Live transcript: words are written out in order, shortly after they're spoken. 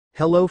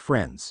Hello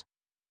friends.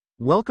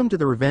 Welcome to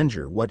the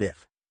Revenger What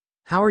If.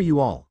 How are you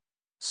all?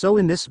 So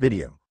in this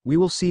video, we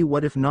will see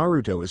what if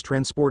Naruto is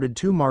transported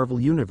to Marvel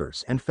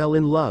Universe and fell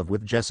in love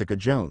with Jessica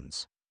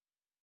Jones.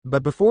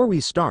 But before we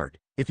start,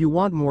 if you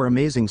want more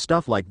amazing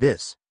stuff like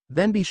this,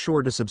 then be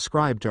sure to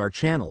subscribe to our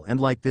channel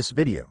and like this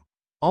video.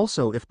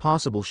 Also, if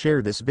possible,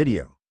 share this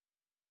video.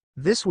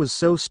 This was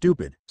so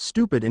stupid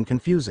and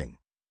confusing.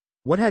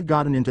 What had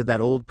gotten into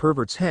that old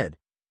pervert's head?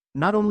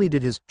 Not only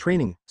did his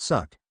training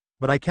suck,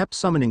 but I kept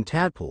summoning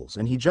tadpoles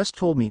and he just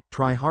told me,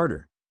 try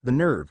harder, the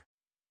nerve.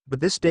 But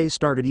this day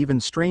started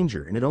even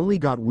stranger and it only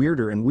got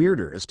weirder and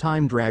weirder as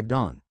time dragged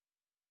on.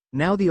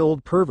 Now the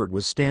old pervert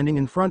was standing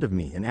in front of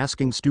me and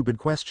asking stupid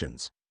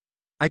questions.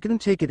 I couldn't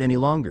take it any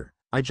longer,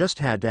 I just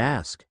had to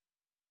ask.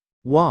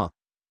 Wah!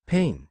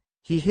 Pain.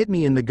 He hit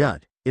me in the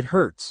gut, it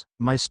hurts,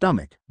 my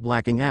stomach,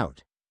 blacking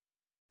out.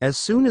 As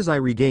soon as I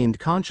regained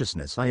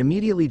consciousness, I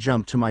immediately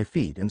jumped to my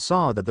feet and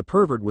saw that the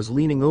pervert was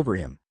leaning over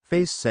him,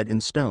 face set in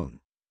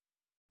stone.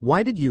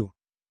 Why did you?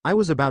 I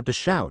was about to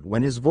shout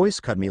when his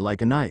voice cut me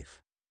like a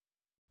knife.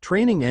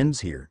 Training ends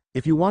here,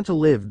 if you want to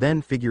live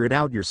then figure it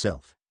out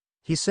yourself,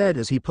 he said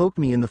as he poked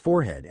me in the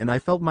forehead and I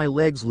felt my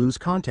legs lose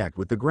contact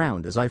with the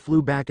ground as I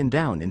flew back and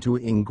down into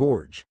a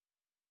gorge.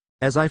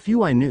 As I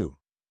flew I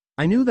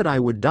knew that I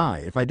would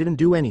die if I didn't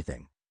do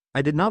anything.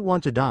 I did not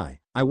want to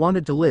die, I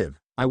wanted to live,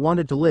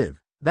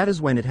 that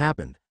is when it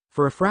happened.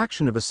 For a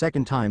fraction of a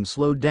second time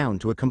slowed down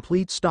to a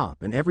complete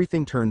stop and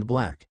everything turned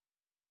black.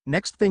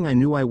 Next thing I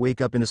knew I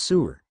wake up in a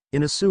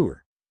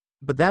sewer.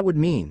 But that would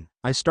mean,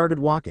 I started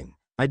walking.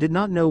 I did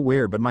not know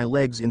where but my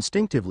legs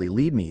instinctively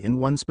lead me in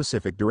one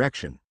specific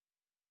direction.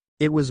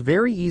 It was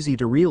very easy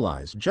to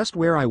realize just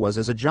where I was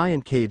as a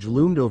giant cage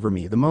loomed over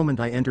me the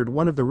moment I entered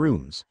one of the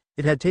rooms.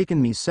 It had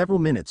taken me several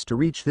minutes to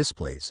reach this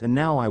place and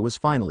now I was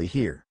finally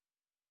here.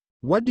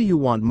 What do you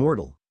want,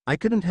 mortal? I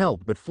couldn't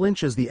help but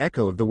flinch as the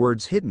echo of the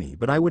words hit me,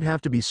 but I would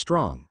have to be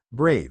strong,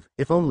 brave,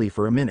 if only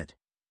for a minute.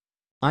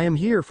 I am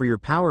here for your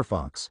power,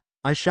 Fox,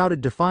 I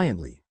shouted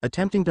defiantly,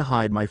 attempting to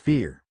hide my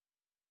fear.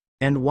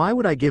 And why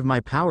would I give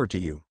my power to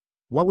you?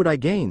 What would I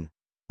gain?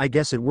 I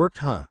guess it worked,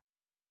 huh?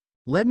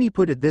 Let me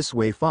put it this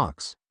way,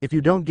 Fox, if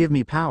you don't give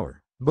me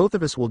power, both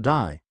of us will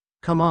die.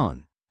 Come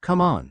on,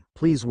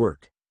 please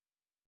work.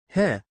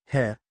 Heh,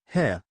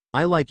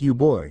 I like you,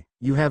 boy,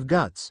 you have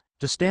guts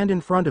to stand in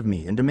front of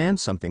me and demand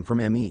something from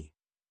me.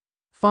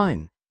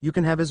 Fine, you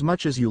can have as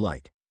much as you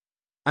like.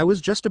 I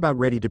was just about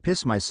ready to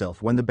piss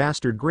myself when the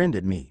bastard grinned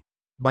at me.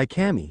 By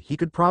Kami, he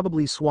could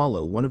probably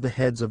swallow one of the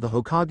heads of the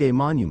Hokage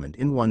monument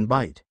in one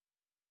bite.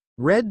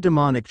 Red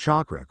demonic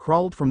chakra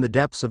crawled from the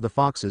depths of the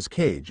fox's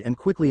cage and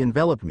quickly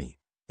enveloped me.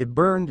 It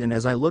burned, and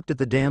as I looked at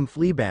the damn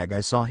flea bag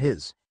I saw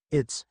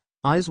its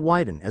eyes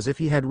widen as if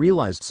he had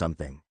realized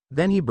something.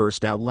 Then he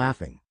burst out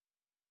laughing.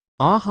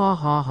 Ah ha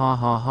ha ha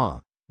ha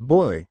ha,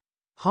 boy.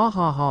 Ha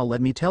ha ha, let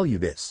me tell you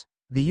this.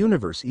 The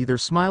universe either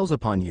smiles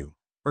upon you,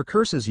 or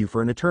curses you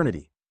for an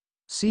eternity.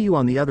 See you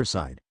on the other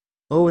side.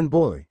 Oh, and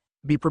boy,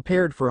 be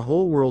prepared for a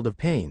whole world of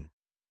pain.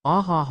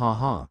 Ah ha ha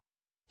ha.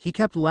 He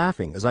kept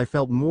laughing as I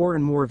felt more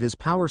and more of his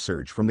power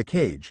surge from the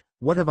cage.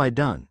 What have I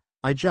done?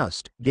 I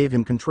just gave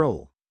him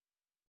control.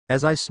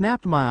 As I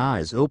snapped my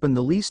eyes open,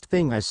 the least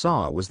thing I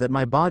saw was that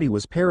my body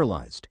was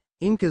paralyzed,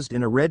 encased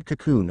in a red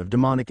cocoon of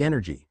demonic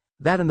energy,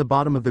 that in the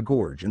bottom of the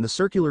gorge in the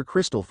circular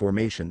crystal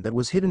formation that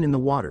was hidden in the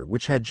water,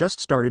 which had just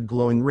started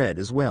glowing red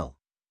as well.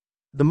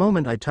 The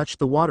moment I touched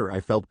the water I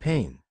felt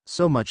pain,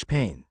 so much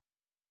pain.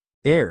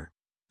 Air.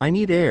 I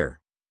need air.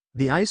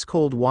 The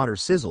ice-cold water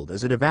sizzled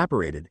as it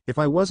evaporated. If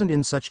I wasn't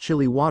in such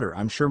chilly water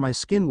I'm sure my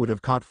skin would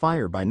have caught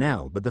fire by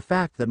now, but the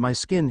fact that my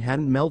skin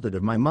hadn't melted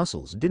of my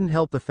muscles didn't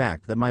help the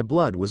fact that my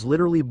blood was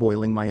literally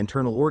boiling my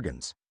internal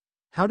organs.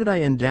 How did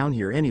I end down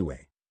here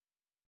anyway?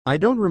 I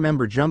don't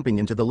remember jumping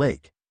into the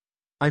lake.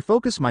 I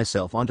focus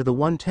myself onto the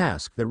one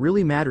task that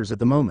really matters at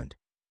the moment.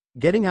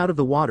 Getting out of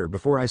the water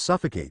before I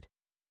suffocate.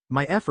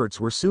 My efforts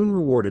were soon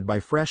rewarded by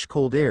fresh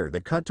cold air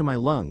that cut to my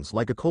lungs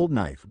like a cold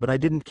knife, but I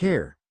didn't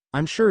care.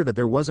 I'm sure that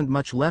there wasn't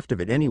much left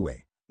of it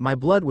anyway. My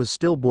blood was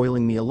still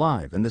boiling me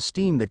alive and the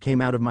steam that came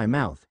out of my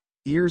mouth,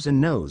 ears and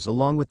nose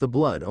along with the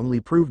blood only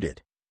proved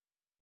it.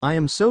 I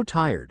am so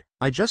tired,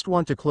 I just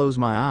want to close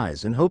my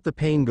eyes and hope the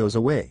pain goes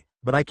away,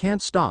 but I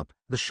can't stop.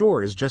 The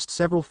shore is just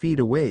several feet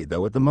away,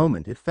 though at the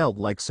moment it felt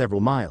like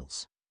several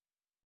miles.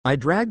 I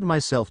dragged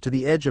myself to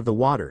the edge of the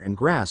water and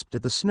grasped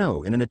at the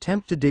snow in an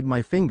attempt to dig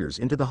my fingers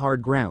into the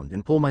hard ground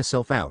and pull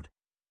myself out.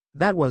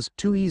 That was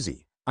too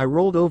easy. I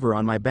rolled over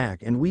on my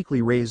back and weakly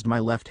raised my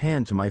left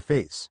hand to my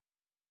face.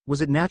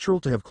 Was it natural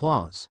to have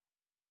claws?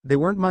 They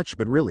weren't much,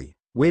 but really,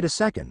 wait a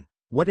second,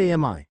 what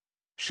am I?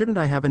 Shouldn't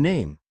I have a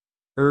name?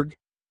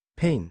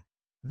 Pain.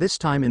 This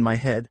time in my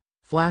head,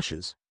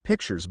 flashes,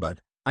 pictures, but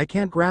I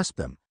can't grasp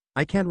them.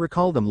 I can't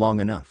recall them long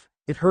enough.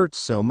 It hurts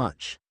so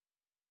much.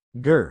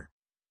 Grr.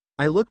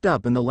 I looked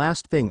up and the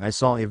last thing I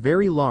saw a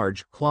very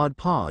large, clawed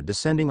paw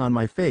descending on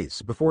my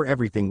face before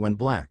everything went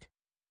black.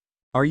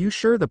 Are you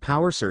sure the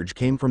power surge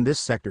came from this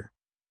sector?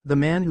 The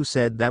man who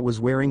said that was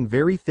wearing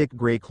very thick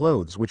gray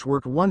clothes which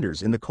worked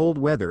wonders in the cold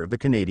weather of the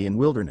Canadian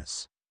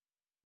wilderness.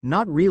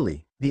 Not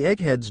really, the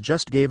eggheads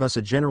just gave us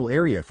a general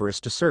area for us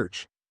to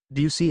search.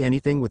 Do you see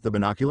anything with the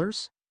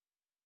binoculars?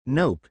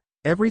 Nope,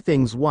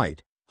 everything's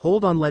white.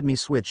 Hold on, let me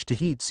switch to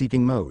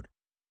heat-seeking mode.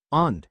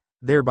 On,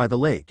 there by the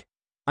lake.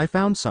 I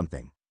found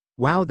something.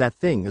 Wow, that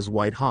thing is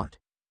white hot.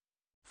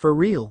 For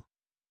real?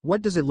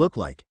 What does it look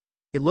like?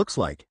 It looks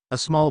like a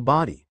small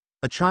body.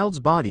 A child's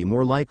body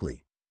more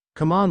likely.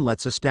 Come on,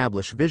 let's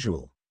establish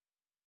visual.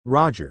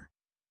 Roger.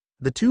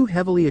 The two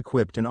heavily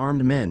equipped and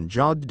armed men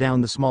jogged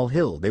down the small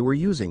hill they were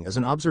using as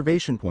an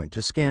observation point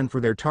to scan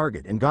for their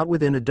target and got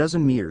within a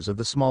dozen meters of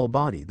the small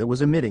body that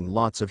was emitting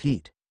lots of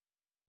heat.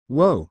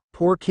 Whoa,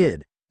 poor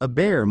kid, a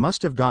bear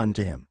must have gotten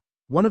to him,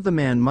 one of the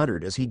men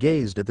muttered as he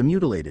gazed at the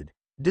mutilated,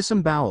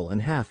 disemboweled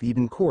and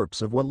half-eaten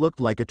corpse of what looked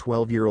like a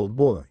 12-year-old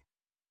boy.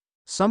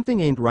 Something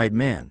ain't right,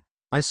 man.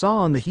 I saw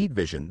on the heat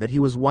vision that he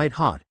was white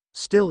hot,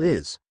 still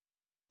is.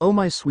 Oh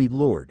my sweet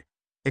lord,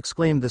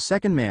 exclaimed the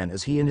second man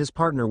as he and his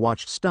partner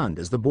watched stunned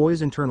as the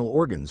boy's internal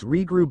organs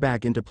regrew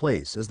back into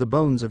place as the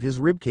bones of his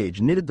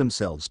ribcage knitted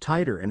themselves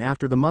tighter, and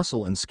after the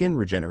muscle and skin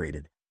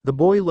regenerated, the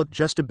boy looked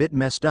just a bit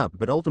messed up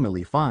but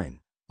ultimately fine,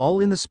 all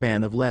in the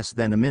span of less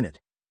than a minute.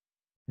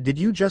 Did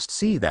you just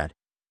see that?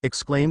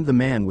 Exclaimed the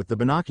man with the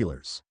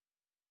binoculars.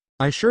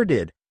 I sure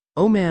did.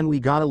 Oh man, we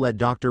gotta let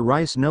Dr.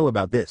 Rice know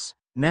about this,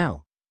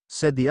 now,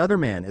 said the other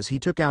man as he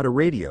took out a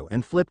radio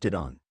and flipped it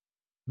on.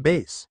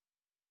 Base.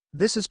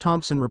 This is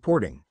Thompson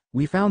reporting.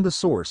 We found the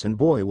source and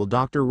boy will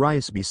Dr.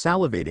 Rice be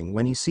salivating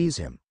when he sees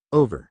him.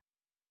 Over.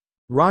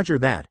 Roger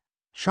that.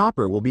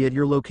 Chopper will be at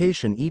your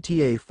location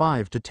ETA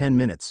 5 to 10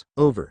 minutes.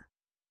 Over.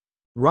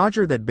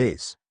 Roger that,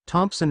 base.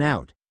 Thompson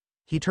out.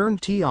 He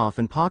turned T off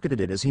and pocketed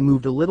it as he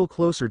moved a little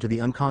closer to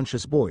the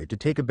unconscious boy to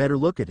take a better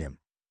look at him.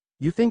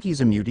 You think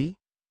he's a mutie?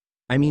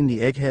 I mean,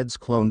 the eggheads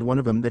cloned one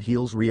of them that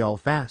heals real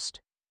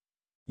fast.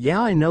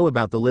 Yeah, I know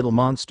about the little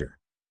monster.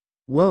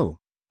 Whoa,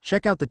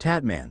 check out the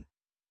tat man,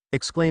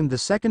 exclaimed the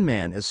second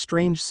man as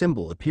strange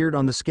symbol appeared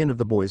on the skin of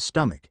the boy's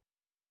stomach.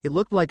 It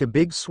looked like a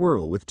big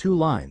swirl with two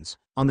lines,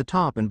 on the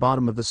top and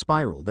bottom of the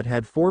spiral that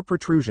had 4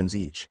 protrusions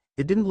each.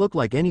 It didn't look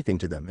like anything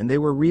to them and they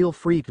were real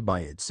freaked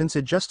by it since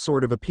it just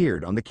sort of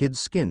appeared on the kid's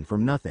skin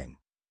from nothing.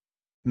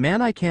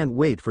 Man, I can't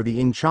wait for the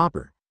ing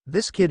chopper.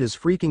 This kid is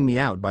freaking me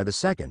out by the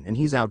second and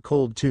he's out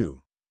cold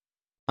too.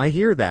 I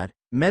hear that,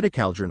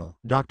 Medical Journal,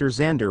 Dr.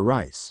 Xander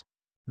Rice.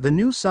 The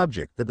new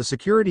subject that the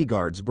security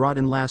guards brought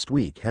in last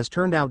week has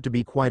turned out to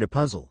be quite a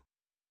puzzle.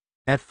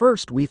 At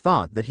first we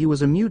thought that he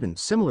was a mutant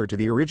similar to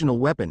the original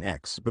Weapon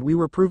X, but we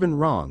were proven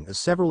wrong as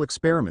several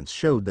experiments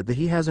showed that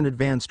he has an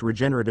advanced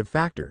regenerative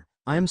factor.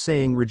 I am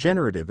saying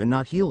regenerative and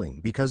not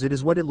healing because it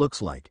is what it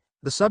looks like.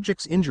 The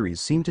subject's injuries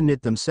seem to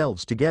knit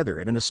themselves together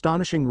at an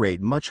astonishing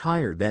rate much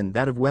higher than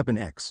that of Weapon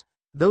X.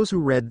 Those who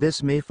read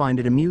this may find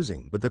it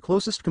amusing, but the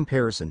closest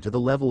comparison to the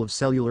level of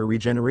cellular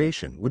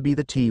regeneration would be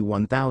the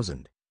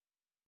T-1000.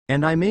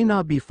 And I may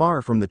not be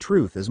far from the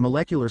truth, as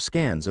molecular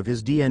scans of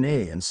his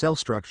DNA and cell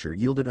structure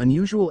yielded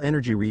unusual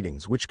energy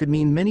readings which could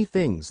mean many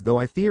things. Though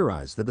I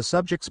theorize that the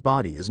subject's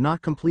body is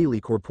not completely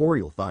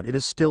corporeal, thought it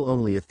is still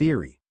only a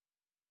theory.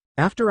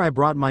 After I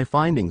brought my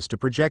findings to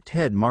Project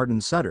Head Martin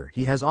Sutter,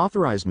 he has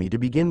authorized me to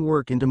begin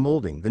work into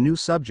molding the new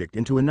subject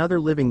into another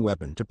living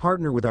weapon to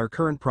partner with our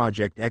current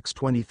Project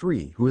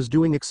X-23, who is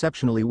doing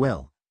exceptionally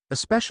well,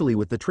 especially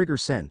with the trigger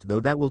scent,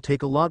 though that will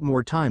take a lot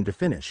more time to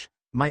finish.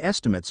 My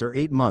estimates are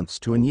 8 months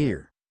to a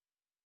year.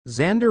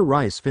 Xander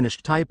Rice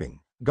finished typing,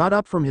 got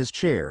up from his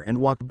chair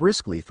and walked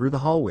briskly through the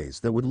hallways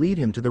that would lead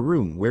him to the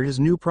room where his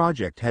new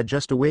project had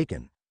just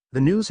awakened. The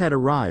news had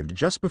arrived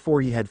just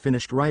before he had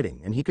finished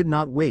writing and he could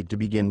not wait to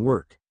begin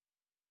work.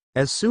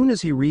 As soon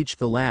as he reached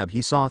the lab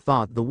he saw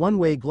the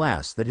one-way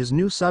glass that his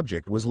new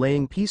subject was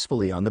laying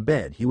peacefully on the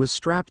bed he was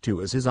strapped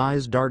to as his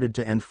eyes darted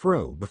to and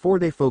fro before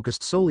they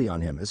focused solely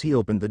on him as he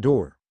opened the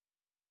door.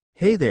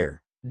 Hey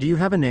there, do you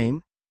have a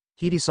name?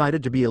 He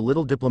decided to be a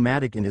little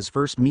diplomatic in his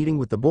first meeting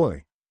with the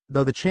boy.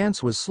 Though the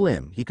chance was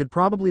slim, he could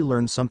probably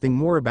learn something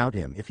more about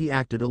him if he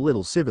acted a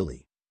little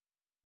civilly.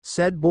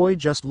 Said boy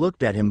just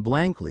looked at him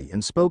blankly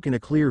and spoke in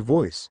a clear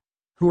voice.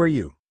 Who are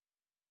you?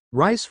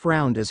 Rice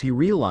frowned as he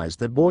realized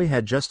that boy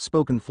had just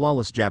spoken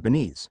flawless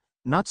Japanese,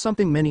 not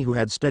something many who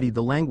had studied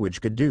the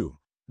language could do.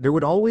 There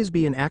would always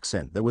be an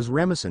accent that was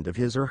reminiscent of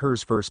his or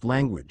hers first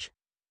language.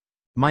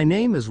 My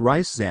name is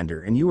Rice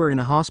Xander and you are in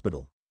a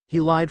hospital. He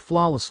lied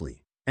flawlessly.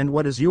 And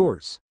what is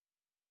yours?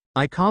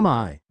 I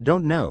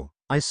don't know.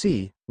 I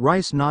see.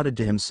 Rice nodded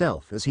to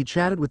himself as he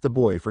chatted with the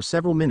boy for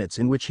several minutes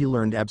in which he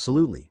learned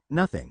absolutely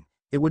nothing.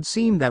 It would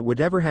seem that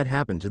whatever had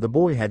happened to the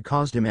boy had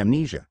caused him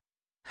amnesia.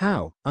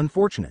 How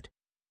unfortunate.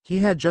 He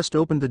had just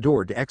opened the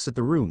door to exit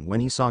the room when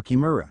he saw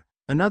Kimura,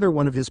 another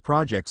one of his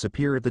projects,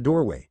 appear at the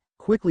doorway,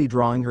 quickly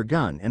drawing her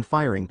gun and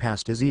firing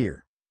past his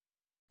ear.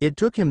 It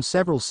took him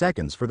several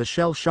seconds for the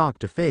shell shock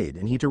to fade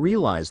and he to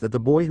realize that the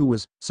boy, who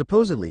was,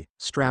 supposedly,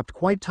 strapped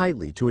quite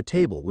tightly to a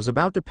table, was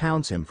about to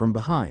pounce him from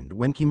behind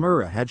when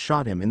Kimura had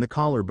shot him in the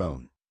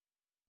collarbone.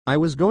 I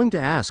was going to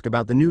ask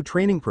about the new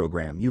training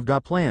program you've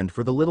got planned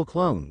for the little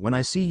clone when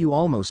I see you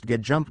almost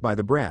get jumped by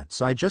the brat,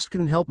 so I just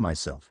couldn't help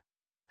myself.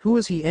 Who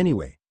is he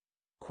anyway?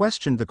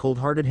 questioned the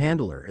cold-hearted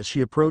handler as she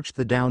approached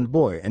the downed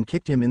boy and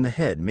kicked him in the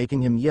head,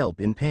 making him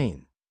yelp in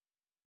pain.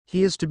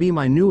 He is to be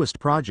my newest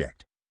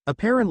project.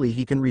 Apparently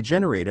he can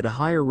regenerate at a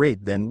higher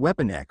rate than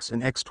Weapon X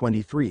and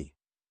X-23.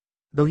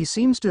 Though he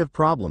seems to have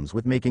problems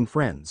with making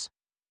friends.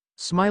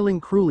 Smiling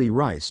cruelly,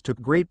 Rice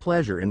took great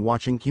pleasure in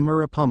watching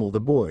Kimura pummel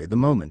the boy the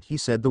moment he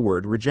said the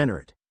word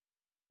regenerate.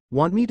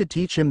 Want me to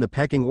teach him the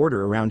pecking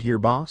order around here,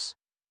 boss?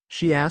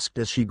 She asked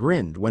as she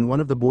grinned when one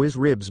of the boy's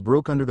ribs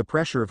broke under the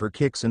pressure of her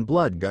kicks and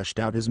blood gushed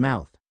out his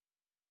mouth.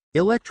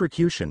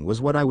 Electrocution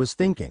was what I was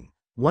thinking.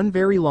 One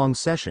very long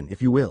session,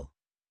 if you will.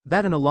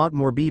 That and a lot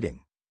more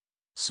beating.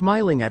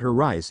 Smiling at her,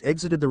 Rice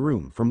exited the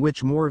room from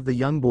which more of the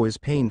young boy's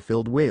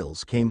pain-filled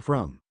wails came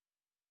from.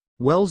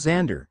 Well,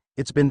 Xander,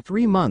 it's been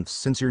 3 months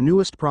since your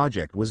newest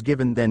project was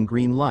given then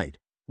green light.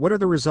 What are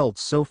the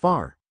results so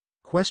far?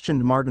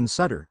 Questioned Martin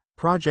Sutter,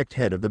 project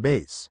head of the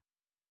base.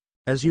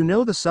 As you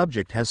know, the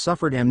subject has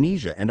suffered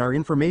amnesia and our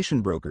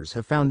information brokers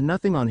have found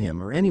nothing on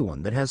him or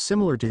anyone that has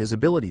similar to his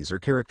abilities or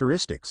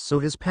characteristics, so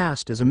his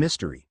past is a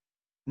mystery.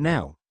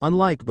 Now,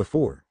 unlike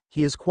before,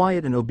 he is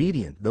quiet and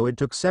obedient, though it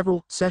took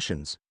several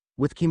sessions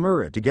with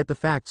Kimura to get the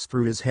facts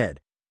through his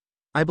head.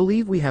 I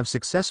believe we have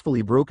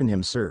successfully broken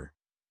him, sir,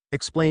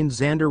 explained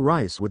Xander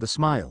Rice with a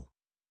smile.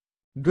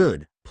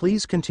 Good,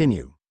 please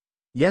continue.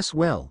 Yes,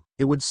 well,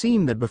 it would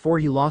seem that before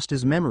he lost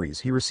his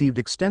memories he received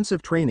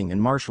extensive training in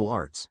martial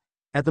arts.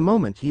 At the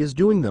moment he is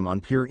doing them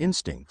on pure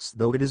instincts,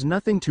 though it is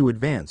nothing too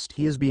advanced.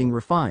 He is being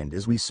refined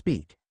as we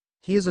speak.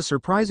 He is a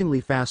surprisingly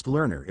fast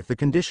learner if the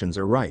conditions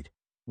are right.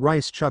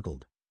 Rice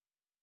chuckled.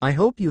 I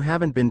hope you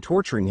haven't been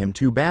torturing him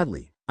too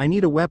badly. I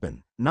need a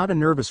weapon, not a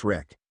nervous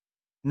wreck.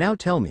 Now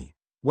tell me,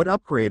 what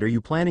upgrade are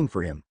you planning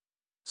for him?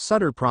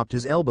 Sutter propped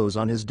his elbows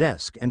on his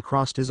desk and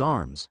crossed his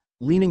arms,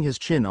 leaning his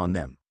chin on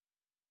them.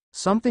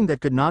 Something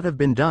that could not have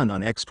been done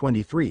on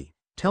X-23.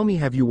 Tell me,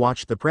 have you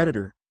watched The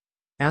Predator?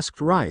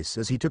 Asked Rice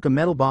as he took a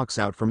metal box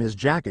out from his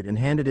jacket and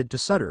handed it to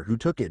Sutter, who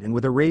took it and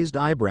with a raised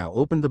eyebrow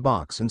opened the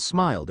box and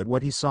smiled at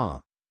what he saw.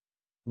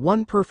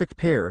 One perfect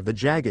pair of the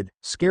jagged,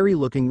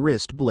 scary-looking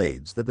wrist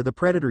blades that the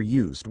Predator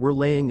used were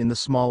laying in the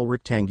small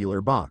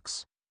rectangular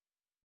box.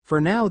 For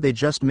now they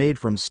just made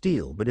from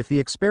steel, but if the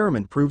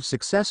experiment proves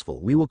successful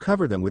we will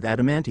cover them with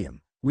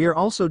adamantium. We are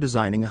also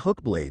designing a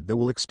hook blade that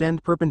will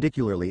extend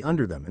perpendicularly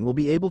under them and will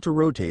be able to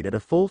rotate at a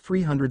full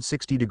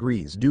 360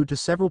 degrees due to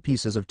several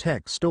pieces of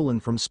tech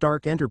stolen from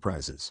Stark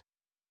Enterprises.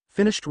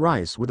 Finished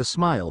Rice with a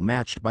smile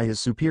matched by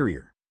his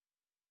superior.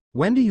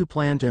 When do you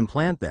plan to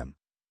implant them?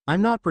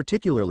 I'm not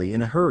particularly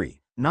in a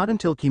hurry, not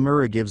until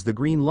Kimura gives the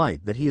green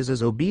light that he is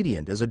as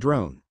obedient as a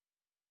drone.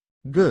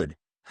 Good.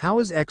 How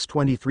is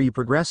X-23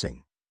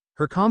 progressing?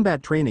 Her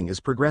combat training is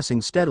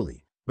progressing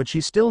steadily, but she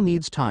still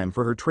needs time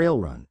for her trail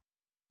run.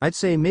 I'd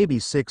say maybe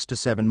 6 to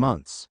 7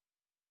 months.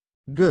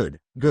 Good,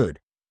 good.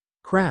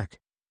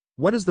 Crack.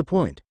 What is the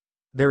point?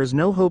 There is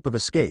no hope of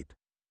escape.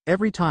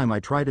 Every time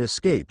I try to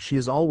escape she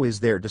is always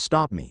there to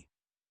stop me.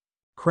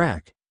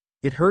 Crack.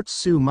 It hurts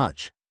so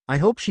much. I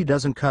hope she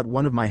doesn't cut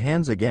one of my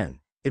hands again.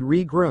 It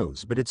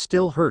regrows, but it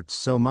still hurts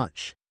so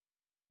much.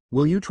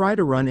 Will you try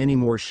to run any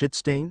more,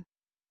 Shitstain?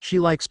 She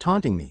likes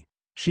taunting me.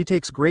 She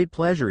takes great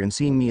pleasure in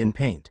seeing me in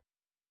pain.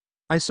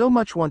 I so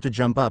much want to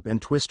jump up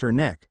and twist her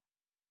neck.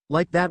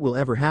 Like that will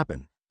ever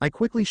happen. I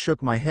quickly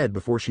shook my head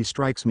before she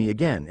strikes me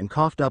again and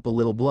coughed up a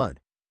little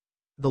blood.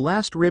 The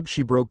last rib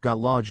she broke got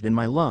lodged in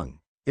my lung.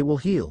 It will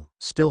heal,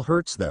 still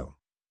hurts though.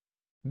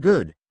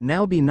 Good,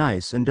 now be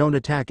nice and don't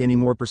attack any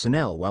more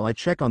personnel while I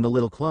check on the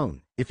little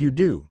clone. If you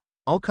do,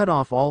 I'll cut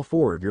off all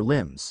 4 of your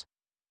limbs.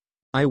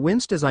 I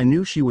winced as I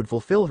knew she would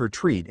fulfill her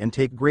treat and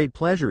take great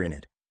pleasure in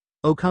it.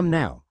 Oh come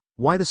now,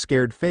 why the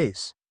scared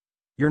face?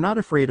 You're not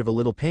afraid of a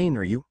little pain,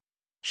 are you?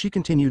 She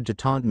continued to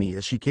taunt me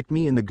as she kicked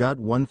me in the gut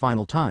one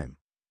final time.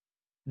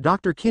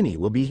 Dr. Kinney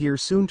will be here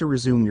soon to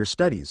resume your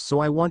studies, so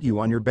I want you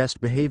on your best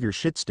behavior,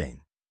 Shitstain.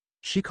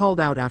 She called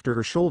out after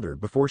her shoulder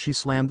before she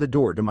slammed the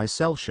door to my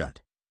cell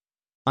shut.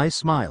 I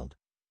smiled.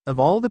 Of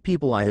all the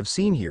people I have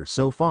seen here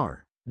so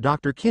far,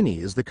 Dr. Kinney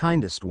is the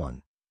kindest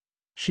one.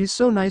 She's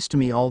so nice to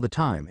me all the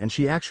time and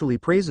she actually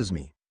praises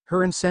me,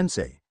 her and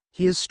Sensei.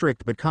 He is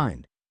strict but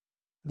kind.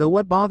 Though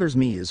what bothers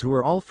me is who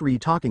are all 3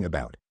 talking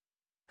about.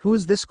 Who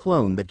is this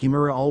clone that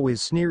Kimura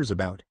always sneers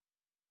about?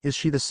 Is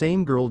she the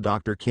same girl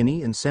Dr.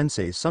 Kinney and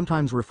Sensei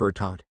sometimes refer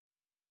to?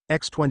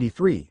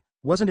 X-23,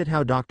 wasn't it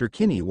how Dr.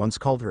 Kinney once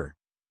called her?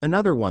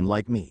 Another one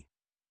like me.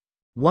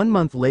 1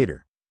 month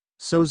later.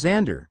 So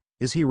Xander,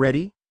 is he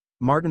ready?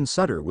 Martin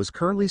Sutter was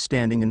currently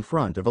standing in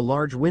front of a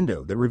large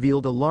window that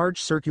revealed a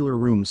large circular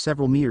room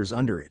several meters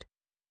under it.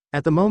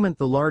 At the moment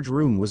the large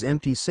room was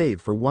empty save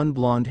for one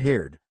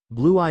blonde-haired,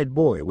 blue-eyed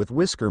boy with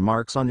whisker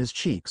marks on his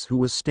cheeks who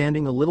was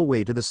standing a little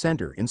way to the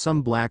center in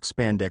some black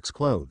spandex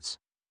clothes.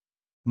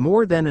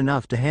 More than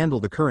enough to handle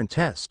the current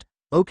test.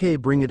 Okay,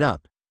 bring it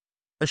up,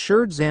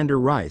 assured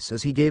Xander Rice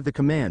as he gave the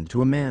command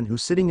to a man who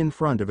sitting in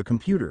front of a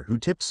computer who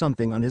tipped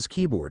something on his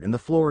keyboard, and the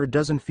floor a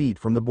dozen feet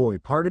from the boy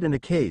parted and a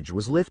cage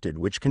was lifted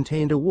which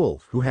contained a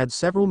wolf who had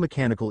several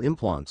mechanical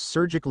implants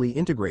surgically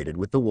integrated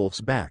with the wolf's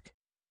back.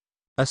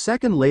 A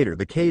second later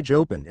the cage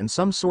opened and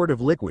some sort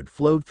of liquid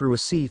flowed through a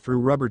see-through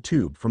rubber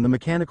tube from the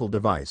mechanical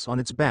device on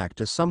its back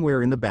to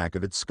somewhere in the back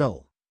of its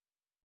skull.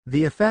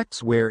 The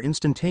effects were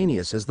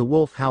instantaneous as the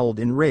wolf howled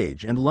in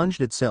rage and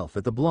lunged itself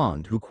at the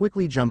blonde, who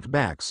quickly jumped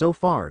back so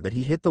far that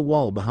he hit the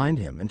wall behind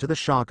him, and to the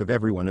shock of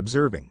everyone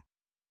observing,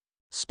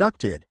 stuck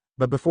to it.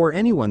 But before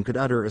anyone could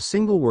utter a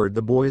single word,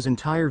 the boy's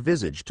entire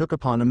visage took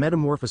upon a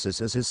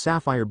metamorphosis as his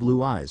sapphire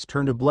blue eyes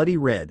turned a bloody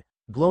red,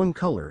 glowing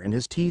color, and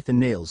his teeth and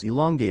nails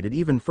elongated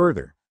even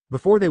further.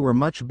 Before they were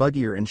much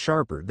buggier and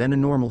sharper than a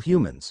normal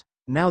human's,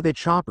 now they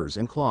choppers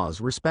and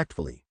claws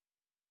respectfully.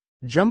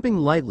 Jumping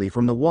lightly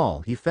from the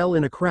wall, he fell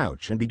in a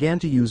crouch and began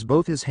to use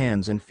both his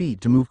hands and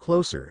feet to move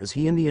closer as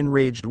he and the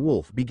enraged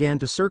wolf began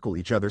to circle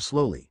each other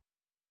slowly.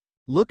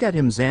 "Look at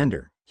him,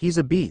 Xander, he's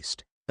a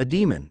beast, a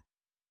demon,"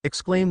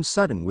 exclaimed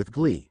Sutton with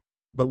glee.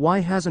 "But why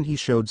hasn't he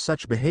showed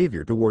such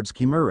behavior towards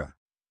Kimura?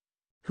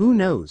 Who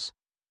knows?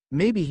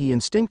 Maybe he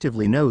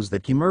instinctively knows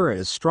that Kimura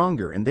is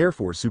stronger and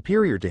therefore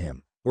superior to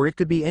him, or it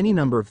could be any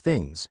number of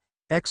things.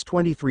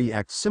 X-23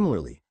 acts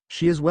similarly.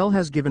 She as well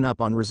has given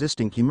up on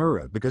resisting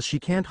Kimura because she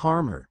can't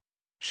harm her.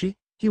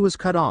 He was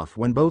cut off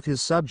when both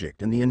his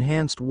subject and the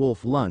enhanced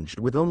wolf lunged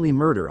with only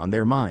murder on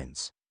their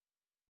minds."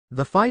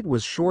 The fight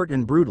was short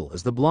and brutal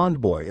as the blonde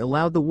boy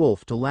allowed the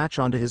wolf to latch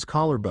onto his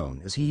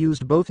collarbone as he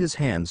used both his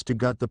hands to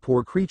gut the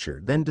poor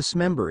creature, then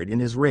dismember it in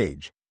his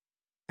rage.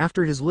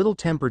 After his little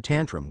temper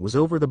tantrum was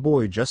over, the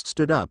boy just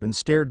stood up and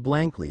stared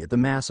blankly at the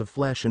mass of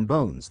flesh and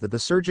bones that the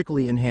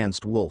surgically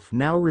enhanced wolf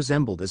now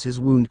resembled as his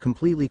wound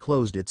completely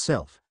closed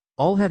itself.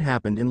 All had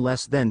happened in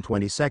less than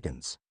 20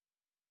 seconds.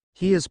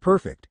 "He is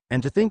perfect,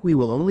 and to think we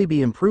will only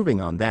be improving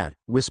on that,"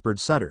 whispered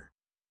Sutter.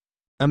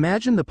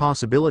 "Imagine the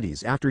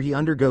possibilities after he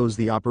undergoes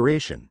the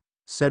operation,"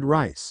 said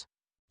Rice.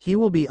 "He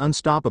will be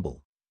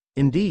unstoppable."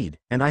 "Indeed,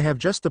 and I have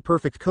just the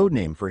perfect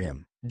codename for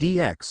him,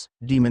 DX,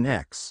 Demon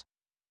X."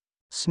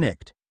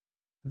 Snicked.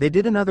 "They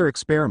did another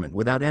experiment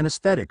without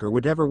anesthetic, or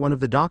whatever one of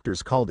the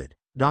doctors called it.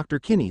 Dr.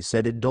 Kinney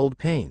said it dulled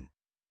pain.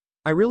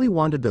 I really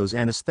wanted those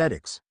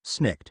anesthetics,"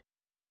 snicked.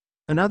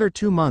 "Another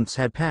 2 months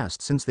had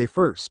passed since they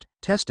first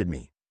tested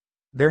me.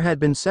 There had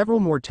been several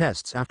more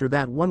tests after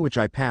that one which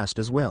I passed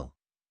as well."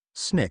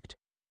 Snicked.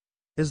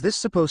 "Is this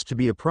supposed to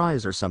be a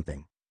prize or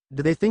something?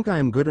 Do they think I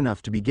am good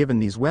enough to be given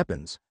these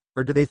weapons,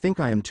 or do they think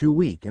I am too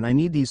weak and I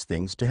need these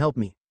things to help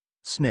me?"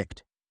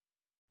 Snicked.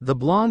 The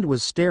blonde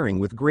was staring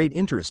with great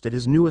interest at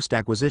his newest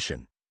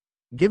acquisition.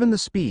 Given the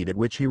speed at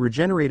which he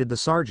regenerated, the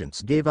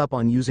sergeants gave up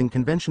on using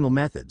conventional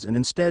methods and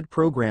instead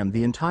programmed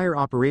the entire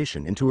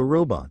operation into a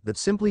robot that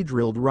simply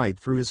drilled right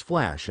through his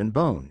flesh and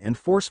bone and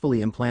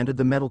forcefully implanted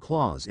the metal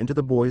claws into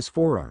the boy's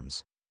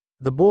forearms.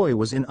 The boy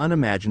was in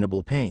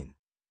unimaginable pain.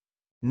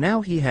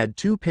 Now he had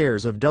 2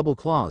 pairs of double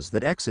claws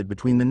that exited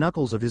between the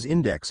knuckles of his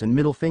index and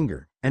middle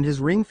finger, and his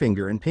ring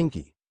finger and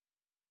pinky.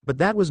 But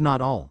that was not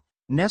all.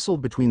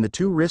 Nestled between the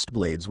 2 wrist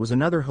blades was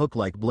another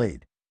hook-like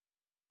blade.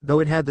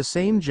 Though it had the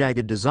same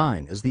jagged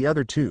design as the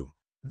other 2,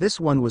 this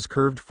one was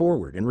curved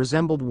forward and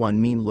resembled one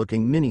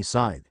mean-looking mini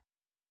scythe.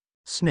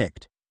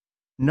 Snicked.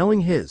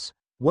 Knowing his,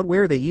 what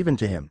were they even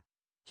to him?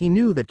 He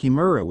knew that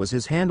Kimura was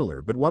his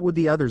handler, but what would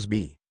the others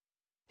be?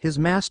 His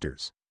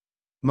masters.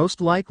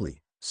 Most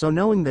likely, so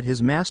knowing that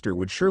his master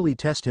would surely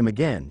test him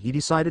again, he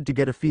decided to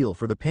get a feel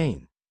for the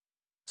pain.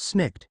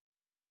 Snicked.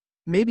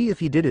 Maybe if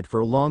he did it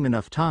for a long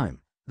enough time,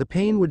 the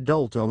pain would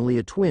dull to only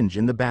a twinge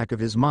in the back of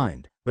his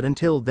mind, but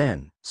until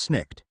then,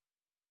 snicked.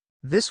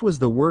 This was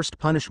the worst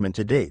punishment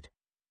to date.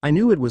 I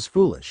knew it was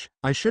foolish,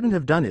 I shouldn't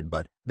have done it,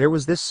 but there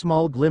was this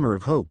small glimmer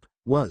of hope.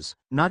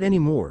 Not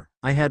anymore.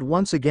 I had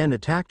once again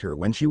attacked her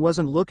when she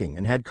wasn't looking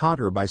and had caught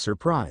her by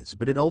surprise,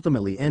 but it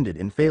ultimately ended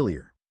in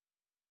failure.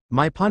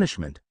 My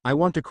punishment, I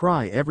want to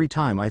cry every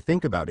time I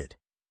think about it.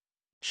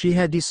 She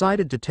had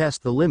decided to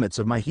test the limits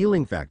of my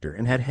healing factor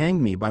and had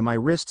hanged me by my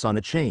wrists on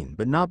a chain,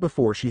 but not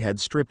before she had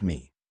stripped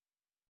me.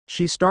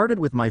 She started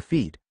with my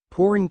feet,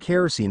 pouring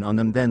kerosene on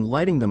them, then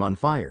lighting them on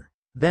fire,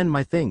 then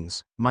my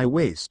things, my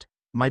waist,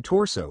 my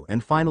torso,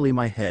 and finally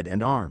my head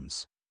and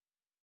arms.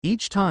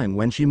 Each time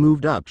when she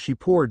moved up, she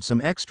poured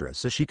some extra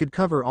so she could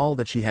cover all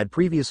that she had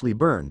previously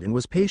burned, and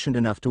was patient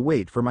enough to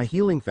wait for my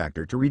healing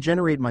factor to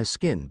regenerate my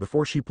skin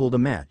before she pulled a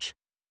match.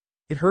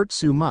 It hurt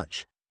so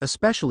much,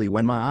 especially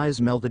when my eyes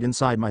melted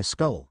inside my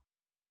skull.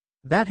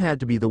 That had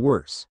to be the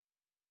worst.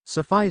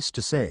 Suffice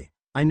to say,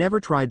 I never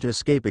tried to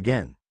escape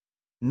again.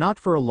 Not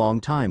for a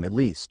long time at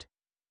least.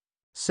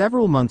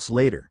 Several months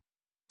later.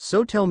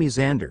 "So tell me,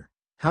 Xander,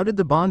 how did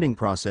the bonding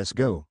process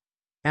go?"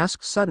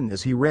 asked Sutton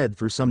as he read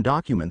through some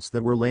documents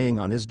that were laying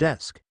on his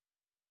desk.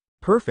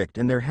 "Perfect,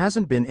 and there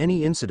hasn't been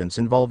any incidents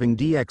involving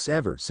DX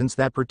ever since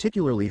that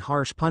particularly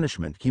harsh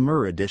punishment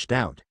Kimura dished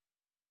out.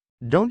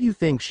 Don't you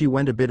think she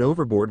went a bit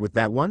overboard with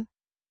that one?"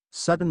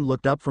 Sutton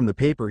looked up from the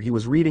paper he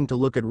was reading to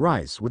look at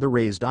Rice with a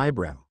raised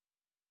eyebrow.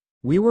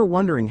 "We were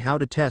wondering how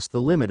to test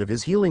the limit of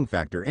his healing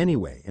factor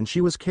anyway, and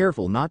she was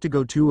careful not to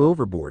go too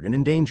overboard and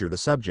endanger the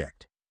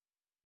subject."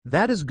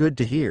 "That is good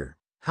to hear.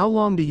 How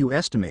long do you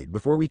estimate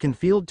before we can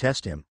field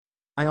test him?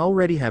 I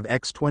already have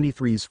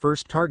X-23's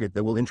first target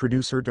that will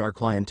introduce her to our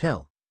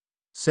clientele."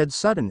 said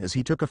Sutton as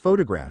he took a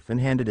photograph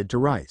and handed it to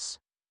Rice.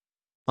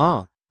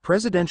 Ah,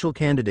 presidential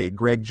candidate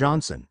Greg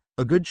Johnson,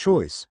 a good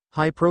choice,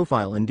 high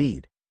profile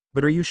indeed.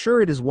 But are you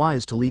sure it is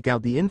wise to leak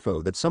out the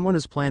info that someone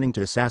is planning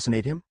to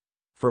assassinate him?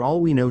 For all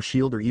we know,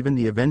 S.H.I.E.L.D. or even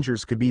the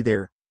Avengers could be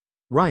there.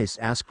 Rice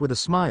asked with a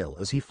smile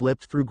as he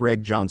flipped through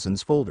Greg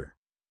Johnson's folder.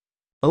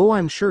 Oh,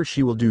 I'm sure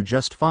she will do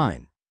just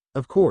fine.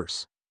 Of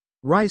course.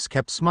 Rice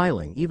kept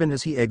smiling even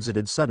as he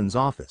exited Sutton's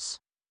office.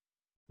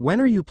 When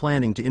are you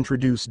planning to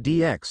introduce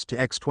DX to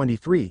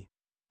X-23?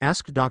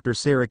 Asked Dr.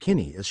 Sarah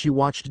Kinney as she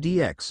watched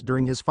DX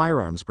during his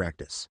firearms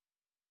practice.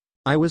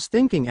 I was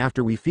thinking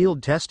after we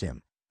field test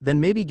him, then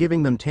maybe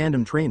giving them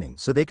tandem training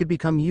so they could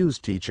become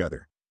used to each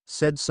other,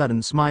 said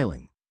Sutton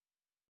smiling.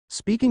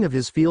 Speaking of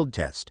his field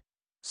test,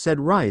 said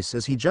Rice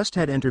as he just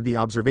had entered the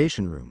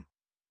observation room,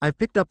 I've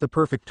picked up the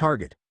perfect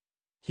target.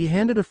 He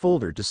handed a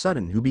folder to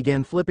Sutton, who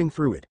began flipping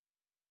through it.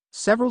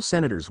 Several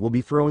senators will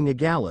be throwing a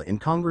gala in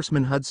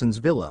Congressman Hudson's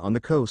villa on the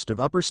coast of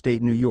upper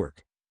state New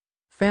York.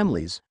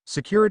 Families,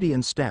 security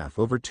and staff,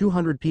 over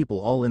 200 people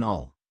all in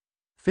all.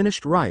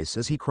 Finished Rice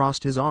as he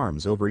crossed his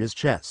arms over his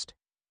chest.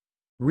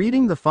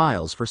 Reading the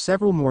files for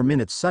several more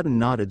minutes, Sutton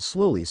nodded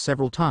slowly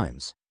several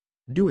times.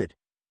 Do it,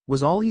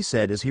 was all he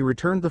said as he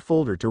returned the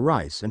folder to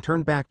Rice and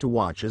turned back to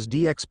watch as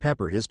DX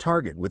peppered his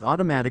target with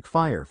automatic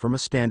fire from a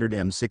standard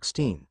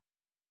M16.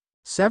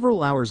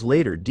 Several hours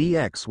later,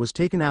 DX was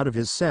taken out of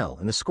his cell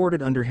and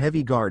escorted under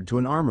heavy guard to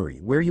an armory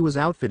where he was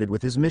outfitted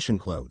with his mission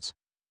clothes.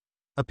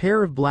 A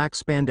pair of black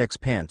spandex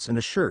pants and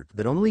a shirt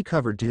that only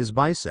covered to his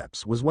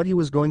biceps was what he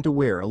was going to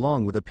wear,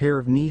 along with a pair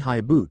of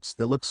knee-high boots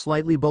that looked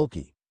slightly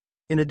bulky.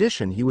 In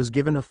addition, he was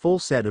given a full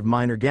set of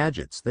minor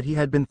gadgets that he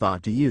had been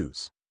thought to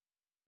use.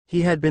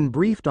 He had been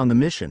briefed on the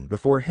mission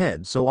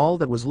beforehand, so all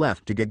that was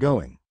left to get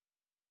going.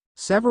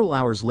 Several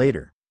hours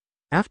later,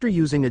 after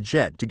using a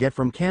jet to get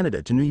from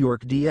Canada to New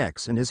York,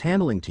 DX and his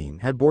handling team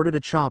had boarded a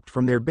chopper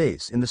from their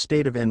base in the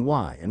state of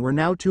NY and were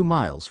now 2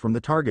 miles from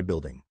the target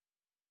building.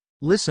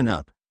 Listen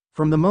up.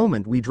 From the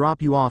moment we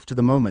drop you off to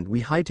the moment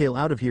we hightail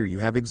out of here, you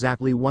have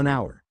exactly 1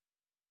 hour.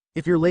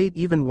 If you're late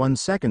even 1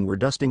 second, we're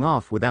dusting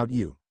off without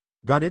you.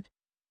 Got it?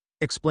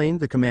 Explained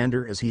the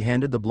commander as he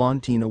handed the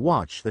blonde teen a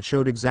watch that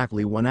showed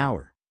exactly 1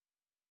 hour.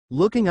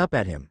 Looking up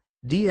at him,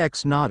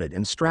 DX nodded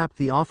and strapped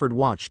the offered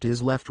watch to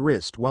his left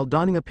wrist while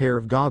donning a pair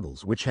of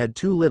goggles which had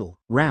 2 little,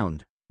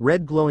 round,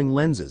 red glowing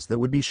lenses that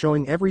would be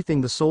showing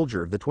everything the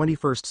soldier of the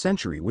 21st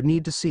century would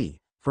need to see,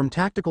 from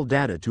tactical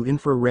data to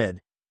infrared,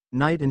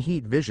 night and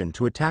heat vision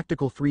to a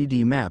tactical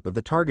 3D map of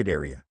the target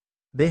area.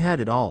 They had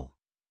it all.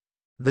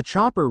 The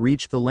chopper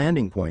reached the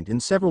landing point in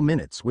several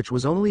minutes, which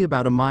was only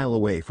about a mile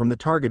away from the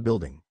target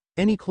building.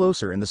 Any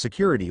closer and the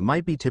security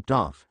might be tipped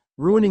off,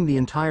 ruining the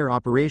entire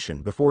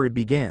operation before it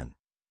began.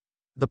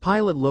 The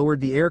pilot lowered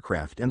the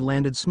aircraft and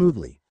landed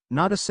smoothly.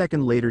 Not a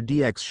second later,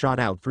 DX shot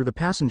out through the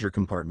passenger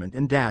compartment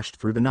and dashed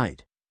through the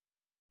night.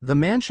 The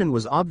mansion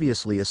was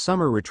obviously a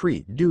summer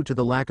retreat due to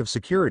the lack of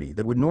security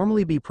that would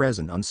normally be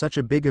present on such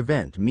a big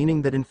event,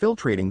 meaning that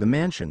infiltrating the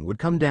mansion would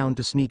come down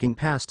to sneaking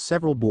past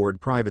several bored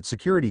private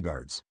security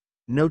guards.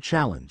 No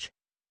challenge.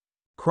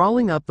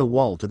 Crawling up the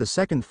wall to the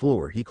second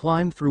floor, he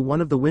climbed through one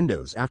of the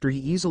windows after he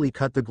easily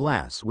cut the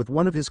glass with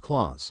one of his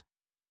claws.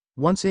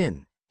 Once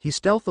in, he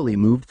stealthily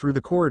moved through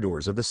the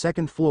corridors of the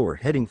second floor,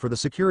 heading for the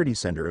security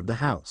center of the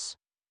house.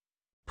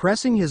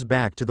 Pressing his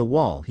back to the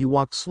wall, he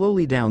walked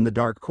slowly down the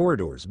dark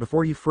corridors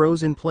before he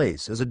froze in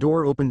place as a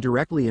door opened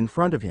directly in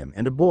front of him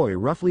and a boy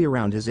roughly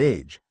around his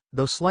age,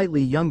 though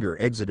slightly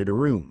younger, exited a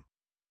room.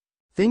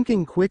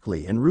 Thinking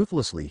quickly and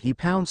ruthlessly, he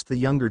pounced the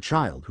younger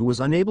child, who was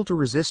unable to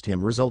resist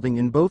him, resulting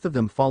in both of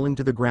them falling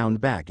to the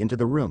ground back into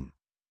the room.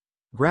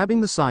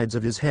 Grabbing the sides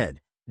of his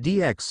head,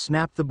 DX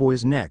snapped the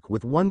boy's neck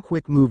with one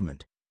quick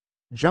movement.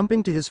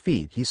 Jumping to his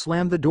feet, he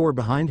slammed the door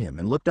behind him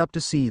and looked up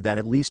to see that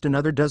at least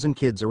another dozen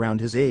kids around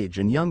his age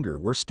and younger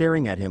were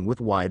staring at him with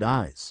wide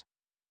eyes.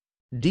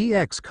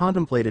 DX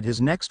contemplated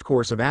his next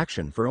course of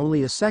action for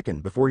only a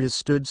second before he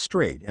stood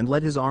straight and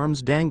let his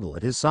arms dangle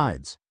at his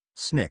sides.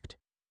 Snicked.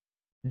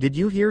 "Did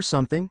you hear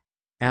something?"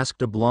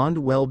 asked a blond,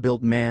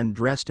 well-built man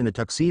dressed in a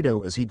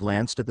tuxedo as he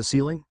glanced at the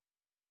ceiling.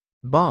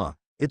 "Bah,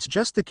 it's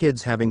just the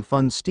kids having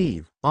fun,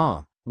 Steve.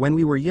 When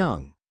we were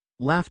young,"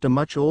 laughed a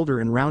much older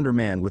and rounder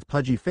man with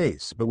pudgy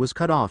face, but was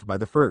cut off by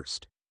the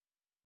first.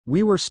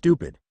 "We were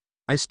stupid.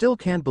 I still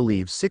can't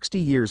believe 60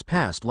 years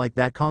passed like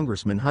that,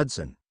 Congressman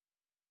Hudson."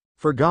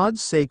 "For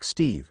God's sake,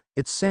 Steve,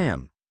 it's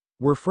Sam.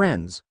 We're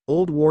friends,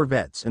 old war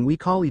vets, and we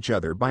call each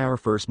other by our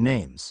first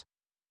names."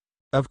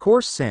 "Of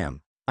course,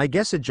 Sam. I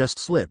guess it just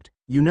slipped,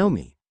 you know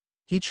me."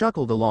 He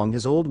chuckled along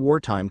his old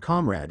wartime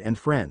comrade and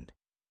friend.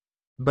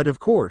 "But of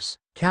course,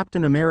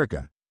 Captain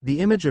America,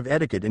 the image of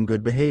etiquette and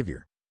good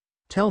behavior.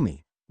 Tell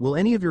me, will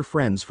any of your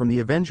friends from the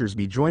Avengers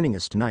be joining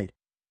us tonight?"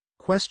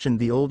 questioned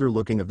the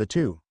older-looking of the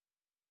two.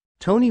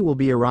 "Tony will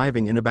be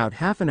arriving in about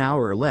half an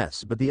hour or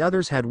less, but the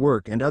others had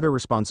work and other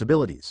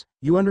responsibilities,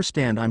 you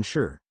understand, I'm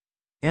sure,"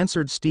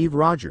 answered Steve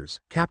Rogers,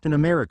 Captain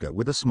America,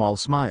 with a small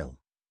smile.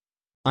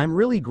 "I'm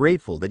really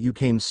grateful that you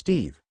came,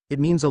 Steve. It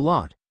means a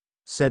lot,"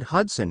 said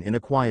Hudson in a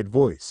quiet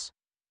voice.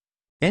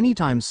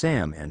 Anytime,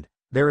 Sam, and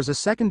there is a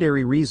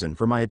secondary reason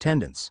for my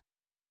attendance,"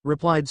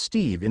 replied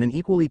Steve in an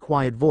equally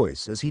quiet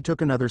voice as he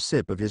took another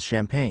sip of his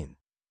champagne.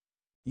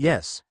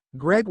 Yes,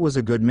 Greg was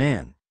a good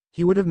man.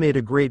 He would have made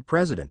a great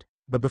president,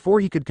 but before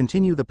he could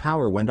continue the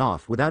power went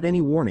off without any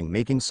warning,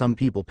 making some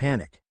people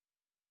panic.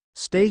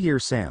 "Stay here,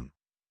 Sam.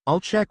 I'll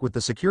check with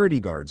the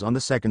security guards on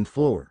the second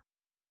floor,"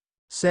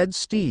 said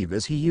Steve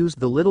as he used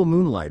the little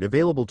moonlight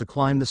available to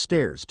climb the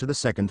stairs to the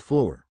second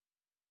floor.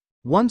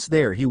 Once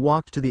there, he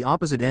walked to the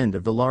opposite end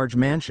of the large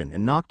mansion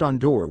and knocked on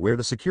door where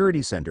the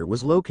security center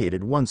was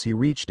located. Once he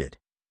reached it,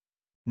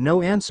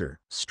 no answer.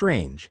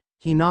 Strange.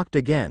 He knocked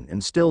again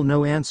and still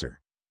no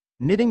answer.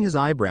 Knitting his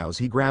eyebrows,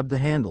 he grabbed the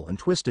handle and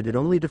twisted it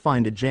only to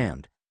find it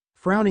jammed.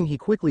 Frowning, he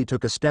quickly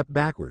took a step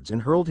backwards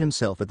and hurled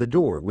himself at the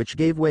door, which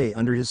gave way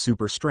under his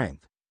super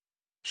strength.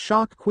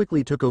 Shock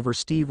quickly took over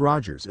Steve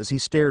Rogers as he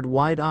stared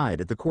wide-eyed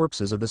at the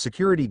corpses of the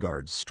security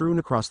guards strewn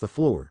across the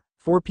floor,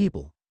 4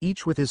 people,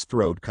 each with his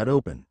throat cut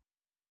open.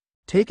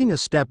 Taking a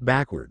step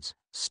backwards,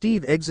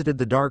 Steve exited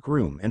the dark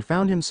room and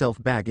found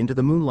himself back into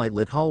the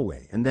moonlight-lit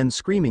hallway, and then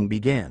screaming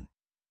began.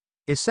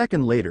 A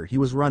second later, he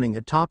was running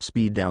at top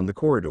speed down the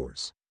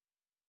corridors.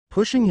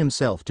 Pushing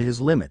himself to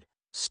his limit,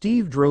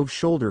 Steve drove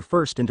shoulder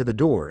first into the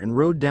door and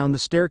rode down the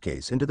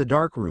staircase into the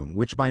dark room,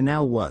 which by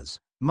now was,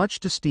 much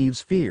to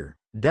Steve's fear,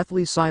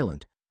 deathly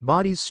silent.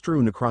 Bodies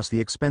strewn across the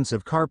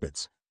expensive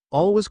carpets.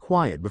 All was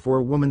quiet before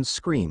a woman's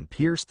scream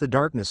pierced the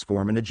darkness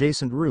from an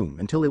adjacent room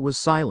until it was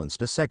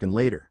silenced a second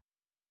later.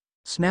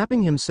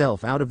 Snapping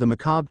himself out of the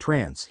macabre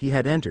trance he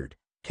had entered,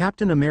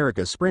 Captain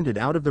America sprinted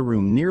out of the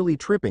room, nearly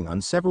tripping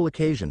on several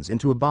occasions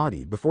into a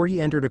body before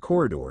he entered a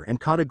corridor and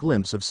caught a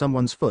glimpse of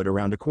someone's foot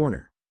around a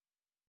corner.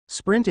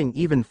 Sprinting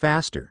even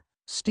faster,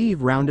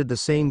 Steve rounded the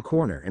same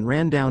corner and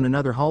ran down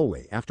another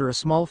hallway after a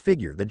small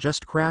figure that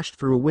just crashed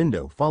through a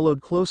window,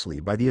 followed closely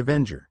by the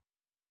Avenger.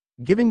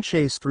 Giving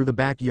chase through the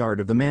backyard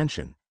of the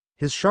mansion,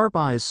 his sharp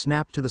eyes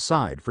snapped to the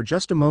side for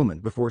just a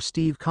moment before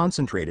Steve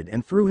concentrated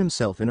and threw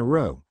himself in a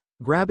row,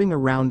 grabbing a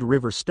round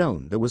river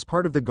stone that was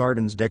part of the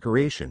garden's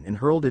decoration and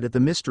hurled it at the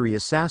mystery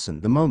assassin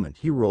the moment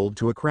he rolled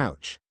to a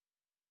crouch.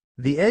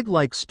 The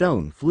egg-like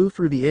stone flew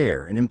through the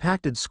air and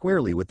impacted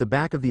squarely with the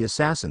back of the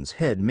assassin's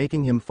head,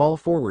 making him fall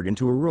forward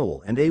into a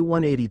roll and a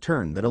 180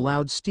 turn that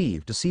allowed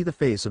Steve to see the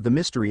face of the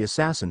mystery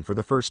assassin for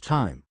the first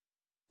time.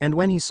 And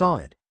when he saw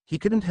it, he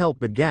couldn't help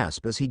but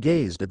gasp as he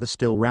gazed at the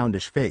still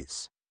roundish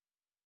face.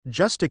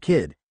 "Just a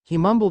kid," he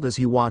mumbled as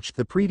he watched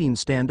the preteen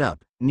stand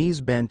up,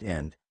 knees bent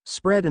and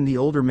spread, and the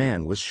older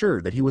man was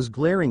sure that he was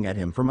glaring at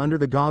him from under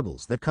the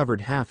goggles that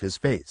covered half his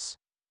face.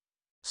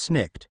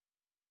 Snicked.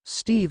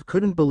 Steve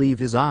couldn't believe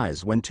his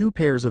eyes when 2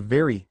 pairs of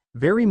very,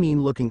 very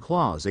mean-looking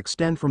claws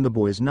extend from the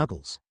boy's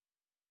knuckles.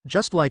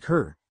 "Just like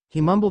her," he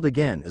mumbled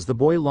again as the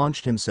boy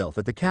launched himself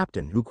at the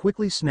captain, who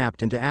quickly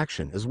snapped into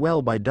action as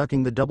well by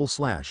ducking the double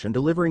slash and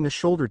delivering a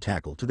shoulder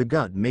tackle to the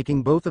gut,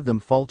 making both of them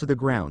fall to the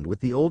ground, with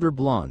the older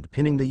blonde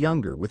pinning the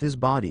younger with his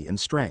body and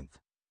strength.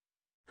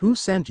 "Who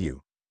sent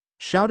you?"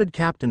 shouted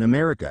Captain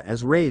America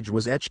as rage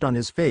was etched on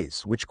his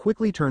face, which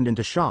quickly turned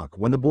into shock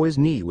when the boy's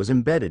knee was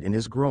embedded in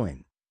his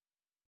groin.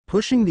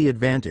 Pushing the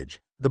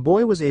advantage, the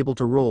boy was able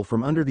to roll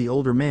from under the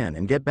older man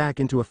and get back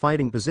into a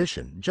fighting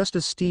position just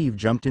as Steve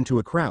jumped into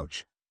a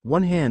crouch,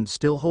 one hand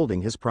still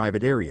holding his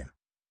private area.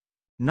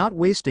 Not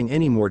wasting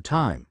any more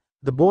time,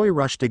 the boy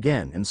rushed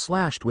again and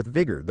slashed with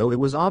vigor, though it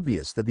was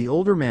obvious that the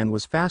older man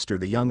was faster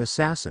the young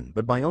assassin,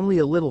 but by only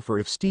a little, for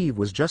if Steve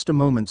was just a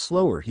moment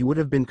slower he would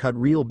have been cut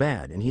real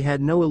bad, and he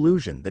had no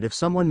illusion that if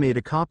someone made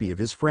a copy of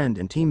his friend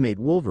and teammate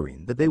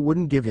Wolverine that they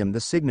wouldn't give him the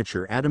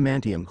signature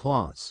adamantium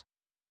claws.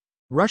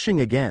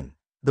 Rushing again,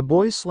 the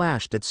boy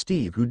slashed at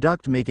Steve, who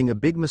ducked, making a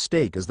big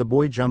mistake as the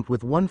boy jumped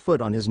with one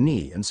foot on his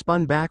knee and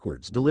spun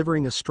backwards,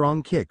 delivering a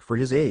strong kick for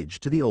his age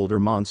to the older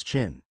man's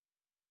chin.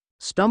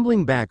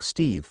 Stumbling back,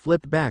 Steve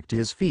flipped back to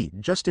his feet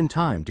just in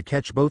time to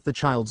catch both the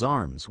child's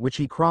arms, which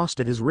he crossed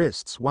at his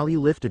wrists while he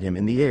lifted him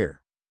in the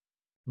air.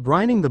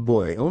 Brining the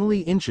boy only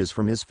inches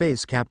from his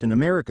face, Captain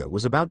America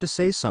was about to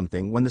say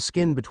something when the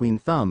skin between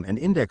thumb and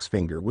index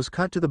finger was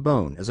cut to the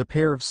bone as a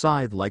pair of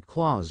scythe-like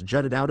claws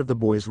jutted out of the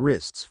boy's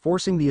wrists,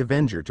 forcing the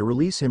Avenger to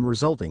release him,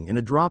 resulting in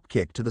a drop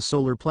kick to the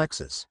solar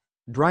plexus,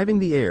 driving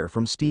the air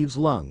from Steve's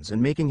lungs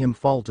and making him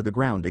fall to the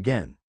ground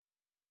again.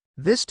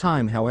 This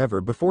time,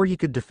 however, before he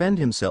could defend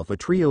himself, a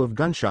trio of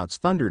gunshots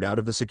thundered out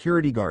of the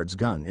security guard's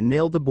gun and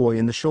nailed the boy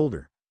in the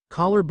shoulder,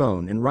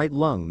 collarbone and right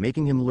lung,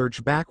 making him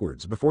lurch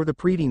backwards before the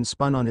preteen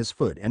spun on his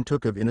foot and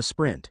took off in a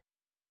sprint.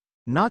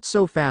 "Not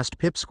so fast,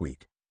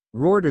 Pipsqueak,"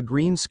 roared a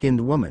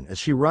green-skinned woman as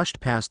she rushed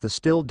past the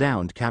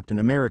still-downed Captain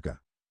America.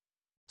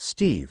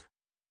 "Steve,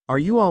 are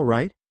you all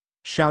right?"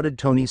 shouted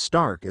Tony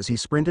Stark as he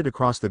sprinted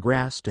across the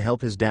grass to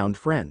help his downed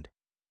friend.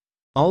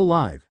 "All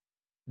alive.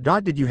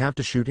 Did you have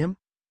to shoot him?"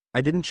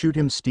 "I didn't shoot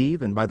him,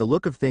 Steve, and by the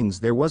look of things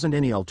there wasn't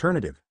any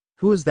alternative."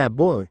 "Who is that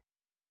boy?"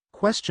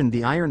 questioned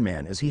the Iron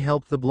Man as he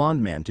helped the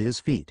blonde man to his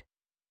feet.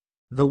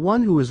 "The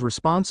one who is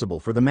responsible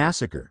for the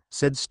massacre,"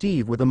 said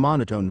Steve with a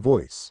monotone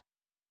voice.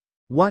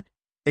 "What?"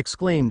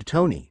 exclaimed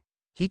Tony.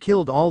 "He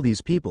killed all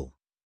these people.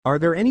 Are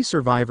there any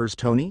survivors,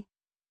 Tony?"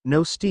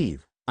 No,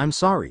 Steve, I'm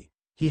sorry.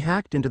 He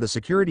hacked into the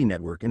security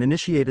network and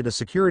initiated a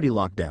security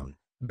lockdown,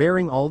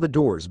 barring all the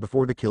doors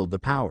before they killed the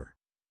power.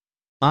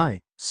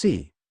 I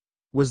see.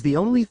 Was the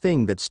only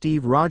thing that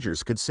Steve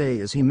Rogers could say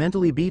as he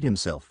mentally beat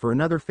himself for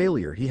another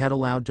failure he had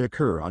allowed to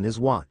occur on his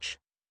watch.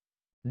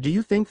 Do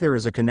you think there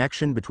is a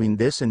connection between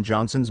this and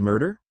Johnson's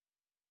murder?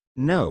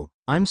 No,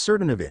 I'm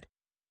certain of it.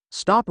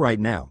 Stop right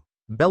now,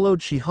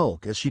 bellowed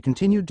She-Hulk as she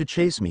continued to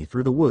chase me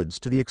through the woods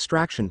to the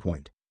extraction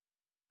point.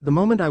 The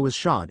moment I was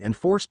shot and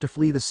forced to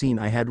flee the scene,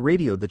 I had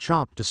radioed the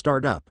chop to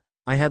start up.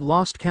 I had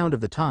lost count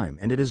of the time,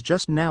 and it is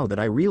just now that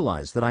I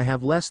realize that I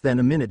have less than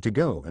a minute to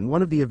go and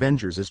one of the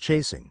Avengers is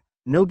chasing.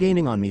 No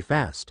gaining on me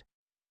fast.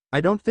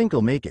 I don't think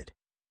I'll make it.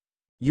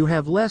 You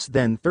have less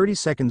than 30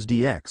 seconds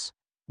DX.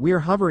 We are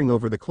hovering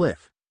over the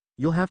cliff.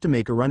 You'll have to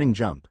make a running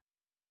jump.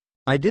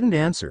 I didn't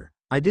answer.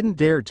 I didn't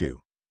dare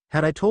to.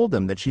 Had I told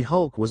them that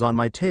She-Hulk was on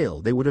my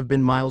tail, they would have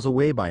been miles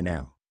away by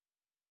now.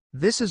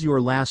 This is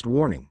your last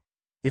warning.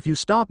 If you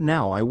stop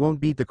now, I won't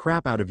beat the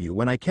crap out of you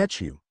when I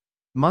catch you.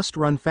 Must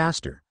run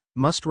faster.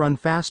 Must run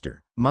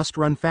faster. Must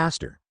run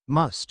faster.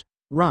 Must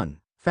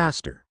run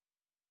faster.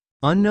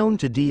 Unknown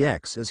to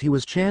DX, as he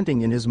was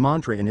chanting in his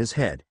mantra in his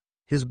head,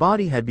 his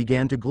body had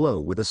began to glow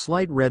with a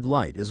slight red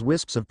light as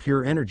wisps of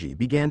pure energy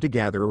began to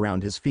gather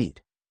around his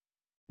feet.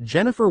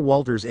 Jennifer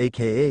Walters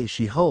aka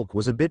She-Hulk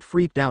was a bit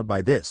freaked out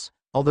by this,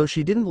 although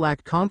she didn't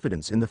lack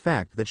confidence in the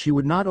fact that she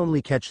would not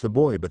only catch the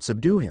boy but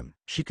subdue him.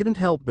 She couldn't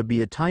help but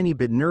be a tiny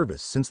bit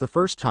nervous, since the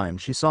first time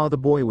she saw the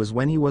boy was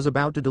when he was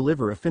about to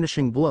deliver a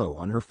finishing blow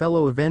on her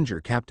fellow Avenger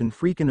Captain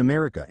Freakin'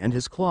 America, and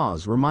his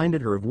claws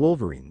reminded her of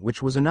Wolverine,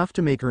 which was enough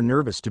to make her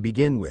nervous to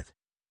begin with.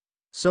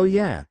 So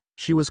yeah,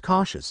 she was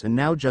cautious and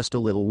now just a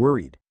little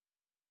worried.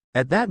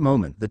 At that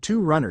moment, the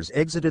two runners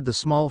exited the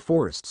small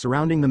forest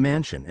surrounding the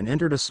mansion and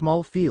entered a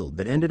small field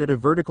that ended at a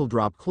vertical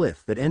drop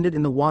cliff that ended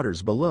in the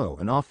waters below,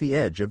 and off the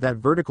edge of that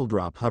vertical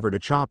drop hovered a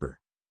chopper.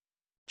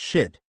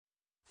 Shit,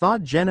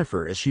 thought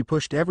Jennifer as she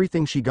pushed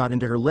everything she got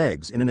into her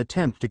legs in an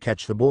attempt to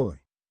catch the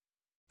boy.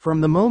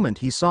 From the moment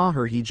he saw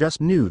her, he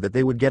just knew that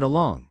they would get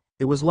along.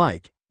 It was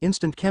like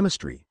instant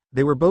chemistry.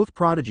 They were both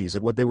prodigies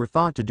at what they were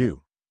thought to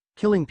do,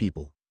 killing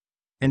people.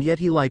 And yet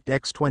he liked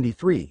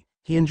X-23.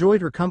 He enjoyed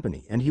her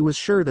company, and he was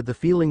sure that the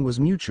feeling was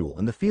mutual,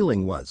 and the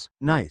feeling was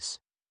nice.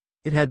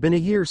 It had been a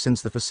year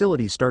since the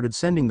facility started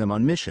sending them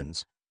on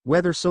missions,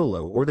 whether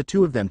solo or the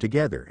two of them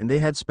together, and they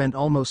had spent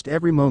almost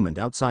every moment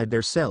outside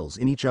their cells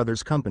in each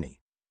other's company.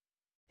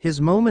 His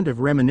moment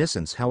of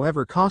reminiscence,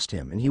 however, cost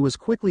him, and he was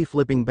quickly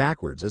flipping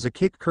backwards as a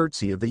kick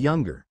curtsy of the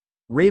younger,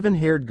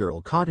 raven-haired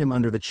girl caught him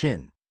under the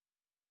chin.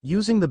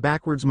 Using the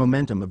backwards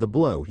momentum of the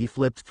blow, he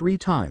flipped 3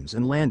 times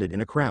and landed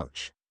in a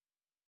crouch.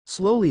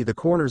 Slowly the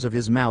corners of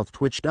his mouth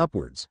twitched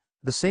upwards.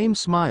 The same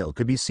smile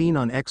could be seen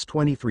on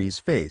X-23's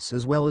face,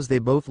 as well as they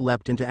both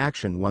leapt into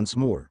action once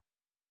more.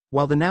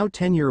 While the now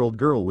 10-year-old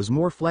girl was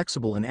more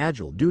flexible and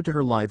agile due to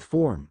her lithe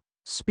form,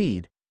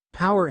 speed,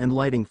 power and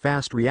lightning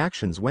fast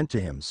reactions went to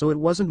him, so it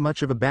wasn't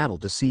much of a battle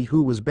to see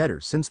who was better,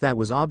 since that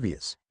was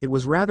obvious. It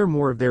was rather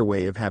more of their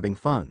way of having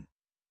fun.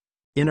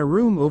 In a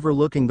room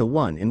overlooking the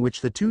one in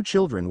which the two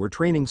children were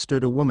training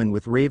stood a woman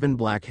with raven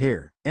black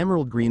hair,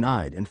 emerald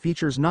green-eyed, and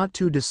features not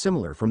too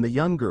dissimilar from the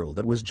young girl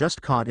that was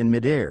just caught in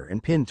midair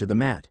and pinned to the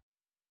mat.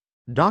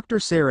 Dr.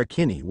 Sarah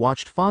Kinney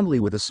watched fondly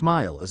with a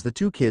smile as the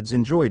two kids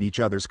enjoyed each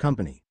other's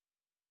company.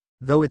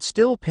 Though it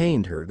still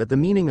pained her that the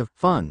meaning of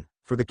fun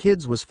for the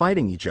kids was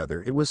fighting each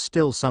other, it was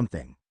still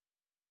something.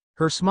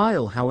 Her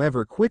smile,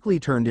 however, quickly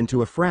turned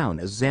into a frown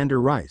as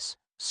Xander Rice,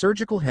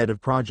 surgical head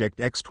of Project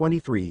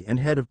X-23 and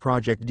head of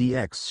Project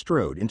DX,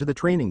 strode into the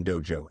training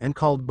dojo and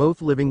called both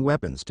living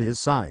weapons to his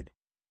side.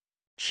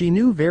 She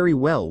knew very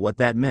well what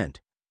that meant.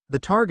 The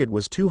target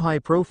was too high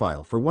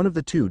profile for one of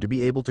the two to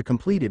be able to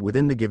complete it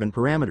within the given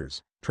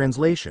parameters.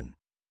 Translation: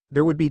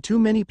 there would be too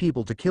many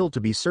people to kill to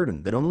be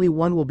certain that only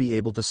one will be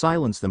able to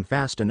silence them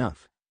fast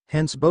enough.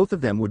 Hence both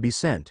of them would be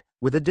sent,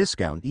 with a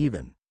discount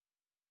even.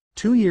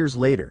 2 years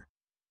later.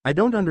 I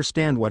don't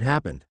understand what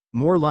happened.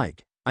 More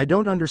like, I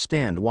don't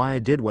understand why I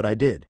did what I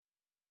did.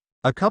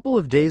 A couple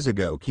of days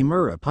ago,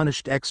 Kimura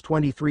punished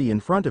X-23 in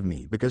front of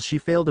me because she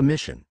failed a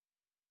mission.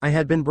 I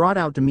had been brought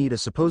out to meet a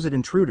supposed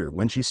intruder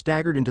when she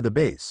staggered into the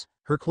base,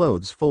 her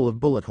clothes full of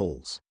bullet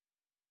holes.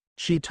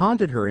 She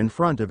taunted her in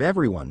front of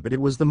everyone, but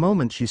it was the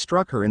moment she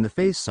struck her in the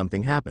face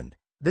something happened.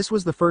 This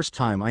was the first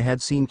time I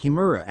had seen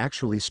Kimura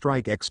actually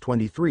strike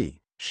X-23.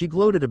 She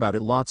gloated about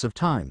it lots of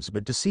times,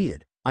 but to see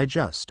it, I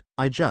just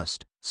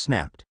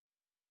snapped.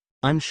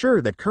 I'm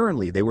sure that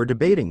currently they were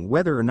debating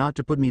whether or not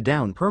to put me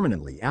down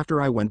permanently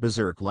after I went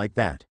berserk like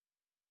that.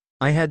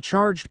 I had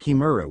charged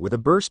Kimura with a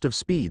burst of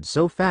speed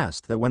so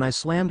fast that when I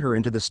slammed her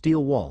into the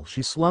steel wall,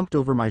 she slumped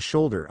over my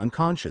shoulder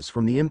unconscious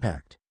from the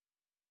impact.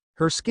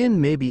 Her skin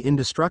may be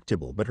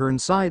indestructible, but her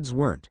insides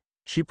weren't.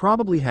 She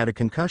probably had a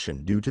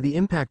concussion due to the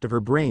impact of her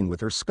brain with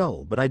her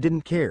skull, but I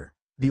didn't care.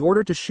 The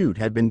order to shoot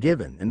had been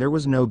given and there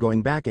was no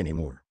going back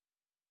anymore.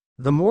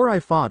 The more I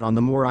fought on,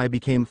 the more I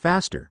became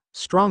faster,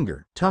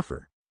 stronger,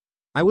 tougher.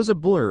 I was a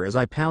blur as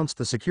I pounced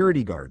the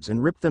security guards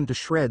and ripped them to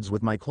shreds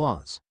with my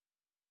claws.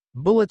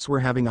 Bullets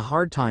were having a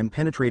hard time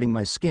penetrating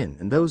my skin,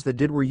 and those that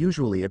did were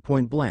usually at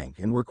point blank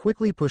and were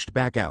quickly pushed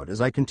back out as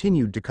I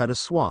continued to cut a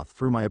swath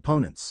through my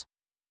opponents.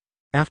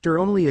 After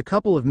only a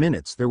couple of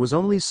minutes there was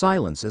only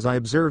silence as I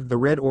observed the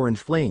red-orange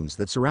flames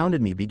that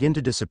surrounded me begin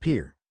to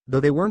disappear, though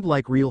they weren't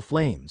like real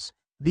flames.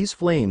 These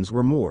flames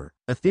were more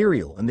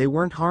ethereal and they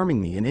weren't harming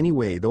me in any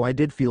way, though I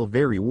did feel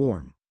very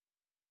warm.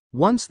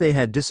 Once they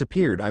had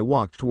disappeared I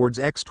walked towards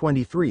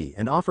X-23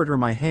 and offered her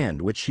my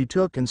hand, which she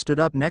took and stood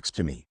up next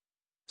to me.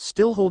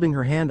 Still holding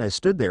her hand I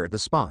stood there at the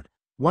spot,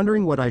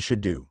 wondering what I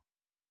should do.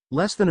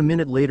 Less than a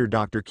minute later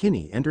Dr.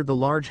 Kinney entered the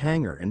large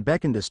hangar and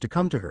beckoned us to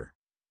come to her.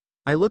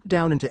 I looked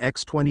down into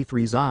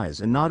X-23's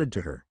eyes and nodded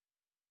to her.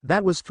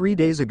 That was 3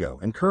 days ago,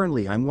 and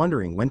currently I'm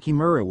wondering when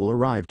Kimura will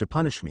arrive to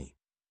punish me.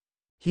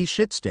 He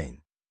shitstain.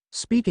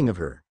 Speaking of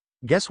her,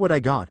 guess what I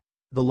got?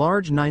 The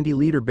large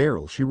 90-liter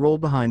barrel she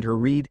rolled behind her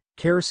read,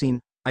 kerosene.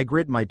 I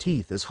grit my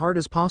teeth as hard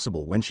as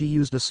possible when she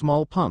used a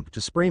small pump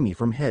to spray me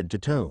from head to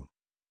toe.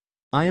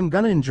 I am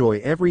gonna enjoy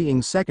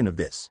every second of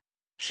this.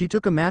 She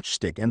took a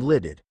matchstick and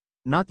lit it.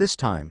 Not this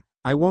time.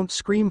 I won't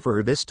scream for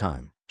her this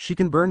time. She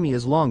can burn me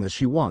as long as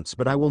she wants,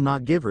 but I will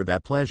not give her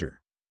that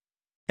pleasure.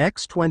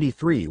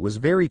 X-23 was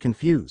very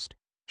confused.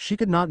 She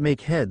could not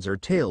make heads or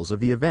tails of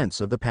the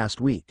events of the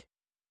past week.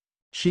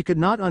 She could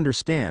not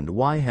understand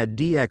why had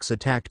DX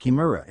attacked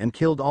Kimura and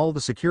killed all the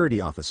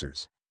security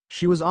officers.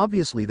 She was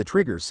obviously the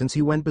trigger, since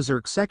he went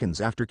berserk seconds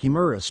after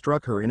Kimura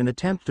struck her in an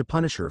attempt to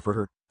punish her for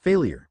her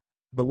failure.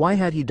 But why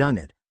had he done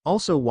it?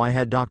 Also, why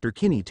had Dr.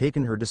 Kinney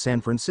taken her to San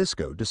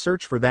Francisco to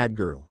search for that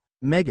girl,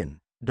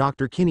 Megan,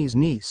 Dr. Kinney's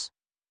niece,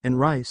 and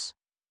Rice?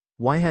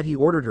 Why had he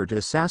ordered her to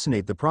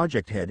assassinate the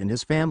project head and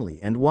his family,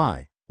 and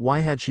why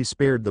had she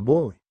spared the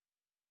boy?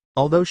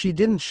 Although she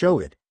didn't show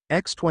it,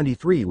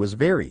 X-23 was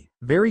very,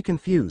 very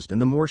confused,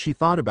 and the more she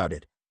thought about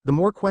it, the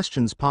more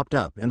questions popped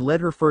up and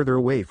led her further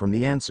away from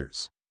the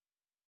answers.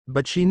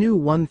 But she knew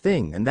one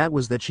thing, and that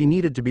was that she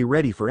needed to be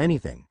ready for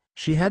anything.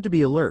 She had to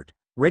be alert,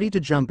 ready to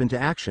jump into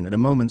action at a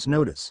moment's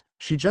notice.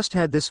 She just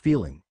had this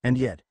feeling, and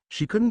yet,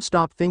 she couldn't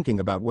stop thinking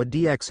about what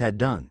DX had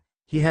done.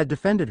 He had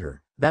defended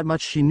her, that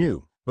much she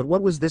knew, but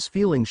what was this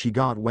feeling she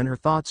got when her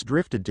thoughts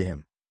drifted to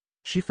him?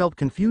 She felt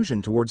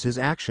confusion towards his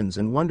actions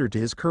and wonder to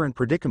his current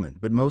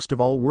predicament, but most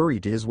of all worry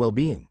to his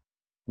well-being.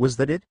 Was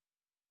that it?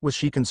 Was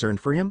she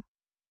concerned for him?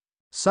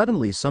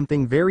 Suddenly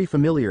something very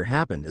familiar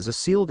happened as a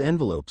sealed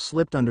envelope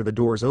slipped under the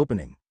door's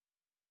opening.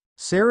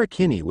 Sarah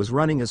Kinney was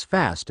running as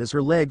fast as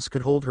her legs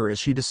could hold her as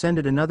she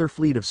descended another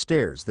fleet of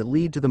stairs that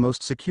lead to the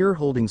most secure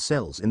holding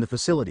cells in the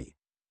facility.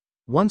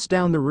 Once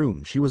down the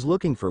room she was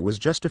looking for was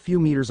just a few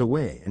meters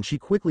away, and she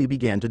quickly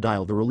began to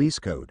dial the release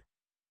code.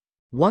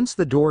 Once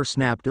the door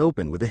snapped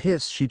open with a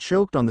hiss, she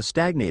choked on the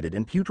stagnated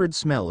and putrid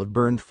smell of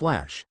burned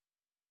flesh.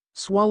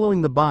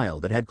 Swallowing the bile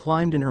that had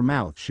climbed in her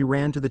mouth, she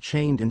ran to the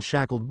chained and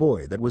shackled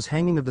boy that was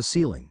hanging of the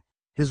ceiling,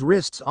 his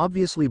wrists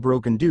obviously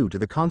broken due to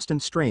the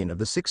constant strain of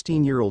the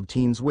 16-year-old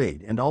teen's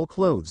weight, and all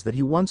clothes that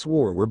he once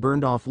wore were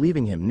burned off,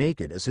 leaving him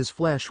naked, as his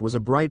flesh was a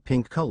bright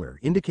pink color,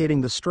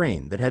 indicating the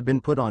strain that had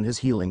been put on his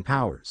healing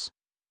powers.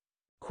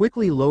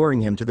 Quickly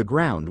lowering him to the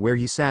ground where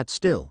he sat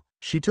still,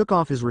 she took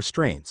off his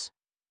restraints.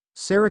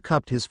 Sarah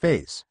cupped his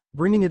face,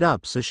 bringing it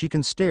up so she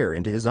can stare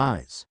into his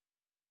eyes.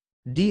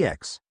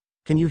 "DX,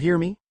 can you hear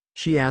me?"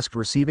 she asked,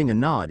 receiving a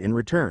nod in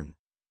return.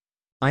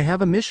 "I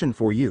have a mission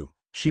for you."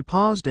 She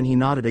paused and he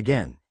nodded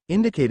again,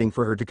 indicating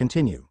for her to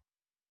continue.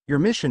 "Your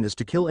mission is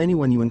to kill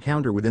anyone you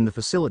encounter within the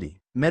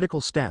facility, medical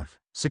staff,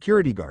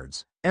 security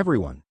guards,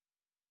 everyone.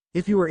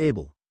 If you are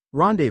able,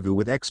 rendezvous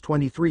with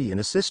X-23 and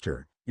assist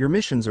her. Your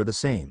missions are the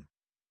same.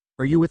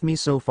 Are you with me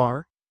so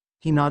far?"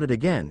 He nodded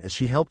again as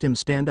she helped him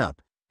stand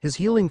up. His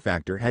healing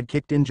factor had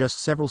kicked in just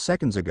several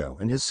seconds ago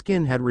and his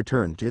skin had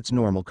returned to its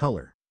normal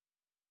color.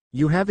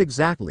 "You have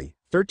exactly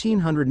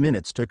 1,300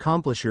 minutes to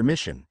accomplish your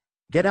mission.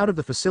 Get out of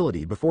the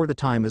facility before the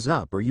time is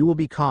up, or you will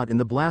be caught in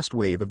the blast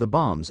wave of the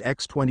bombs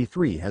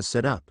X-23 has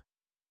set up.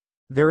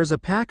 There is a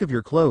pack of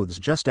your clothes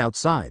just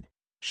outside."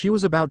 She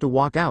was about to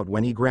walk out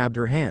when he grabbed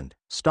her hand,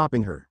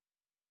 stopping her.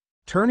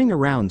 Turning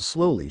around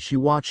slowly, she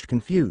watched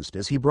confused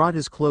as he brought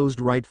his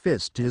closed right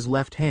fist to his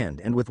left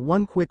hand, and with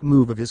one quick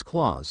move of his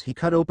claws he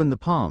cut open the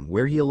palm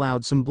where he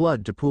allowed some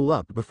blood to pool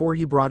up before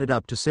he brought it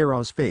up to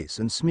Sarah's face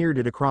and smeared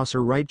it across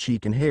her right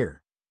cheek and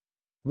hair.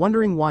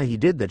 Wondering why he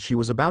did that, she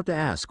was about to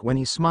ask when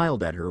he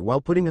smiled at her while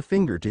putting a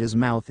finger to his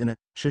mouth in a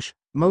shush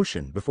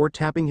motion before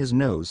tapping his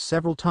nose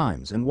several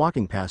times and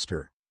walking past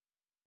her.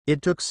 It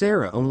took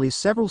Sarah only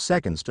several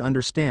seconds to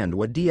understand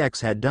what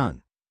DX had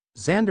done.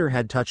 Xander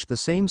had touched the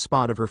same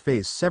spot of her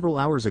face several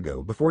hours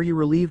ago before he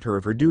relieved her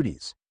of her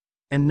duties.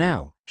 And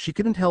now, she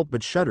couldn't help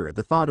but shudder at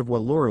the thought of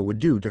what Laura would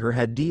do to her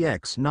had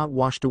DX not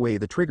washed away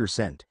the trigger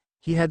scent.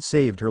 He had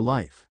saved her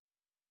life.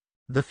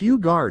 The few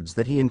guards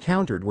that he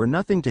encountered were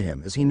nothing to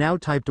him as he now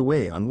typed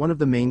away on one of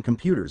the main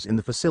computers in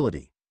the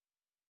facility.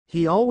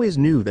 He always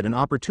knew that an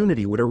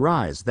opportunity would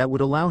arise that would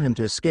allow him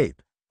to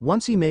escape.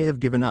 Once he may have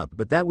given up,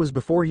 but that was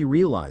before he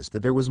realized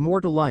that there was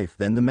more to life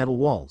than the metal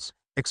walls,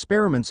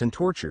 experiments and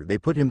torture they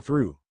put him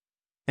through.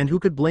 And who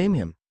could blame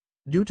him?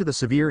 Due to the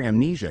severe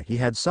amnesia he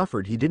had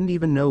suffered, he didn't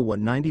even know what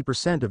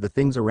 90% of the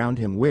things around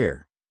him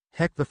were.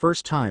 Heck, the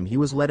first time he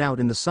was let out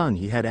in the sun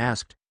he had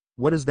asked,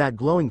 "What is that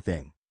glowing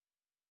thing?"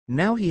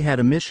 Now he had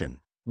a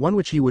mission, one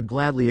which he would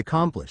gladly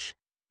accomplish.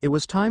 It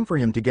was time for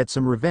him to get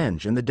some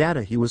revenge, and the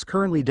data he was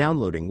currently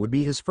downloading would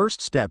be his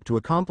first step to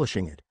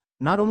accomplishing it.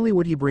 Not only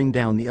would he bring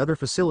down the other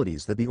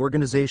facilities that the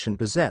organization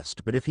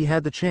possessed, but if he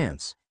had the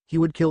chance, he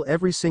would kill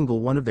every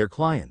single one of their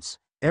clients,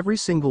 every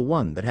single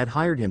one that had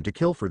hired him to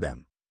kill for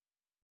them.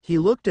 He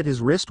looked at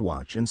his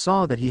wristwatch and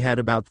saw that he had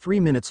about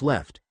 3 minutes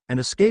left, an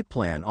escape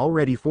plan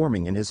already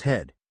forming in his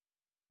head.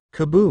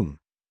 Kaboom!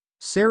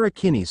 Sarah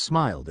Kinney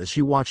smiled as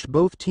she watched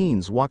both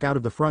teens walk out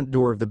of the front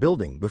door of the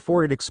building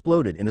before it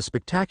exploded in a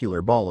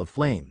spectacular ball of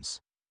flames.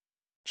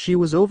 She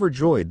was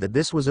overjoyed that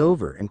this was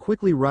over and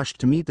quickly rushed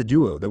to meet the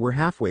duo that were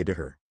halfway to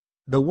her.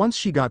 Though once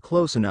she got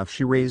close enough,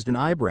 she raised an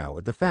eyebrow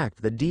at the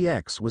fact that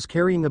DX was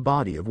carrying the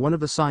body of one of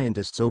the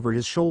scientists over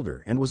his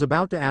shoulder and was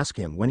about to ask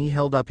him when he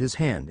held up his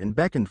hand and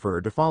beckoned for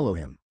her to follow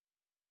him.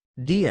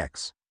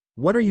 "DX,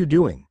 what are you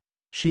doing?"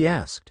 she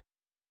asked.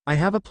 "I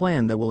have a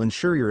plan that will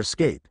ensure your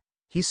escape,"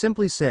 he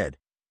simply said.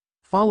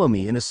 "Follow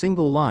me in a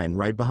single line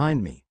right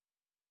behind me."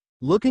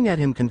 Looking at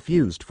him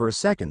confused for a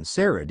second,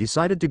 Sarah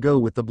decided to go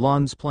with the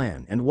blonde's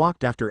plan and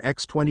walked after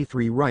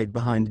X-23 right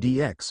behind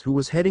DX, who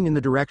was heading in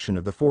the direction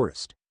of the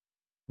forest.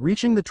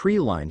 Reaching the tree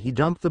line, he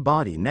dumped the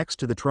body next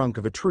to the trunk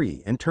of a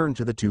tree and turned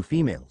to the two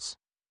females.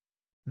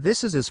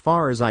 "This is as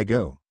far as I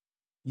go.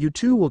 You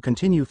two will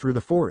continue through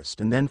the forest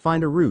and then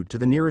find a route to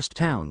the nearest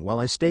town while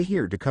I stay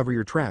here to cover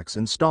your tracks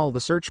and stall the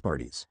search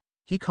parties,"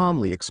 he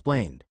calmly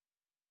explained.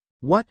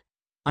 "What?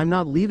 I'm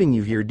not leaving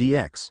you here,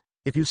 DX.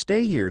 If you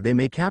stay here they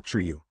may capture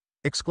you,"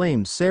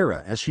 exclaimed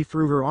Sarah as she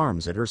threw her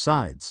arms at her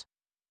sides.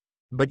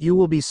 "But you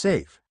will be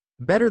safe.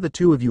 Better the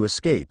two of you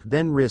escape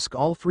than risk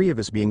all three of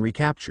us being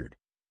recaptured.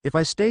 If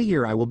I stay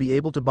here I will be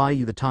able to buy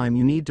you the time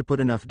you need to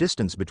put enough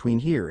distance between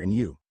here and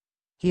you,"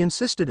 he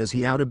insisted as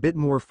he out a bit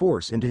more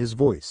force into his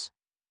voice.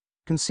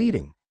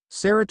 Conceding,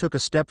 Sarah took a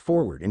step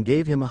forward and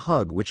gave him a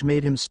hug which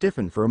made him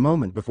stiffen for a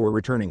moment before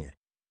returning it.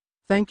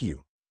 "Thank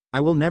you. I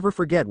will never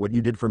forget what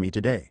you did for me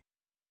today."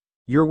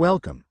 "You're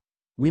welcome.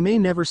 We may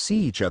never see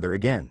each other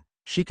again,"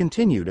 she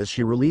continued as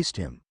she released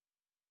him.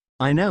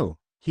 "I know,"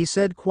 he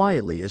said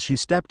quietly as she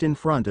stepped in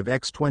front of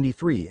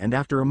X-23, and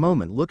after a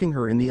moment looking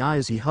her in the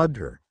eyes he hugged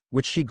her,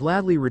 which she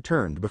gladly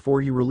returned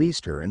before he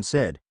released her and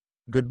said,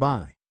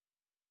 "Goodbye."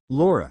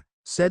 "Laura,"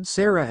 said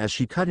Sarah as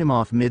she cut him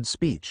off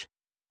mid-speech.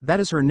 "That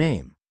is her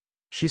name."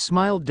 She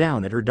smiled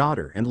down at her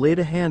daughter and laid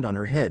a hand on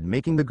her head,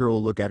 making the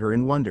girl look at her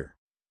in wonder.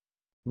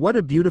 "What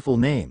a beautiful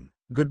name.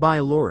 Goodbye,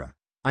 Laura.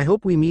 I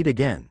hope we meet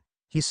again,"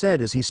 he said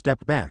as he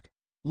stepped back,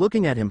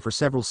 looking at him for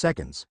several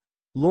seconds.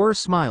 Laura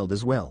smiled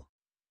as well.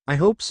 "I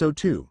hope so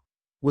too,"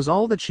 was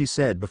all that she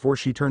said before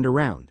she turned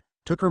around,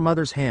 took her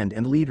mother's hand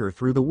and led her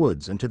through the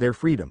woods and to their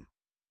freedom.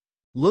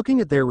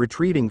 Looking at their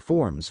retreating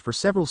forms for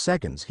several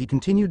seconds, he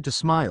continued to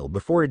smile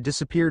before it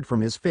disappeared from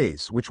his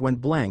face, which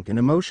went blank and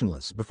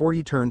emotionless before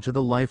he turned to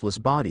the lifeless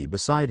body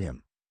beside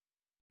him.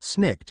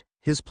 Snicked,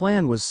 his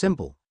plan was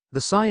simple.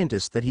 The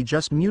scientist that he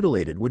just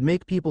mutilated would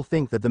make people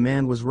think that the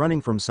man was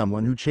running from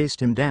someone who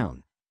chased him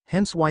down,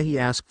 hence why he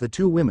asked the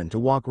two women to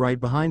walk right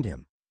behind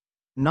him.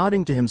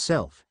 Nodding to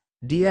himself,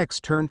 DX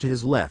turned to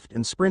his left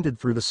and sprinted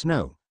through the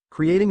snow,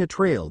 creating a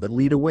trail that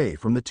led away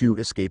from the two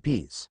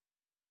escapees.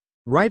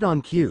 Right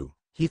on cue,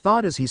 he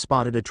thought as he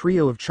spotted a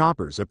trio of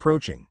choppers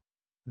approaching.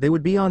 They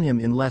would be on him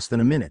in less than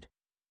a minute.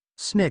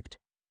 Snicked.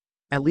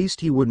 At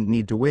least he wouldn't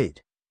need to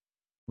wait.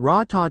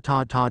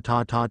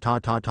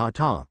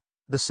 Ra-ta-ta-ta-ta-ta-ta-ta-ta-ta.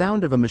 The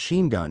sound of a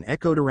machine gun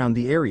echoed around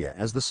the area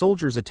as the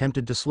soldiers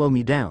attempted to slow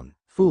me down.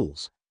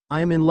 Fools.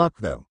 I am in luck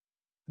though.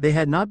 They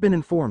had not been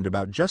informed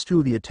about just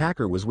who the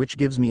attacker was, which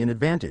gives me an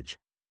advantage.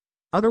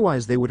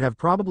 Otherwise they would have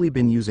probably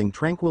been using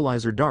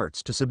tranquilizer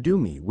darts to subdue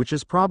me, which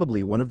is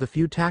probably one of the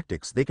few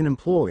tactics they can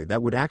employ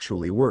that would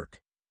actually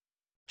work.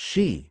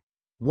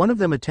 One of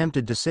them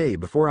attempted to say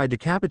before I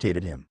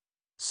decapitated him.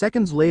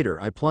 Seconds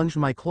later I plunged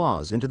my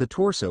claws into the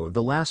torso of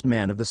the last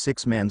man of the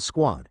 6-man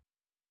squad.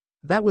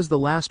 That was the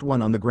last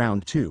one on the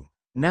ground too.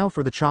 Now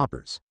for the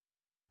choppers.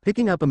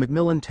 Picking up a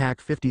Macmillan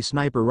TAC-50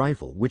 sniper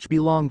rifle which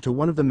belonged to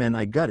one of the men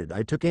I gutted,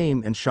 I took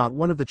aim and shot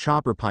one of the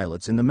chopper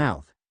pilots in the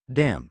mouth.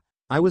 Damn,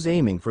 I was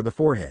aiming for the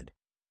forehead.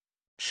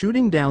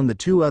 Shooting down the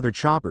two other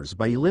choppers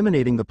by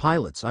eliminating the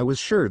pilots, I was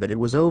sure that it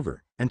was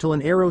over, until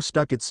an arrow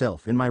stuck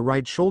itself in my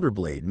right shoulder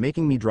blade,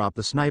 making me drop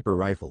the sniper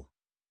rifle.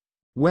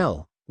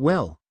 Well,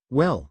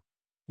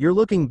 you're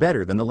looking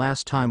better than the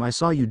last time I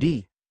saw you,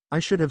 D. I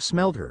should have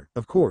smelled her,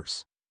 of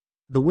course.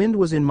 The wind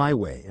was in my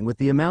way, and with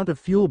the amount of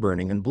fuel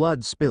burning and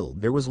blood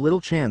spilled, there was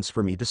little chance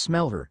for me to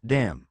smell her.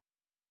 Damn.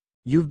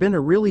 You've been a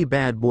really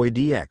bad boy,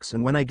 DX,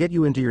 and when I get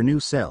you into your new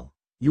cell,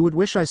 you would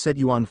wish I set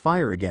you on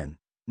fire again.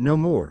 No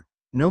more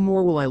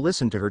will I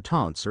listen to her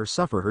taunts or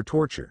suffer her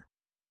torture.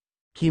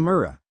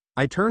 Kimura.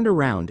 I turned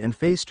around and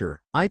faced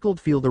her. I could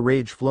feel the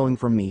rage flowing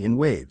from me in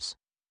waves.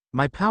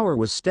 My power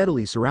was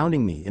steadily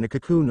surrounding me in a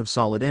cocoon of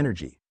solid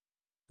energy.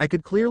 I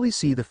could clearly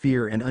see the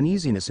fear and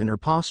uneasiness in her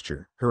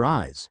posture, her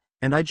eyes,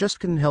 and I just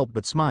couldn't help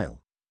but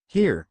smile.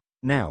 Here,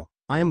 now,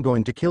 I am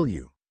going to kill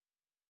you.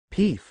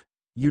 Peef.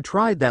 You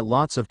tried that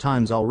lots of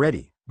times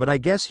already, but I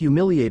guess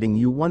humiliating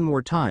you one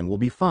more time will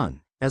be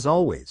fun, as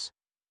always.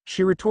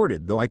 She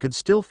retorted, though I could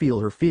still feel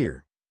her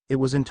fear. It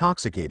was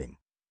intoxicating.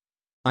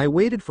 I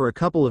waited for a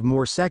couple of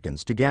more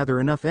seconds to gather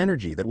enough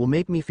energy that will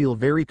make me feel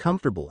very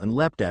comfortable and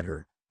leapt at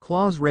her,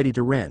 claws ready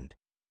to rend.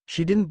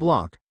 She didn't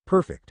block.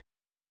 Perfect.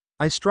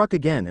 I struck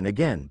again and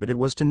again, but it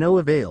was to no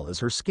avail, as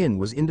her skin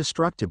was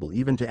indestructible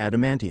even to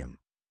adamantium.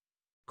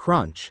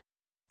 Crunch.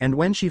 And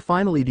when she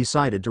finally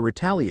decided to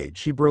retaliate,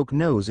 she broke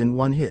nose in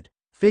one hit.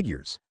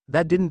 Figures.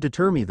 That didn't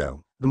deter me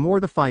though. The more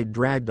the fight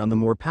dragged on, the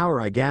more power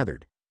I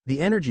gathered.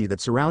 The energy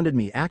that surrounded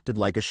me acted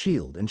like a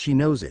shield, and she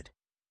knows it.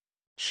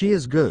 She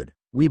is good.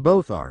 We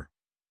both are.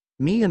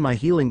 Me and my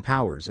healing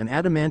powers and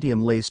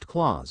adamantium-laced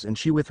claws, and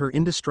she with her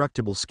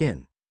indestructible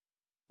skin.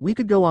 We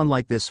could go on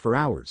like this for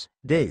hours,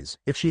 days,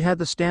 if she had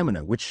the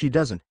stamina, which she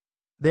doesn't.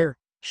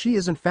 She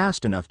isn't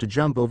fast enough to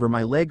jump over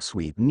my leg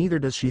sweep, neither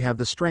does she have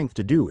the strength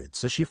to do it,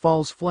 so she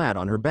falls flat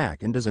on her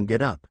back and doesn't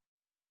get up.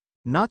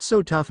 Not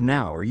so tough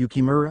now, are you,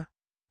 Kimura?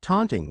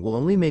 Taunting will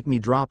only make me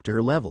drop to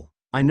her level.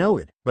 I know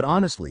it, but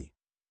honestly,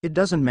 it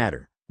doesn't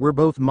matter. We're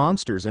both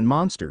monsters, and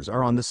monsters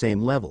are on the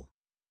same level.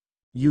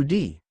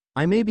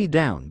 I may be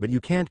down, but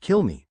you can't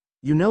kill me.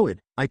 You know it,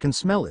 I can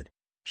smell it.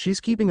 She's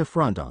keeping a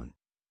front on.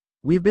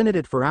 We've been at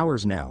it for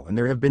hours now, and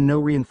there have been no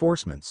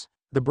reinforcements.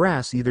 The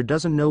brass either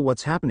doesn't know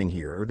what's happening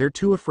here, or they're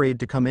too afraid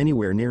to come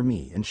anywhere near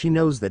me, and she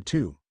knows that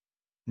too.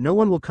 No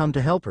one will come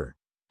to help her.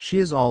 She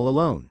is all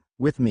alone,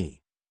 with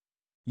me.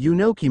 You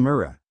know,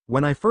 Kimura,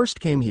 when I first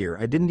came here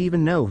I didn't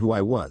even know who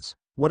I was,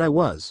 what I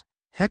was.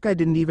 Heck, I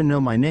didn't even know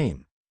my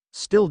name.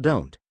 Still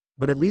don't,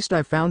 but at least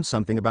I've found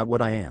something about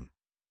what I am.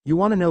 You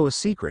want to know a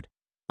secret?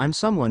 I'm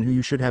someone who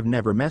you should have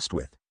never messed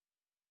with.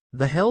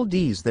 The hell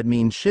D's that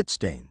mean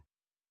shitstain.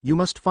 You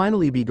must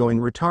finally be going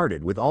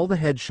retarded with all the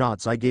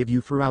headshots I gave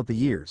you throughout the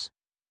years.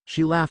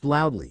 She laughed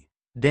loudly.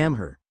 Damn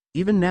her.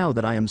 Even now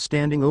that I am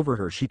standing over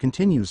her, she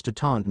continues to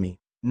taunt me.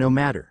 No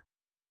matter.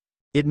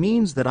 It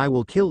means that I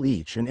will kill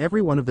each and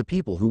every one of the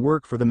people who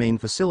work for the main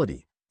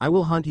facility. I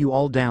will hunt you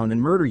all down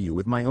and murder you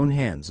with my own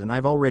hands, and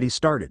I've already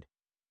started.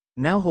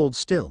 Now hold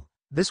still.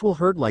 This will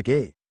hurt like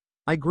a...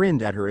 I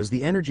grinned at her as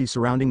the energy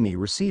surrounding me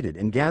receded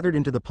and gathered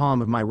into the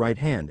palm of my right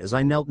hand as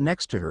I knelt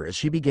next to her as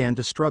she began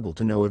to struggle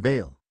to no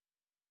avail.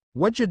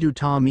 What'd you do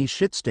to me,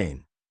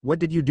 shitstain? What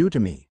did you do to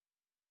me?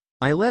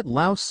 I let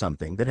loose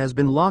something that has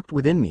been locked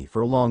within me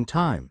for a long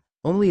time,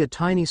 only a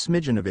tiny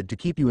smidgen of it to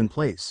keep you in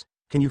place.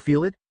 Can you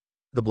feel it?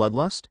 The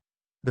bloodlust?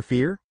 The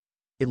fear?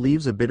 It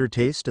leaves a bitter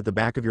taste at the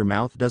back of your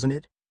mouth, doesn't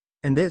it?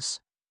 And this,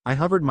 I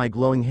hovered my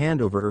glowing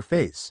hand over her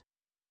face,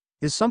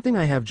 is something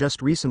I have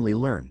just recently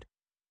learned.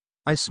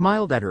 I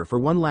smiled at her for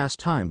one last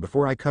time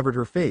before I covered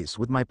her face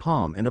with my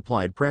palm and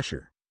applied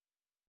pressure.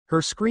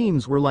 Her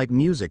screams were like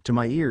music to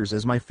my ears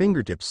as my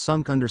fingertips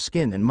sunk under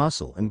skin and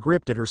muscle and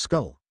gripped at her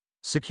skull.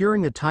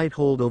 Securing a tight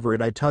hold over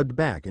it, I tugged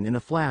back, and in a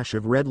flash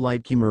of red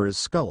light, Kimura's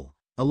skull,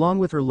 along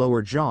with her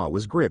lower jaw,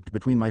 was gripped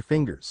between my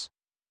fingers.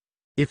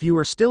 If you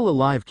are still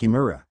alive,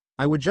 Kimura,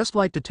 I would just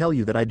like to tell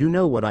you that I do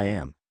know what I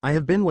am. I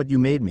have been what you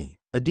made me,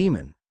 a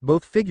demon,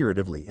 both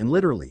figuratively and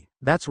literally.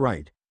 That's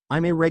right,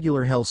 I'm a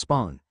regular hell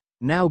spawn.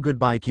 Now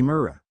goodbye,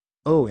 Kimura.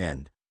 Oh,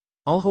 and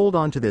I'll hold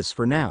on to this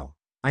for now.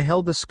 I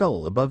held the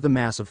skull above the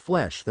mass of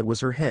flesh that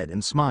was her head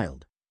and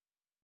smiled.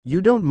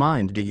 You don't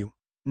mind, do you?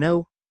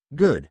 No?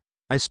 Good.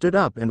 I stood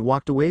up and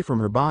walked away from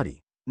her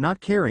body, not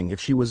caring if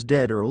she was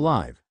dead or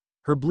alive,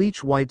 her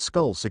bleach white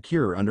skull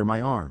secure under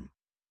my arm.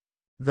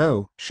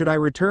 Though, should I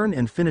return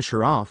and finish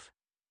her off?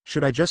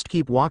 Should I just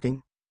keep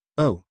walking?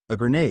 Oh, a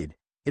grenade.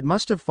 It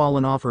must have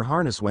fallen off her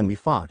harness when we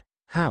fought.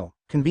 How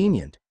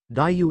convenient.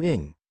 Dai Yu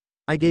Ing.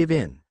 I gave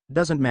in.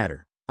 Doesn't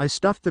matter. I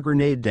stuffed the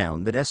grenade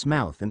down that S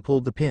mouth and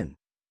pulled the pin.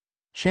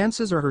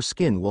 Chances are her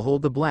skin will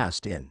hold the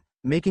blast in,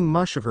 making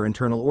mush of her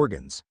internal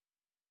organs.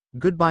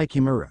 Goodbye,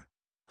 Kimura.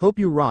 Hope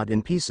you rot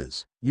in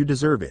pieces. You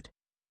deserve it.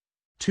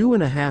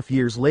 2.5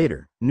 years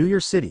later, New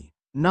York City.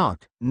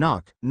 Knock,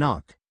 knock,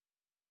 knock.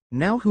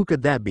 Now who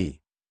could that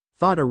be?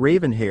 Thought a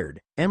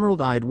raven-haired,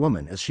 emerald-eyed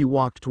woman as she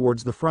walked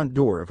towards the front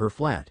door of her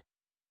flat.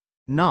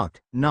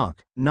 Knock,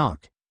 knock,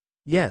 knock.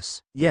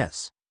 Yes,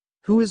 yes.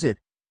 Who is it?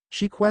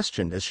 She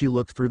questioned as she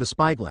looked through the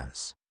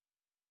spyglass.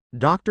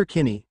 Dr.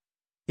 Kinney.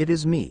 It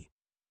is me.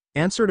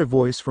 Answered a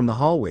voice from the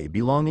hallway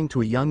belonging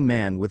to a young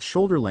man with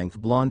shoulder-length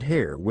blonde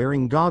hair,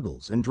 wearing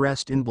goggles and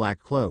dressed in black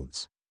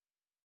clothes.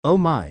 Oh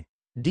my,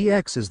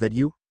 DX, is that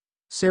you?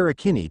 Sarah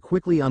Kinney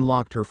quickly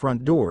unlocked her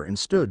front door and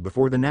stood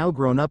before the now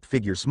grown-up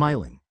figure,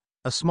 smiling.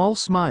 A small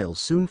smile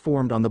soon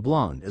formed on the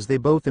blonde as they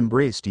both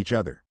embraced each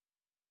other.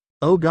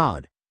 Oh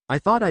God, I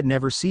thought I'd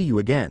never see you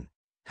again.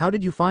 How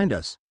did you find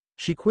us?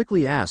 She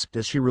quickly asked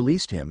as she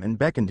released him and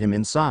beckoned him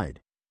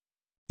inside.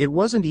 It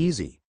wasn't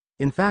easy.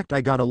 In fact, I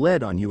got a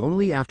lead on you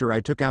only after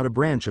I took out a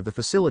branch of the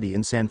facility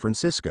in San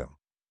Francisco.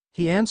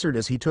 He answered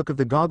as he took of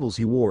the goggles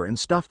he wore and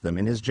stuffed them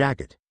in his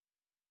jacket.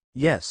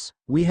 Yes,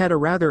 we had a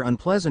rather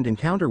unpleasant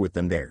encounter with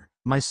them there.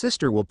 My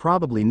sister will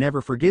probably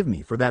never forgive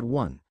me for that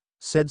one.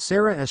 said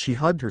Sarah as she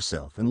hugged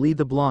herself and led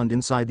the blonde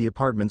inside the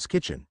apartment's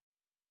kitchen.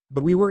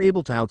 But we were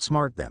able to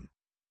outsmart them.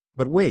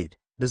 But wait,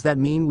 does that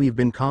mean we've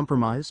been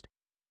compromised?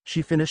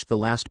 She finished the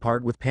last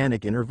part with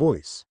panic in her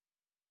voice.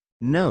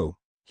 No,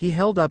 he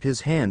held up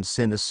his hands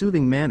in a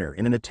soothing manner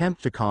in an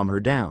attempt to calm her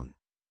down.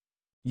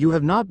 You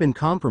have not been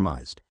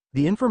compromised.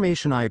 The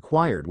information I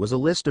acquired was a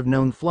list of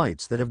known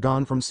flights that have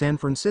gone from San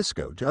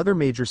Francisco to other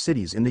major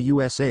cities in the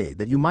USA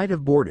that you might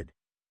have boarded.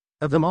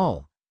 Of them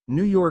all,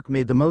 New York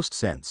made the most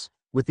sense.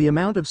 With the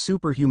amount of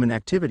superhuman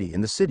activity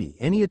in the city,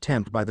 any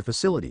attempt by the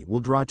facility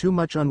will draw too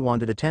much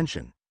unwanted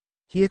attention,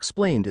 he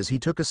explained as he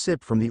took a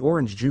sip from the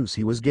orange juice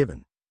he was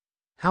given.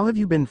 How have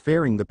you been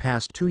faring the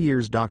past 2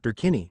 years, Dr.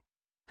 Kinney?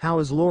 How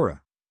is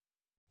Laura?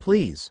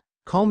 Please,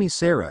 call me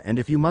Sarah, and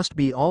if you must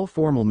be all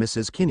formal,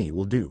 Mrs. Kinney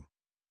will do.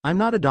 I'm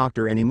not a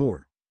doctor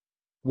anymore.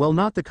 Well,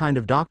 not the kind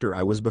of doctor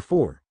I was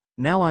before.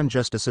 Now I'm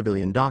just a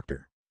civilian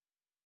doctor.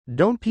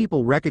 Don't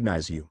people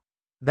recognize you?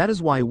 That is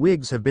why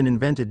wigs have been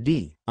invented.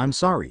 I'm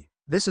sorry,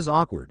 this is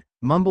awkward,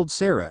 mumbled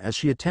Sarah as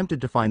she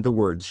attempted to find the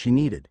words she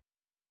needed.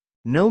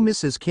 No,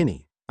 Mrs.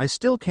 Kinney, I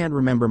still can't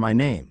remember my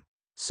name,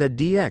 said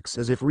DX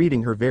as if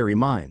reading her very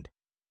mind.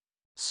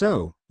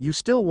 So, you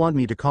still want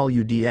me to call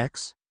you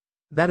DX?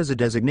 That is a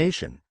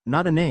designation,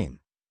 not a name.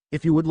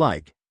 If you would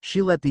like,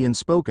 she let the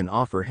unspoken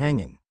offer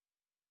hanging.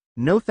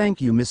 No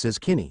thank you, Mrs.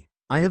 Kinney,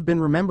 I have been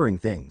remembering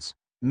things,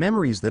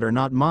 memories that are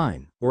not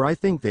mine, or I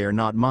think they are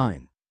not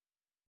mine.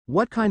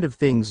 What kind of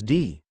things,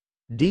 D?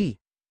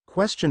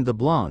 Questioned the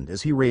blonde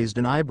as he raised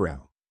an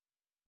eyebrow.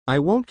 I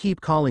won't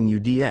keep calling you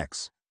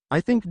DX.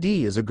 I think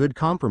D is a good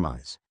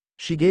compromise.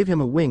 She gave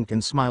him a wink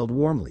and smiled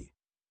warmly.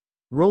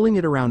 Rolling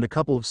it around a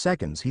couple of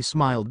seconds, he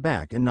smiled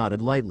back and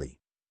nodded lightly.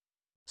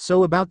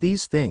 So about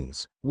these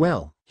things,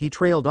 well, he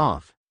trailed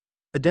off.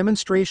 A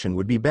demonstration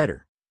would be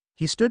better.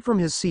 He stood from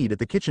his seat at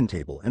the kitchen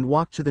table and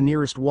walked to the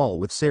nearest wall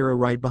with Sarah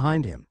right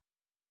behind him.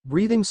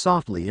 Breathing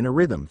softly in a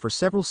rhythm for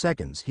several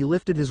seconds, he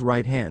lifted his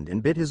right hand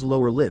and bit his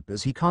lower lip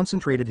as he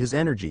concentrated his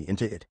energy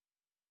into it.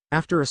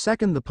 After a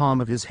second, the palm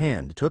of his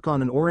hand took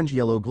on an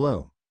orange-yellow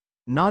glow.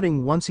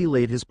 Nodding once, he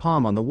laid his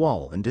palm on the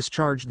wall and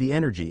discharged the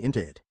energy into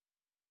it.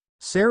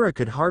 Sarah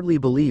could hardly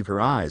believe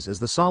her eyes as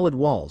the solid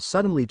wall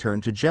suddenly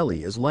turned to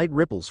jelly as light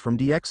ripples from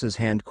DX's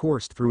hand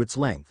coursed through its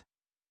length.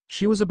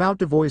 She was about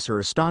to voice her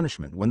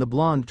astonishment when the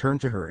blonde turned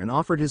to her and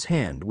offered his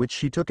hand, which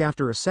she took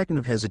after a second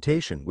of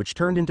hesitation, which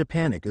turned into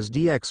panic as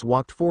DX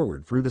walked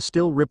forward through the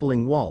still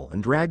rippling wall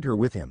and dragged her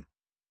with him.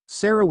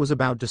 Sarah was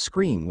about to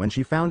scream when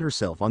she found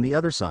herself on the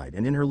other side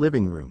and in her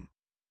living room.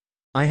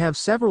 I have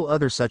several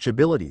other such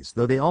abilities,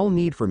 though they all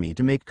need for me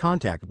to make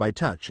contact by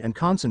touch and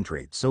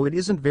concentrate, so it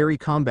isn't very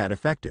combat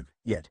effective,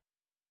 yet.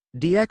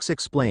 DX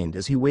explained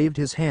as he waved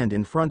his hand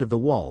in front of the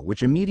wall,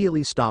 which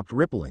immediately stopped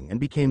rippling and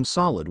became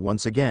solid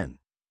once again.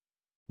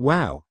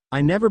 Wow,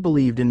 I never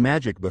believed in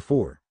magic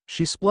before,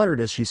 she spluttered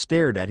as she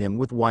stared at him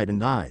with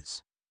widened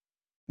eyes.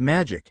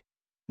 Magic.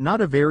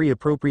 Not a very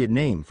appropriate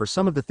name for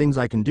some of the things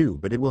I can do,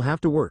 but it will have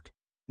to work.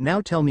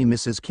 Now tell me,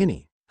 Mrs.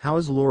 Kinney, how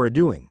is Laura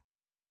doing?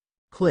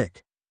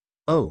 Click.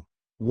 Oh,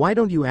 why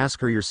don't you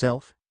ask her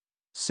yourself?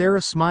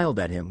 Sarah smiled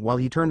at him while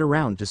he turned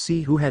around to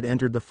see who had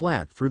entered the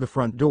flat through the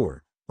front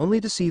door,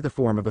 only to see the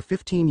form of a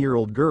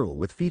 15-year-old girl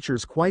with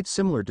features quite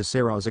similar to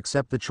Sarah's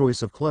except the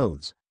choice of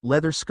clothes,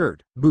 leather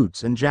skirt,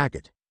 boots and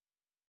jacket.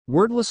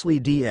 Wordlessly,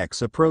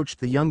 DX approached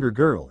the younger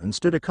girl and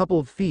stood a couple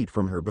of feet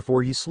from her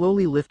before he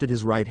slowly lifted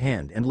his right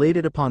hand and laid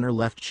it upon her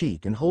left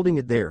cheek, and holding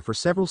it there for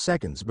several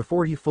seconds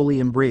before he fully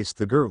embraced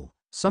the girl,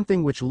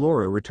 something which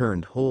Laura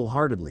returned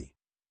wholeheartedly.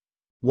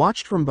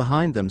 Watched from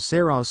behind them,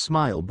 Sarah's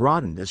smile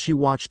broadened as she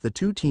watched the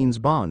two teens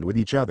bond with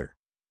each other.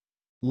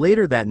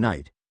 Later that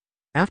night,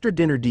 after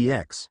dinner,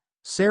 DX,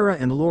 Sarah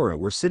and Laura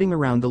were sitting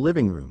around the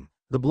living room,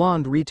 the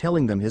blonde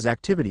retelling them his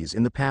activities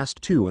in the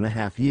past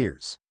 2.5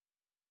 years.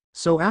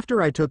 So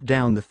after I took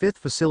down the 5th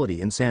facility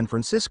in San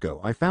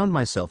Francisco, I found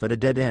myself at a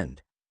dead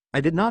end.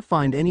 I did not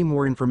find any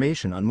more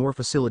information on more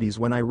facilities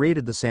when I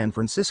raided the San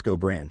Francisco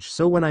branch,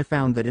 so when I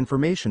found that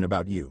information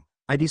about you,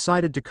 I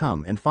decided to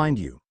come and find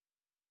you.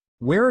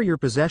 Where are your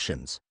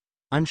possessions?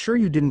 I'm sure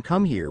you didn't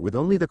come here with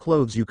only the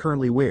clothes you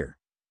currently wear,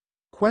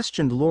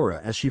 questioned Laura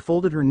as she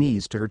folded her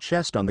knees to her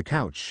chest on the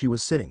couch she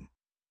was sitting.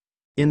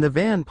 In the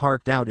van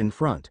parked out in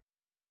front.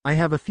 I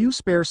have a few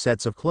spare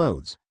sets of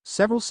clothes,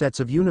 several sets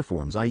of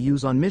uniforms I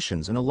use on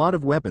missions, and a lot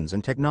of weapons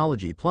and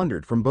technology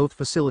plundered from both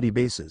facility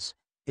bases,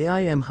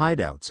 AIM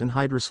hideouts and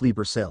Hydra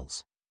sleeper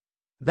cells.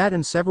 That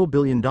and several $1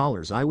 billion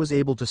I was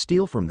able to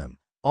steal from them,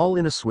 all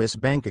in a Swiss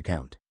bank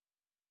account.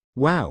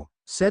 Wow,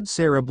 said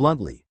Sarah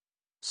bluntly.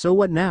 So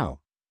what now?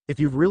 If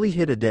you've really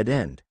hit a dead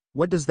end,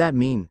 what does that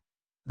mean?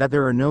 That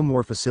there are no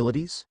more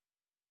facilities?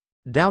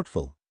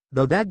 Doubtful,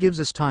 though that gives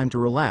us time to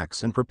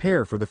relax and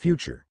prepare for the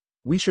future.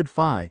 We should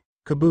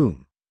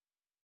kaboom.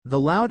 The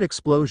loud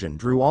explosion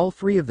drew all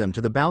three of them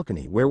to the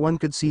balcony where one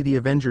could see the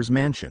Avengers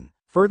mansion,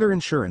 further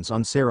insurance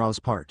on Sarah's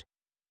part.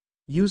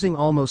 Using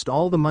almost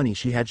all the money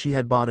she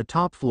had bought a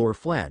top-floor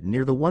flat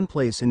near the one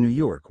place in New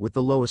York with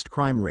the lowest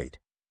crime rate.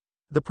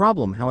 The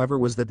problem, however,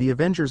 was that the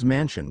Avengers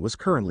mansion was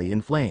currently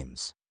in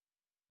flames.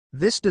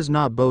 This does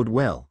not bode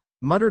well,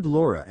 muttered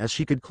Laura as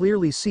she could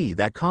clearly see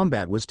that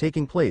combat was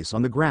taking place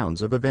on the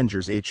grounds of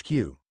Avengers HQ.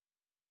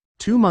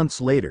 2 months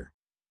later.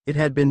 It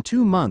had been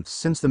 2 months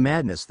since the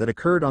madness that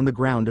occurred on the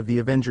ground of the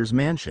Avengers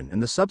Mansion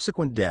and the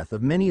subsequent death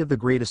of many of the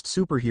greatest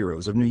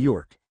superheroes of New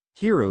York,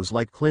 heroes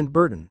like Clint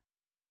Burton,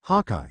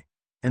 Hawkeye,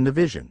 and the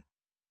Vision.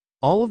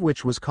 All of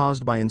which was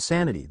caused by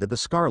insanity that the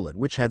Scarlet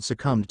Witch had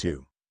succumbed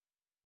to.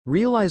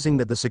 Realizing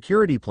that the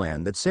security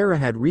plan that Sarah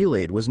had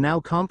relayed was now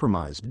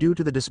compromised due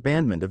to the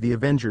disbandment of the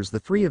Avengers, the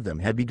three of them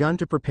had begun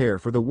to prepare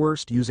for the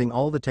worst using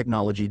all the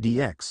technology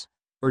DX,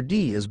 or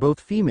D as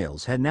both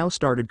females had now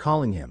started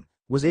calling him,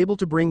 was able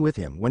to bring with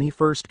him when he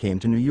first came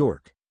to New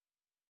York.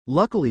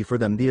 Luckily for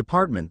them, the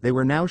apartment they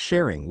were now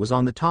sharing was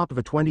on the top of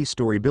a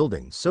 20-story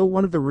building, so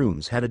one of the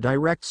rooms had a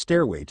direct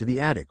stairway to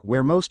the attic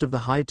where most of the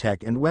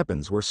high-tech and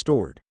weapons were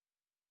stored.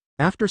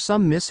 After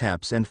some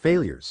mishaps and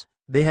failures,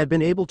 they had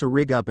been able to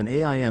rig up an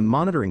AIM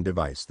monitoring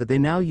device that they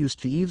now used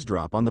to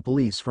eavesdrop on the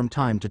police from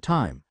time to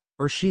time,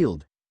 or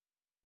shield.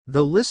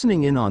 Though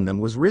listening in on them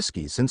was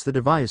risky since the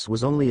device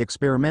was only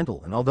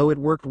experimental, and although it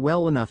worked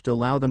well enough to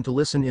allow them to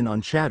listen in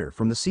on chatter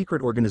from the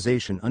secret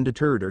organization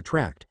undeterred or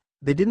tracked,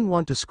 they didn't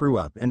want to screw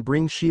up and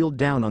bring S.H.I.E.L.D.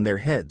 down on their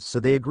heads, so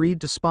they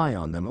agreed to spy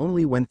on them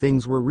only when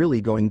things were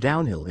really going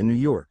downhill in New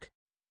York.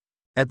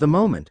 At the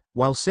moment,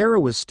 while Sarah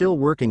was still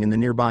working in the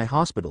nearby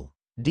hospital,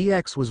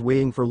 DX was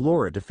waiting for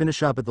Laura to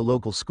finish up at the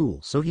local school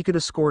so he could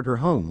escort her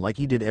home like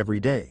he did every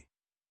day.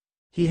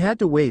 He had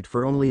to wait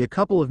for only a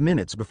couple of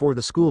minutes before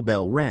the school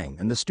bell rang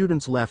and the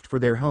students left for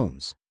their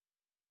homes.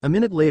 A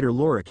minute later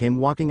Laura came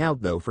walking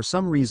out, though for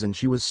some reason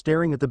she was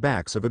staring at the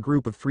backs of a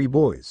group of 3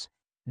 boys.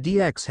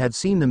 DX had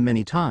seen them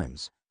many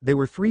times, they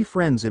were 3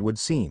 friends it would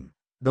seem,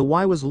 though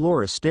why was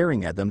Laura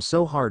staring at them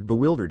so hard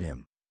bewildered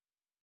him.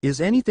 "Is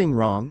anything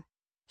wrong?"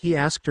 he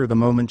asked her the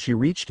moment she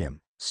reached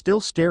him,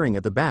 still staring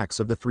at the backs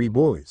of the 3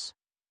 boys.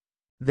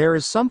 "There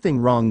is something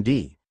wrong,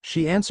 D,"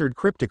 she answered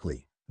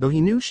cryptically, though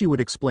he knew she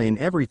would explain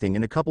everything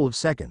in a couple of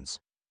seconds.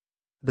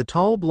 The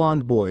tall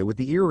blonde boy with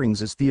the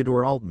earrings is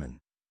Theodore Altman.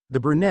 The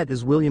brunette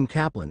is William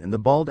Kaplan and the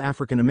bald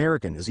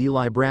African-American is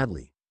Eli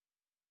Bradley.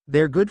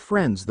 They're good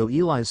friends, though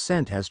Eli's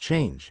scent has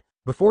changed.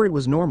 Before it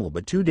was normal,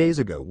 but 2 days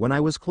ago when I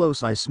was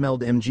close I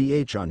smelled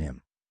MGH on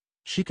him,"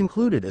 she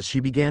concluded as she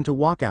began to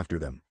walk after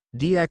them,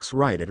 DX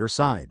right at her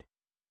side.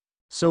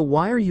 "So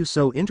why are you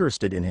so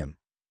interested in him?"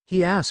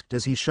 he asked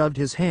as he shoved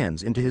his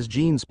hands into his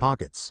jeans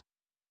pockets.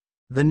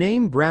 The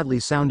name Bradley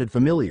sounded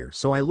familiar,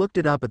 so I looked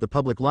it up at the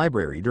public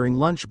library during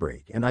lunch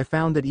break and I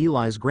found that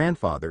Eli's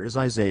grandfather is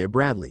Isaiah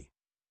Bradley,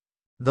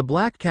 the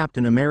Black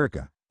Captain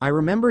America. I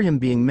remember him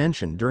being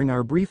mentioned during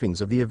our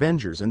briefings of the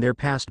Avengers and their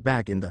past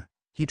back in the...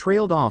 He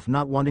trailed off,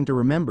 not wanting to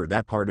remember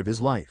that part of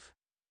his life.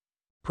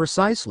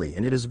 "Precisely,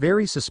 and it is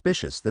very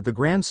suspicious that the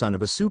grandson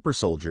of a super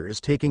soldier is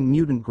taking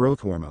mutant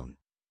growth hormone.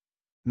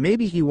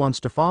 Maybe he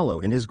wants to follow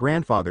in his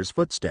grandfather's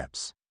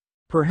footsteps.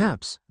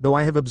 Perhaps, though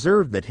I have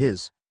observed that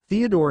his,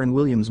 Theodore and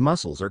William's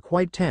muscles are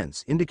quite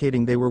tense,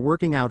 indicating they were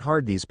working out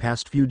hard these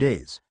past few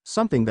days,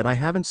 something that I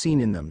haven't seen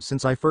in them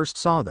since I first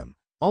saw them.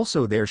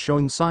 Also they're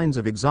showing signs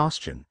of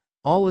exhaustion.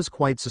 All is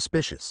quite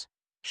suspicious,"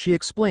 she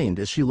explained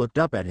as she looked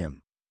up at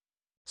him.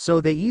 "So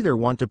they either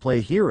want to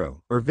play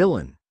hero or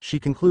villain," she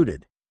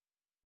concluded.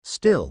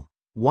 "Still,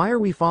 why are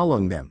we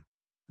following them?"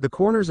 The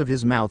corners of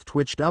his mouth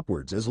twitched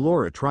upwards as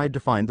Laura tried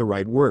to find the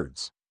right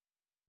words.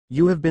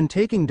 "You have been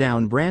taking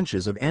down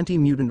branches of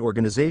anti-mutant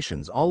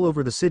organizations all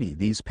over the city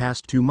these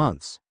past 2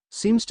 months.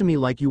 Seems to me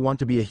like you want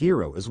to be a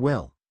hero as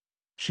well."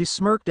 She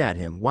smirked at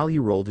him while he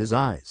rolled his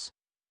eyes.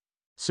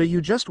 "So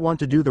you just want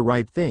to do the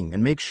right thing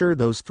and make sure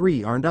those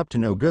 3 aren't up to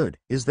no good,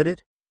 is that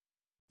it?"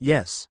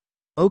 "Yes."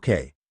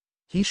 "Okay."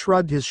 He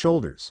shrugged his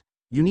shoulders.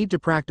 "You need to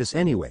practice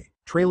anyway,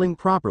 trailing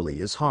properly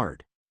is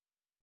hard."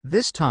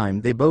 This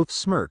time they both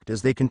smirked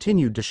as they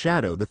continued to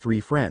shadow the 3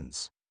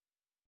 friends.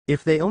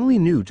 If they only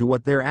knew to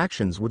what their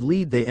actions would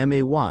lead, they may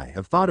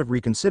have thought of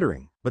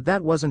reconsidering, but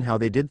that wasn't how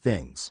they did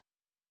things.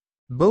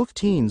 Both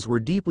teens were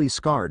deeply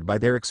scarred by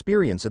their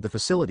experience at the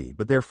facility,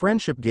 but their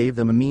friendship gave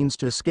them a means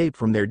to escape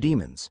from their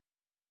demons.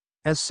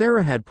 As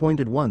Sarah had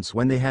pointed once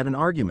when they had an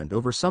argument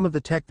over some of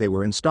the tech they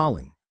were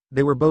installing,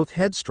 they were both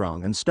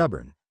headstrong and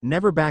stubborn,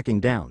 never backing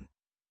down.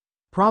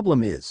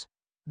 Problem is,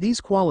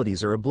 these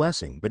qualities are a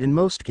blessing, but in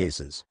most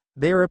cases,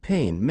 they are a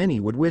pain many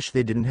would wish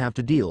they didn't have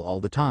to deal all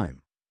the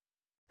time.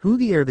 "Who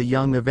are the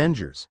young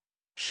Avengers?"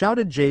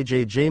 shouted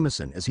J.J.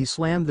 Jameson as he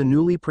slammed the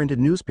newly printed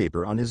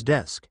newspaper on his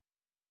desk.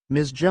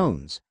 "Ms.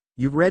 Jones,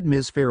 you've read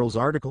Ms. Farrell's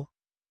article?"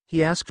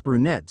 he asked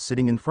Brunette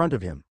sitting in front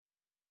of him.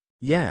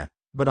 "Yeah,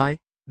 but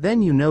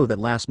Then you know that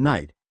last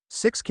night,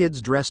 6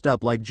 kids dressed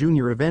up like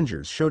Junior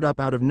Avengers showed up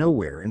out of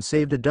nowhere and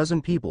saved a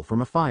dozen people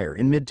from a fire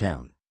in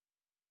Midtown."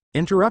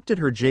 Interrupted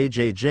her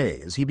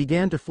JJJ as he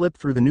began to flip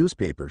through the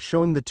newspaper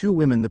showing the 2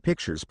 women the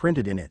pictures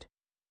printed in it.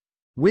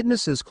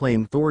 Witnesses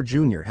claimed Thor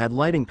Jr. had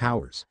lighting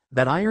powers,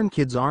 that Iron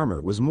Kid's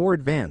armor was more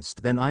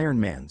advanced than Iron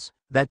Man's,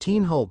 that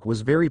Teen Hulk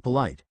was very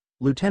polite,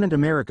 Lieutenant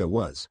America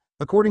was,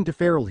 according to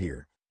Farrell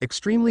here,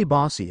 Extremely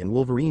bossy, and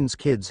Wolverine's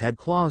kids had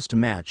claws to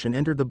match and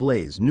entered the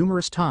blaze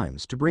numerous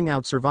times to bring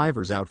out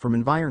survivors out from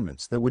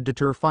environments that would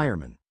deter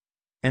firemen.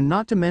 And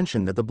not to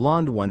mention that the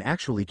blonde one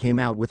actually came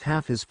out with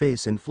half his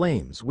face in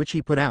flames, which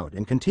he put out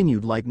and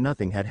continued like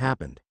nothing had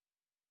happened.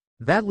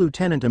 That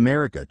Lieutenant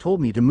America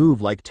told me to move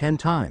like 10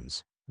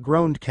 times,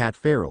 groaned Cat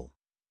Farrell.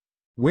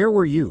 Where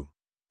were you?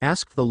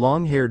 Asked the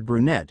long-haired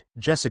brunette,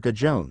 Jessica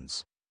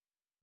Jones.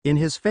 In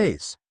his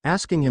face,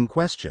 asking him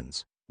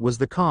questions, was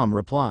the calm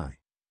reply.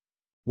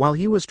 While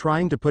he was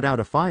trying to put out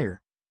a fire?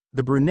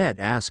 The brunette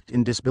asked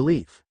in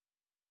disbelief.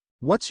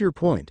 What's your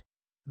point?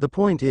 The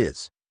point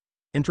is,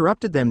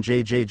 interrupted them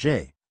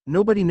JJJ,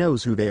 nobody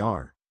knows who they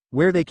are,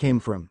 where they came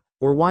from,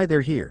 or why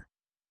they're here.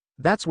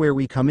 That's where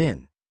we come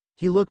in.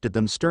 He looked at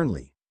them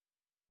sternly.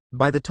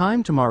 By the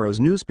time tomorrow's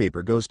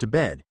newspaper goes to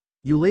bed,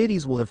 you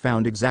ladies will have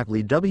found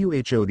exactly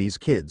who these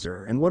kids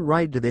are and what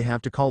right do they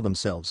have to call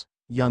themselves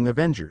Young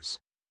Avengers.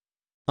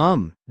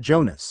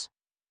 Jonas.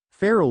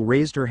 Farrell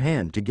raised her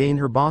hand to gain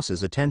her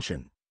boss's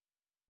attention.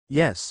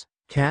 Yes,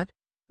 Cat,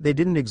 they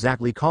didn't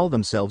exactly call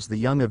themselves the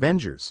Young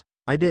Avengers,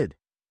 I did.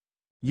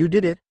 You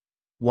did it?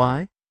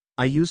 Why?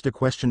 I used a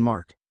question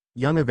mark.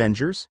 Young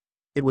Avengers?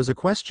 It was a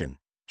question.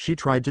 She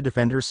tried to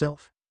defend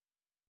herself.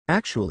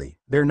 Actually,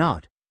 they're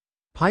not.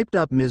 Piped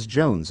up Ms.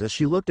 Jones as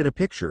she looked at a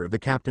picture of the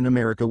Captain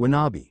America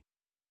wannabe.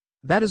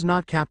 That is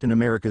not Captain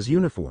America's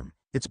uniform,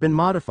 it's been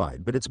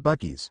modified, but it's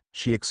Bucky's,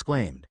 she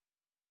exclaimed.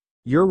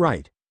 You're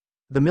right.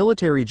 The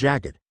military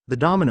jacket, the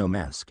domino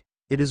mask,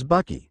 it is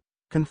Bucky,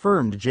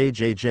 confirmed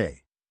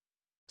JJJ.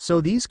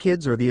 So these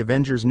kids are the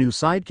Avengers' new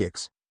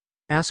sidekicks?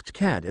 Asked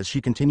Kat as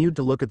she continued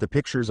to look at the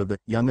pictures of the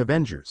Young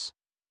Avengers.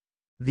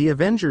 The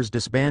Avengers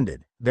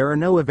disbanded, there are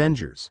no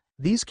Avengers,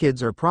 these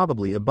kids are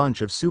probably a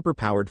bunch of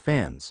superpowered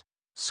fans,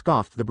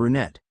 scoffed the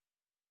brunette.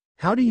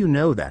 How do you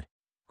know that?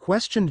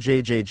 Questioned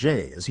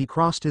JJJ as he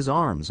crossed his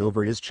arms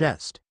over his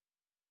chest.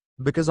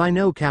 Because I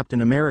know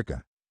Captain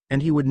America,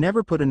 and he would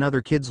never put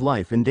another kid's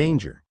life in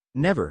danger,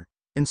 never,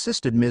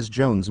 insisted Ms.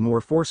 Jones more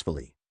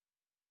forcefully.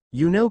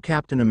 You know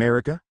Captain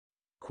America?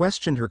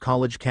 Questioned her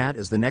college cat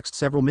as the next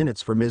several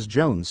minutes for Ms.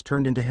 Jones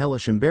turned into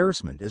hellish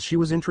embarrassment as she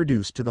was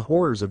introduced to the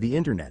horrors of the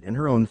internet and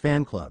her own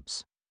fan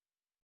clubs.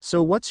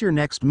 So what's your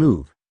next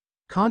move?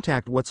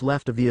 Contact what's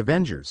left of the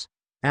Avengers?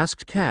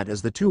 Asked Kat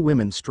as the two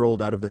women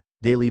strolled out of the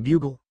Daily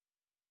Bugle.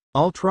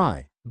 I'll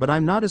try, but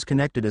I'm not as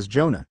connected as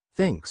Jonah,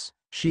 thanks,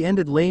 she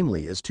ended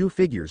lamely as two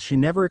figures she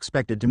never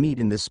expected to meet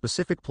in this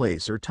specific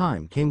place or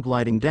time came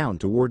gliding down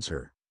towards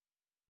her.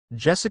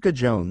 Jessica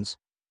Jones?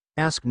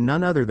 Asked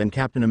none other than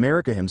Captain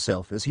America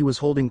himself as he was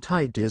holding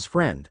tight to his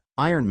friend,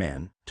 Iron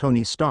Man,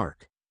 Tony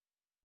Stark.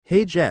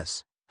 Hey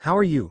Jess, how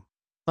are you?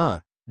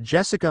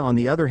 Jessica on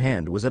the other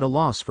hand was at a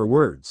loss for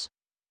words.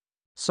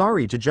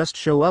 Sorry to just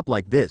show up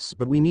like this,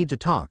 but we need to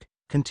talk,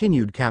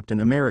 continued Captain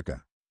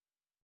America.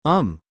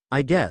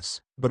 I guess,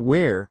 but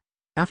where?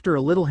 After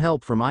a little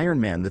help from Iron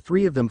Man, the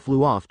three of them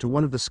flew off to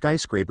one of the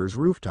skyscraper's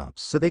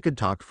rooftops so they could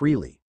talk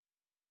freely.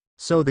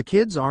 So the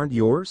kids aren't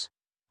yours?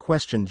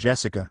 Questioned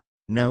Jessica.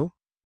 No.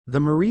 The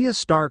Maria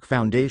Stark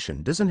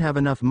Foundation doesn't have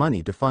enough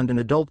money to fund an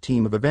adult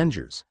team of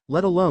Avengers,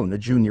 let alone a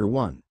junior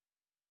one.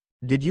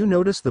 Did you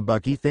notice the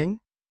Bucky thing?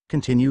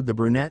 Continued the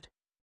brunette.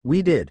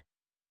 We did.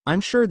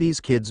 I'm sure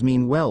these kids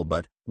mean well,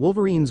 but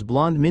Wolverine's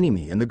blonde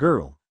mini-me and the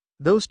girl,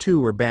 those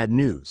two are bad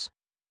news.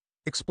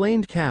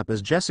 Explained Cap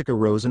as Jessica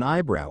rose an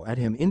eyebrow at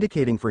him,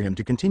 indicating for him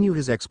to continue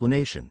his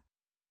explanation.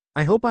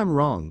 I hope I'm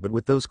wrong, but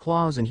with those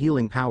claws and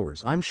healing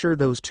powers, I'm sure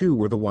those two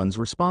were the ones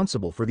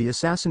responsible for the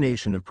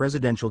assassination of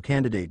presidential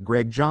candidate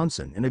Greg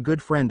Johnson and a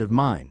good friend of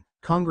mine,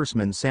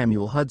 Congressman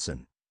Samuel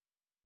Hudson.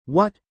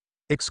 What?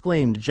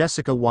 Exclaimed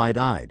Jessica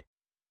wide-eyed.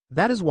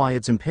 That is why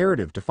it's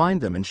imperative to find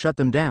them and shut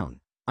them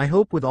down. I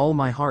hope with all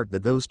my heart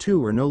that those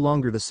two are no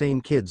longer the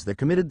same kids that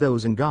committed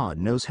those and God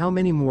knows how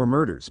many more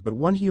murders, but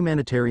one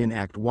humanitarian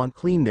act won't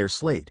clean their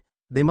slate.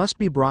 They must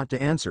be brought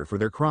to answer for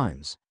their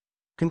crimes.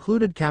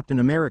 Concluded Captain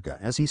America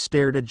as he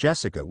stared at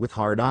Jessica with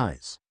hard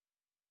eyes.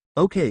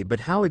 Okay,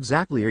 but how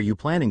exactly are you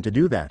planning to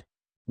do that?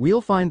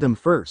 We'll find them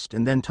first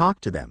and then talk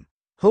to them.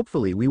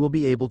 Hopefully we will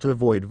be able to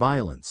avoid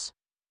violence.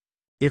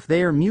 If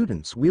they are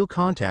mutants, we'll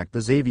contact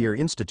the Xavier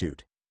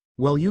Institute.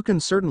 Well, you can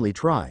certainly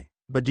try,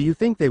 but do you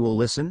think they will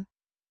listen?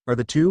 Are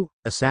the two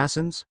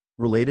assassins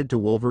related to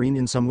Wolverine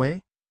in some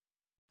way?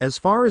 As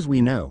far as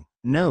we know,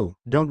 no,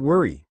 don't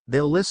worry,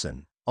 they'll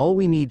listen. All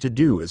we need to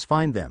do is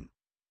find them.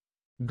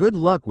 Good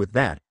luck with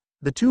that.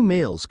 The two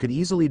males could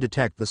easily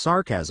detect the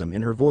sarcasm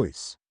in her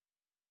voice.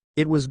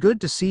 It was good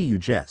to see you,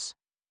 Jess,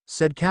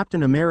 said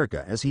Captain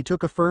America as he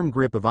took a firm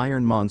grip of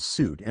Iron Man's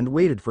suit and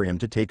waited for him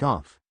to take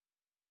off.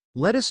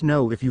 Let us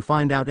know if you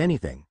find out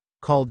anything,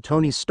 called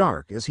Tony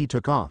Stark as he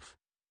took off.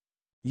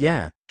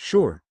 Yeah,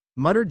 sure,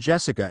 muttered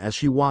Jessica as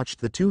she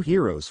watched the two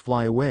heroes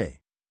fly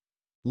away.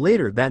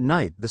 Later that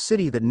night, the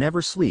city that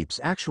never sleeps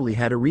actually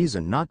had a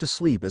reason not to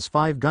sleep, as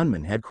 5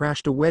 gunmen had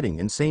crashed a wedding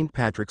in St.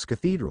 Patrick's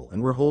Cathedral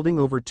and were holding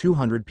over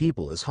 200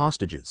 people as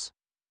hostages.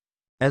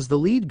 As the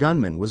lead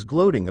gunman was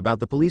gloating about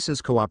the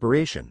police's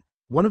cooperation,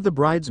 One of the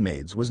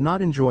bridesmaids was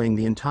not enjoying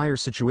the entire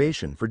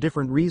situation for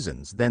different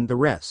reasons than the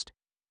rest.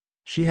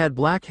 She had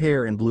black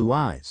hair and blue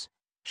eyes.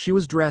 She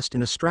was dressed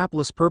in a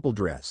strapless purple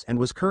dress and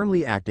was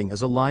currently acting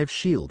as a live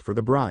shield for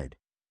the bride.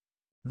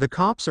 "The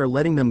cops are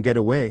letting them get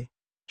away?"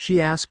 she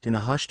asked in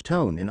a hushed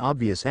tone in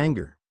obvious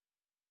anger.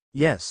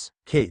 "Yes,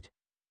 Kate.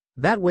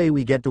 That way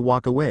we get to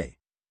walk away,"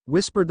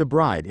 whispered the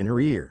bride in her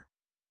ear.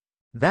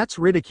 "That's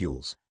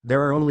ridiculous,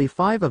 there are only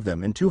 5 of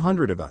them and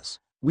 200 of us,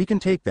 we can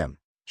take them,"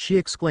 she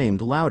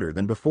exclaimed louder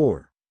than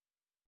before.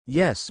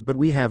 "Yes, but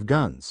we have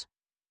guns,"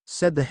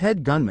 said the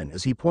head gunman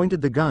as he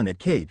pointed the gun at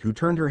Kate, who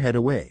turned her head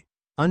away,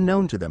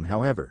 unknown to them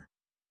however.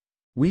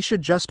 "We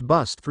should just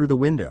bust through the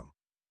window,"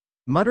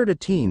 muttered a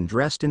teen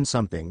dressed in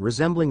something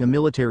resembling a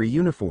military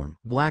uniform,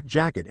 black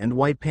jacket and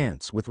white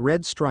pants with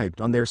red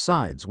striped on their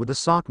sides with a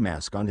sock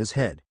mask on his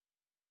head.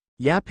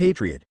 "Yeah,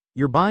 Patriot,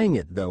 you're buying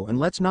it though, and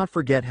let's not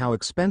forget how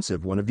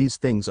expensive one of these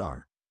things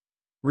are,"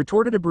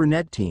 retorted a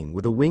brunette teen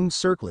with a winged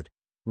circlet,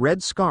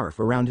 red scarf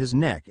around his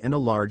neck and a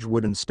large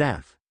wooden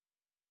staff.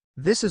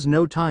 "This is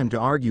no time to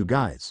argue,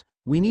 guys,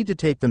 we need to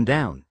take them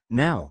down,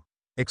 now,"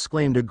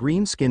 exclaimed a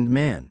green-skinned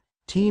man,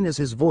 teen as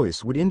his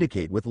voice would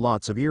indicate with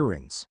lots of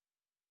earrings.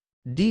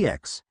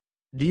 "DX,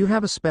 do you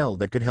have a spell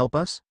that could help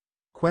us?"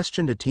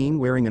 questioned a teen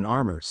wearing an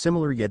armor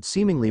similar yet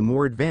seemingly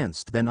more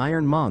advanced than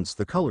Iron Man's.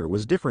 The color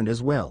was different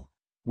as well.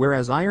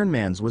 Whereas Iron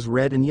Man's was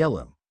red and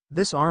yellow,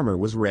 this armor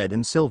was red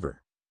and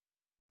silver.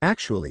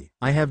 "Actually,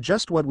 I have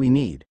just what we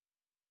need,"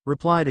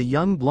 replied a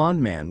young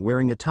blonde man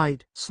wearing a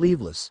tight,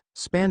 sleeveless,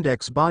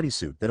 spandex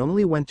bodysuit that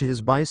only went to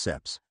his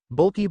biceps,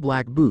 bulky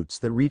black boots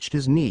that reached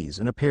his knees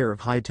and a pair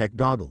of high-tech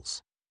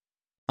goggles.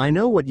 "I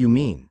know what you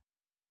mean,"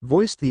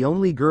 voiced the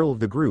only girl of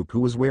the group, who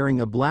was wearing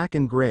a black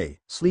and gray,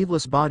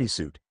 sleeveless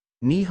bodysuit,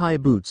 knee-high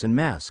boots and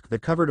mask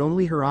that covered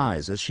only her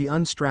eyes as she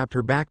unstrapped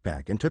her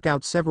backpack and took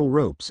out several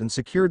ropes and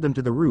secured them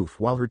to the roof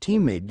while her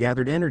teammate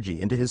gathered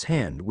energy into his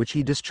hand, which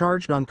he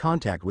discharged on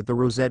contact with the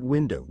rosette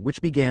window, which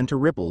began to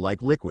ripple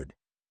like liquid.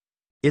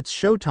 "It's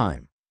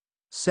showtime,"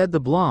 said the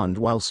blonde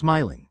while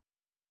smiling.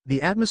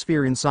 The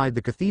atmosphere inside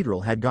the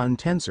cathedral had gotten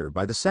tenser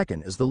by the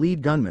second as the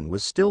lead gunman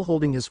was still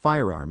holding his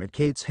firearm at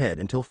Kate's head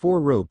until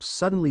 4 ropes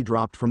suddenly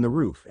dropped from the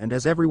roof, and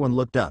as everyone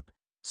looked up,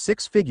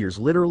 6 figures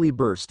literally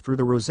burst through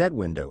the rosette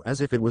window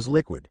as if it was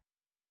liquid.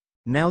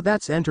 "Now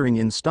that's entering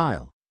in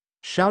style,"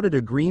 shouted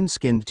a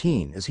green-skinned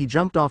teen as he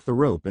jumped off the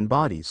rope and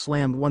body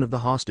slammed one of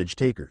the hostage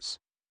takers.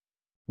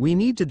 "We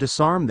need to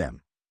disarm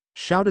them,"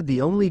 shouted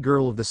the only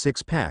girl of the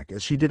 6-pack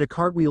as she did a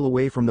cartwheel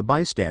away from the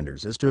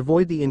bystanders as to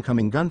avoid the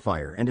incoming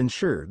gunfire and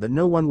ensure that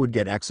no one would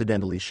get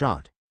accidentally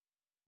shot.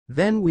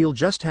 "Then we'll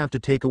just have to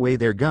take away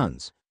their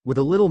guns, with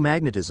a little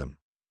magnetism,"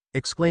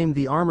 exclaimed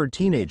the armored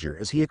teenager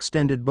as he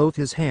extended both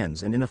his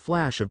hands, and in a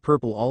flash of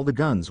purple all the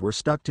guns were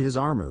stuck to his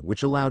armor,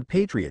 which allowed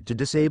Patriot to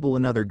disable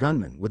another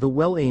gunman with a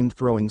well-aimed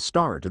throwing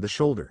star to the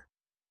shoulder.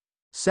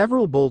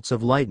 Several bolts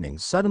of lightning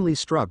suddenly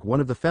struck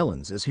one of the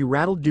felons as he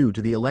rattled due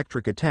to the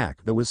electric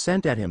attack that was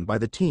sent at him by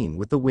the teen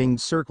with the winged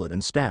circlet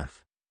and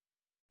staff.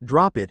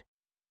 "Drop it,"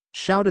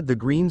 shouted the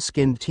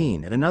green-skinned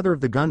teen at another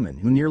of the gunmen,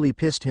 who nearly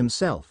pissed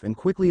himself and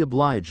quickly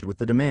obliged with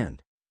the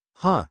demand.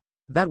 "Huh,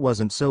 that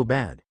wasn't so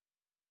bad.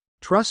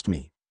 Trust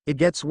me, it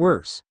gets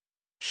worse,"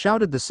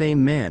 shouted the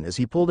same man as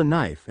he pulled a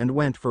knife and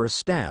went for a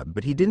stab,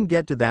 but he didn't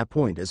get to that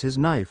point as his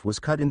knife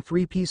was cut in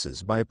 3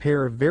 pieces by a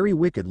pair of very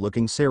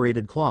wicked-looking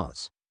serrated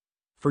claws.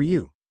 "For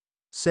you,"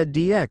 said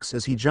DX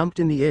as he jumped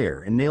in the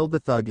air and nailed the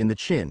thug in the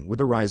chin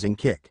with a rising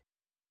kick.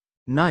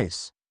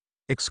 "Nice,"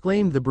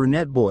 exclaimed the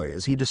brunette boy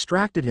as he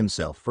distracted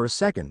himself for a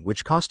second,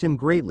 which cost him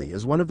greatly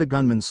as one of the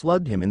gunmen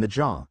slugged him in the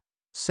jaw,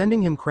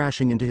 sending him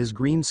crashing into his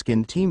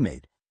green-skinned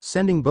teammate,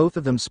 sending both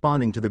of them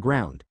spawning to the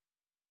ground.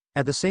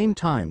 At the same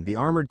time, the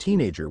armored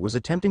teenager was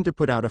attempting to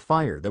put out a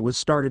fire that was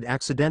started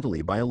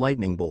accidentally by a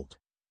lightning bolt.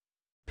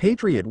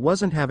 Patriot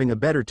wasn't having a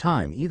better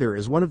time either,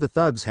 as one of the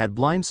thugs had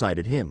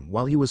blindsided him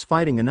while he was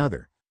fighting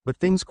another, but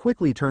things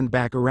quickly turned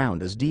back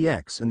around as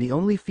DX and the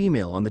only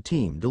female on the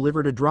team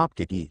delivered a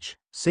dropkick each,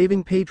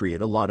 saving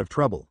Patriot a lot of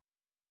trouble.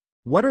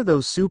 "What are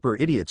those super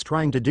idiots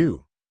trying to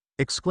do?"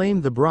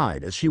 exclaimed the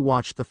bride as she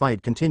watched the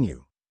fight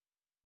continue.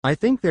 "I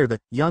think they're the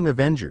Young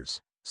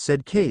Avengers,"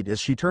 said Kate as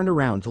she turned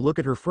around to look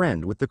at her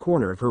friend with the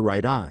corner of her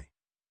right eye.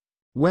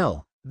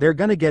 "Well, they're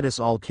gonna get us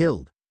all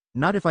killed.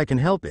 Not if I can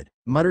help it,"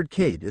 muttered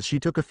Kate as she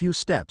took a few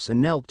steps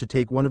and knelt to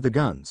take one of the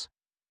guns.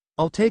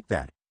 "I'll take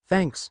that,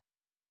 thanks."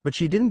 But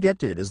she didn't get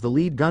to it as the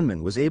lead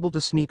gunman was able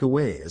to sneak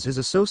away as his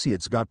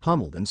associates got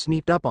pummeled and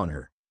sneaked up on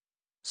her.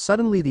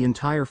 Suddenly the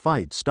entire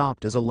fight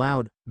stopped as a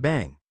loud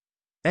bang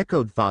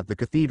echoed throughout the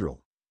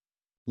cathedral.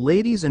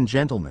 "Ladies and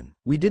gentlemen,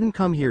 we didn't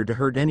come here to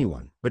hurt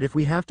anyone, but if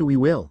we have to we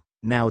will,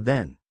 now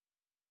then."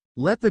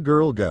 "Let the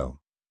girl go,"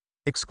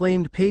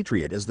 exclaimed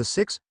Patriot as the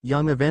 6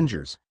 Young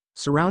Avengers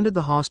surrounded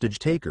the hostage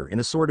taker in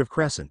a sort of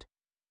crescent.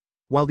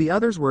 While the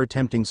others were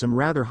attempting some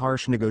rather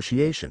harsh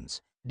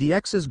negotiations,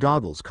 DX's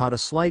goggles caught a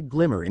slight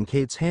glimmer in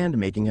Kate's hand,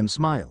 making him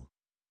smile.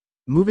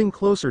 Moving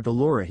closer to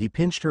Laura, he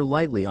pinched her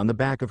lightly on the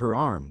back of her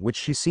arm, which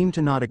she seemed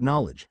to not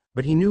acknowledge,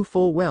 but he knew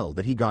full well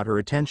that he got her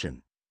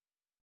attention.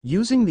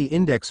 Using the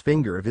index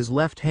finger of his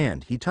left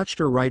hand, he touched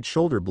her right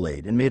shoulder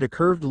blade and made a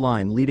curved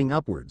line leading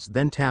upwards,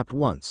 then tapped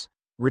once.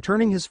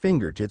 Returning his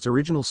finger to its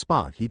original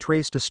spot, he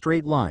traced a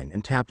straight line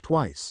and tapped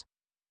twice.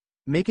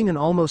 Making an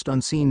almost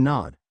unseen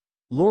nod,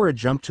 Laura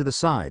jumped to the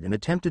side and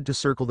attempted to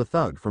circle the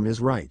thug from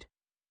his right.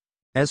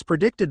 As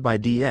predicted by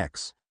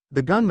DX,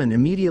 the gunman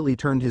immediately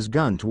turned his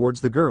gun towards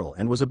the girl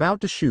and was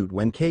about to shoot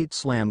when Kate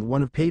slammed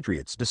one of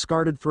Patriot's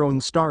discarded throwing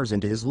stars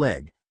into his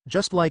leg,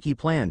 just like he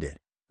planned it.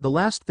 The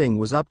last thing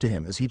was up to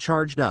him as he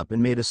charged up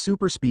and made a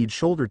super speed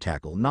shoulder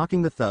tackle,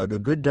 knocking the thug a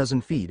good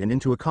dozen feet and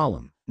into a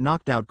column,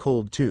 knocked out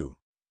cold too.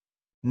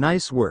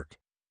 "Nice work,"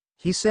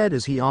 he said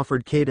as he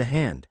offered Kate a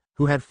hand,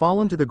 who had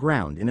fallen to the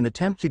ground in an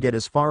attempt to get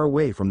as far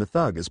away from the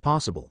thug as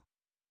possible.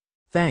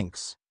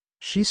 "Thanks."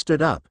 She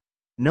stood up.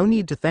 "No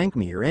need to thank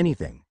me or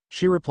anything,"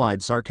 she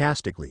replied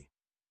sarcastically.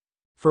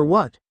 "For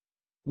what?"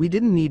 "We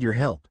didn't need your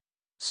help,"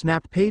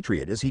 snapped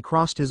Patriot as he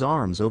crossed his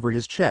arms over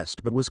his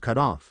chest but was cut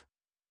off.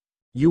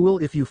 "You will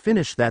if you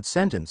finish that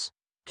sentence."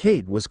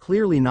 Kate was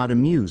clearly not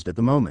amused at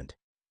the moment.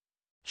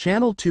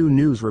 Channel 2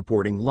 News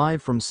reporting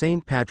live from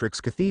St.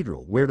 Patrick's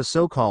Cathedral, where the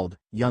so-called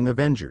Young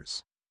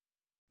Avengers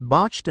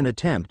botched an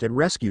attempt at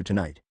rescue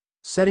tonight,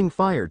 setting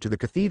fire to the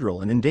cathedral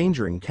and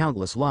endangering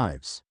countless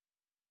lives.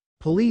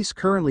 Police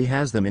currently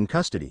has them in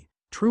custody.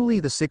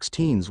 Truly the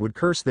 16s would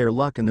curse their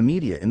luck in the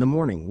media in the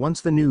morning once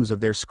the news of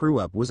their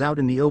screw-up was out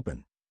in the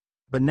open.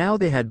 But now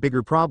they had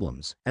bigger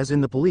problems, as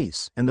in the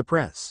police and the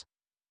press.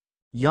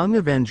 Young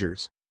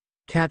Avengers?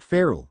 Cat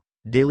Farrell,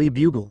 Daily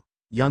Bugle,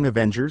 Young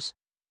Avengers?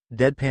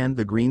 Deadpanned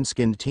the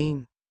green-skinned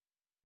teen.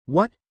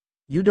 "What?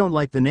 You don't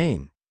like the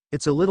name?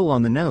 It's a little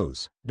on the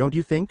nose, don't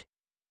you think?"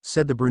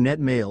 said the brunette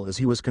male as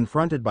he was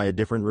confronted by a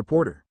different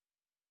reporter.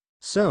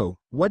 "So,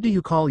 what do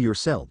you call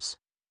yourselves?"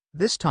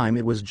 This time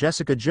it was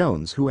Jessica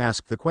Jones who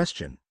asked the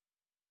question.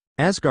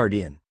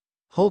 "Asgardian.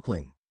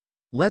 Hulkling.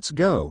 Let's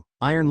go,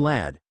 Iron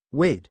Lad."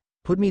 "Wait,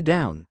 put me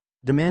down,"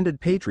 demanded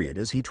Patriot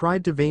as he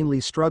tried to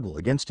vainly struggle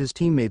against his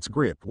teammate's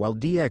grip while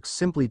DX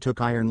simply took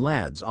Iron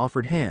Lad's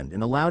offered hand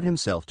and allowed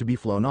himself to be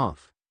flown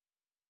off.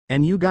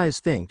 "And you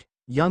guys think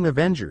Young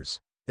Avengers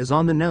is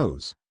on the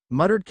nose,"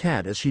 muttered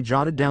Kat as she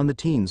jotted down the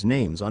teens'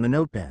 names on a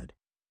notepad.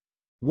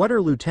 "What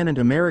are Lieutenant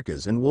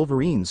America's and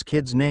Wolverine's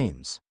kids'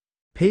 names?"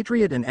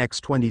 "Patriot and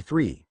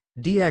X-23,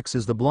 DX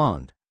is the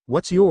blonde.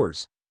 What's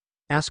yours?"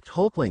 asked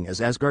Hulkling as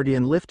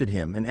Asgardian lifted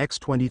him and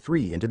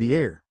X-23 into the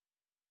air.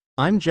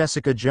 "I'm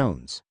Jessica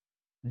Jones,"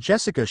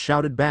 Jessica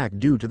shouted back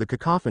due to the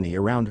cacophony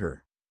around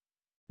her.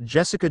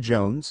 "Jessica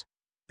Jones?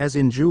 As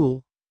in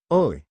Jewel?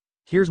 Oi,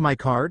 here's my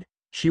card."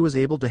 She was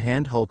able to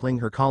hand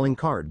Hulkling her calling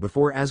card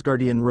before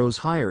Asgardian rose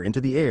higher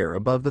into the air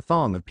above the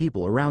throng of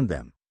people around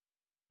them.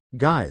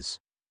 "Guys,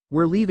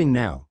 we're leaving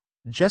now.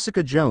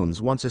 Jessica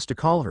Jones wants us to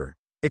call her,"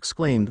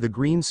 exclaimed the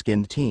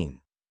green-skinned teen.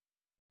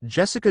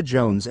 "Jessica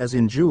Jones as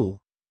in Jewel?"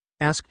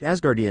 asked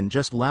Asgardian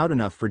just loud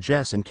enough for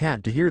Jess and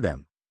Kat to hear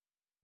them.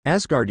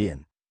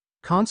 "Asgardian,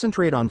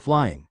 concentrate on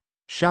flying,"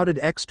 shouted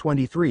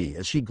X-23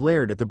 as she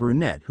glared at the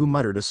brunette who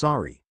muttered a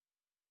sorry.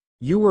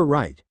 "You were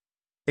right,"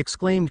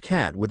 exclaimed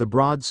Kat with a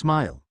broad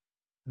smile.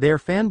 "They're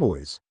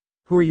fanboys.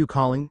 Who are you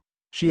calling?"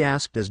 she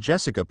asked as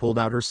Jessica pulled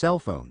out her cell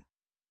phone.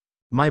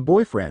 "My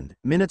boyfriend."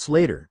 Minutes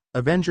later,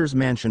 Avengers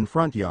Mansion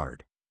front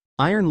yard.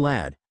 "Iron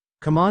Lad,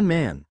 come on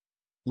man.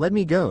 Let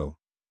me go,"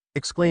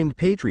 exclaimed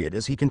Patriot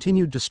as he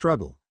continued to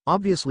struggle,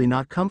 obviously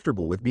not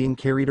comfortable with being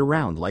carried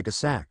around like a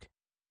sack.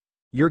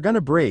 "You're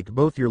gonna break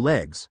both your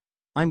legs.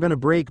 I'm gonna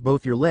break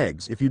both your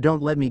legs if you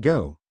don't let me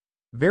go."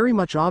 Very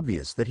much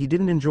obvious that he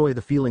didn't enjoy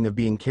the feeling of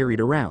being carried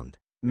around.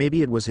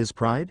 Maybe it was his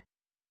pride?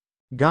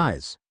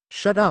 "Guys,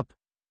 shut up.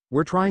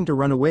 We're trying to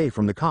run away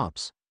from the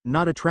cops,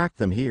 not attract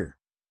them here.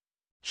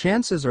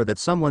 Chances are that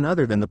someone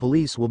other than the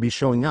police will be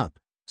showing up,"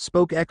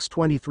 spoke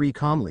X-23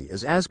 calmly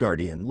as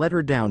Asgardian led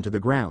her down to the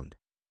ground.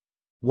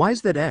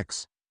 "Why's that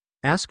X?"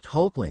 asked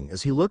Hulkling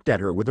as he looked at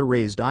her with a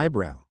raised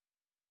eyebrow.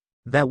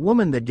 "That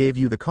woman that gave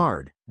you the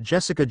card,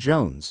 Jessica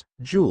Jones,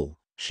 Jewel,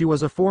 she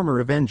was a former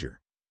Avenger."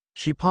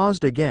 She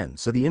paused again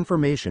so the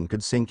information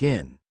could sink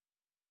in.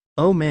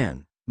 "Oh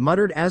man,"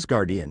 muttered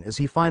Asgardian as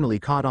he finally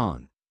caught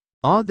on.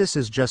 "Ah, this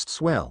is just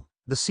swell.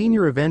 The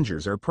senior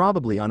Avengers are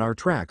probably on our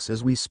tracks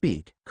as we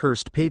speak,"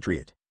 cursed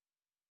Patriot.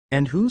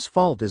 "And whose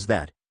fault is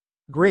that?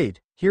 Great,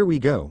 here we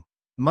go,"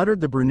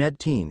 muttered the brunette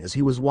teen as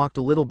he was walked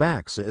a little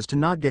back so as to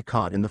not get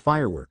caught in the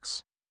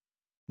fireworks.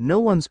 "No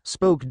one's,"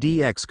 spoke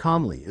DX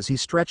calmly as he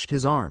stretched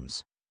his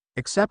arms.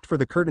 "Except for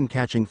the curtain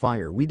catching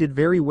fire, we did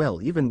very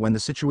well even when the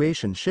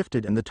situation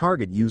shifted and the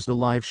target used a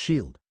live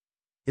shield.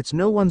 It's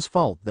no one's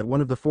fault that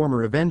one of the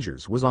former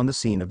Avengers was on the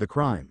scene of the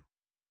crime.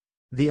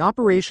 The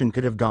operation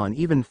could have gone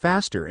even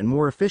faster and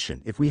more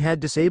efficient if we had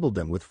disabled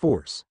them with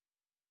force,"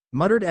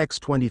 muttered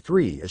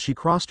X-23 as she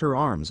crossed her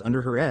arms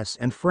under her S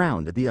and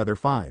frowned at the other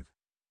five.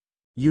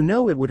 "You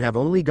know it would have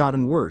only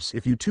gotten worse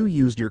if you two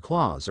used your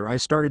claws or I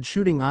started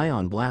shooting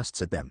ion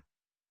blasts at them,"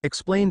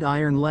 explained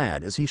Iron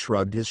Lad as he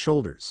shrugged his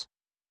shoulders.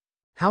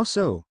 "How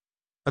so?"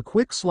 "A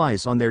quick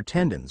slice on their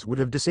tendons would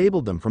have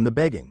disabled them from the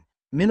begging,"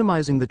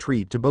 minimizing the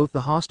treat to both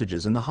the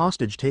hostages and the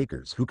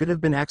hostage-takers who could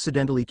have been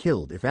accidentally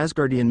killed if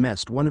Asgardian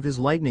missed one of his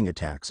lightning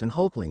attacks and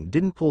Hulkling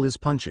didn't pull his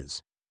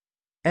punches.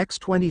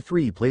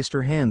 X-23 placed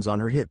her hands on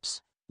her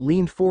hips,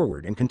 leaned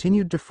forward and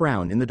continued to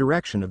frown in the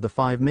direction of the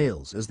 5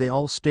 males as they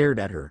all stared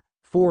at her,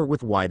 4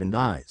 with widened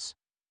eyes.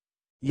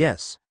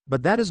 Yes,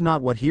 but that is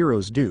not what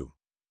heroes do,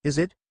 is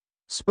it?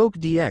 Spoke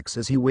DX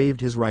as he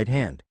waved his right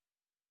hand.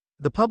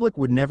 The public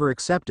would never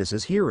accept us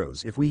as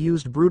heroes if we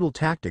used brutal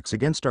tactics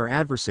against our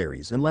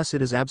adversaries unless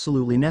it is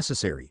absolutely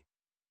necessary.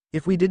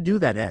 If we did do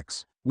that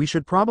X, we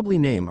should probably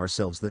name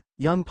ourselves the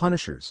Young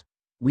Punishers.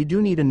 We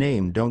do need a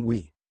name, don't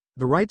we?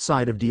 The right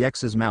side of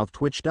DX's mouth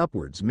twitched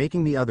upwards,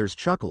 making the others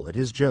chuckle at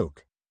his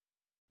joke.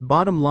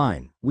 Bottom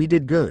line, we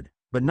did good,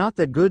 but not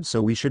that good,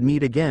 so we should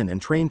meet again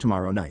and train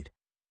tomorrow night.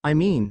 I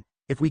mean,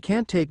 if we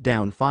can't take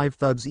down 5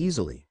 thugs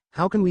easily,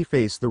 how can we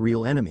face the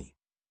real enemy?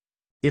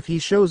 If he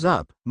shows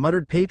up,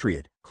 muttered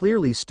Patriot,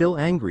 clearly still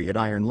angry at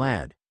Iron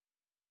Lad.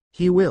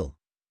 He will.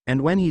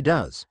 And when he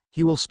does,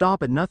 he will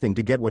stop at nothing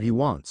to get what he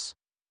wants.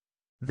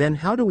 Then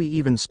how do we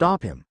even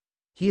stop him?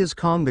 He is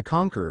Kong the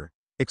Conqueror,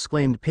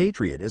 exclaimed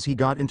Patriot as he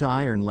got into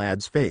Iron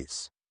Lad's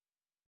face.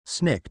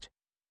 Snicked.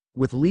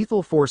 With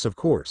lethal force, of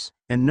course,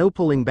 and no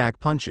pulling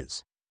back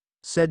punches,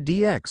 said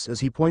DX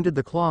as he pointed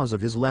the claws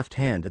of his left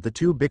hand at the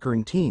 2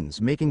 bickering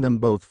teens, making them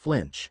both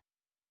flinch.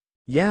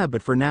 Yeah,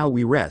 but for now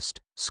we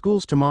rest,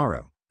 school's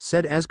tomorrow,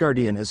 said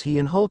Asgardian as he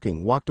and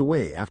Hulking walked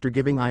away after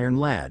giving Iron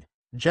Lad,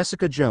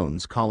 Jessica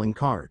Jones' calling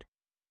card.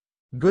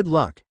 Good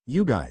luck,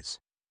 you guys,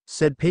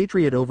 said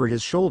Patriot over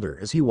his shoulder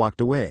as he walked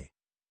away.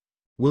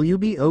 Will you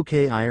be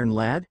okay, Iron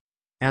Lad?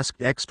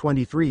 Asked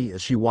X-23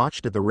 as she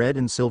watched at the red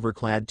and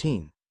silver-clad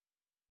teen.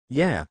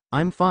 Yeah,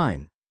 I'm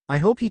fine. I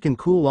hope he can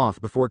cool off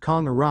before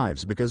Kong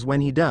arrives, because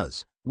when he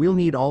does, we'll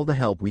need all the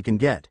help we can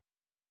get.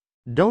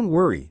 Don't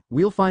worry,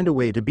 we'll find a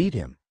way to beat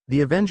him.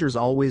 The Avengers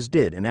always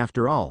did, and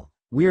after all,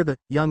 we're the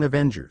Young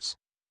Avengers.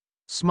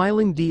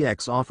 Smiling,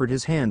 DX offered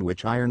his hand,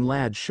 which Iron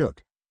Lad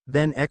shook,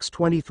 then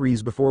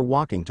X-23's before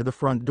walking to the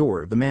front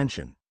door of the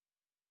mansion.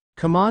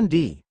 Come on,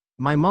 D.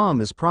 My mom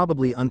is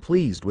probably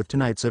unpleased with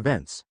tonight's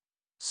events,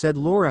 said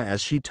Laura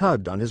as she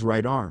tugged on his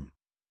right arm.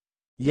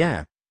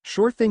 Yeah,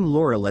 sure thing,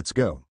 Laura, let's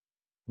go.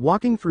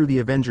 Walking through the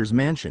Avengers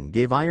mansion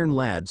gave Iron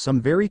Lad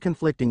some very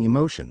conflicting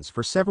emotions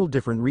for several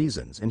different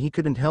reasons, and he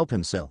couldn't help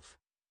himself.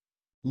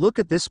 Look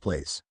at this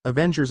place,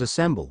 Avengers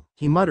assemble,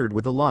 he muttered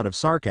with a lot of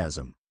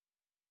sarcasm.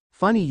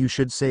 Funny you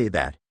should say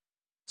that,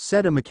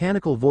 said a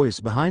mechanical voice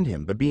behind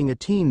him, but being a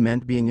teen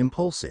meant being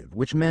impulsive,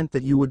 which meant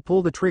that you would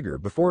pull the trigger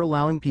before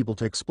allowing people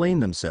to explain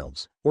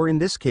themselves, or in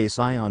this case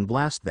ion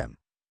blast them.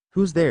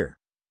 Who's there?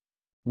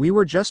 We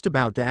were just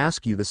about to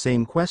ask you the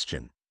same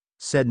question,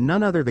 said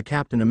none other than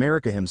Captain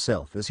America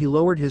himself as he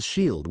lowered his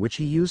shield, which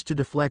he used to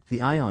deflect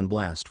the ion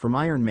blast from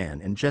Iron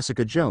Man and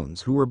Jessica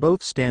Jones, who were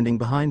both standing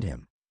behind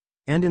him.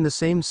 And in the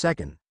same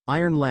second,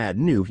 Iron Lad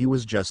knew he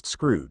was just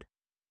screwed.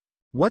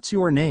 What's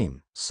your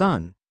name,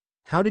 son?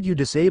 How did you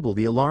disable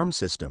the alarm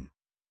system?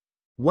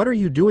 What are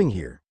you doing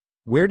here?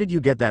 Where did you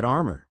get that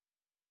armor?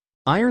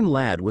 Iron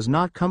Lad was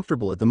not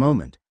comfortable at the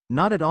moment,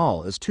 not at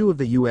all, as 2 of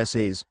the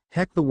USA's,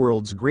 heck, the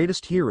world's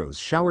greatest heroes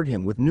showered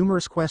him with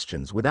numerous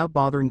questions without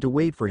bothering to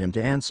wait for him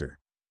to answer.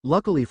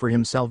 Luckily for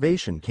him,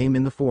 salvation came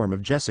in the form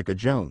of Jessica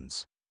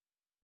Jones.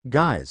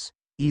 Guys,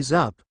 ease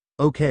up,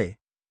 okay?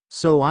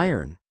 So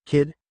Iron,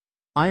 kid?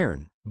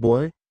 Iron,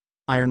 boy?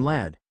 Iron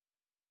Lad?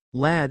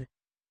 Lad?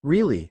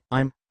 Really,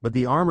 but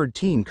the armored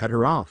teen cut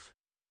her off.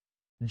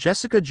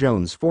 Jessica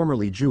Jones,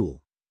 formerly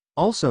Jewel.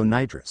 Also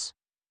Nitrous.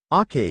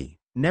 Okay,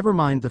 never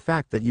mind the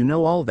fact that you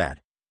know all that.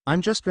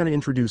 I'm just gonna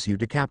introduce you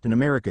to Captain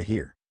America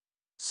here,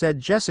 said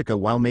Jessica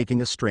while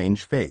making a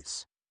strange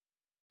face.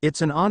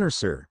 It's an honor,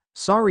 sir.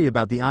 Sorry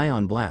about the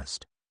ion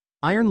blast.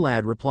 Iron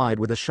Lad replied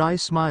with a shy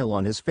smile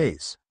on his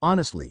face.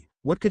 Honestly,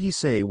 what could he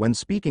say when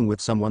speaking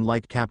with someone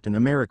like Captain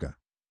America?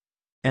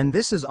 And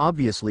this is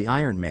obviously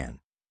Iron Man,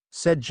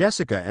 said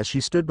Jessica as she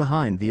stood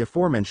behind the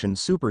aforementioned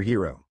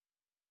superhero.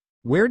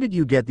 Where did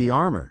you get the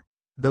armor?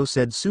 Though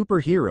said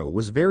superhero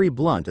was very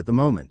blunt at the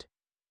moment.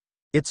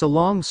 It's a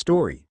long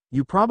story,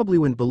 you probably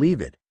wouldn't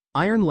believe it.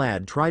 Iron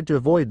Lad tried to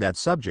avoid that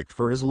subject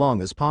for as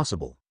long as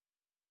possible.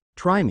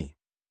 Try me.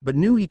 But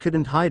knew he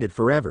couldn't hide it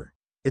forever.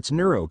 It's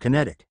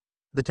neurokinetic.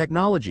 The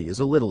technology is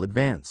a little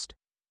advanced.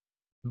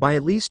 By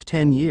at least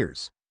 10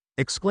 years.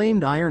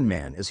 Exclaimed Iron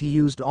Man as he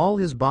used all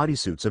his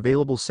bodysuit's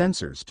available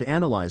sensors to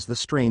analyze the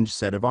strange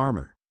set of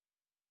armor.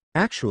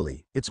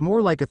 Actually, it's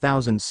more like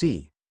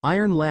 1000C.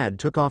 Iron Lad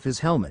took off his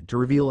helmet to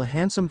reveal a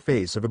handsome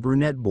face of a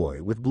brunette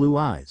boy with blue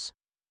eyes.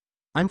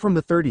 I'm from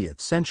the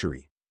 30th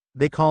century.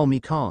 They call me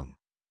Kong.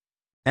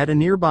 At a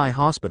nearby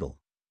hospital.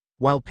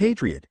 While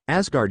Patriot,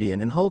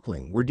 Asgardian and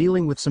Hulkling were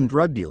dealing with some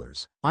drug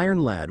dealers,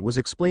 Iron Lad was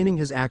explaining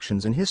his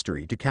actions and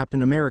history to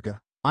Captain America.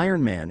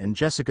 Iron Man and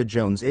Jessica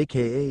Jones,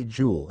 aka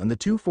Jewel, and the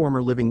 2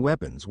 former living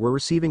weapons were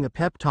receiving a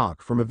pep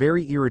talk from a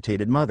very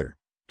irritated mother.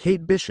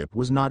 Kate Bishop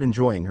was not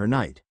enjoying her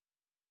night.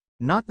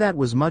 Not that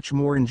was much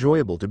more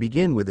enjoyable to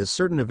begin with, as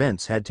certain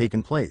events had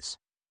taken place.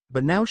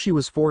 But now she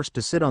was forced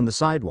to sit on the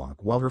sidewalk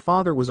while her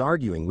father was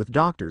arguing with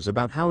doctors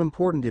about how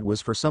important it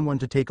was for someone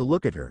to take a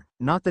look at her,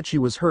 not that she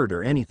was hurt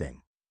or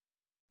anything.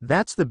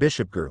 "That's the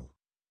Bishop girl.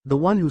 The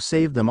one who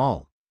saved them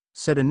all,"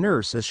 said a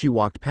nurse as she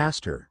walked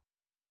past her.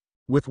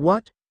 "With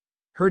what?"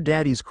 "Her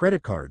daddy's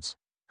credit cards."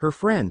 Her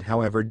friend,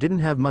 however, didn't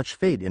have much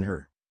faith in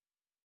her.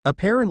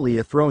 "Apparently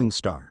a throwing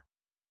star.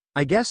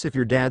 I guess if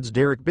your dad's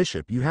Derek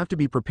Bishop you have to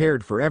be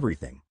prepared for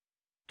everything."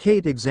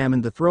 Kate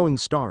examined the throwing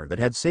star that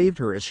had saved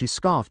her as she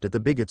scoffed at the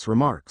bigot's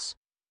remarks.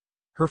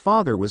 Her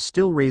father was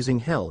still raising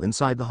hell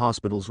inside the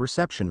hospital's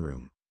reception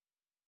room.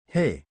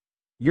 "Hey.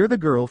 You're the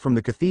girl from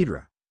the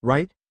cathedra,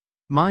 right?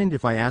 Mind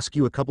if I ask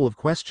you a couple of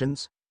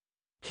questions?"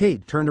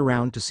 Kate turned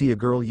around to see a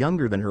girl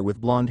younger than her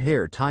with blonde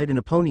hair tied in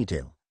a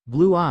ponytail,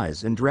 blue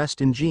eyes and dressed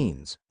in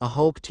jeans, a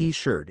Hulk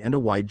t-shirt and a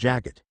white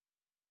jacket.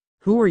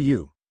 "Who are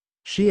you?"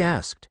 she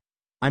asked.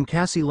 "I'm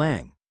Cassie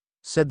Lang,"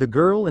 said the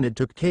girl, and it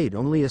took Kate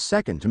only a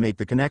second to make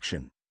the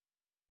connection.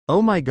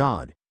 "Oh my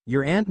God,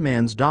 you're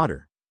Ant-Man's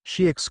daughter,"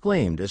 she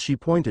exclaimed as she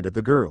pointed at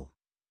the girl.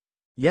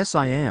 "Yes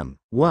I am,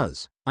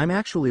 I'm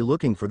actually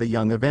looking for the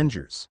Young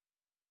Avengers.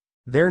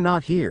 They're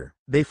not here,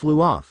 they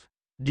flew off.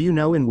 Do you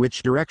know in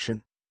which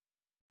direction?"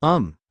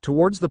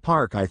 Towards the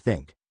park I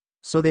think.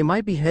 So they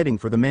might be heading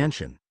for the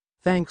mansion."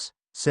 "Thanks,"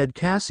 said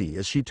Cassie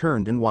as she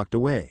turned and walked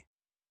away.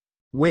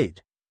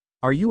 "Wait.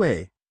 Are you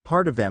a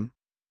part of them?"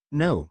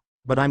 "No,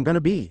 but I'm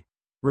gonna be,"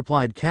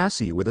 replied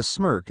Cassie with a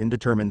smirk and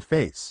determined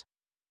face.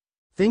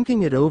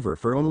 Thinking it over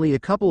for only a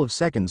couple of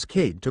seconds,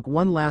 Kate took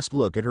one last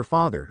look at her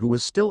father, who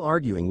was still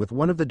arguing with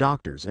one of the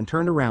doctors, and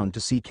turned around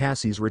to see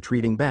Cassie's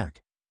retreating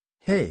back.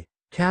 "Hey,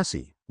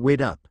 Cassie,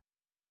 wait up."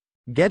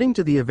 Getting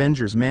to the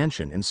Avengers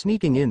mansion and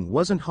sneaking in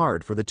wasn't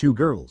hard for the two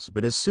girls,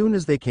 but as soon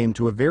as they came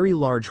to a very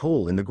large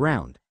hole in the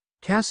ground,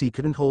 Cassie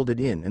couldn't hold it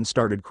in and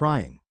started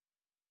crying.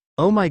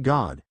 "Oh my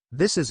God,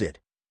 this is it,"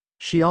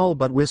 she all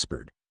but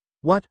whispered.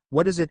 What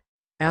is it?"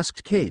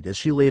 asked Kate as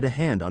she laid a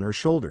hand on her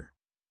shoulder.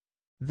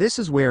 "This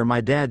is where my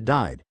dad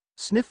died.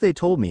 Sniff, they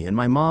told me and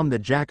my mom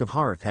that Jack of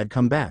Hearth had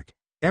come back.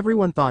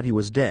 Everyone thought he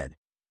was dead.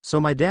 So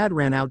my dad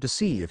ran out to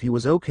see if he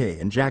was okay,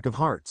 and Jack of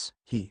Hearts,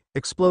 he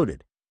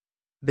exploded.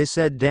 They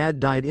said Dad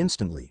died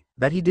instantly,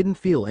 that he didn't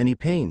feel any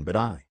pain, but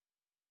I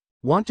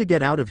want to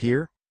get out of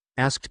here?"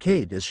 asked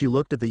Kate as she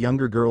looked at the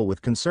younger girl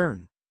with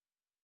concern.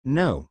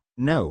 No,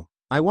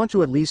 I want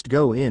to at least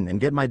go in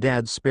and get my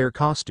dad's spare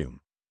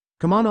costume.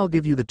 Come on, I'll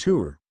give you the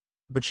tour."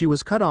 But she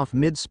was cut off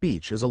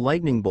mid-speech as a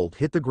lightning bolt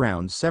hit the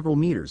ground several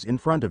meters in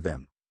front of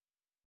them.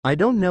 "I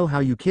don't know how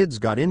you kids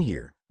got in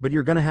here, but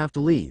you're gonna have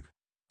to leave,"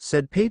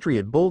 said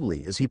Patriot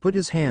boldly as he put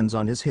his hands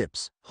on his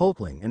hips,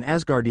 Hulkling and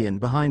Asgardian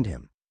behind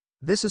him.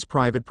 "This is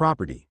private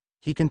property,"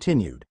 he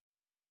continued.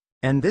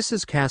 "And this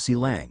is Cassie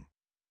Lang,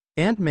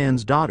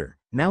 Ant-Man's daughter.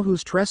 Now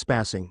who's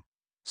trespassing?"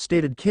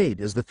 stated Kate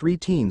as the three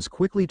teens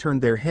quickly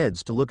turned their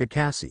heads to look at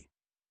Cassie.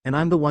 "And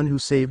I'm the one who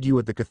saved you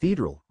at the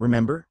cathedral,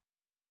 remember?"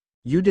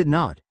 "You did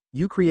not,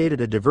 you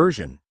created a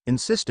diversion,"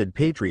 insisted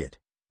Patriot.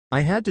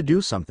 "I had to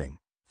do something.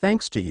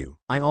 Thanks to you,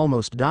 I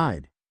almost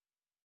died."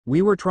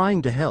 "We were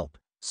trying to help,"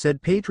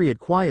 said Patriot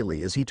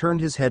quietly as he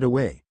turned his head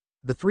away.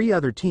 The three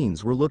other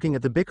teens were looking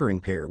at the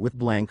bickering pair with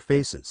blank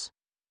faces.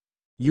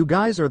 "You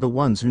guys are the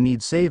ones who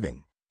need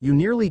saving. You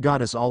nearly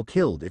got us all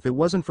killed if it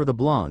wasn't for the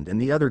blonde and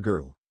the other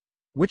girl.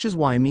 Which is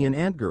why me and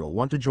Ant Girl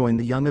want to join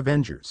the Young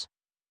Avengers,"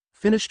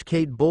 finished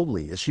Kate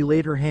boldly as she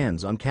laid her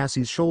hands on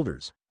Cassie's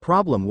shoulders.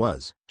 Problem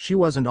was, she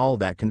wasn't all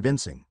that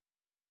convincing.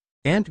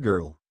 "Ant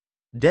Girl,"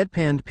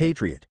 deadpanned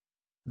Patriot.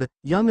 "The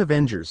Young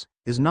Avengers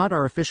is not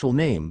our official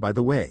name, by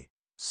the way,"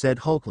 said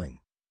Hulkling.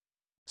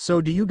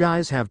 "So do you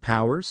guys have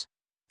powers?"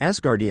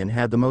 Asgardian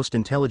had the most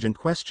intelligent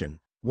question,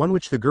 one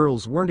which the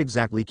girls weren't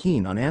exactly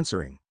keen on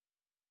answering.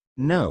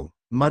 "No,"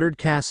 muttered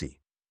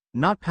Cassie.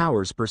 "Not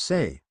powers per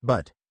se,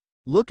 but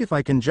look, if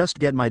I can just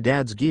get my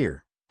dad's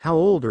gear." "How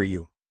old are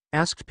you?"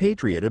 asked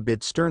Patriot a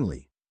bit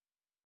sternly.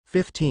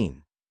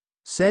 15,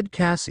 said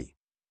Cassie.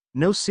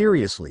 "No,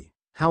 seriously,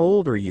 how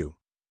old are you?"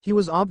 He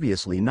was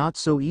obviously not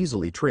so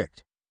easily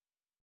tricked.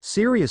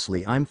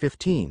 "Seriously, I'm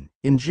 15,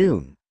 in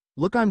June.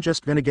 Look, I'm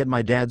just gonna get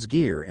my dad's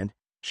gear and—"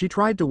 She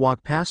tried to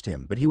walk past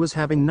him, but he was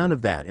having none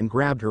of that and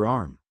grabbed her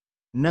arm.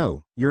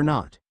 "No, you're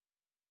not.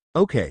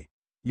 Okay,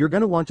 you're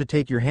gonna want to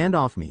take your hand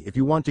off me if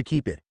you want to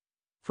keep it,"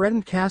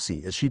 threatened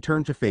Cassie as she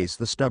turned to face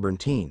the stubborn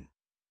teen.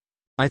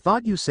 "I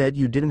thought you said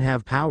you didn't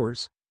have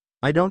powers."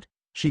 "I don't."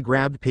 She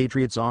grabbed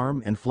Patriot's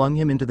arm and flung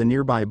him into the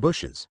nearby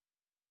bushes.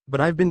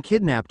 "But I've been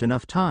kidnapped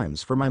enough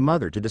times for my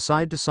mother to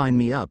decide to sign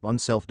me up on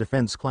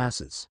self-defense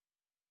classes."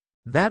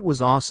 "That was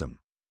awesome.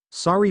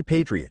 Sorry,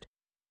 Patriot,"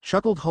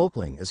 chuckled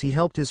Hulkling as he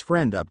helped his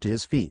friend up to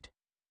his feet.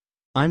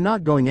 "I'm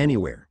not going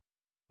anywhere.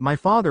 My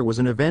father was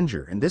an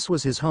Avenger and this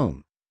was his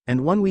home,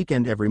 and one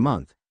weekend every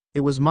month.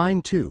 It was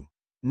mine too.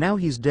 Now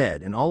he's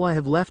dead and all I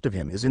have left of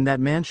him is in that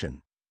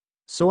mansion.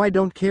 So I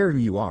don't care who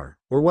you are,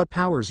 or what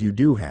powers you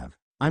do have,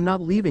 I'm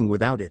not leaving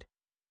without it."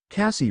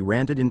 Cassie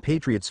ranted in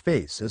Patriot's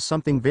face as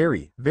something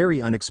very,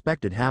 very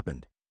unexpected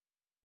happened.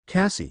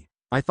 "Cassie,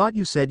 I thought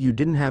you said you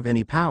didn't have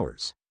any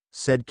powers,"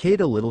 said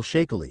Kate a little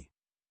shakily.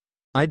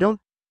 "I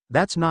don't."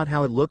 That's not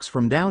how it looks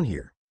from down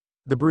here.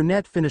 The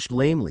brunette finished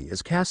lamely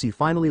as Cassie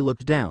finally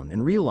looked down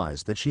and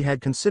realized that she had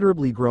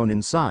considerably grown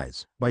in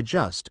size, by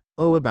just,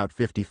 about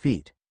 50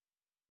 feet.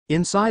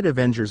 Inside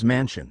Avengers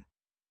Mansion.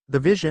 "The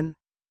Vision?"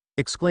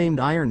 exclaimed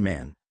Iron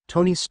Man,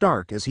 Tony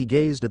Stark, as he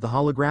gazed at the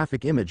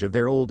holographic image of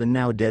their old and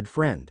now dead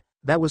friend,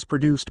 that was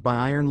produced by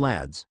Iron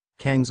Lad's,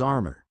 Kang's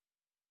armor.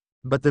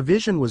 "But the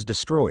Vision was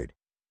destroyed.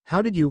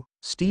 How did you?"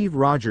 Steve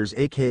Rogers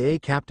aka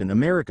Captain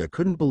America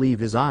couldn't believe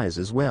his eyes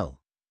as well.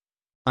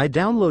 "I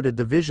downloaded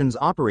the Vision's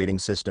operating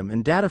system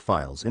and data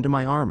files into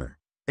my armor,"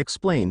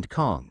 explained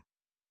Kong.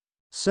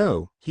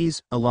 "So,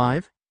 he's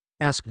alive?"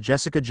 asked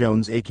Jessica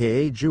Jones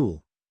aka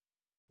Jewel.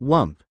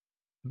 "Wump."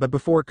 But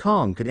before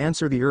Kong could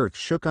answer, the earth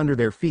shook under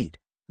their feet,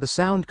 the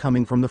sound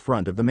coming from the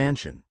front of the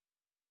mansion.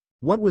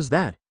 "What was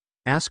that?"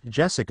 asked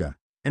Jessica.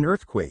 "An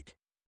earthquake.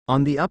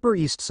 On the Upper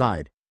East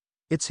Side."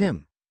 "It's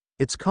him.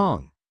 It's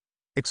Kong,"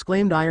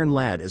 exclaimed Iron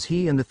Lad as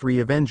he and the three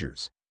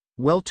Avengers,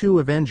 well, 2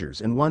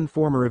 Avengers and 1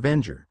 former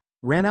Avenger,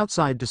 ran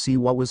outside to see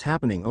what was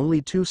happening,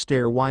 only to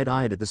stare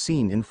wide-eyed at the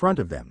scene in front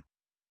of them.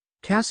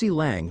 Cassie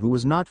Lang, who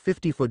was not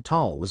 50 foot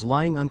tall, was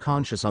lying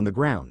unconscious on the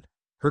ground,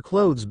 her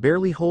clothes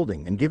barely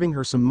holding and giving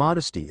her some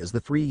modesty as the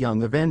 3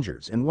 young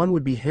Avengers and 1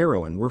 would-be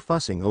heroine were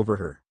fussing over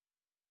her.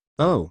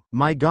 "Oh,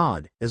 my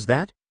God, is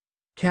that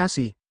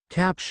Cassie?"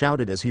 Cap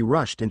shouted as he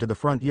rushed into the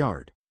front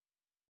yard.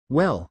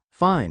 "Well,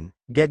 fine,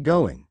 get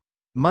going,"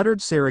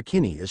 muttered Sarah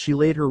Kinney as she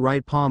laid her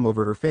right palm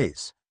over her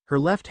face, her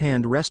left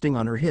hand resting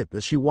on her hip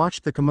as she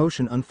watched the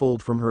commotion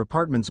unfold from her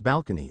apartment's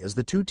balcony as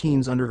the 2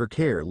 teens under her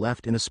care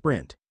left in a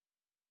sprint.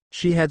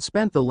 She had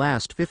spent the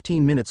last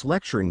 15 minutes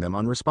lecturing them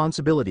on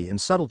responsibility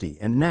and subtlety,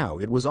 and now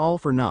it was all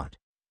for naught.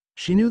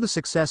 She knew the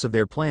success of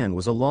their plan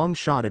was a long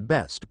shot at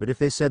best, but if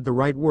they said the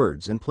right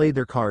words and played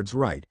their cards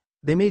right,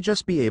 they may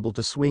just be able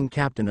to swing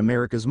Captain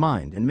America's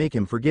mind and make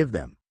him forgive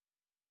them.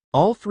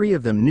 All 3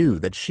 of them knew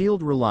that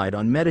S.H.I.E.L.D. relied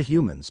on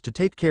metahumans to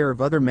take care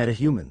of other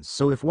metahumans,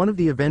 so if one of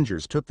the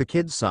Avengers took the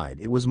kid's side,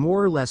 it was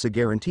more or less a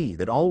guarantee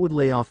that all would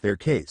lay off their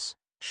case.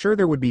 Sure,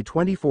 there would be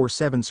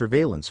 24/7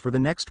 surveillance for the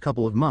next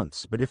couple of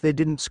months, but if they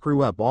didn't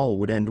screw up, all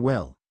would end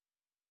well.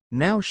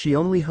 Now she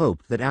only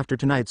hoped that after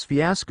tonight's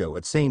fiasco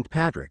at St.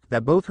 Patrick,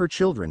 that both her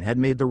children had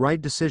made the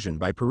right decision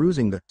by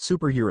perusing the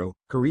superhero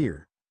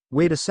career.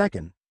 Wait a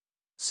second.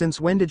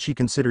 Since when did she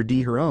consider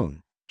D her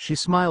own? She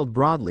smiled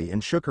broadly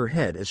and shook her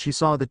head as she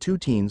saw the 2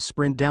 teens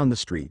sprint down the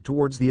street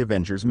towards the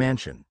Avengers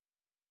Mansion.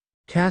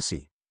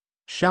 "Cassie!"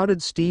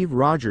 shouted Steve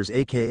Rogers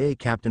aka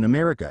Captain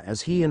America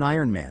as he and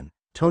Iron Man,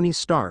 Tony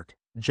Stark,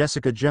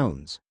 Jessica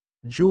Jones,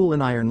 Jewel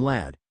and Iron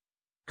Lad,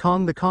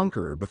 Kong the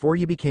Conqueror before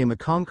he became a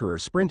conqueror,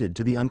 sprinted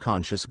to the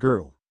unconscious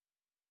girl.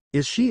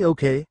 "Is she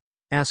okay?"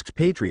 asked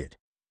Patriot.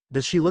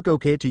 "Does she look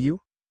okay to you?"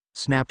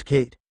 snapped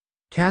Kate.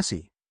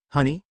 "Cassie,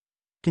 honey?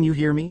 Can you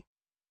hear me?"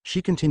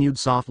 she continued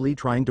softly,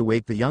 trying to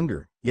wake the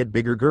younger, yet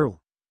bigger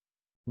girl.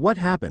 "What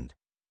happened?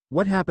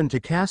 What happened to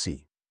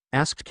Cassie?"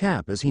 asked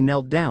Cap as he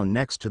knelt down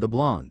next to the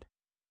blonde.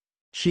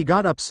 "She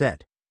got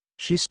upset.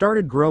 She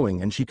started growing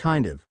and she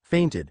kind of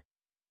fainted,"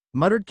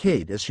 muttered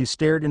Kate as she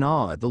stared in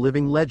awe at the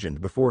living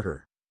legend before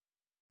her.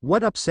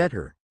 "What upset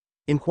her?"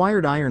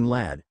 inquired Iron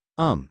Lad.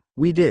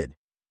 We did.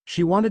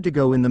 She wanted to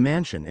go in the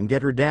mansion and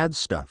get her dad's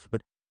stuff,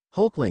 but..."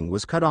 Hulkling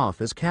was cut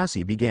off as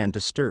Cassie began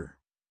to stir.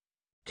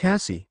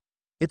 "Cassie?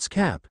 It's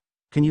Cap.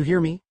 Can you hear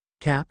me,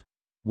 Cap?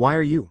 Why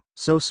are you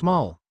so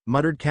small?"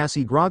 muttered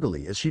Cassie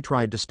groggily as she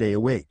tried to stay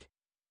awake.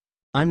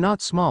 "I'm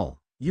not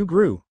small. You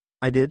grew."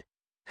 "I did?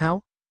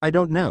 How?" "I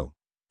don't know.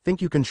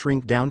 Think you can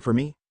shrink down for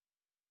me?"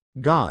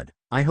 "God,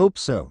 I hope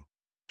so."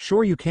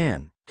 "Sure you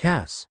can,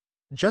 Cass.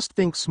 Just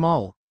think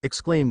small,"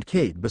 exclaimed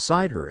Kate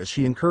beside her as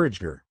she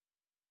encouraged her.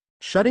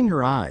 Shutting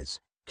her eyes,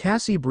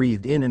 Cassie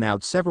breathed in and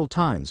out several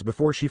times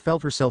before she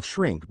felt herself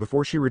shrink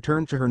before she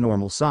returned to her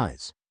normal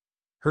size.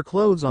 Her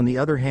clothes, on the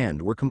other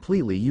hand, were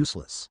completely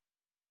useless.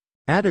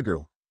 "Atta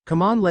girl,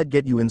 come on, let's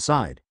get you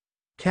inside."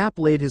 Cap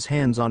laid his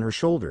hands on her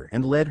shoulder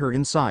and led her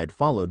inside,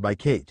 followed by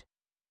Kate.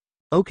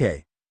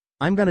 "Okay.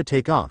 I'm gonna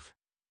take off,"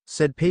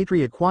 said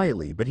Patriot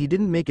quietly, but he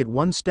didn't make it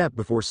one step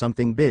before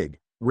something big,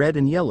 red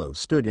and yellow,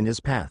 stood in his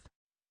path.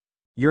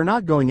 "You're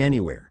not going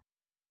anywhere."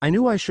 "I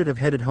knew I should have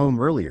headed home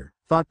earlier,"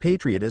 thought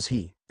Patriot as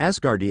he,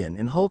 Asgardian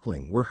and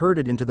Hulkling were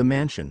herded into the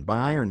mansion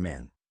by Iron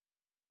Man.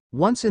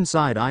 Once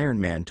inside,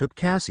 Iron Man took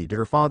Cassie to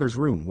her father's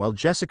room while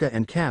Jessica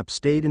and Cap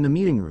stayed in the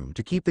meeting room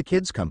to keep the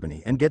kids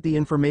company and get the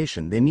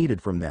information they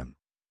needed from them.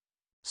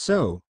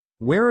 "So,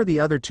 where are the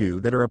other 2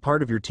 that are a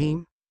part of your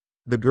team?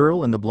 The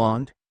girl and the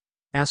blonde?"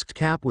 asked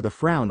Cap with a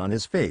frown on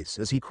his face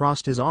as he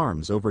crossed his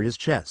arms over his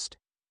chest.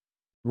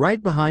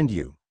 "Right behind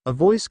you," a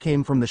voice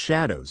came from the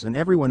shadows, and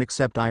everyone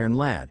except Iron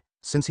Lad,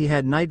 since he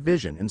had night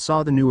vision and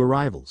saw the new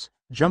arrivals,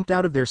 jumped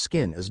out of their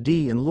skin as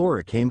Dee and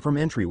Laura came from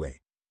entryway.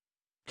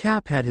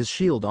 Cap had his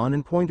shield on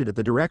and pointed at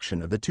the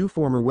direction of the 2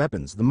 former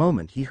weapons the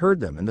moment he heard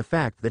them, and the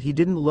fact that he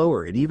didn't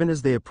lower it even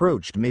as they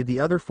approached made the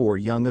other 4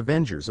 young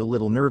Avengers a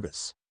little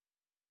nervous.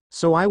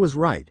 "So I was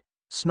right,"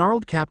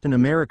 snarled Captain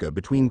America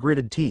between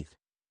gritted teeth.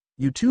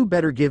 "You 2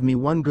 better give me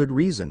one good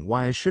reason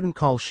why I shouldn't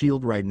call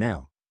S.H.I.E.L.D. right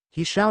now."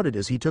 he shouted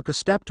as he took a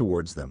step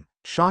towards them,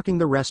 shocking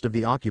the rest of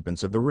the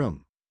occupants of the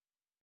room.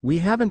 "We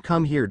haven't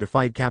come here to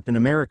fight Captain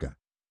America.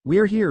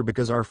 We're here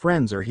because our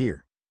friends are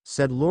here,"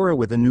 said Laura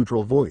with a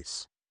neutral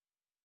voice.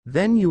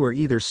 "Then you are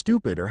either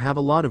stupid or have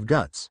a lot of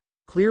guts."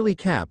 Clearly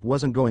Cap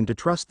wasn't going to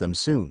trust them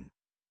soon.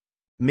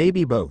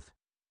 "Maybe both,"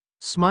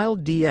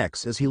 smiled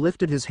DX as he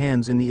lifted his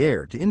hands in the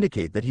air to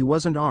indicate that he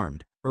wasn't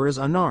armed, or as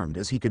unarmed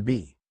as he could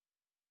be.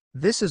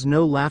 "This is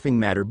no laughing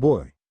matter,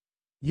 boy.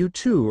 You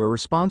too are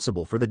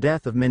responsible for the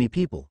death of many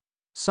people,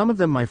 some of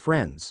them my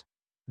friends.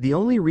 The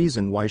only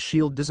reason why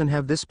S.H.I.E.L.D. doesn't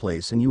have this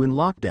place and you in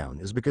lockdown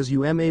is because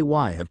you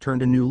have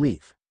turned a new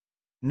leaf.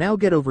 Now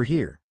get over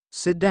here,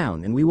 sit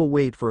down, and we will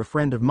wait for a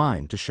friend of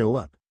mine to show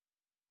up,"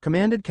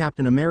 commanded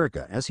Captain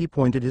America as he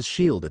pointed his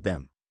shield at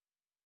them.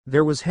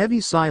 There was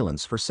heavy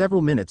silence for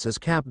several minutes as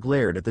Cap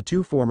glared at the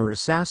two former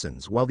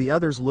assassins while the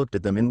others looked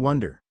at them in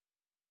wonder.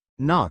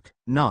 Knock,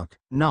 knock,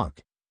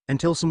 knock,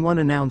 until someone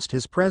announced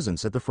his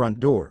presence at the front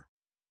door.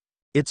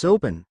 "It's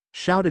open,"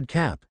 shouted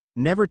Cap,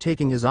 never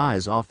taking his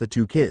eyes off the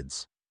two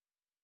kids.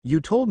 "You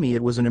told me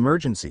it was an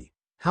emergency.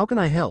 How can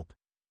I help?"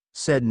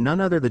 said none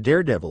other than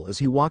Daredevil as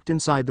he walked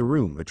inside the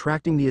room,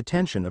 attracting the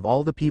attention of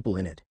all the people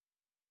in it.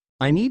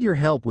 "I need your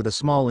help with a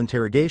small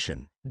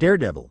interrogation,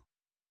 Daredevil.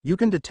 You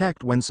can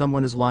detect when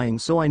someone is lying,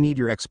 so I need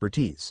your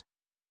expertise."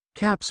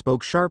 Cap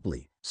spoke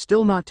sharply,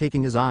 still not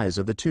taking his eyes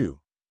off the two.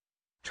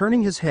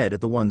 Turning his head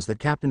at the ones that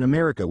Captain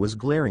America was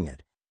glaring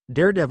at,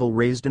 Daredevil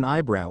raised an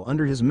eyebrow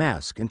under his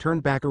mask and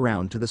turned back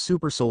around to the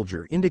super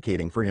soldier,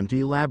 indicating for him to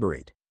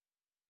elaborate.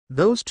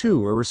 "Those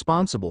two are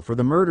responsible for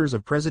the murders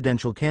of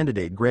presidential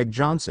candidate Greg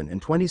Johnson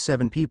and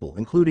 27 people,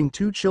 including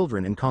 2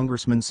 children, and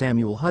Congressman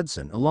Samuel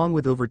Hudson, along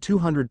with over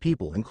 200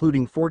 people,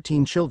 including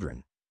 14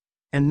 children.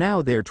 And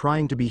now they're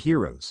trying to be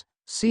heroes.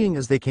 Seeing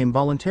as they came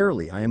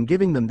voluntarily, I am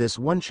giving them this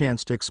one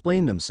chance to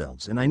explain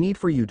themselves, and I need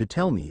for you to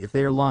tell me if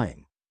they are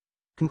lying,"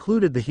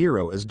 concluded the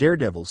hero as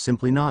Daredevil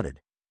simply nodded.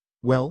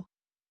 "Well,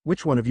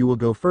 which one of you will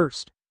go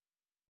first?"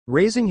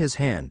 Raising his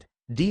hand,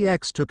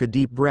 DX took a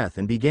deep breath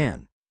and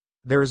began.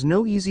 "There is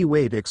no easy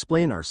way to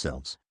explain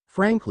ourselves.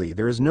 Frankly,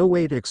 there is no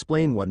way to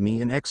explain what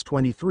me and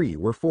X-23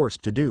 were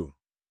forced to do."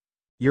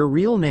 "Your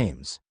real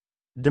names?"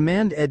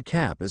 demanded Ed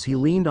Cap as he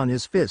leaned on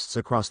his fists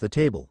across the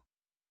table.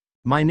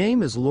 "My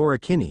name is Laura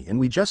Kinney and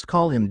we just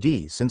call him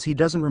D since he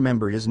doesn't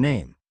remember his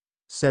name,"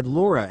 said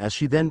Laura as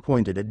she then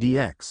pointed at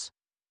DX.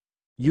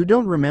 "You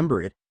don't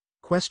remember it?"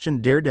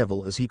 questioned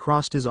Daredevil as he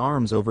crossed his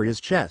arms over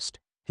his chest,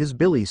 his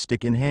billy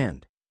stick in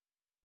hand.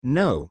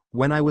 "No,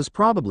 when I was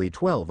probably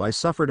 12 I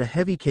suffered a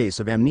heavy case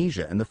of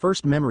amnesia, and the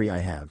first memory I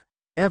have,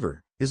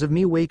 ever, is of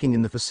me waking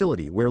in the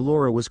facility where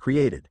Laura was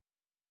created."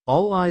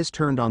 All eyes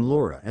turned on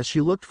Laura as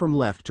she looked from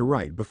left to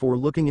right before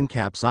looking in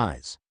Cap's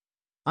eyes.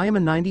 "I am a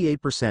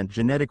 98%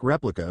 genetic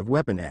replica of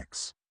Weapon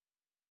X.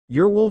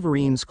 You're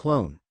Wolverine's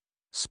clone,"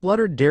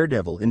 spluttered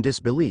Daredevil in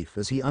disbelief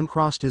as he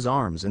uncrossed his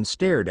arms and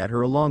stared at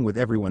her along with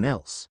everyone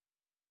else.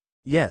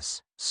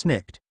 "Yes,"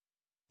 snicked.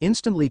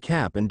 Instantly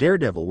Cap and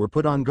Daredevil were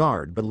put on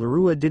guard, but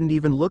Larua didn't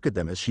even look at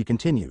them as she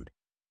continued.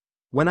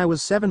 "When I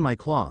was 7 my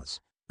claws,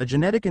 a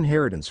genetic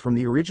inheritance from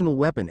the original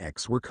Weapon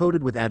X, were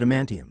coated with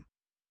adamantium."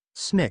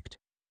 Snicked.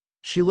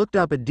 She looked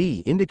up at D,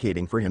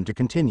 indicating for him to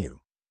continue.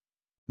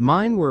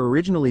 "Mine were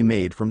originally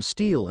made from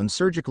steel and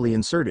surgically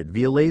inserted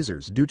via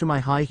lasers due to my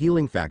high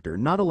healing factor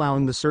not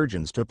allowing the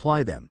surgeons to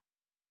apply them."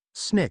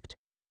 Snicked.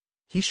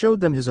 He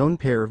showed them his own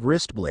pair of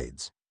wrist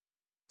blades.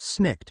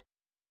 Snicked.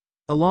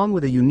 Along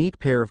with a unique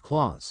pair of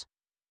claws.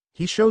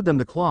 He showed them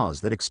the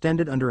claws that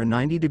extended under a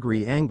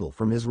 90-degree angle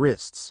from his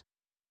wrists.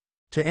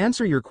 "To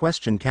answer your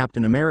question,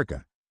 Captain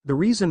America, the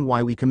reason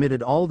why we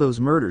committed all those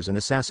murders and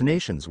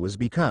assassinations was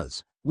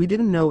because we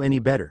didn't know any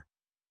better."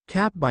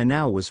 Cap by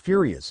now was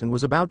furious and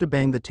was about to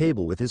bang the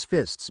table with his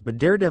fists, but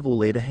Daredevil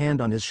laid a hand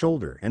on his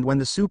shoulder, and when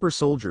the super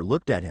soldier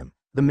looked at him,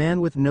 the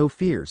man with no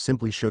fear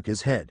simply shook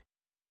his head.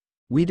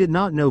 "We did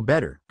not know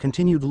better,"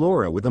 continued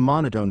Laura with a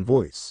monotone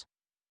voice.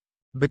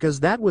 "Because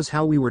that was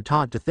how we were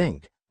taught to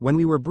think. When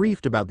we were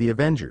briefed about the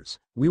Avengers,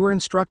 we were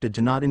instructed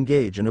to not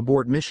engage and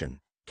abort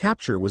mission.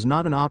 Capture was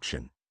not an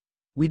option.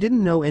 We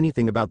didn't know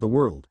anything about the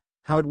world,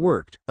 how it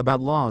worked, about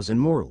laws and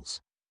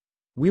morals.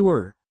 We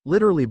were,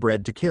 literally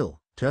bred to kill.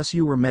 To us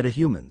you were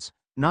metahumans,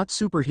 not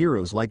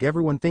superheroes like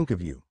everyone think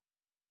of you.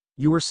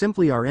 You were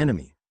simply our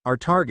enemy, our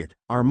target,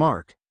 our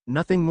mark,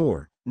 nothing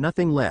more,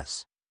 nothing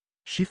less."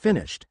 She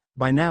finished.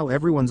 By now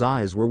everyone's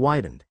eyes were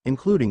widened,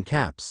 including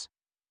Cap's.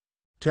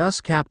 "To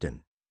us,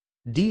 Captain."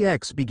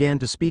 DX began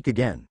to speak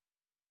again.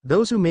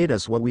 "Those who made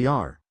us what we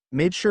are,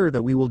 made sure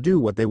that we will do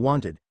what they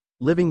wanted,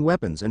 living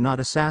weapons and not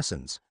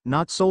assassins,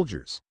 not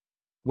soldiers.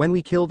 When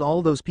we killed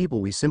all those people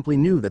we simply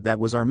knew that that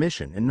was our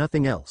mission and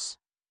nothing else."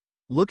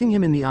 Looking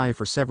him in the eye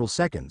for several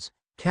seconds,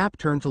 Cap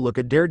turned to look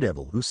at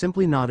Daredevil, who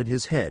simply nodded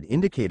his head,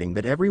 indicating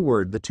that every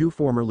word the two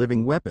former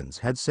living weapons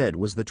had said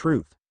was the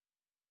truth.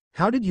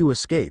 "How did you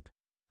escape?"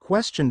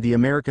 questioned the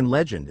American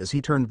legend as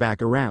he turned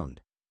back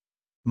around.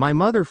 "My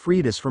mother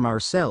freed us from our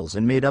cells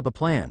and made up a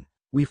plan.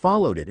 We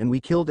followed it and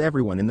we killed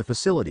everyone in the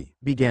facility,"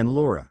 began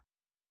Laura.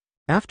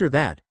 "After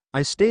that,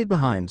 I stayed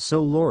behind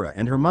so Laura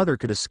and her mother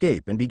could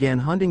escape and began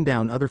hunting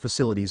down other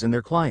facilities and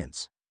their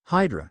clients.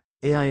 Hydra,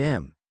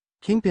 AIM,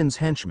 Kingpin's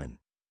henchmen.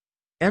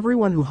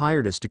 Everyone who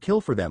hired us to kill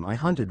for them I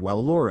hunted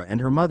while Laura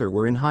and her mother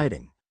were in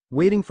hiding,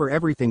 waiting for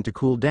everything to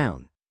cool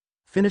down.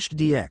 Finished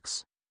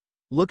DX.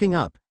 Looking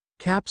up,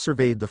 Cap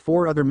surveyed the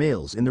 4 other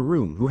males in the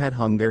room who had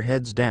hung their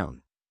heads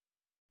down.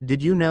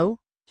 Did you know?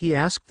 He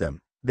asked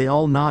them. They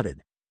all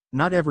nodded.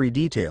 Not every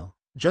detail,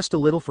 just a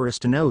little for us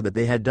to know that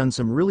they had done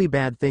some really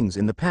bad things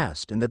in the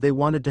past and that they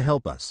wanted to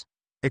help us,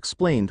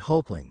 explained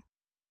Hulkling.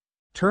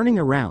 Turning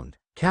around,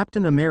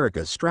 Captain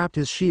America strapped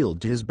his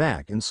shield to his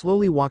back and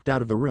slowly walked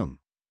out of the room.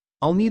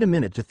 I'll need a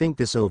minute to think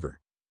this over,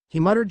 he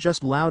muttered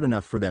just loud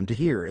enough for them to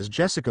hear as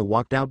Jessica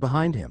walked out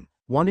behind him,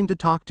 wanting to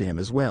talk to him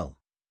as well.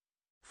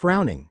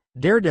 Frowning,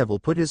 Daredevil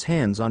put his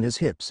hands on his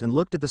hips and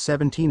looked at the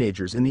 7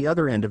 teenagers in the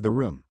other end of the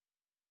room.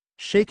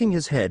 Shaking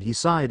his head, he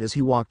sighed as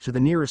he walked to the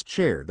nearest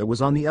chair that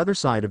was on the other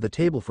side of the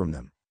table from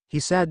them. He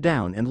sat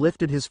down and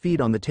lifted his feet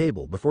on the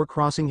table before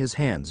crossing his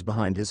hands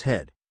behind his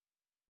head.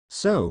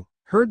 So,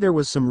 heard there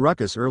was some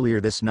ruckus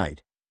earlier this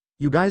night.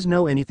 You guys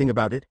know anything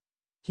about it?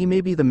 He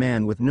may be the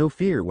man with no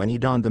fear when he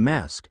donned the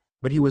mask,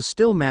 but he was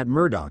still Matt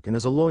Murdock, and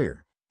as a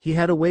lawyer, he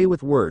had a way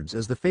with words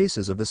as the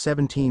faces of the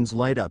 17s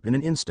light up in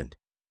an instant.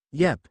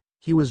 Yep,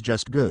 he was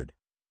just good.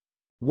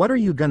 What are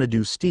you gonna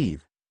do,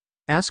 Steve?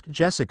 Asked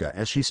Jessica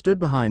as she stood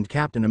behind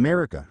Captain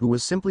America, who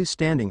was simply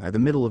standing at the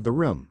middle of the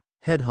room,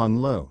 head hung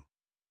low.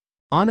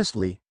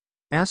 Honestly?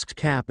 Asked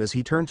Cap as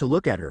he turned to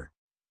look at her.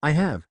 I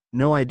have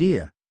no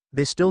idea.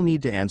 They still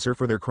need to answer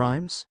for their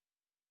crimes?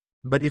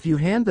 But if you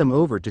hand them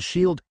over to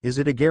S.H.I.E.L.D., is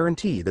it a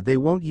guarantee that they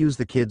won't use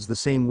the kids the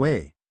same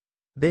way?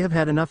 They have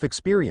had enough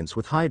experience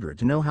with Hydra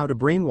to know how to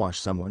brainwash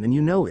someone, and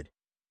you know it.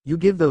 You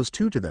give those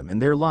 2 to them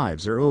and their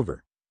lives are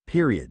over.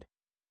 Period.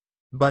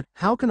 But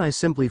how can I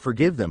simply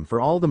forgive them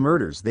for all the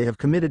murders they have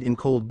committed in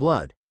cold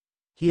blood?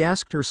 He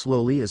asked her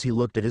slowly as he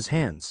looked at his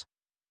hands.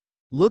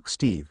 Look,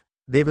 Steve,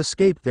 they've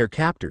escaped their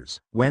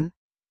captors. When?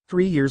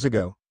 3 years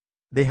ago.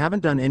 They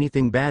haven't done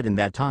anything bad in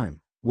that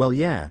time. Well,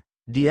 yeah,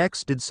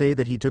 DX did say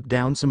that he took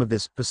down some of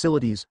this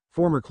facility's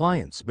former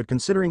clients, but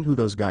considering who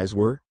those guys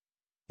were,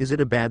 is it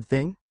a bad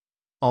thing?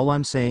 All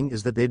I'm saying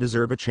is that they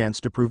deserve a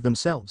chance to prove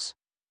themselves.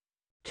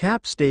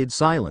 Cap stayed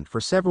silent for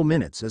several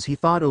minutes as he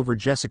thought over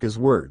Jessica's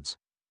words.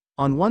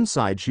 On one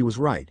side she was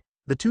right.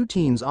 The 2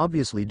 teens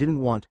obviously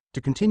didn't want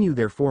to continue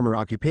their former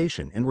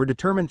occupation and were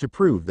determined to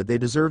prove that they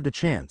deserved a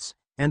chance,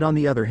 and on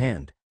the other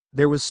hand,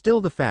 there was still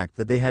the fact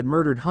that they had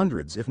murdered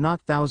hundreds if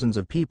not thousands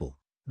of people,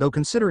 though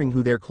considering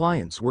who their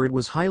clients were it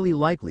was highly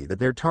likely that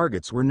their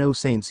targets were no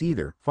saints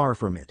either, far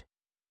from it.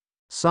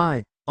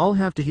 Sigh, I'll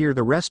have to hear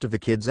the rest of the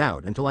kids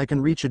out until I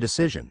can reach a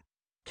decision,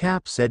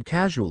 Cap said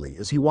casually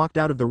as he walked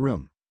out of the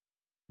room.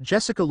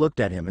 Jessica looked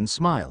at him and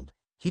smiled.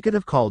 He could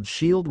have called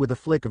S.H.I.E.L.D. with a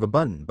flick of a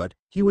button, but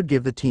he would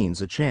give the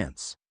teens a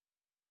chance.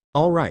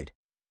 All right,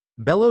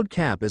 bellowed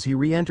Cap as he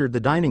re-entered the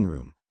dining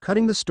room,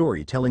 cutting the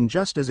storytelling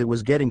just as it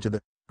was getting to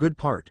the good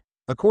part,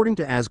 according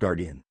to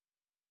Asgardian.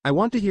 I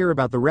want to hear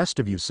about the rest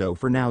of you, so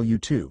for now you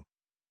 2.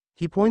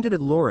 He pointed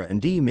at Laura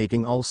and Dee,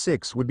 making all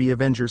 6 would-be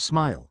Avengers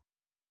smile.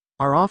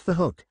 Are off the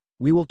hook.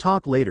 We will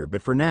talk later,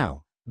 but for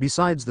now,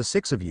 besides the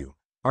 6 of you,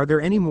 are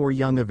there any more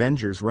young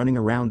Avengers running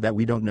around that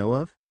we don't know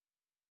of?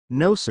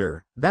 No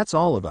sir, that's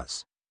all of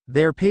us.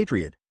 There,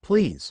 Patriot,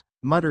 please,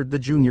 muttered the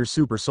junior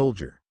super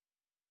soldier.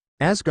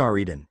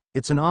 Asgardian,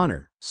 it's an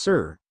honor,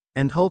 sir,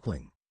 and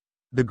Hulkling.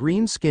 The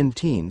green-skinned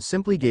teen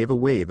simply gave a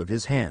wave of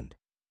his hand.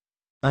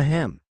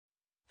 Ahem.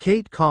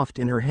 Kate coughed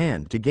in her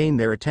hand to gain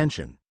their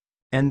attention.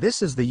 And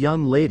this is the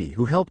young lady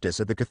who helped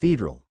us at the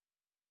cathedral.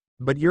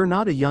 But you're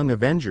not a young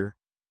Avenger?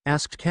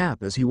 Asked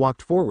Cap as he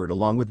walked forward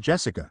along with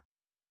Jessica.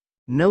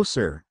 No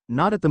sir,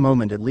 not at the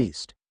moment at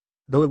least.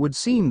 Though it would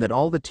seem that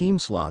all the team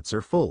slots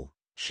are full,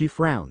 she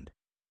frowned.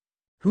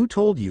 Who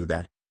told you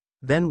that?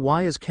 Then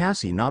why is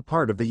Cassie not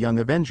part of the Young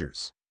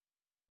Avengers?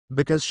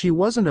 Because she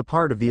wasn't a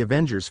part of the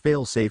Avengers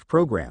fail-safe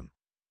program.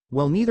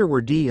 Well, neither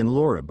were Dee and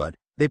Laura, but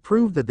they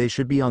proved that they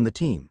should be on the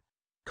team.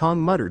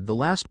 Kong muttered the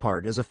last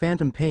part as a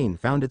phantom pain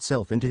found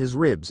itself into his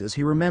ribs as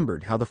he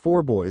remembered how the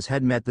 4 boys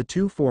had met the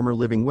 2 former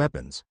living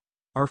weapons.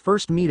 Our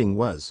first meeting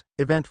was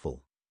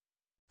eventful.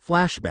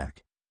 Flashback.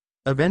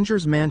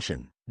 Avengers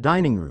Mansion,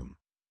 dining room.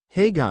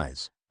 Hey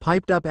guys,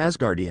 piped up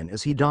Asgardian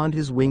as he donned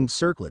his winged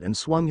circlet and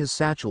swung his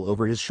satchel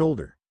over his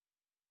shoulder.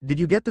 Did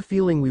you get the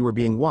feeling we were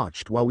being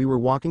watched while we were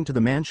walking to the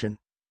mansion?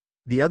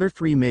 The other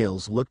 3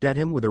 males looked at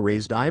him with a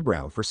raised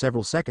eyebrow for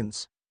several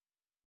seconds.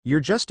 You're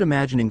just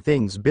imagining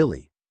things,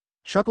 Billy,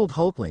 chuckled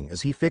Hulkling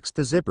as he fixed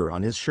the zipper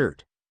on his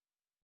shirt.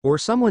 Or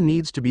someone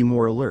needs to be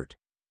more alert.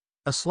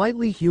 A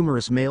slightly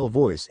humorous male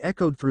voice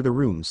echoed through the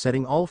room,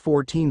 setting all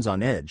 4 teens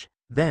on edge.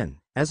 Then,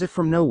 as if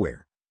from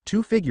nowhere,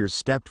 2 figures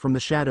stepped from the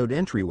shadowed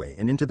entryway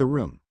and into the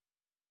room.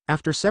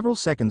 After several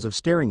seconds of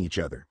staring each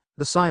other,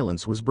 the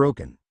silence was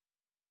broken.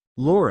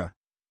 Laura,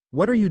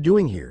 what are you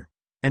doing here?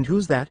 And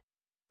who's that?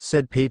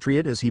 Said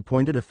Patriot as he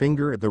pointed a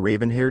finger at the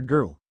raven-haired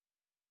girl.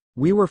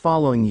 We were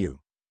following you.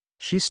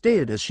 She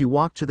stated as she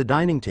walked to the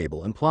dining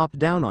table and plopped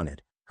down on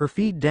it, her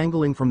feet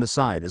dangling from the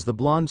side as the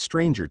blonde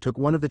stranger took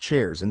one of the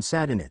chairs and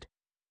sat in it.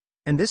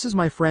 "And this is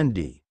my friend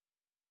D.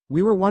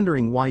 We were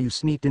wondering why you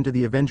sneaked into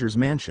the Avengers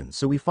mansion,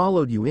 so we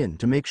followed you in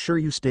to make sure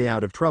you stay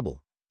out of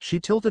trouble." She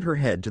tilted her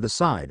head to the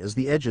side as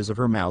the edges of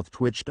her mouth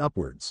twitched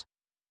upwards.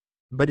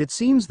 "But it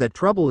seems that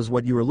trouble is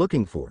what you are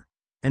looking for.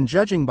 And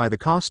judging by the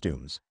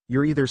costumes,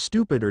 you're either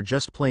stupid or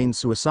just plain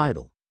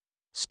suicidal,"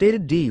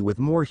 stated D with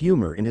more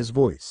humor in his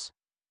voice.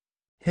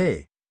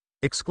 "Hey!"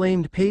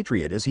 exclaimed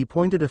Patriot as he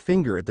pointed a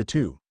finger at the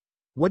two.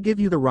 "What give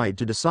you the right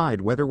to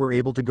decide whether we're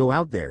able to go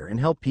out there and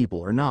help people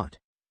or not?"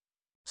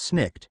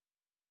 Snicked.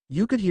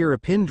 You could hear a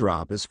pin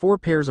drop as 4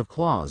 pairs of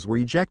claws were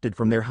ejected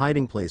from their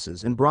hiding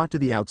places and brought to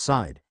the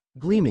outside,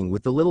 gleaming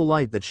with the little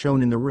light that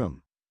shone in the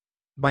room.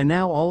 By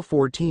now all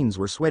 4 teens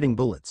were sweating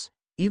bullets,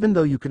 even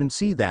though you couldn't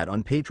see that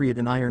on Patriot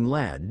and Iron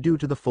Lad due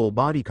to the full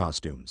body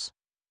costumes.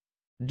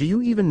 "Do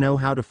you even know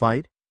how to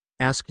fight?"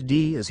 asked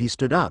D as he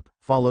stood up,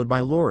 followed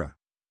by Laura.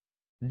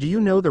 "Do you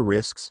know the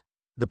risks,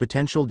 the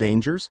potential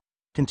dangers?"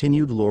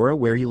 continued Laura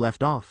where he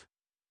left off.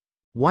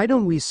 "Why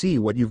don't we see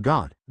what you've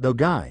got, though,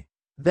 guy?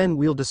 Then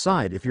we'll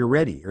decide if you're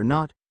ready or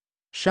not,"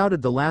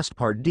 shouted the last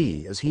part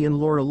D as he and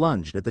Laura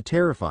lunged at the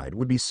terrified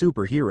would-be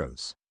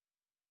superheroes.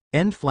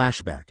 End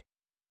flashback.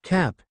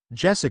 Cap,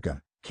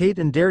 Jessica, Kate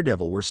and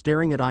Daredevil were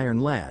staring at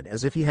Iron Lad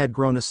as if he had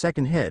grown a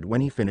second head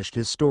when he finished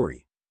his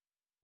story.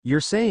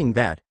 "You're saying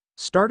that,"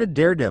 started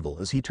Daredevil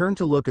as he turned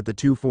to look at the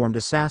 2 formed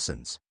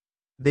assassins.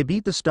 "They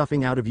beat the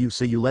stuffing out of you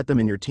so you let them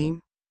in your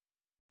team?"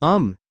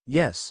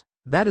 Yes,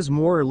 that is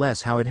more or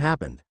less how it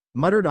happened,"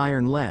 muttered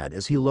Iron Lad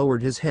as he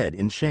lowered his head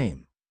in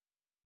shame.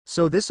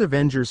 "So this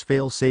Avengers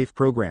fail-safe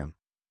program,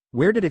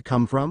 where did it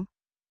come from,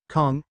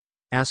 Kong?"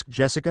 asked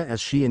Jessica as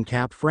she and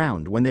Cap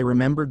frowned when they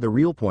remembered the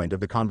real point of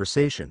the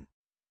conversation.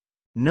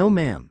 "No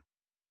ma'am.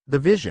 The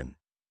Vision.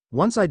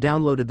 Once I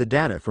downloaded the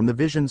data from the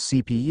Vision's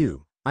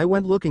CPU, I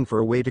went looking for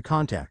a way to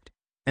contact,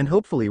 and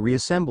hopefully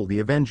reassemble the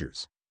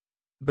Avengers.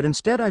 But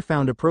instead I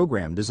found a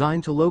program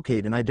designed to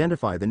locate and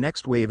identify the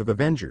next wave of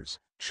Avengers,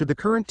 should the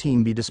current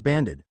team be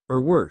disbanded,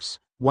 or worse,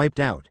 wiped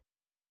out,"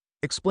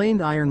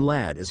 explained Iron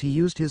Lad as he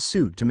used his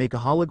suit to make a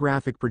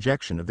holographic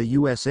projection of the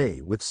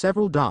USA with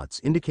several dots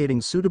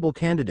indicating suitable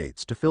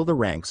candidates to fill the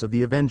ranks of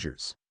the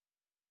Avengers.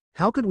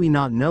 "How could we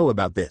not know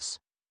about this?"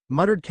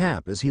 muttered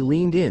Cap as he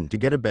leaned in to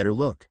get a better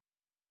look.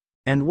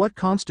 "And what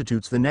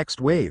constitutes the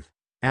next wave?"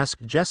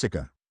 asked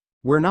Jessica.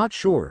 "We're not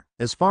sure.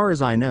 As far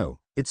as I know,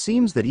 it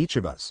seems that each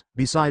of us,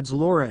 besides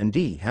Laura and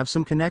D, have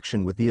some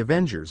connection with the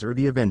Avengers or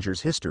the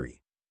Avengers'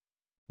 history."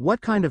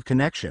 "What kind of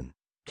connection?"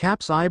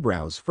 Cap's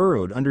eyebrows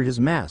furrowed under his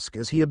mask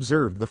as he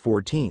observed the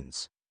 4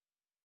 teens.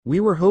 "We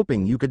were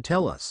hoping you could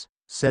tell us,"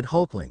 said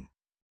Hulkling.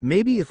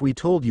 "Maybe if we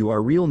told you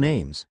our real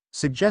names,"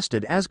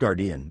 suggested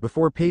Asgardian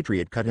before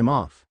Patriot cut him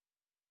off.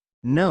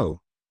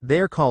 "No,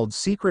 they're called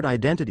secret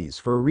identities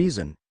for a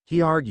reason,"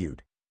 he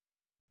argued.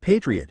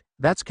 "Patriot,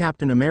 that's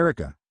Captain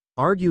America,"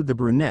 argued the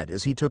brunette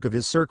as he took of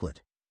his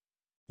circlet.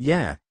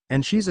 "Yeah,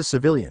 and she's a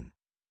civilian."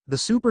 The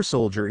super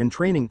soldier in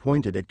training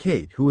pointed at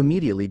Kate, who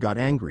immediately got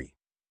angry.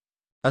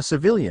 "A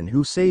civilian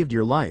who saved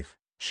your life,"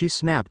 she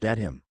snapped at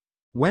him.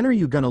 "When are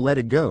you gonna let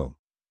it go?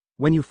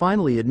 When you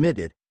finally admit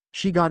it,"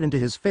 she got into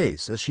his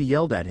face as she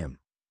yelled at him.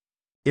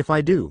 "If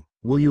I do,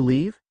 will you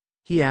leave?"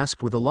 he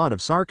asked with a lot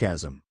of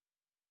sarcasm.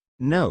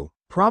 "No,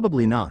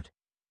 probably not."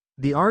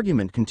 The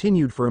argument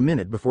continued for a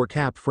minute before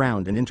Cap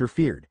frowned and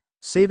interfered,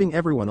 saving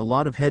everyone a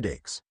lot of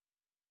headaches.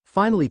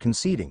 Finally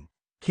conceding,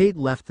 Kate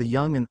left the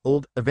young and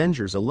old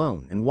Avengers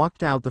alone and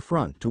walked out the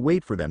front to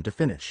wait for them to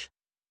finish.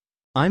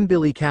 "I'm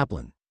Billy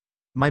Kaplan.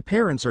 My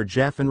parents are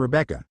Jeff and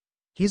Rebecca.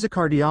 He's a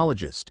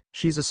cardiologist,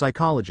 she's a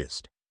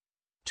psychologist.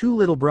 2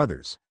 little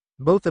brothers,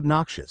 both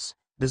obnoxious.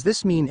 Does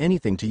this mean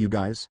anything to you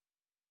guys?"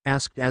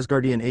 asked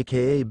Asgardian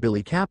aka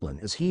Billy Kaplan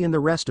as he and the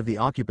rest of the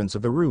occupants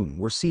of the room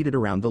were seated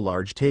around the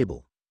large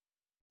table.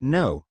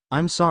 "No,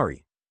 I'm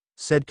sorry,"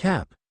 said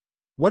Cap.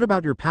 "What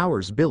about your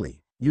powers,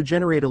 Billy? You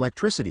generate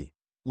electricity,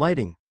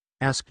 lighting?"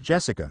 asked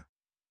Jessica.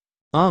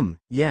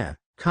 Yeah,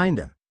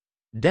 kinda."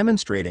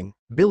 Demonstrating,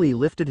 Billy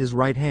lifted his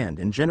right hand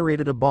and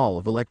generated a ball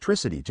of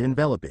electricity to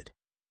envelop it.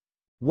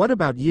 "What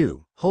about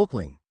you,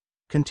 Hulkling?"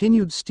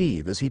 continued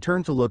Steve as he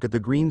turned to look at the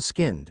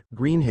green-skinned,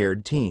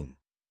 green-haired teen.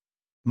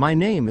 "My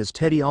name is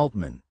Teddy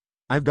Altman.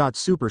 I've got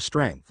super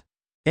strength.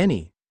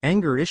 Any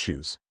anger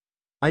issues?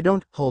 I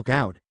don't Hulk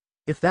out,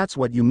 if that's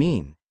what you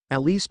mean,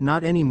 at least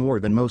not any more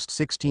than most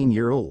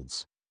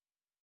 16-year-olds.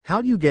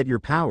 How do you get your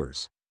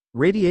powers?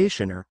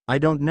 Radiation or, I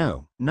don't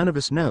know, none of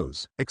us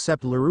knows,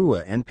 except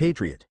Larua and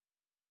Patriot."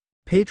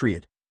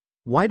 "Patriot,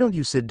 why don't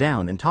you sit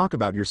down and talk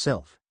about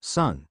yourself,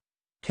 son?"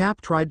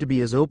 Cap tried to be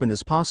as open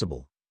as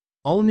possible.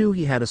 All knew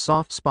he had a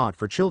soft spot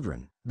for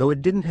children, though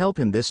it didn't help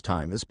him this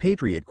time as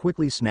Patriot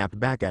quickly snapped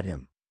back at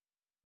him.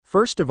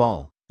 "First of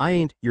all, I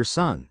ain't your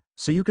son,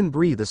 so you can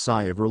breathe a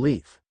sigh of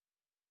relief.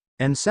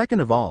 And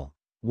second of all,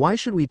 why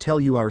should we tell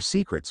you our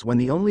secrets when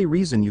the only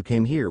reason you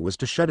came here was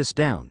to shut us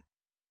down?"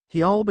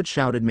 he all but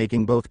shouted,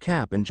 making both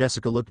Cap and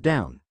Jessica look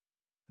down.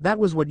 "That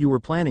was what you were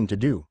planning to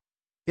do,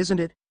 isn't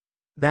it?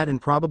 That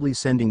and probably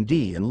sending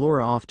D and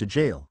Laura off to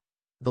jail.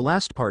 The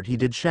last part he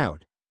did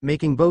shout,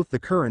 making both the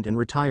current and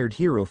retired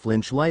hero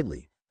flinch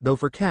lightly, though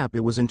for Cap it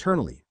was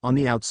internally, on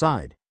the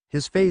outside,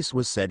 his face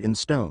was set in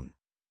stone.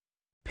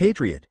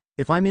 Patriot,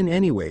 if I'm in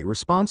any way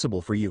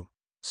responsible for you,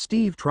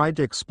 Steve tried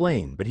to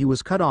explain, but he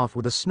was cut off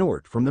with a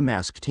snort from the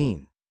masked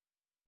teen.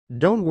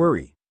 Don't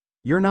worry.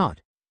 You're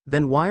not.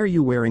 Then why are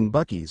you wearing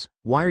Bucky's?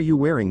 Why are you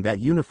wearing that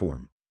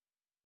uniform?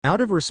 Out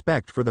of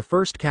respect for the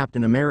first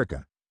Captain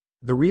America,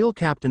 the real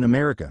Captain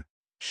America,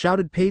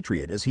 shouted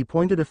Patriot as he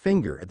pointed a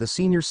finger at the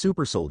senior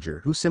super soldier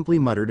who simply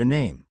muttered a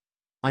name.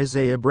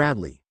 Isaiah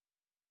Bradley.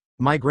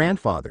 My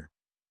grandfather.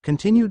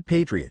 Continued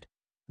Patriot.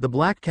 The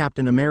black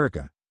Captain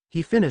America,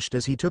 he finished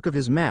as he took off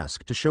his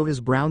mask to show his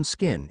brown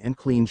skin and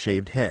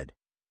clean-shaved head.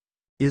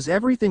 Is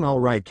everything all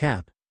right,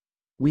 Cap?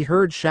 We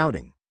heard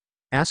shouting.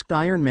 Asked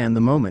Iron Man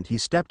the moment he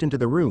stepped into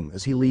the room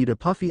as he led a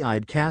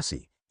puffy-eyed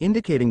Cassie,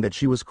 indicating that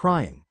she was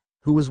crying,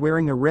 who was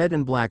wearing a red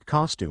and black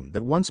costume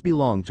that once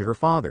belonged to her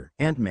father,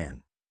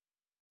 Ant-Man.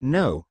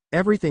 No,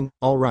 everything,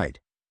 all right.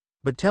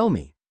 But tell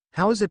me,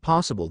 how is it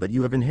possible that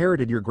you have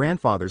inherited your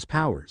grandfather's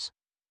powers?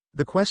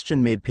 The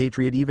question made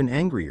Patriot even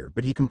angrier,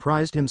 but he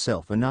comprised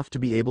himself enough to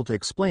be able to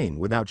explain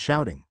without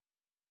shouting.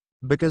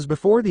 Because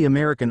before the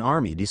American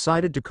army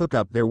decided to cook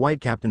up their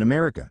white Captain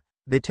America,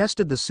 they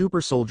tested the super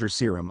soldier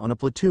serum on a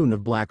platoon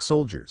of black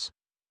soldiers,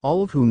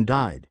 all of whom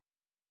died.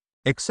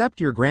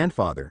 Except your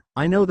grandfather,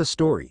 I know the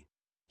story.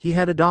 He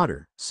had a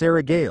daughter,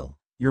 Sarah Gale,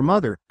 your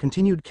mother,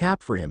 continued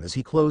Cap for him as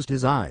he closed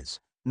his eyes,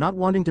 not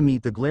wanting to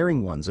meet the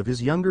glaring ones of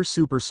his younger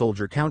super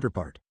soldier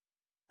counterpart,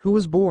 who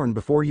was born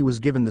before he was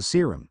given the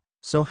serum,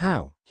 so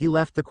how, he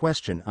left the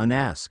question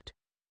unasked.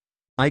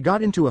 I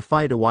got into a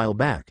fight a while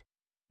back,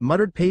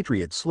 muttered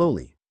Patriot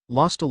slowly,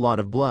 lost a lot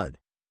of blood.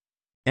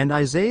 And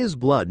Isaiah's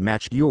blood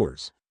matched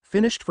yours,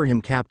 finished for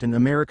him Captain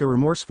America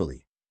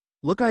remorsefully.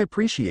 Look, I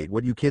appreciate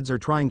what you kids are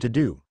trying to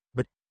do,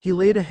 but, he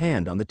laid a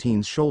hand on the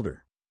teen's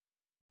shoulder.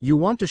 You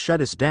want to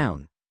shut us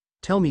down?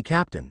 Tell me,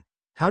 Captain,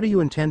 how do you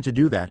intend to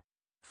do that?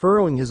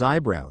 Furrowing his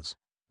eyebrows,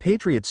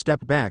 Patriot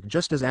stepped back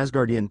just as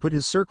Asgardian put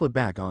his circlet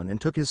back on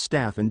and took his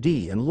staff, and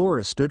Dee and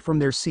Laura stood from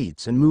their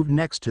seats and moved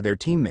next to their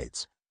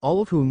teammates,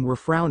 all of whom were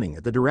frowning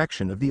at the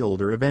direction of the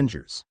older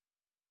Avengers.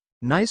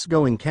 Nice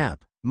going,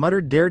 Cap,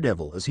 muttered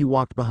Daredevil as he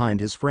walked behind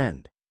his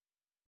friend.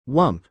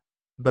 Whump.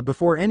 But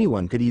before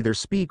anyone could either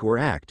speak or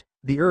act,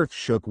 the earth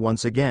shook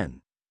once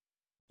again.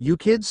 You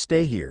kids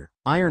stay here,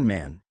 Iron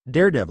Man,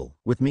 Daredevil,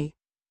 with me?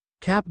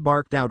 Cap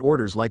barked out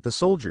orders like the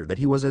soldier that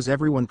he was as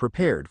everyone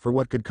prepared for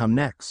what could come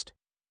next.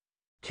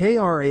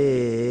 Krash.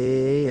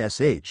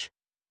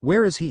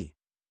 Where is he?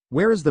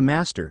 Where is the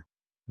master?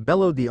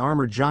 Bellowed the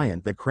armored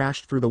giant that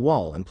crashed through the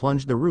wall and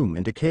plunged the room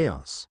into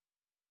chaos.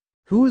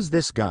 Who is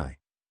this guy?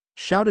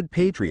 Shouted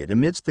Patriot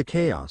amidst the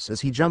chaos as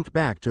he jumped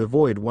back to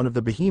avoid one of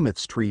the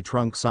behemoth's tree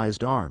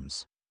trunk-sized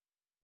arms.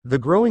 The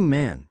growing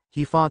man,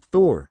 he fought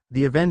Thor,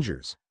 the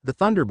Avengers, the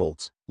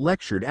Thunderbolts,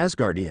 lectured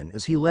Asgardian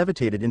as he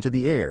levitated into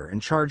the air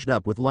and charged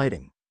up with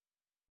lighting.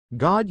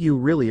 God, you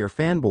really are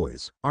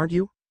fanboys, aren't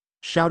you?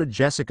 Shouted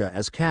Jessica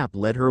as Cap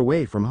led her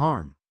away from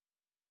harm.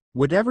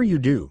 Whatever you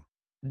do,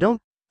 don't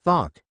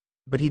talk.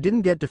 But he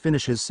didn't get to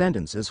finish his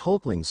sentence as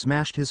Hulkling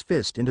smashed his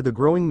fist into the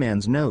growing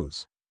man's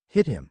nose.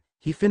 Hit him,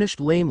 he finished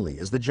lamely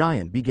as the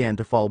giant began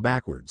to fall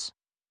backwards.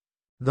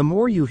 The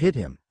more you hit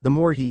him, the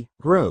more he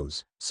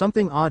grows.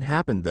 Something odd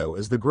happened though,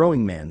 as the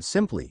growing man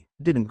simply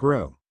didn't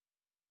grow.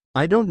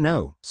 I don't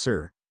know,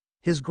 sir.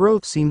 His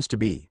growth seems to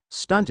be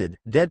stunted,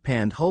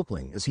 deadpanned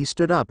Hulkling as he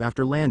stood up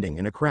after landing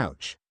in a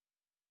crouch.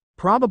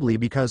 Probably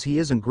because he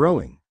isn't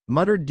growing,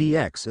 muttered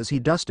DX as he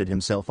dusted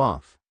himself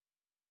off.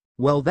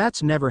 Well,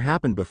 that's never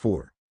happened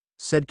before,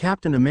 said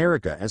Captain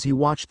America as he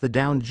watched the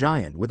downed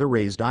giant with a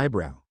raised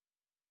eyebrow.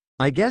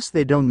 I guess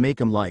they don't make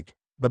him like,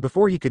 but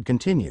before he could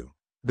continue,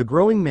 the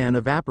growing man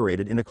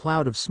evaporated in a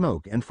cloud of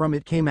smoke, and from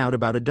it came out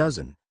about a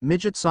dozen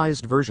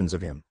midget-sized versions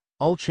of him,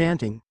 all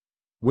chanting,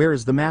 "Where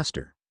is the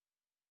master?"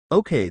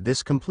 Okay,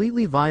 this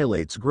completely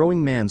violates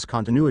growing man's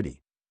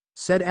continuity,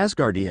 said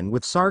Asgardian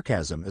with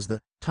sarcasm as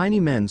the tiny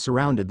men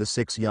surrounded the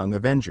 6 young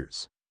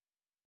Avengers.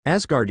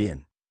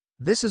 Asgardian,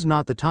 this is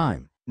not the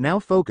time, now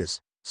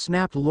focus,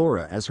 snapped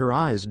Laura as her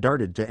eyes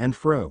darted to and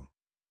fro.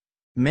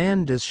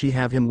 Man, does she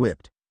have him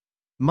whipped,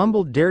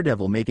 mumbled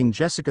Daredevil, making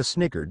Jessica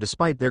snicker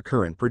despite their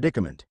current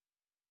predicament.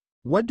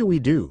 What do we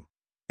do?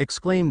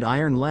 Exclaimed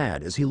Iron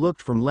Lad as he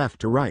looked from left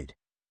to right.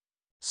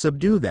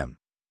 Subdue them.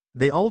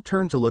 They all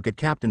turned to look at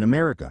Captain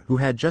America, who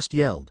had just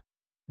yelled,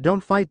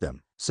 "Don't fight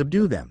them,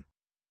 subdue them."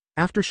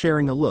 After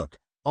sharing a look,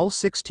 all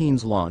 6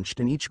 teens launched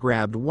and each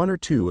grabbed 1 or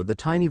 2 of the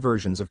tiny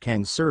versions of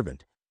Kang's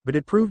servant, but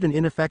it proved an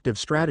ineffective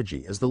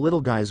strategy as the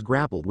little guys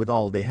grappled with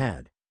all they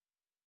had.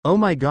 Oh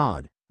my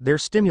god, they're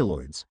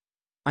stimuloids.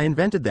 I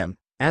invented them,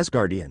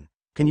 Asgardian,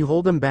 can you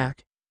hold them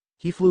back?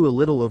 He flew a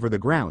little over the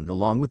ground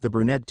along with the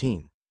brunette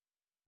teen.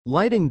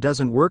 Lighting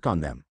doesn't work on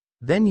them,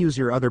 then use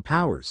your other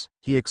powers,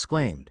 he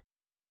exclaimed.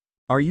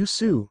 Are you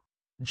Sue?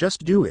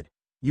 Just do it,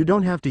 you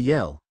don't have to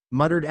yell,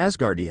 muttered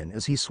Asgardian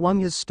as he swung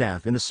his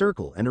staff in a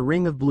circle and a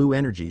ring of blue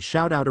energy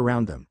shot out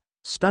around them,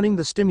 stunning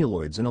the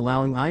stimuloids and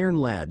allowing Iron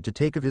Lad to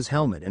take off his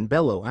helmet and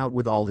bellow out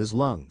with all his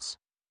lungs.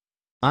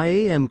 "I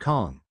am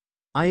Kong.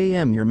 I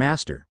am your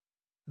master."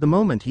 The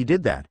moment he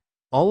did that,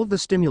 all of the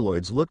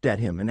stimuloids looked at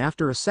him and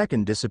after a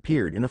second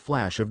disappeared in a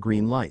flash of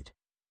green light.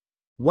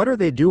 "What are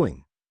they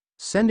doing?"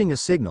 "Sending a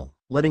signal,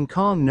 letting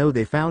Kong know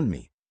they found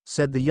me,"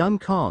 said the young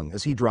Kong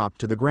as he dropped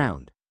to the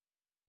ground.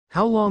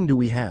 "How long do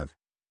we have?"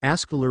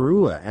 asked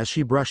Larua as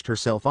she brushed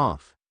herself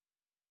off.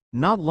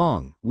 "Not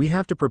long, we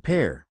have to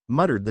prepare,"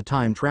 muttered the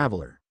time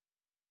traveler.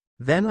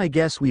 "Then I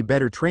guess we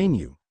better train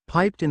you,"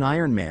 piped in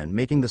Iron Man,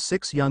 making the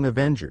 6 young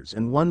Avengers,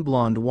 and one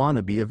blonde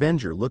wannabe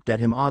Avenger looked at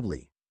him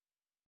oddly.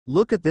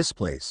 "Look at this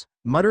place,"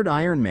 muttered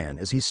Iron Man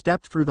as he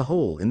stepped through the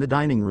hole in the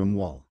dining room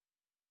wall.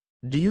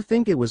 "Do you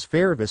think it was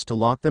fair of us to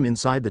lock them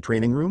inside the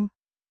training room?"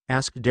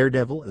 asked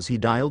Daredevil as he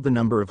dialed the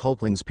number of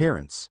Hulkling's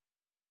parents.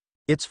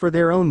 "It's for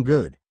their own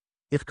good.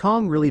 If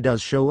Kong really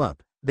does show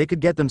up, they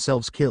could get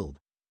themselves killed,"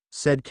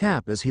 said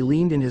Cap as he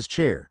leaned in his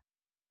chair.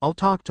 "I'll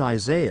talk to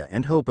Isaiah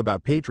and Hope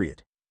about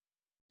Patriot.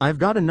 I've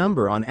got a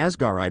number on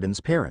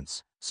Asgariden's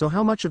parents, so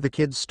how much of the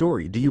kid's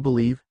story do you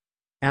believe?"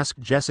 asked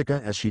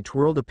Jessica as she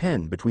twirled a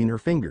pen between her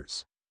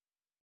fingers.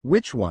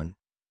 "Which one?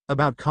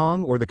 About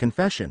Kong or the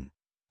confession?"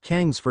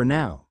 "Kang's for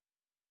now."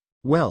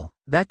 "Well,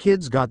 that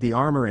kid's got the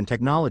armor and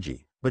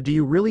technology, but do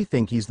you really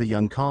think he's the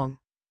young Kong?"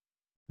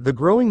 The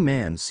growing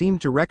man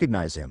seemed to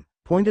recognize him,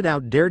 pointed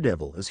out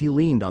Daredevil as he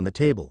leaned on the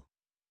table.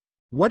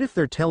 "What if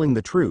they're telling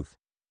the truth?"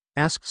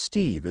 asked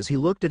Steve as he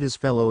looked at his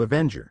fellow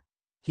Avenger.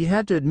 He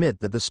had to admit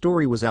that the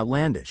story was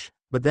outlandish,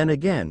 but then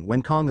again,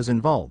 when Kong is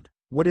involved,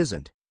 what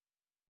isn't?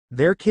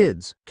 "They're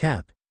kids,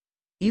 Cap.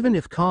 Even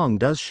if Kong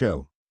does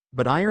show."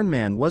 But Iron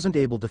Man wasn't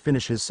able to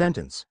finish his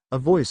sentence, a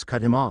voice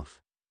cut him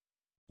off.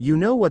 "You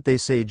know what they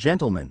say,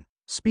 gentlemen,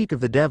 speak of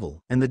the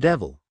devil, and the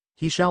devil,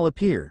 he shall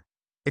appear,"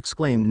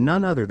 exclaimed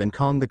none other than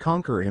Kong the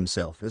Conqueror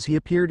himself as he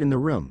appeared in the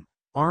room,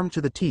 armed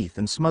to the teeth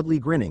and smugly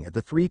grinning at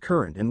the 3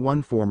 current and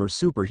 1 former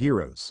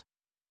superheroes.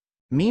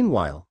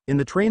 Meanwhile, in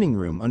the training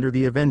room under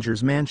the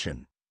Avengers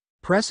Mansion,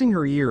 pressing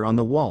her ear on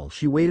the wall,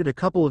 she waited a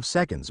couple of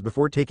seconds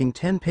before taking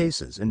 10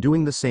 paces and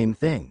doing the same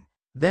thing,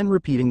 then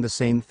repeating the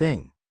same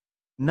thing.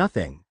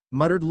 "Nothing,"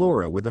 muttered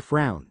Laura with a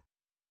frown.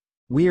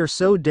 "We are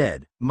so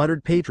dead,"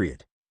 muttered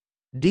Patriot.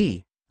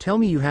 Tell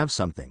me you have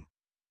something,"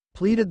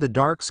 pleaded the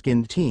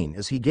dark-skinned teen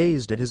as he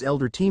gazed at his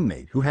elder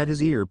teammate who had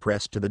his ear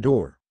pressed to the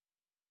door.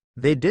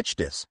 "They ditched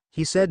us,"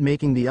 he said,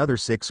 making the other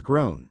 6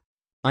 groan.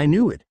 "I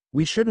knew it,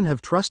 we shouldn't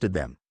have trusted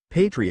them,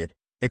 Patriot,"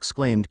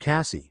 exclaimed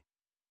Cassie.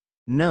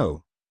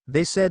 "No.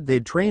 They said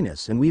they'd train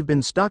us and we've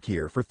been stuck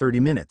here for 30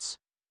 minutes.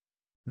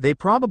 They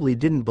probably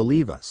didn't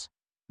believe us,"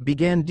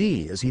 began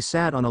D as he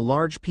sat on a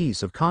large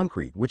piece of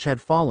concrete which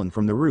had fallen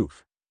from the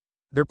roof.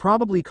 "They're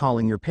probably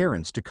calling your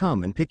parents to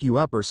come and pick you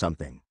up or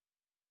something."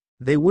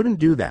 "They wouldn't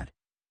do that,"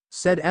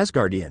 said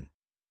Asgardian.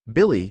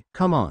 "Billy,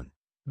 come on.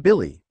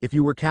 Billy, if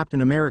you were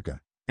Captain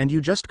America, and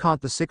you just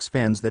caught the 6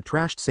 fans that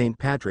trashed St.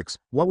 Patrick's,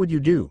 what would you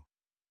do?"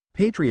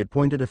 Patriot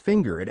pointed a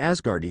finger at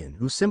Asgardian,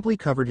 who simply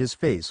covered his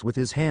face with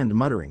his hand,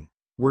 muttering,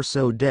 "We're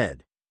so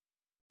dead."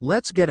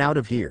 "Let's get out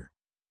of here,"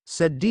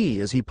 said D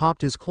as he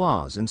popped his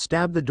claws and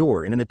stabbed the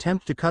door in an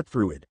attempt to cut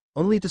through it,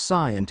 only to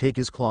sigh and take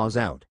his claws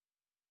out.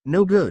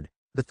 "No good,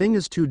 the thing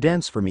is too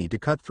dense for me to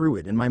cut through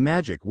it and my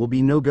magic will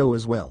be no go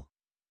as well.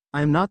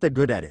 I am not that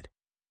good at it.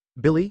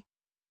 Billy?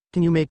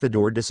 Can you make the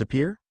door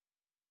disappear?"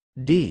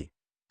 "D,"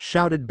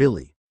 shouted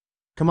Billy.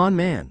 "Come on,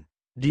 man.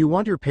 Do you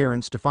want your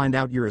parents to find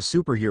out you're a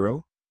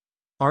superhero?"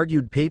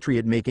 argued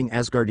Patriot, making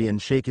Asgardian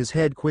shake his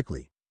head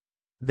quickly.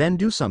 "Then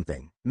do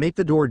something, make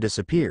the door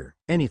disappear,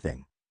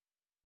 anything."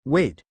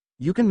 "Wait,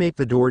 you can make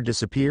the door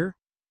disappear?"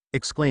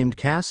 exclaimed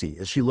Cassie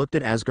as she looked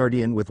at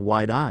Asgardian with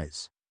wide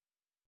eyes.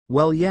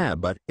 "Well, yeah,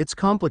 but it's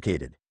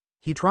complicated,"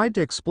 he tried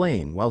to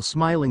explain while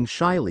smiling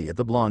shyly at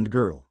the blonde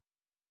girl.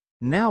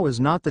 "Now is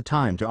not the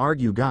time to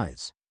argue,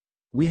 guys.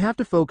 We have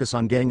to focus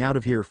on getting out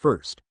of here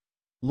first."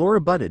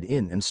 Laura butted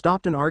in and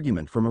stopped an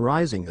argument from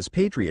arising as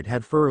Patriot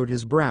had furrowed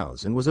his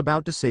brows and was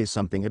about to say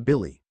something at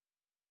Billy.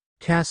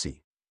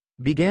 "Cassie,"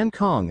 began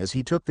Kong as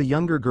he took the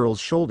younger girl's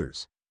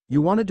shoulders,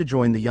 "you wanted to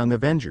join the Young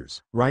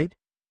Avengers, right?"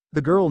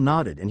 The girl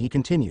nodded and he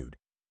continued.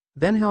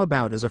 "Then how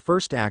about as a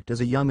first act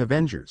as a Young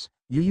Avengers,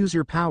 you use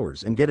your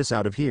powers and get us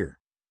out of here?"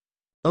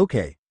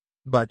 "Okay.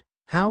 But,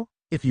 how?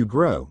 If you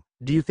grow,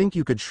 do you think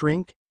you could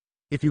shrink?"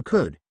 "If you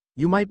could,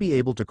 you might be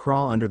able to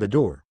crawl under the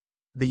door,"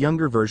 the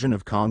younger version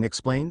of Kong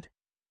explained.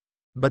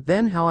 "But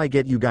then how I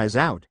get you guys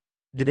out?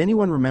 Did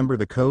anyone remember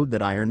the code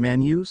that Iron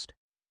Man used?"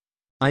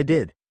 "I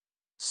did,"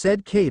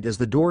 said Kate as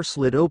the door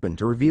slid open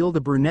to reveal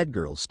the brunette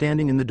girl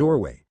standing in the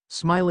doorway,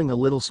 smiling a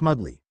little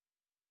smugly.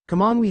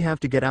 "Come on, we have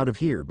to get out of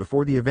here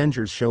before the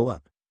Avengers show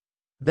up.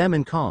 Them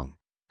and Kong,"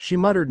 she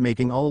muttered,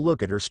 making all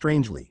look at her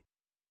strangely.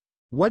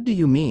 "What do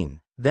you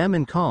mean, them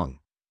and Kong?"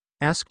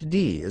 asked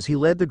D as he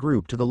led the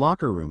group to the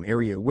locker room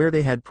area where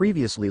they had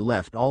previously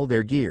left all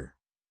their gear.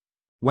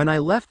 "When I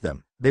left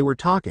them, they were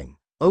talking.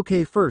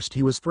 Okay, first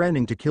he was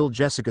threatening to kill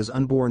Jessica's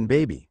unborn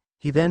baby,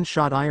 he then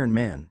shot Iron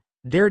Man,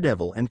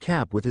 Daredevil and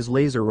Cap with his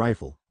laser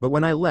rifle, but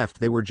when I left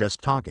they were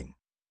just talking.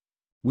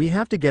 "We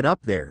have to get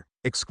up there,"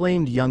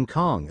 exclaimed young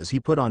Kong as he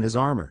put on his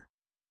armor.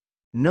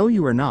 "No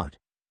you are not,"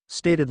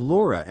 stated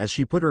Laura as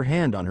she put her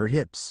hand on her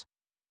hips.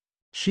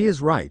 "She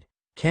is right,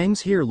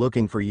 Kang's here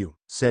looking for you,"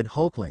 said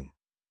Hulkling.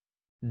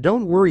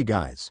 "Don't worry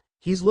guys,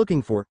 he's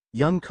looking for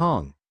young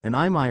Kong, and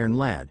I'm Iron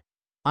Lad."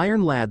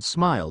 Iron Lad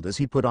smiled as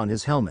he put on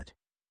his helmet.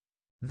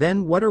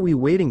 "Then what are we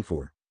waiting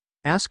for?"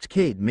 asked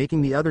Kate,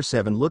 making the other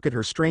 7 look at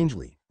her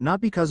strangely, not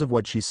because of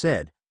what she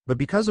said, but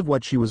because of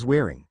what she was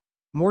wearing.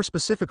 More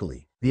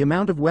specifically, the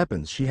amount of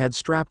weapons she had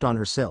strapped on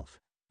herself: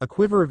 a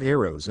quiver of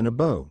arrows and a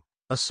bow,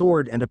 a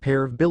sword and a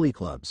pair of billy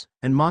clubs,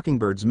 and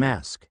Mockingbird's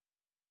mask.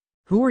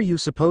 "Who are you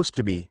supposed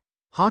to be,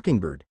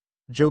 Hawkingbird?"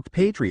 joked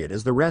Patriot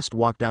as the rest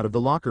walked out of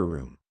the locker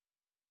room.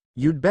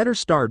 "You'd better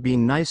start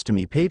being nice to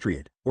me,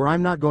 Patriot, or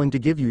I'm not going to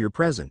give you your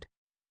present,"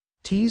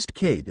 teased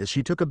Kate as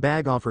she took a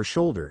bag off her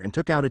shoulder and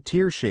took out a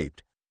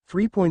tear-shaped,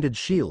 3-pointed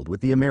shield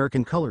with the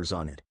American colors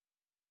on it.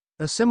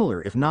 A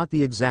similar if not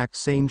the exact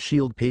same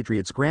shield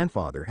Patriot's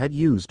grandfather had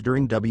used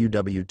during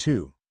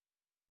WW2.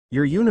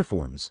 "Your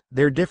uniforms,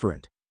 they're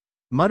different,"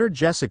 muttered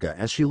Jessica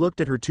as she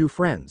looked at her 2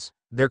 friends,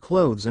 their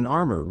clothes and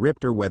armor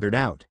ripped or weathered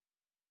out.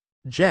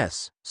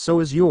 "Jess, so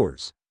is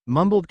yours,"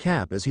 mumbled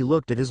Cap as he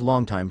looked at his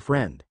longtime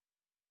friend.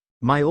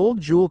 "My old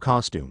Jewel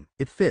costume,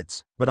 it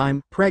fits, but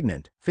I'm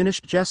pregnant,"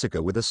 finished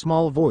Jessica with a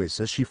small voice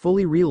as she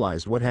fully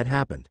realized what had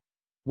happened.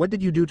 "What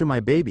did you do to my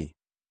baby?"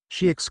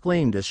 she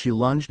exclaimed as she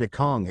lunged at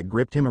Kong and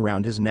gripped him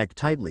around his neck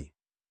tightly.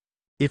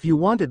 "If you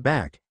want it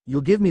back,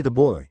 you'll give me the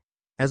boy.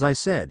 As I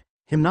said,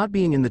 him not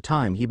being in the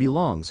time he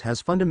belongs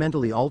has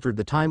fundamentally altered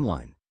the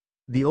timeline,"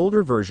 the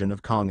older version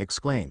of Kong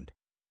exclaimed.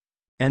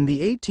 And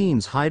the 8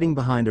 teens hiding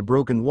behind a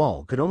broken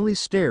wall could only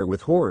stare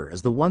with horror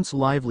as the once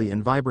lively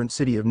and vibrant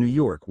city of New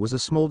York was a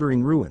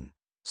smoldering ruin.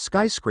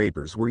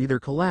 Skyscrapers were either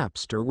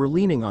collapsed or were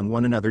leaning on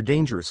one another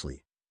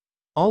dangerously.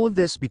 All of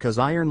this because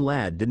Iron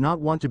Lad did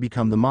not want to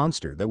become the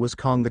monster that was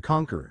Kong the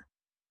Conqueror.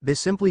 They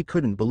simply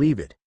couldn't believe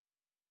it.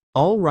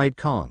 "All right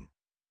Kong.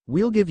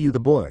 We'll give you the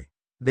boy."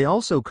 They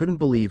also couldn't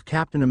believe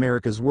Captain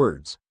America's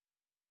words.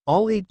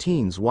 All 8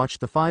 teens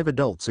watched. The 5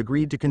 adults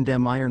agreed to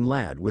condemn Iron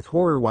Lad with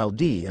horror while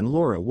Dee and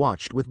Laura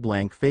watched with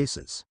blank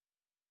faces.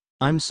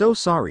 "I'm so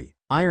sorry,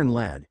 Iron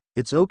Lad,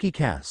 it's okay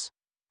Cass."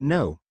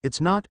 "No,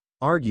 it's not,"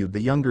 argued the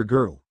younger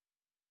girl.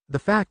 "The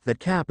fact that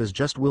Cap is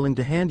just willing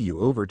to hand you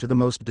over to the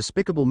most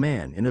despicable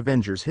man in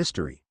Avengers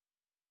history."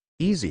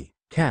 "Easy,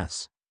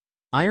 Cass.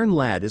 Iron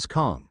Lad is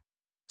Kong,"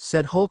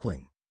 said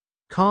Hulkling.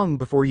 "Kong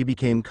before he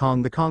became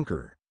Kong the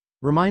Conqueror,"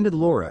 reminded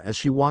Laura as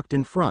she walked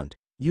in front,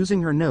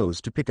 using her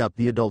nose to pick up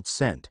the adult's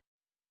scent.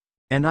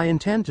 "And I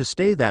intend to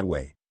stay that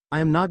way. I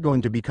am not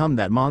going to become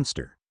that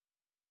monster."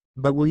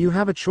 "But will you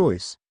have a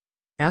choice?"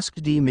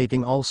 asked Dee,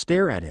 making all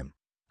stare at him.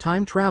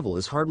 "Time travel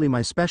is hardly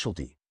my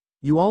specialty.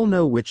 You all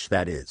know which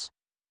that is.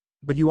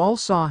 But you all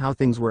saw how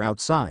things were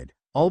outside,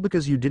 all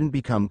because you didn't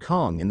become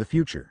Kong in the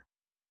future."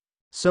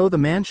 "So the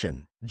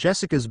mansion,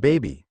 Jessica's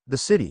baby, the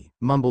city,"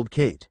 mumbled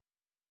Kate.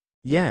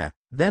 "Yeah,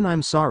 then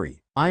I'm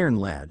sorry, Iron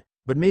Lad,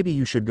 but maybe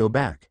you should go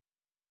back."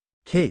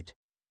 "Kate!"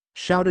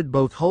 shouted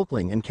both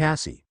Hulkling and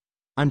Cassie.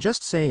 "I'm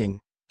just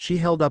saying," she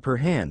held up her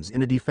hands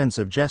in a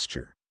defensive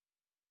gesture.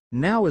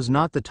 "Now is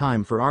not the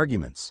time for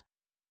arguments."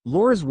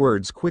 Laura's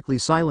words quickly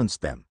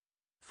silenced them.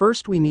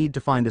 "First we need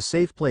to find a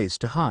safe place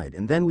to hide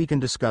and then we can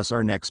discuss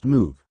our next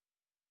move."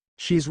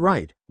 "She's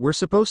right, we're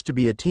supposed to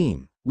be a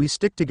team, we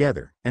stick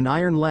together, and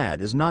Iron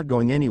Lad is not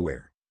going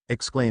anywhere,"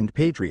 exclaimed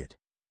Patriot.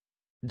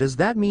 "Does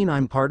that mean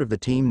I'm part of the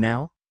team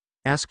now?"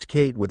 asked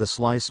Kate with a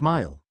sly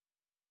smile.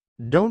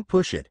 "Don't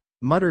push it,"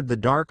 muttered the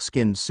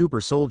dark-skinned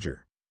super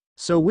soldier.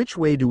 "So which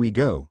way do we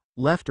go,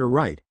 left or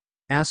right?"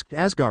 asked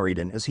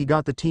Asgaridan as he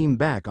got the team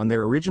back on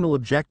their original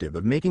objective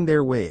of making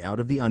their way out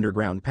of the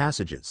underground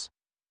passages.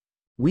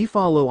 "We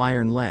follow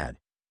Iron Lad,"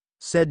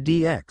 said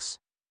DX.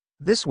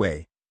 "This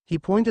way." He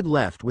pointed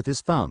left with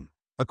his thumb.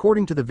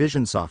 "According to the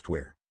vision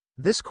software,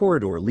 this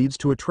corridor leads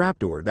to a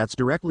trapdoor that's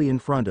directly in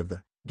front of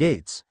the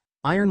gates."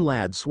 Iron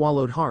Lad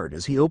swallowed hard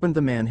as he opened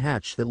the man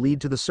hatch that lead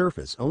to the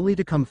surface, only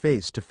to come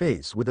face to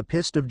face with a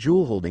pist of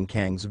Jewel holding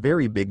Kang's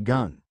very big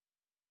gun.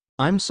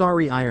 "I'm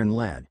sorry Iron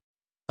Lad,"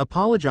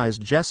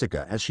 apologized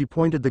Jessica as she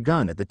pointed the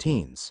gun at the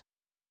teens.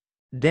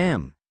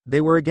 "Damn,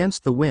 they were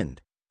against the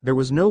wind. There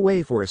was no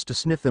way for us to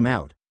sniff them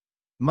out,"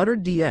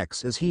 muttered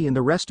DX as he and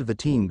the rest of the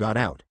team got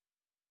out.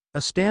 A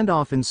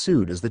standoff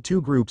ensued as the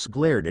 2 groups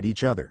glared at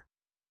each other.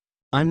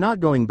 "I'm not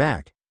going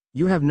back.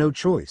 You have no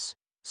choice,"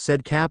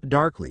 said Cap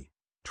darkly.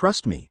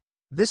 "Trust me,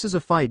 this is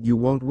a fight you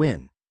won't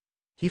win."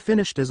 He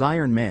finished as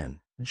Iron Man,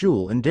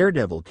 Jewel and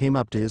Daredevil came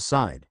up to his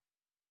side.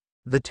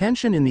 The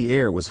tension in the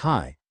air was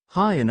high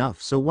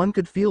enough so one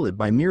could feel it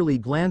by merely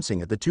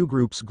glancing at the 2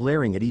 groups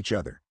glaring at each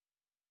other.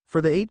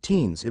 For the 8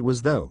 teens it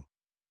was though.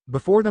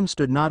 Before them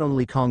stood not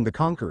only Kong the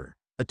Conqueror,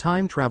 a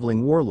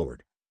time-traveling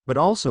warlord, but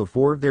also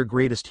 4 of their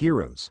greatest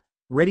heroes,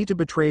 ready to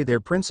betray their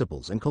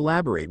principles and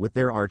collaborate with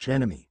their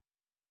arch-enemy.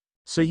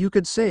 So you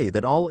could say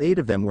that all 8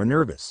 of them were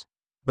nervous.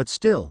 But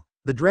still,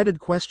 the dreaded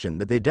question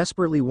that they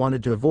desperately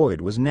wanted to avoid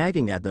was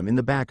nagging at them in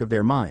the back of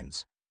their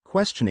minds,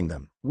 questioning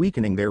them,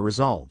 weakening their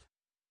resolve.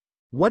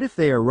 What if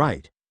they are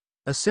right?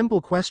 A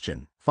simple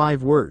question,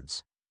 5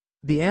 words.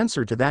 The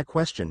answer to that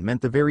question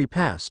meant the very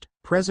past,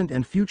 present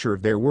and future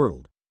of their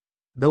world.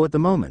 Though at the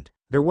moment,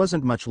 there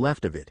wasn't much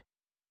left of it.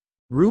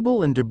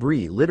 Rubble and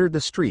debris littered the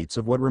streets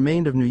of what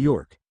remained of New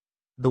York.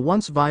 The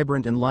once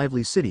vibrant and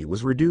lively city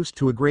was reduced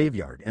to a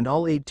graveyard, and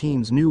all 8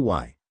 teens knew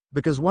why,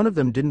 because one of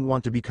them didn't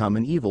want to become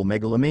an evil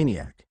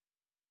megalomaniac.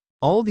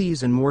 All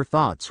these and more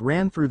thoughts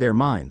ran through their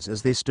minds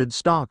as they stood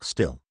stock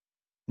still.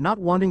 Not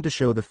wanting to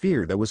show the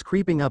fear that was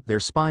creeping up their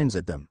spines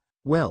at them.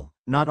 Well,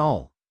 not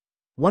all.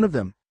 One of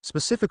them,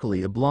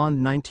 specifically a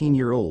blonde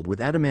 19-year-old with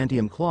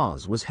adamantium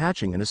claws, was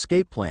hatching an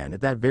escape plan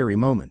at that very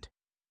moment.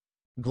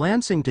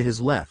 Glancing to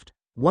his left,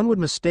 one would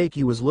mistake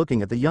he was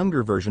looking at the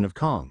younger version of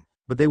Kong,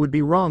 but they would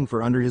be wrong,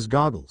 for under his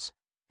goggles,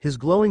 his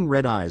glowing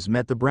red eyes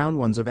met the brown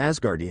ones of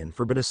Asgardian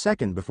for but a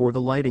second before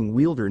the lighting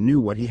wielder knew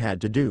what he had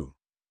to do.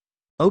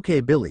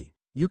 "Okay, Billy,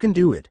 you can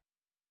do it.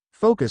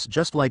 Focus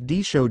just like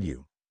Dee showed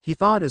you," he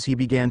thought as he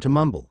began to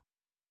mumble.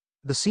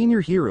 The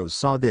senior heroes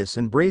saw this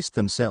and braced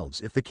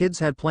themselves if the kids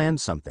had planned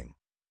something.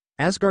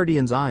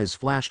 Asgardian's eyes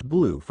flashed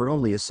blue for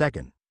only a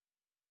second.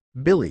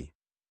 "Billy,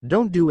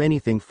 don't do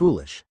anything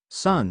foolish,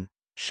 son,"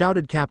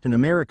 shouted Captain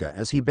America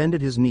as he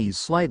bended his knees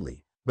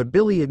slightly, but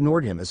Billy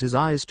ignored him as his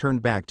eyes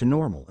turned back to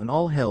normal and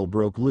all hell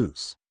broke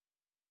loose.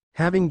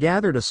 Having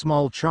gathered a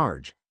small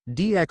charge,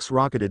 DX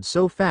rocketed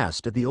so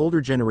fast at the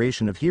older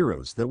generation of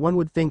heroes that one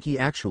would think he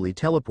actually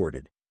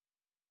teleported.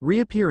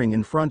 Reappearing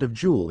in front of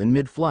Jewel in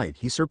mid-flight,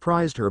 he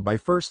surprised her by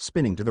first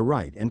spinning to the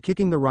right and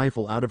kicking the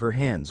rifle out of her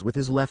hands with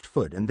his left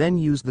foot, and then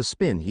used the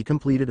spin he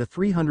completed a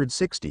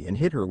 360 and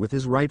hit her with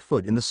his right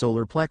foot in the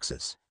solar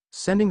plexus,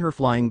 sending her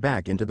flying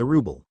back into the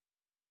Rubble.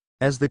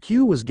 As the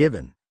cue was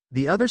given,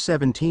 the other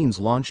 17s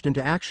launched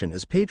into action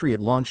as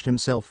Patriot launched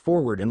himself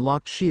forward and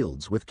locked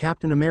shields with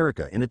Captain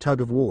America in a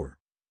tug-of-war.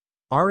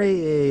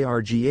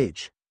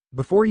 RAAARGH,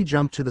 before he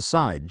jumped to the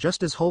side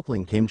just as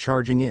Hulkling came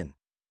charging in.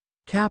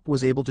 Cap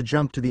was able to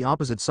jump to the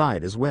opposite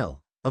side as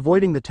well,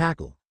 avoiding the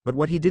tackle, but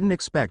what he didn't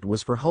expect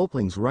was for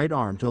Hulkling's right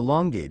arm to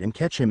elongate and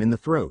catch him in the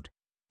throat.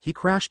 He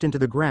crashed into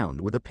the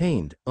ground with a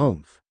pained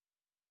oomph.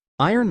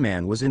 Iron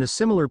Man was in a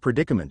similar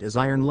predicament as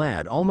Iron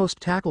Lad almost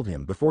tackled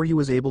him before he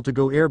was able to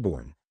go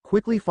airborne,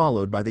 quickly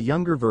followed by the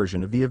younger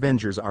version of the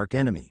Avengers'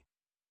 arch-enemy.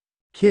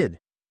 "Kid,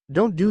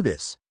 don't do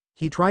this,"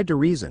 he tried to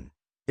reason.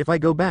 "If I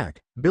go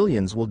back,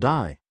 billions will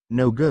die,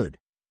 no good."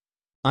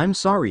 "I'm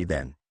sorry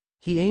then."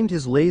 He aimed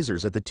his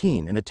lasers at the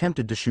teen and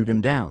attempted to shoot him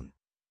down.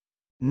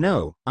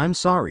 "No, I'm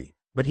sorry,"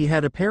 but he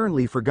had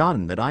apparently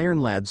forgotten that Iron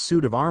Lad's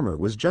suit of armor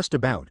was just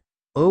about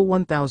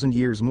 1,000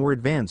 years more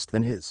advanced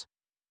than his.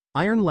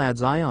 Iron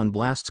Lad's ion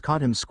blasts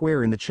caught him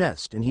square in the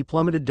chest and he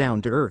plummeted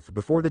down to earth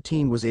before the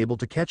teen was able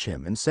to catch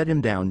him and set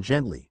him down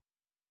gently.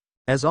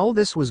 As all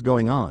this was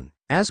going on,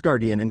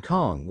 Asgardian and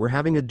Kong were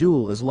having a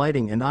duel as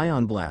lighting and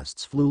ion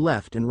blasts flew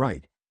left and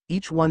right,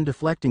 each one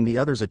deflecting the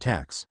other's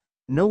attacks,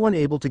 no one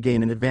able to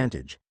gain an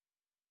advantage.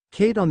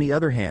 Kate, on the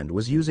other hand,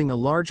 was using a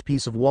large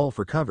piece of wall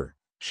for cover.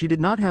 She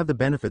did not have the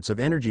benefits of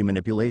energy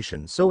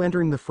manipulation, so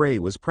entering the fray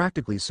was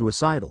practically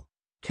suicidal.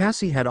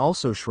 Cassie had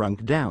also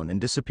shrunk down and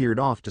disappeared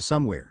off to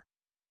somewhere.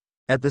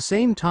 At the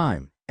same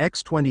time,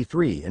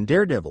 X-23 and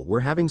Daredevil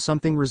were having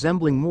something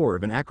resembling more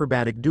of an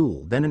acrobatic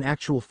duel than an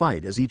actual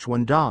fight as each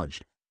one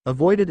dodged,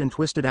 avoided and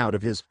twisted out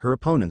of her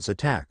opponent's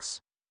attacks.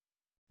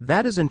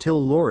 That is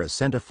until Laura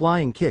sent a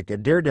flying kick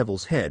at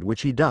Daredevil's head,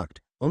 which he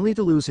ducked, only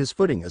to lose his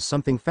footing as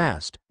something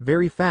fast,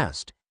 very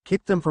fast,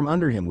 kicked them from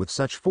under him with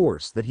such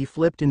force that he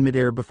flipped in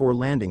midair before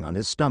landing on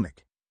his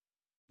stomach.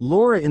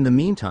 Laura in the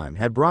meantime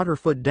had brought her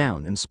foot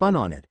down and spun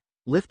on it,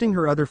 lifting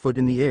her other foot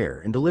in the air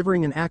and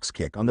delivering an axe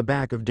kick on the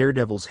back of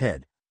Daredevil's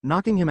head,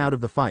 knocking him out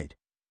of the fight.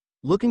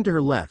 Looking to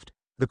her left,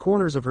 the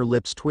corners of her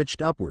lips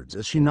twitched upwards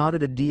as she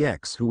nodded at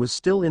DX, who was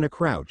still in a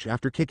crouch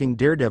after kicking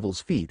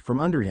Daredevil's feet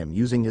from under him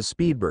using his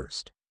speed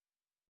burst.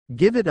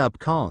 "Give it up,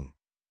 Kong.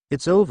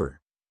 It's over,"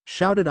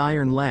 shouted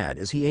Iron Lad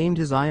as he aimed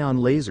his ion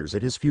lasers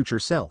at his future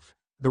self.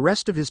 The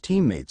rest of his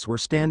teammates were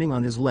standing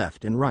on his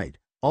left and right,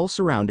 all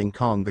surrounding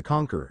Kong the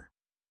Conqueror.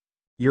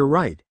 "You're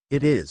right,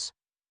 it is,"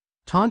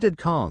 taunted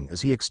Kong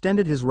as he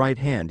extended his right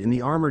hand in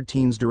the armored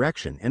teen's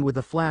direction, and with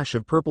a flash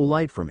of purple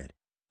light from it,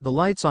 the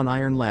lights on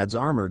Iron Lad's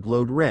armor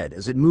glowed red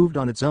as it moved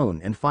on its own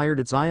and fired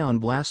its ion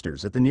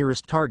blasters at the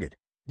nearest target,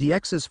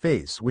 DX's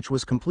face, which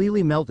was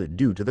completely melted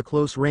due to the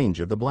close range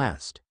of the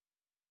blast.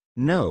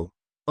 "No.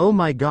 Oh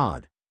my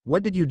god.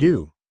 What did you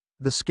do?"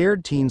 The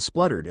scared teen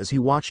spluttered as he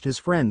watched his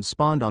friend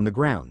spawned on the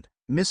ground,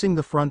 missing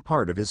the front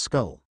part of his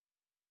skull.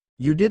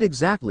 "You did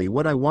exactly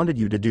what I wanted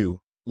you to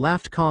do,"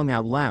 laughed Kong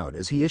out loud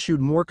as he issued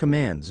more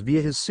commands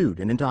via his suit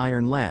and into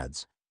Iron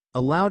Lad's.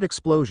 A loud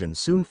explosion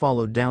soon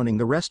followed, downing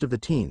the rest of the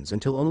teens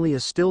until only a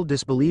still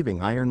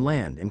disbelieving Iron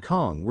Lad and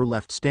Kong were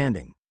left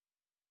standing.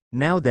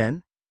 "Now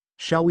then?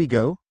 Shall we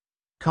go?"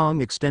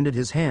 Kong extended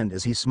his hand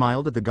as he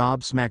smiled at the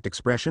gobsmacked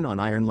expression on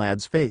Iron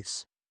Lad's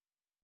face.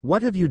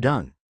 "What have you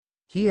done?"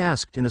 he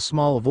asked in a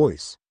small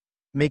voice.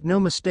 "Make no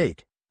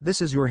mistake, this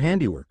is your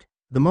handiwork.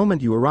 The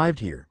moment you arrived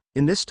here,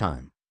 in this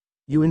time,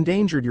 you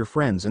endangered your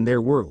friends and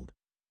their world."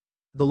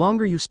 The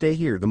longer you stay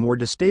here, the more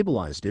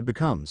destabilized it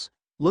becomes.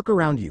 Look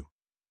around you.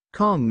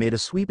 Kong made a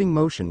sweeping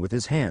motion with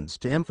his hands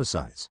to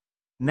emphasize.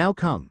 Now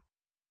come.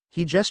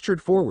 He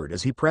gestured forward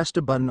as he pressed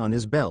a button on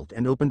his belt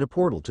and opened a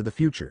portal to the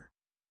future.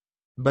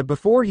 But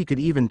before he could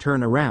even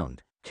turn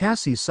around,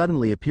 Cassie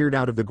suddenly appeared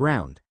out of the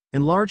ground,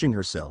 enlarging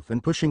herself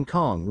and pushing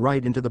Kong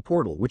right into the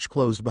portal which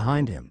closed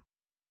behind him.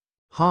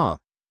 Ha!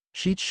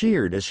 She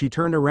cheered as she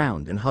turned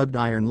around and hugged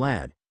Iron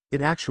Lad.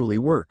 It actually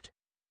worked.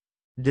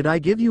 Did I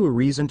give you a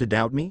reason to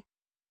doubt me?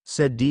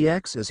 Said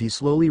DX as he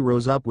slowly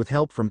rose up with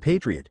help from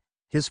Patriot.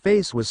 His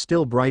face was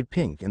still bright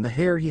pink and the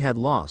hair he had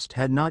lost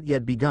had not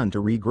yet begun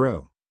to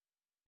regrow.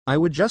 I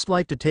would just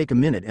like to take a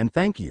minute and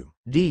thank you,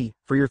 D,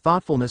 for your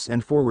thoughtfulness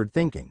and forward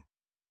thinking,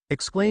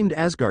 exclaimed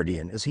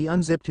Asgardian as he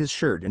unzipped his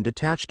shirt and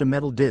detached a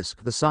metal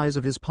disc the size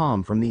of his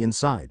palm from the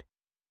inside.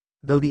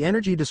 Though the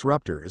energy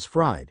disruptor is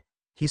fried,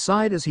 he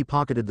sighed as he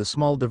pocketed the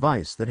small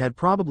device that had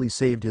probably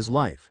saved his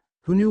life.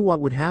 Who knew what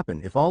would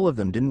happen if all of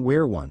them didn't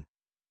wear one?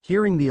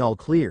 Hearing the all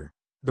clear,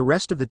 the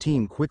rest of the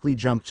team quickly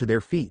jumped to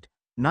their feet,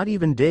 not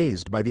even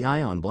dazed by the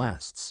ion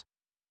blasts.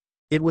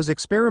 It was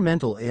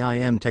experimental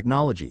AIM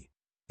technology.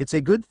 It's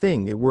a good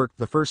thing it worked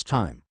the first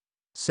time,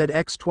 said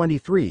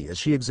X-23 as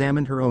she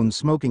examined her own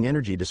smoking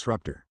energy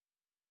disruptor.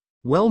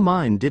 Well,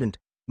 mine didn't,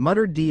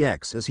 muttered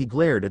DX as he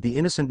glared at the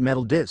innocent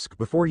metal disc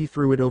before he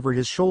threw it over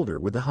his shoulder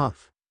with a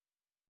huff.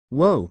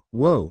 Whoa,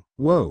 whoa,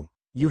 whoa,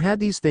 you had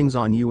these things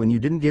on you and you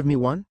didn't give me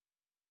one?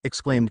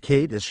 Exclaimed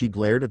Kate as she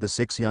glared at the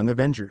 6 young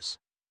Avengers.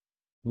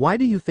 Why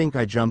do you think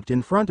I jumped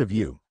in front of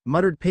you?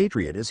 Muttered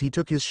Patriot as he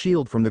took his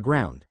shield from the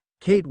ground,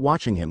 Kate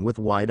watching him with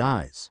wide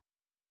eyes.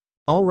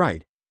 All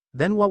right,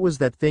 then what was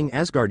that thing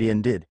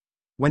Asgardian did?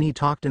 When he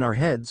talked in our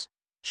heads?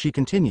 She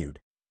continued.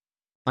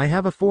 I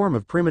have a form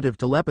of primitive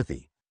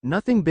telepathy,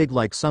 nothing big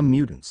like some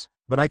mutants,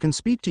 but I can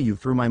speak to you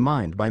through my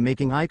mind by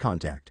making eye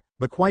contact,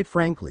 but quite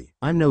frankly,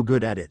 I'm no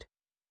good at it.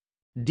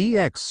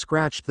 DX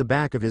scratched the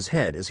back of his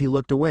head as he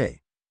looked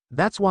away.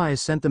 That's why I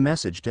sent the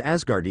message to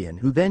Asgardian,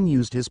 who then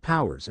used his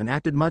powers and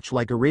acted much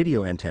like a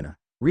radio antenna,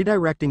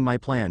 redirecting my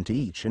plan to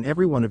each and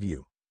every one of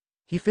you.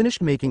 He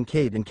finished, making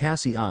Kate and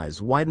Cassie's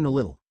eyes widen a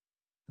little.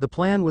 The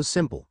plan was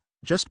simple,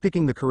 just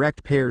picking the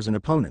correct pairs and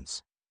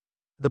opponents.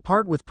 The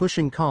part with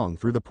pushing Kong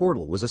through the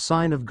portal was a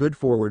sign of good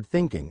forward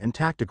thinking and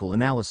tactical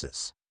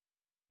analysis.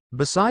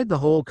 Beside the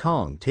whole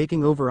Kong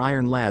taking over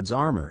Iron Lad's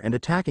armor and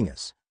attacking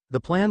us,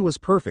 the plan was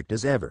perfect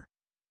as ever,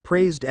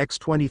 praised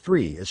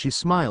X-23 as she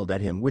smiled at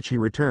him, which he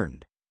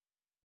returned.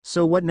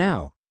 So what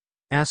now?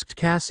 Asked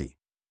Cassie.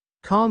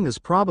 Kong is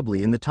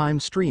probably in the time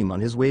stream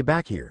on his way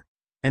back here,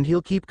 and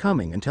he'll keep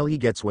coming until he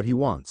gets what he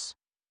wants.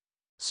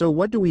 So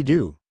what do we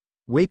do?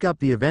 Wake up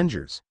the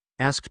Avengers?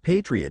 Asked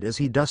Patriot as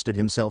he dusted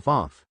himself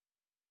off.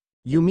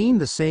 You mean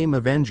the same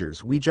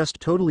Avengers we just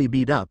totally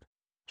beat up?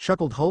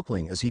 Chuckled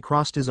Hulkling as he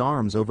crossed his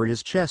arms over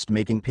his chest,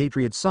 making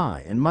Patriot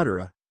sigh and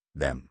mutter,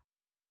 them.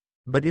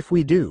 But if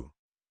we do,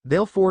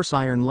 they'll force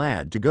Iron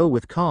Lad to go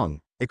with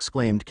Kong,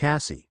 exclaimed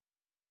Cassie.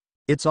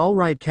 It's all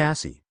right,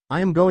 Cassie,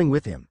 I am going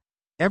with him.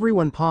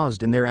 Everyone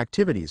paused in their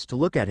activities to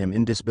look at him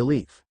in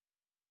disbelief.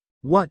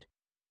 What?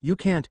 You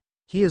can't,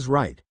 he is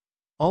right.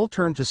 All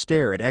turned to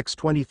stare at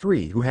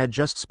X-23, who had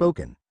just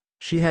spoken.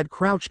 She had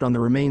crouched on the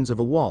remains of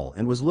a wall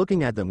and was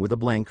looking at them with a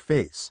blank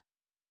face.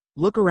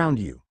 Look around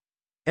you.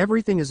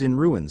 Everything is in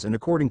ruins, and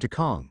according to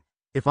Kong,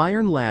 if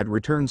Iron Lad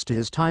returns to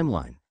his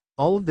timeline,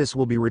 all of this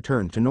will be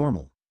returned to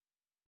normal.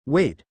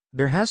 Wait,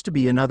 there has to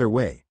be another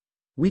way.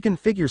 We can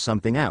figure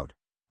something out,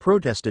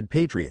 protested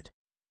Patriot.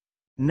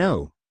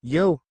 No,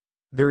 yo,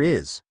 there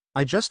is.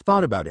 I just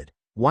thought about it.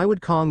 Why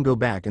would Kong go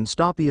back and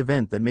stop the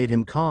event that made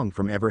him Kong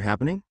from ever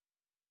happening?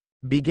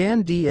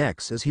 Began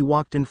DX as he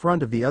walked in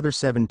front of the other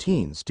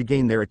 17s to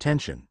gain their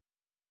attention.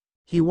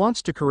 He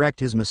wants to correct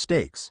his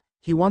mistakes.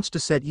 He wants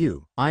to set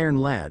you, Iron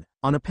Lad,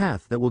 on a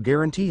path that will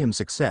guarantee him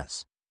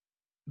success.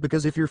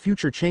 Because if your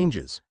future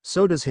changes,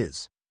 so does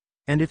his.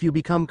 And if you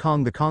become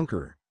Kong the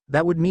Conqueror,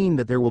 that would mean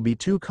that there will be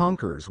 2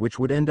 conquerors, which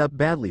would end up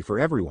badly for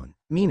everyone,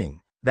 meaning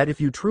that if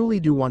you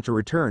truly do want to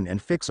return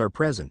and fix our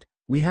present,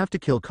 we have to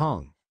kill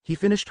Kong, he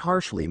finished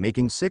harshly,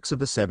 making 6 of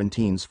the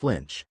 17s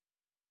flinch.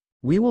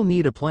 We will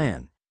need a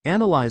plan,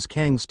 analyze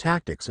Kang's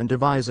tactics and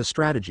devise a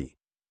strategy.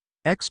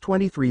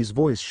 X-23's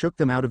voice shook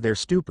them out of their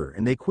stupor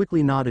and they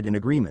quickly nodded in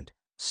agreement,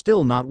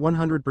 still not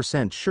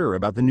 100% sure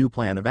about the new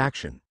plan of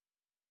action.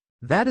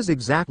 That is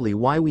exactly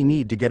why we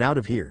need to get out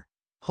of here,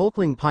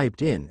 Hulkling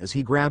piped in as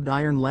he grabbed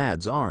Iron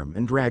Lad's arm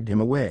and dragged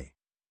him away.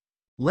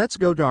 Let's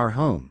go to our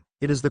home,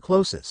 it is the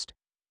closest,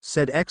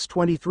 said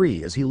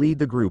X-23 as he led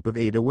the group of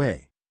 8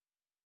 away.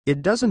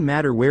 It doesn't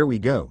matter where we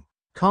go,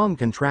 Kong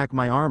can track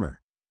my armor.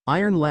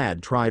 Iron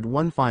Lad tried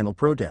one final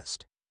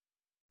protest.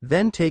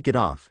 Then take it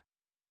off,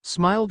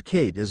 smiled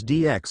Kate as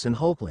DX and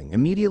Hulkling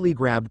immediately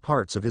grabbed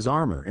parts of his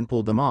armor and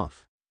pulled them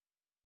off.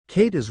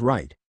 Kate is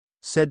right,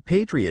 said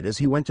Patriot as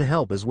he went to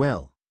help as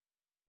well.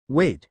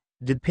 Wait,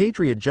 did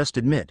Patriot just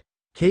admit?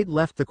 Kate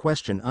left the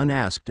question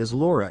unasked as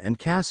Laura and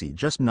Cassie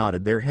just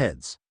nodded their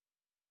heads.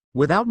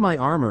 Without my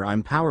armor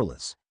I'm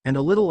powerless, and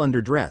a little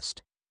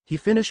underdressed, He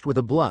finished with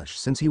a blush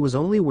since he was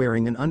only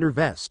wearing an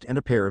undervest and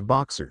a pair of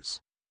boxers.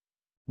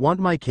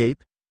 "Want my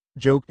cape?"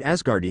 joked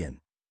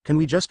Asgardian. "Can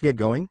we just get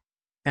going?"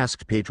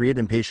 asked Patriot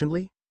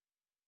impatiently.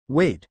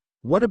 "Wait,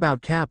 what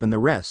about Cap and the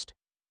rest?"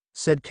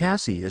 said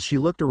Cassie as she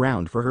looked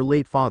around for her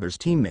late father's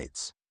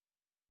teammates.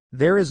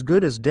 "They're as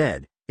good as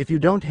dead, if you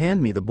don't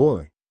hand me the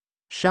boy,"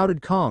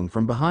 shouted Kong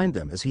from behind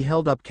them as he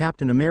held up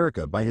Captain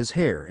America by his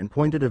hair and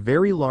pointed a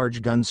very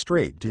large gun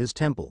straight to his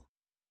temple.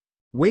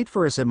 "Wait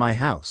for us at my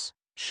house,"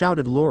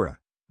 shouted Laura.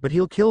 "But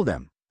he'll kill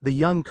them," the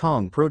young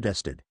Kong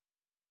protested.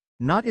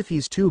 "Not if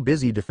he's too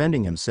busy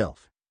defending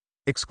himself,"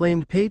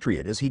 exclaimed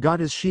Patriot as he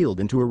got his shield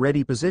into a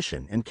ready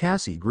position and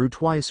Cassie grew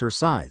twice her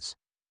size.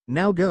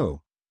 "Now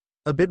go."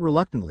 A bit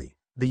reluctantly,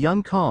 the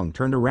young Kong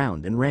turned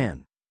around and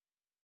ran.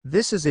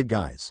 This is it,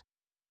 guys.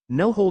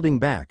 No holding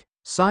back,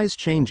 size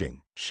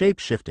changing, shape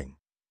shifting.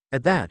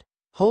 At that,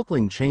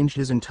 Hulkling changed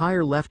his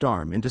entire left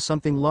arm into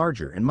something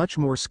larger and much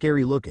more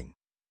scary looking.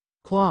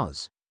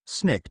 Claws.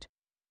 Snicked.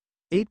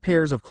 8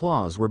 pairs of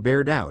claws were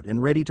bared out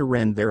and ready to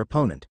rend their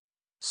opponent.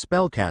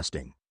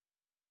 Spellcasting.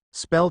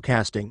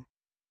 Spellcasting?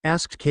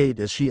 Asked Kate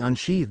as she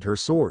unsheathed her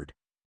sword.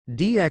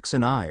 DX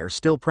and I are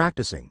still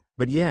practicing,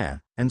 but yeah,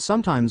 and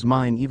sometimes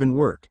mine even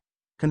work,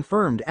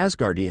 confirmed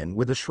Asgardian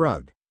with a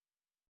shrug.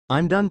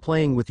 "I'm done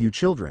playing with you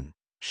children,"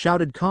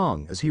 shouted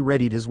Kong as he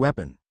readied his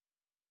weapon.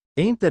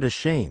 "Ain't that a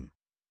shame?"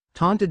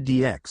 taunted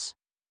DX.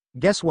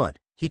 "Guess what?"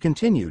 he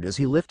continued as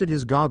he lifted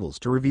his goggles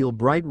to reveal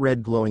bright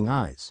red glowing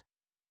eyes.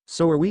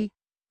 "So are we?"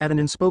 At an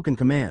unspoken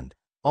command,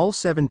 all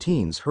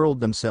 17s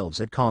hurled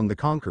themselves at Kong the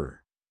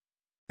Conqueror.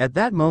 At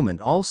that moment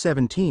all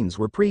 17s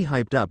were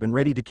pre-hyped up and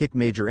ready to kick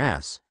major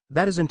ass,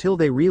 that is until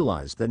they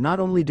realized that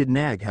not only did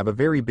Nag have a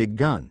very big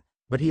gun,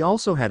 but he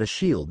also had a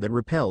shield that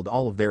repelled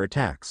all of their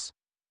attacks.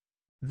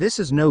 "This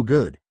is no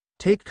good.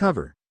 Take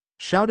cover,"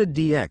 shouted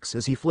DX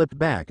as he flipped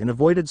back and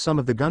avoided some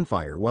of the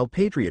gunfire while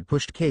Patriot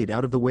pushed Kate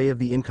out of the way of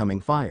the incoming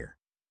fire.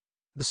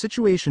 The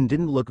situation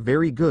didn't look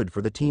very good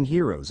for the teen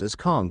heroes as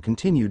Kong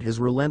continued his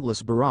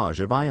relentless barrage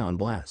of ion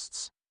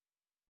blasts.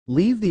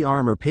 "Leave the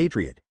armor,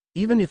 Patriot.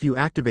 Even if you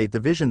activate the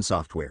vision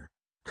software,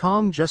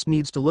 Kong just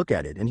needs to look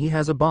at it and he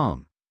has a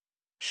bomb,"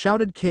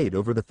 shouted Kate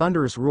over the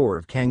thunderous roar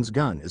of Kang's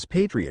gun as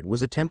Patriot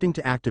was attempting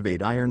to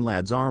activate Iron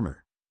Lad's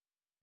armor.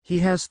 "He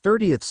has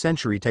 30th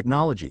century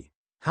technology.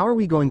 How are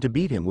we going to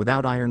beat him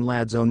without Iron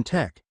Lad's own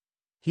tech?"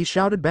 he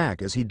shouted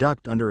back as he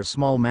ducked under a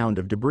small mound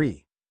of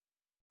debris.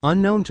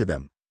 Unknown to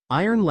them,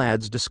 Iron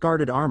Lad's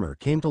discarded armor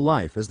came to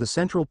life as the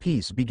central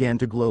piece began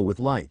to glow with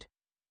light.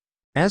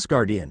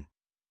 "Asgardian,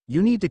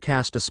 you need to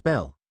cast a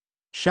spell,"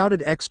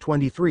 shouted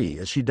X-23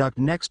 as she ducked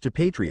next to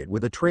Patriot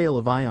with a trail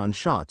of ion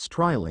shots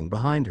trailing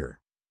behind her.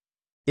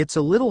 "It's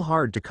a little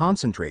hard to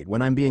concentrate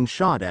when I'm being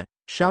shot at,"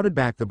 shouted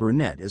back the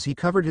brunette as he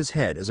covered his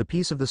head as a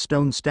piece of the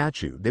stone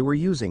statue they were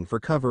using for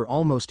cover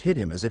almost hit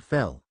him as it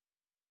fell.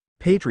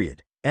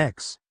 "Patriot,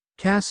 X,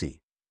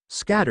 Cassie,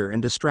 scatter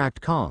and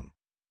distract Kong,"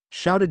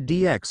 shouted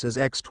DX as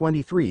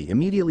X-23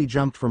 immediately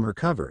jumped from her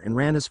cover and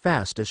ran as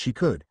fast as she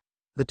could,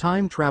 the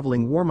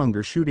time-traveling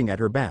warmonger shooting at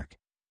her back.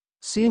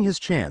 Seeing his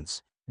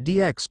chance,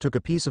 DX took a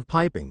piece of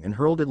piping and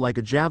hurled it like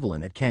a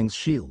javelin at Kang's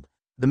shield.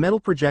 The metal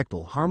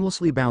projectile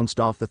harmlessly bounced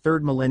off the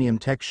 3rd Millennium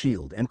Tech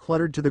shield and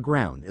cluttered to the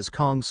ground as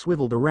Kong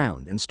swiveled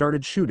around and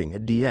started shooting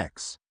at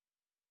DX.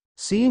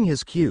 Seeing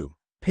his cue,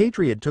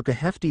 Patriot took a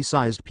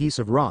hefty-sized piece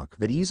of rock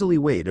that easily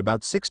weighed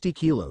about 60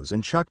 kilos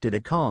and chucked it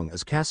at Kong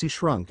as Cassie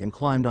shrunk and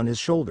climbed on his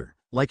shoulder.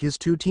 Like his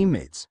 2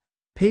 teammates,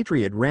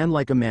 Patriot ran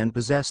like a man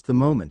possessed the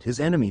moment his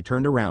enemy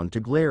turned around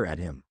to glare at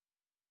him.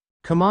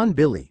 "Come on,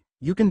 Billy,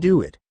 you can do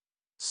it,"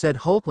 said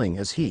Hulkling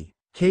as he,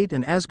 Kate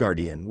and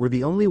Asgardian were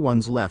the only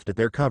ones left at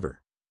their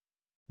cover.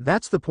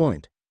 "That's the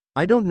point.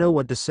 I don't know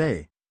what to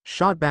say,"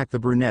 shot back the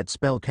brunette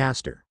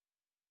spellcaster.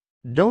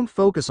 "Don't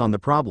focus on the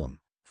problem.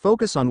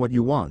 Focus on what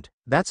you want.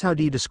 That's how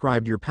Dee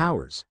described your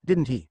powers,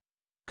 didn't he?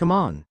 Come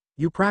on,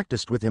 you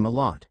practiced with him a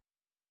lot."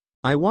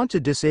 "I want to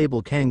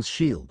disable Kang's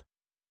shield,"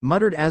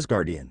 muttered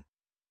Asgardian.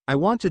 "I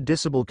want to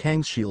disable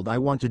Kang's shield. I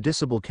want to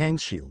disable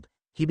Kang's shield,"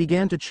 he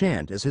began to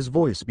chant as his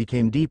voice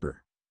became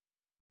deeper.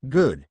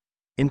 "Good,"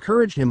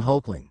 encouraged him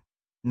Hulkling.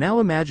 "Now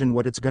imagine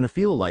what it's gonna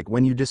feel like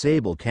when you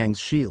disable Kang's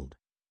shield."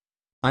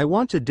 "I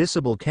want to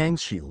disable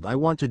Kang's shield. I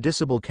want to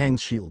disable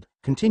Kang's shield,"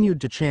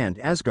 continued to chant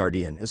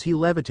Asgardian as he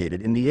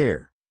levitated in the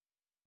air.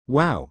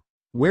 "Wow,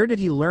 where did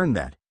he learn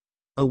that?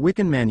 A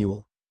Wiccan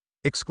manual?"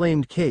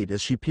 exclaimed Kate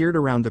as she peered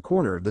around the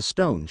corner of the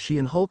stone she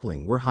and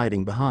Hulkling were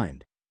hiding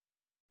behind.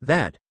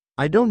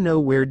 I don't know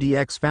where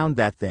DX found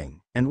that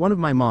thing, and one of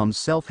my mom's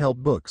self-help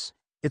books.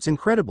 It's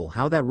incredible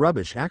how that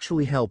rubbish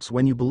actually helps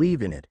when you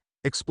believe in it,"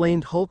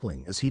 explained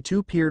Hulkling as he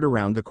too peered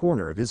around the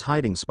corner of his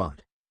hiding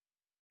spot.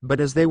 But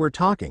as they were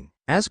talking,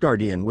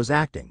 Asgardian was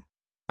acting.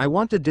 "I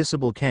want to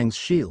disable Kang's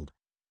shield.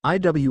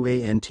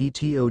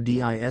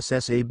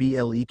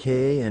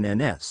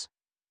 IWANTTODISSABLEKANNS."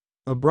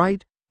 A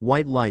bright,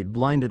 white light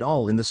blinded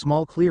all in the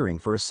small clearing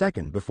for a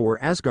second before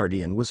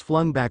Asgardian was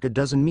flung back a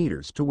dozen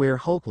meters to where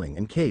Hulkling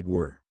and Kate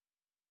were.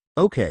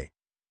 "Okay.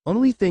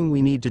 Only thing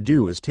we need to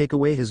do is take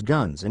away his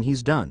guns and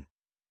he's done,"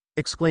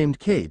 exclaimed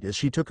Kate as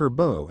she took her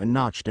bow and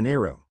notched an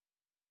arrow.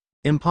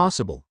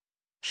 Impossible.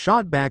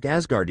 Shot back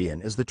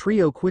Asgardian as the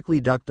trio quickly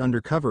ducked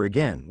under cover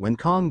again when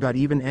Kong got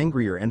even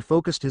angrier and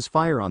focused his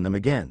fire on them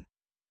again.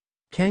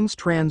 Kang's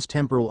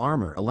trans-temporal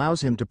armor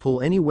allows him to pull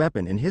any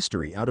weapon in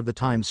history out of the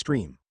time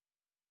stream.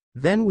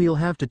 Then we'll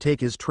have to take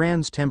his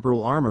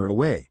trans-temporal armor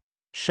away,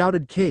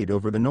 shouted Kate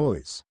over the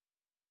noise.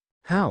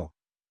 How?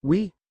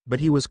 But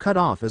he was cut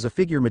off as a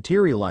figure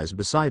materialized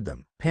beside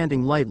them,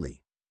 panting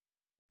lightly.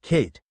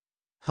 Kate.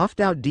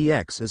 Huffed out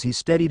DX as he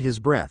steadied his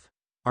breath.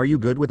 Are you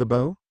good with a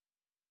bow?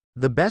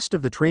 The best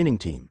of the training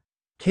team.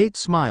 Kate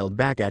smiled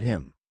back at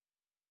him.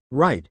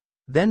 Right,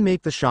 then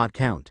make the shot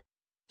count.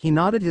 He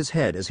nodded his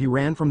head as he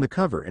ran from the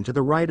cover and to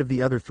the right of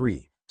the other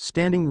three,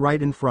 standing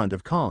right in front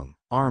of Kong,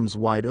 arms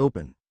wide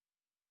open.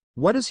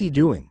 What is he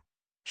doing?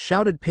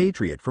 Shouted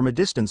Patriot from a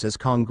distance as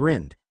Kong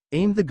grinned,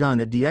 aimed the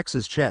gun at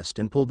DX's chest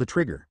and pulled the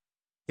trigger.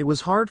 It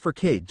was hard for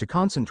Kate to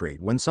concentrate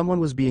when someone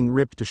was being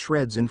ripped to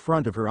shreds in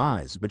front of her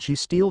eyes, but she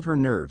steeled her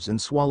nerves and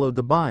swallowed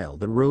the bile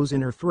that rose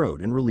in her throat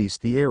and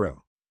released the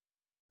arrow.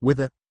 With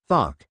a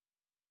thunk,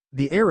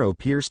 the arrow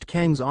pierced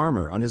Kang's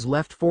armor on his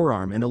left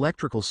forearm and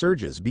electrical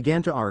surges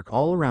began to arc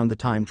all around the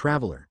time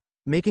traveler,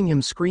 making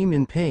him scream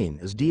in pain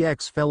as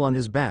DX fell on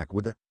his back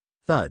with a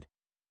thud.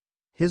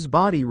 His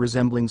body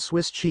resembling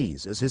Swiss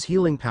cheese as his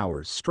healing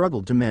powers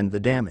struggled to mend the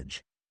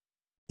damage.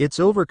 It's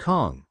over,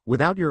 Kong,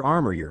 without your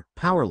armor you're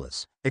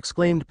powerless,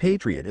 exclaimed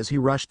Patriot as he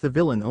rushed the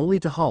villain only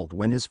to halt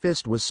when his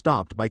fist was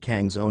stopped by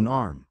Kang's own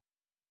arm.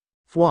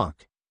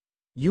 Fwak.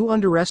 You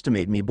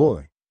underestimate me,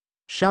 boy,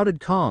 shouted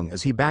Kong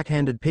as he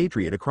backhanded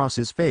Patriot across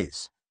his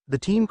face. The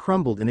team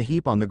crumbled in a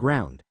heap on the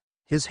ground,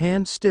 his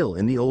hand still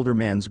in the older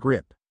man's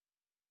grip.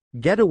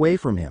 Get away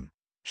from him,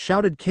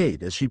 shouted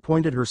Kate as she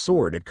pointed her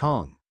sword at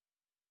Kong.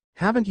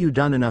 Haven't you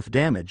done enough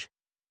damage?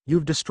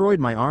 You've destroyed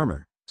my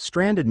armor,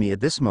 stranded me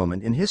at this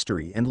moment in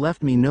history and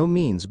left me no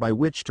means by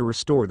which to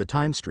restore the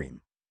time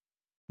stream.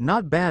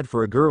 Not bad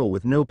for a girl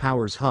with no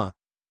powers, huh?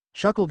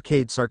 Chuckled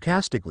Kate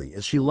sarcastically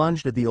as she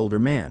lunged at the older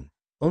man,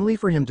 only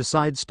for him to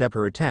sidestep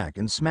her attack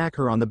and smack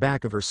her on the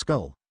back of her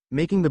skull,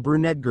 making the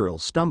brunette girl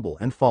stumble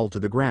and fall to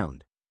the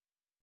ground.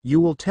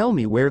 You will tell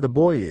me where the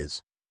boy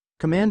is,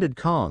 commanded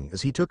Kong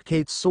as he took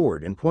Kate's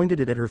sword and pointed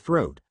it at her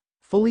throat,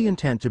 fully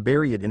intent to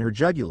bury it in her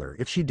jugular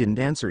if she didn't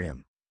answer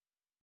him.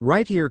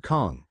 Right here,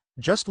 Kong.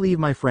 Just leave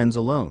my friends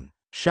alone,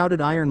 shouted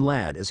Iron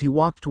Lad as he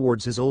walked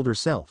towards his older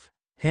self,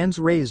 hands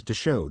raised to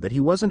show that he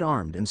wasn't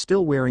armed and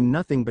still wearing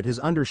nothing but his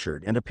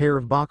undershirt and a pair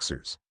of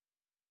boxers.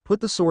 Put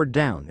the sword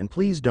down and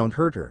please don't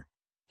hurt her,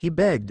 he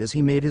begged as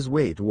he made his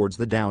way towards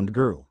the downed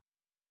girl.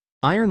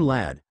 Iron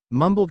Lad,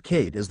 mumbled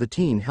Kate as the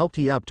teen helped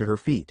he up to her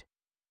feet.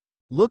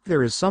 Look,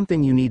 there is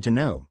something you need to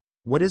know.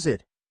 What is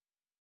it?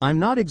 I'm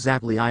not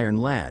exactly Iron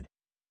Lad,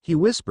 he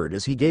whispered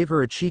as he gave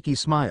her a cheeky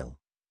smile.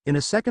 In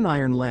a second,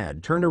 Iron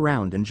Lad turned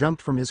around and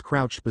jumped from his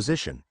crouched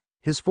position,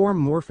 his form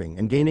morphing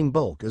and gaining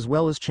bulk as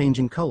well as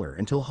changing color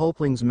until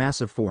Hulkling's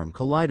massive form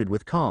collided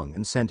with Kong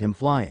and sent him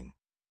flying.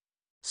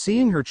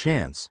 Seeing her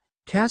chance,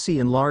 Cassie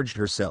enlarged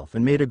herself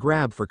and made a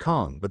grab for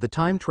Kong, but the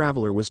time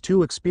traveler was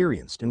too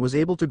experienced and was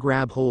able to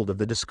grab hold of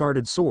the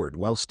discarded sword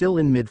while still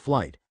in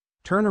mid-flight,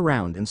 turn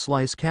around and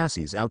slice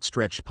Cassie's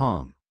outstretched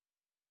palm.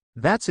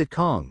 That's it,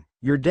 Kong,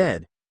 you're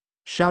dead,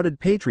 shouted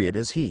Patriot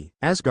as he,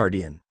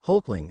 Asgardian,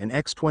 Hulkling and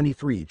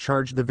X-23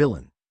 charged the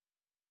villain.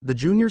 The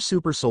junior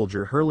super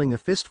soldier hurling a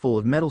fistful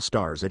of metal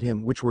stars at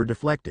him which were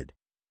deflected.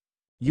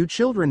 You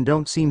children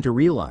don't seem to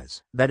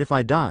realize that if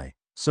I die,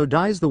 so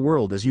dies the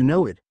world as you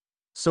know it.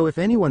 So if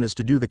anyone is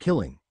to do the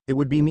killing, it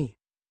would be me,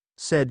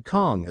 said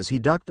Kong as he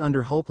ducked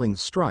under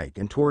Hulkling's strike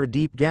and tore a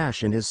deep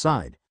gash in his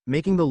side,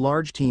 making the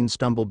large teen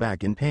stumble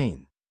back in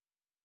pain.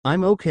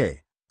 I'm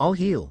okay, I'll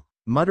heal,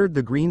 muttered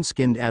the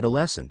green-skinned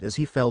adolescent as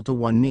he fell to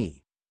one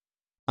knee.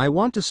 I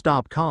want to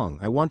stop Kong,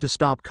 I want to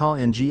stop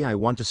Kong, I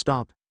want to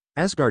stop,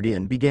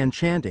 Asgardian began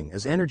chanting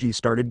as energy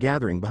started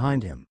gathering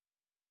behind him.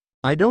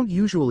 I don't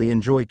usually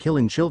enjoy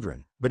killing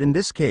children, but in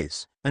this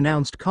case,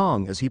 announced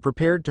Kong as he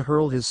prepared to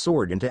hurl his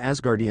sword into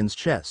Asgardian's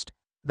chest,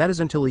 that is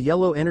until a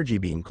yellow energy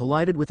beam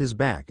collided with his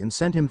back and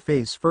sent him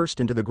face first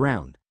into the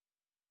ground.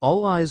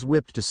 All eyes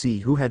whipped to see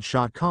who had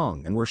shot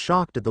Kong and were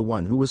shocked at the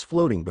one who was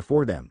floating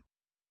before them.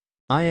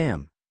 I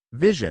am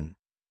Vision,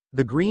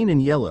 the green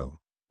and yellow,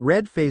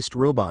 red-faced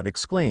robot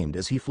exclaimed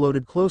as he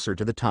floated closer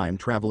to the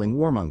time-traveling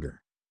warmonger.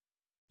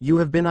 You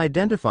have been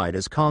identified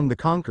as Kong the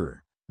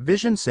Conqueror,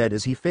 Vision said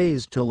as he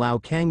phased to allow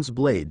Kang's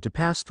blade to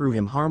pass through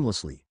him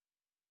harmlessly.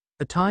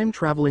 A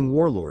time-traveling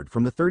warlord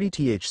from the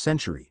 30th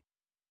century.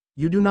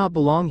 You do not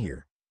belong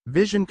here,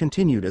 Vision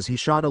continued as he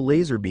shot a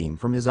laser beam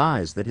from his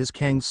eyes that his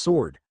Kang's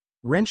sword,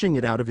 wrenching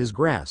it out of his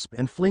grasp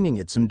and flinging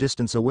it some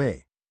distance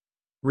away.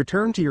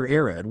 Return to your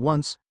era at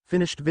once,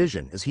 finished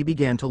Vision as he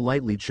began to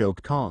lightly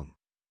choke Kong.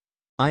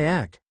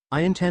 I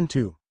intend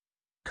to.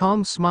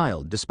 Kong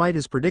smiled despite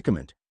his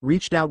predicament,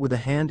 reached out with a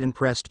hand and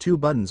pressed two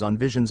buttons on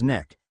Vision's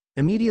neck,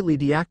 immediately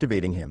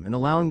deactivating him and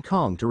allowing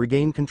Kong to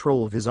regain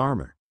control of his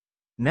armor.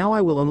 Now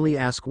I will only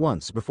ask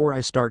once before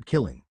I start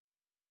killing.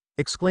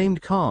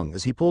 exclaimed Kong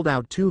as he pulled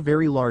out two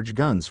very large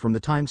guns from the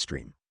time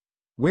stream.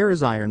 "Where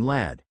is Iron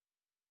Lad?"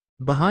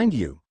 "Behind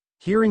you."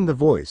 Hearing the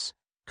voice,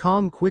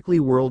 Kong quickly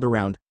whirled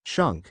around,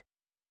 chunk,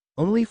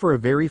 only for a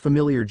very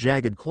familiar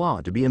jagged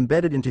claw to be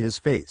embedded into his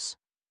face.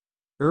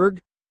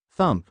 Erg!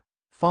 Thump!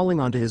 Falling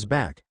onto his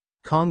back,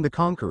 Kong the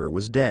Conqueror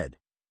was dead.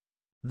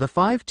 The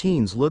five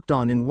teens looked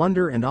on in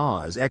wonder and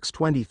awe as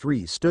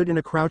X-23 stood in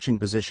a crouching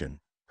position,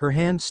 her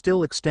hand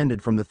still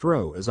extended from the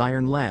throw as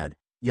Iron Lad,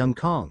 young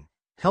Kong,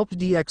 helped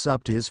DX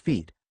up to his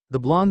feet. The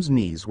blonde's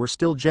knees were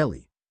still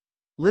jelly.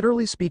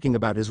 Literally speaking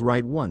about his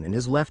right one, and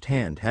his left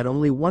hand had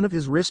only one of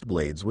his wrist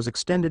blades was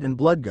extended and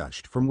blood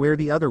gushed from where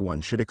the other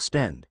one should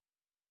extend.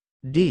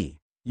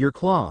 Your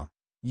claw.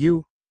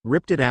 You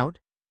ripped it out?"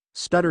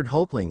 stuttered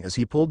Hulkling as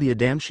he pulled the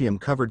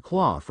adamantium-covered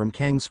claw from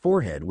Kang's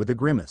forehead with a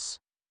grimace.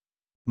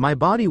 "My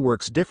body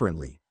works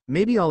differently,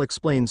 maybe I'll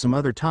explain some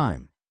other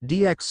time."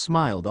 DX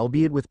smiled,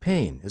 albeit with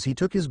pain, as he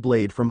took his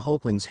blade from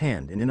Hulkling's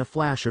hand, and in a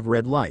flash of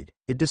red light,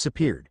 it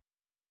disappeared.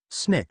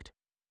 Snicked.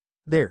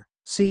 "There,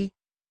 see?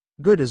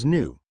 Good as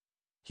new."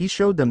 He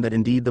showed them that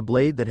indeed the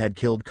blade that had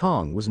killed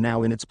Kong was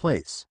now in its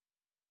place.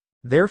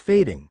 "They're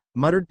fading,"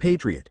 muttered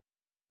Patriot.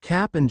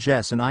 Cap and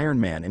Jess and Iron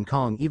Man and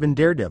Kong, even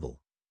Daredevil.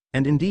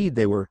 And indeed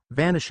they were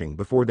vanishing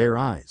before their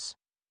eyes.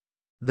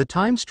 "The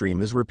time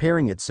stream is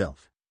repairing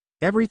itself.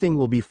 Everything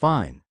will be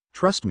fine,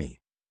 trust me,"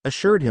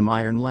 assured him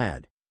Iron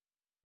Lad.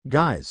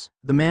 "Guys,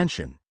 the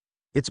mansion.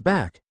 It's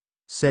back,"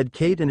 said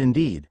Kate, and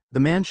indeed, the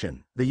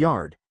mansion, the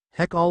yard,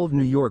 heck, all of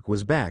New York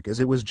was back as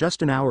it was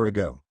just an hour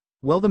ago.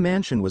 Well, the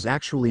mansion was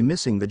actually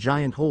missing the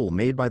giant hole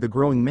made by the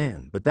growing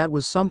man, but that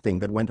was something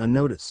that went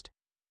unnoticed.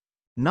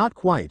 Not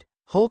quite.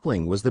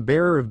 Hulkling was the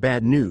bearer of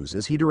bad news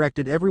as he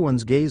directed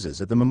everyone's gazes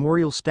at the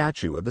memorial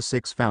statue of the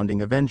 6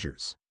 founding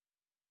Avengers.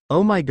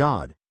 "Oh my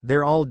God,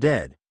 they're all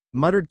dead,"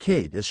 muttered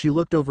Kate as she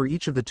looked over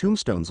each of the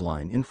tombstones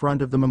lying in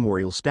front of the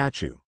memorial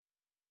statue.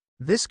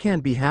 "This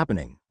can't be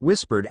happening,"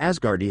 whispered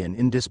Asgardian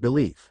in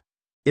disbelief.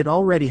 "It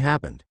already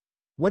happened."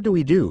 "What do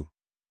we do?"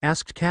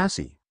 asked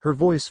Cassie, her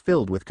voice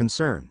filled with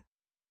concern.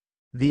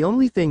 "The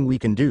only thing we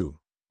can do,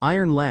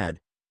 Iron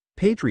Lad."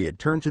 Patriot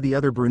turned to the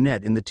other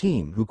brunette in the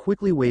team, who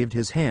quickly waved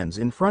his hands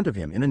in front of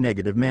him in a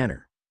negative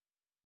manner.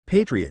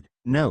 "Patriot,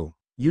 no,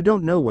 you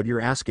don't know what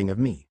you're asking of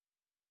me."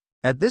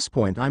 "At this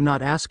point I'm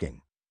not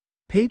asking."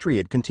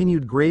 Patriot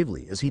continued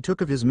gravely as he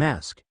took off his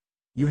mask.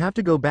 "You have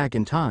to go back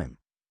in time.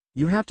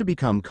 You have to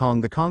become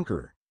Kong the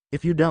Conqueror.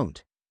 If you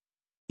don't..."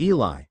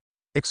 "Eli!"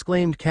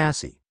 exclaimed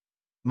Cassie.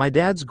 "My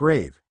dad's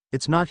grave,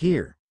 it's not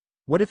here.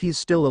 What if he's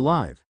still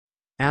alive?"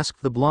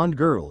 asked the blonde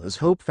girl as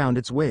hope found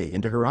its way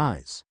into her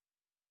eyes.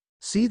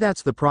 "See,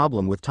 that's the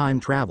problem with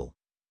time travel,"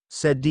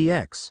 said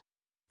DX.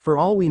 "For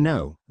all we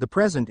know, the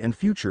present and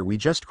future we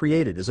just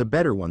created is a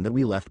better one that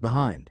we left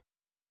behind.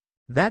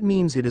 That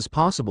means it is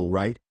possible,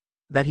 right?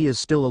 That he is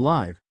still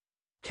alive?"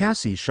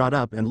 Cassie shot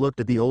up and looked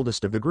at the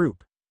oldest of the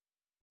group.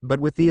 "But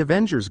with the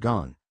Avengers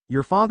gone,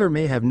 your father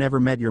may have never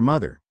met your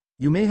mother,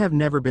 you may have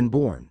never been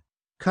born,"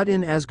 cut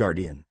in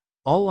Asgardian.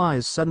 All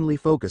eyes suddenly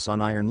focus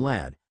on Iron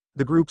Lad,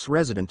 the group's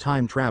resident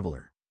time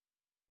traveler.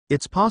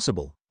 "It's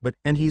possible, but,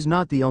 and he's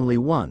not the only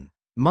one,"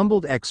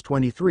 mumbled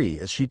X-23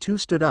 as she too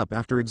stood up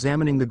after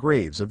examining the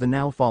graves of the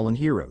now fallen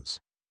heroes.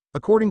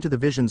 According to the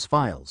Vision's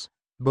files,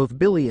 both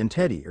Billy and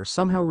Teddy are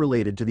somehow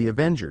related to the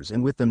Avengers,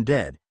 and with them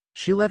dead,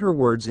 she let her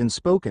words in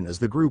spoken as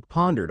the group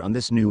pondered on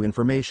this new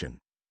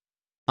information.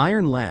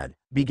 "Iron Lad,"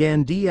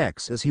 began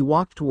DX as he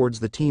walked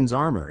towards the teen's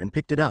armor and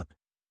picked it up.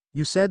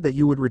 "You said that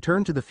you would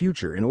return to the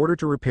future in order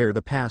to repair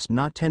the past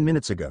not 10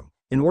 minutes ago.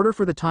 In order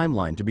for the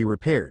timeline to be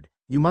repaired,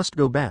 you must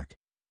go back.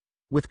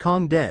 With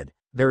Kong dead,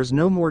 there is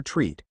no more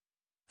treat,"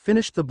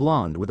 finished the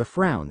blonde with a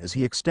frown as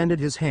he extended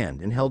his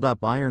hand and held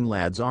up Iron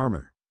Lad's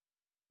armor.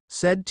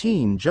 Said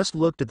teen just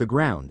looked at the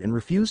ground and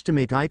refused to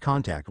make eye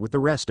contact with the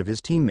rest of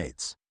his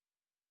teammates.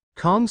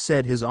 "Kong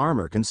said his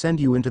armor can send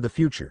you into the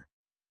future,"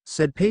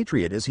 said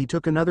Patriot as he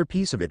took another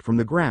piece of it from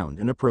the ground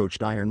and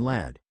approached Iron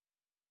Lad.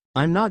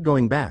 "I'm not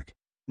going back.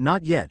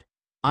 Not yet,"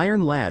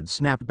 Iron Lad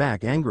snapped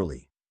back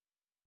angrily.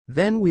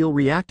 "Then we'll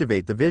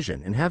reactivate the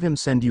Vision and have him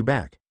send you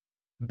back.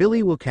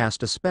 Billy will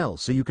cast a spell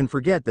so you can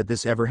forget that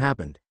this ever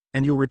happened,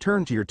 and you'll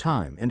return to your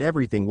time and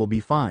everything will be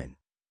fine."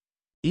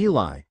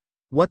 "Eli,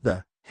 what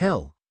the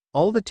hell?"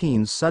 All the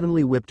teens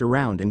suddenly whipped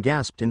around and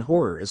gasped in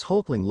horror as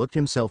Hulkling looked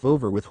himself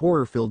over with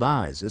horror-filled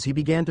eyes as he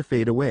began to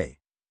fade away.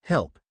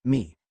 "Help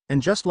me."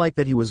 And just like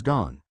that he was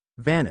gone,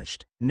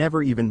 vanished,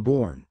 never even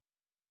born.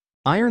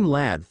 Iron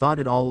Lad thought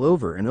it all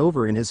over and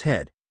over in his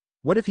head.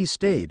 What if he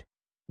stayed?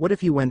 What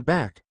if he went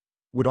back?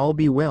 Would all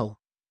be well?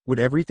 Would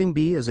everything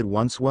be as it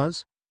once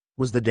was?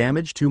 Was the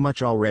damage too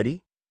much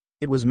already?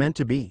 It was meant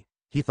to be,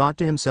 he thought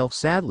to himself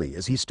sadly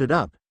as he stood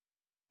up.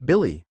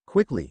 "Billy,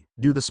 quickly,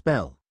 do the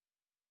spell."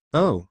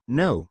 Oh,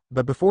 no,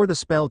 but before the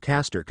spell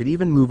caster could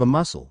even move a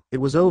muscle, it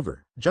was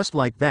over, just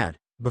like that,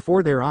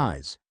 before their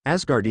eyes.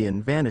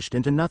 Asgardian vanished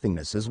into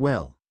nothingness as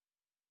well.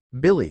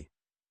 "Billy!"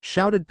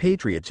 shouted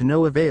Patriot to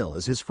no avail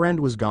as his friend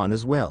was gone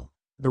as well.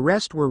 The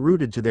rest were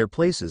rooted to their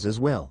places as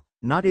well,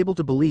 not able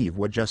to believe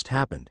what just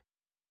happened.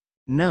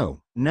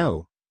 No,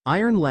 no.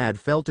 Iron Lad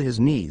fell to his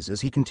knees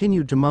as he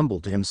continued to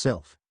mumble to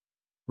himself,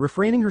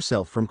 refraining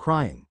herself from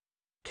crying.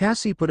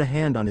 Cassie put a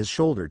hand on his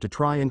shoulder to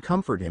try and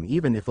comfort him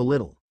even if a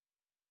little.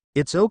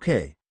 It's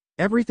okay.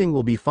 Everything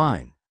will be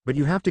fine, but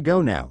you have to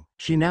go now.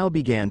 She now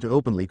began to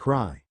openly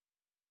cry.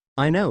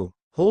 I know,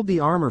 hold the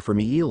armor for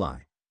me,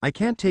 Eli. I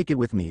can't take it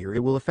with me or it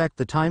will affect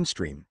the time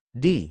stream.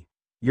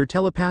 You're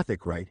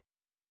telepathic, right?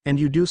 And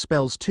you do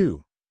spells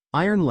too.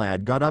 Iron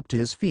Lad got up to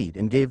his feet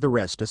and gave the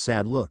rest a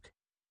sad look.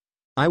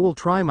 I will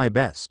try my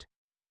best,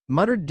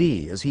 muttered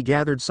D as he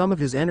gathered some of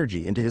his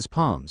energy into his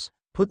palms,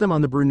 put them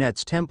on the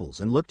brunette's temples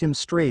and looked him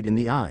straight in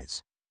the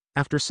eyes.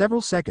 After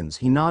several seconds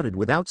he nodded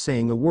without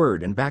saying a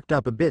word and backed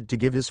up a bit to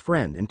give his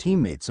friend and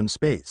teammate some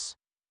space.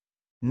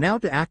 Now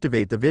to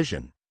activate the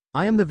vision.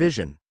 I am the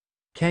vision.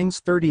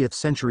 Kang's 30th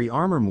century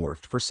armor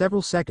morphed for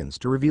several seconds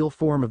to reveal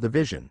form of the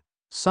Vision,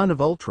 son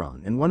of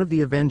Ultron and one of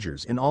the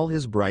Avengers in all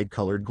his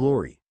bright-colored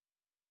glory.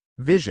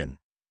 Vision,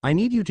 I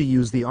need you to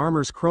use the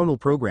armor's chronal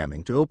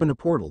programming to open a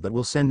portal that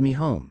will send me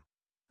home.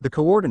 The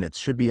coordinates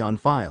should be on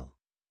file.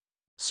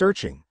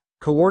 Searching.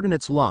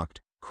 Coordinates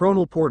locked,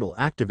 chronal portal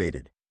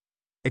activated.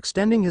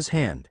 Extending his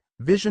hand,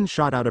 Vision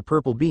shot out a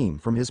purple beam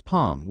from his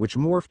palm which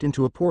morphed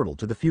into a portal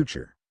to the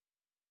future.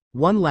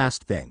 One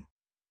last thing.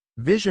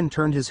 Vision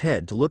turned his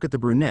head to look at the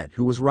brunette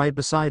who was right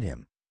beside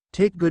him.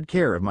 Take good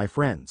care of my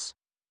friends.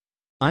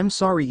 I'm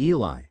sorry,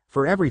 Eli,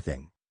 for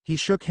everything. He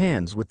shook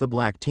hands with the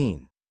black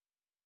teen.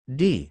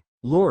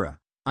 Laura,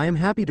 I am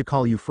happy to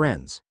call you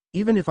friends,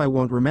 even if I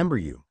won't remember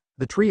you.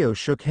 The trio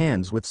shook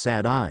hands with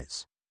sad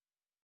eyes.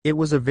 It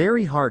was a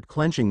very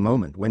heart-clenching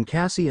moment when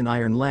Cassie and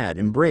Iron Lad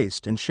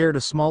embraced and shared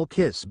a small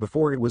kiss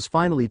before it was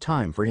finally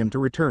time for him to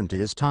return to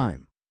his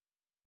time.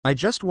 I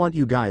just want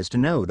you guys to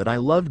know that I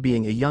loved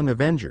being a young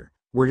Avenger,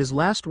 were his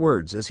last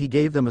words as he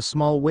gave them a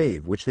small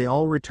wave which they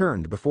all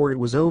returned before it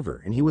was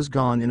over and he was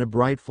gone in a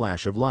bright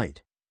flash of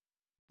light.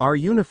 Our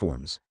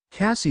uniforms.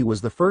 Cassie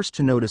was the first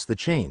to notice the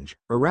change,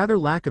 or rather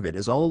lack of it,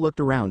 as all looked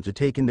around to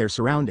take in their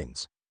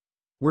surroundings.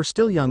 We're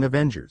still young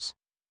Avengers.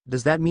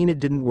 Does that mean it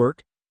didn't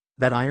work?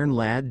 That Iron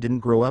Lad didn't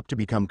grow up to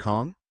become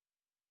Kong?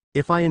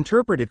 If I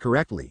interpret it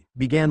correctly,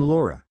 began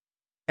Laura.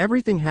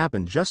 Everything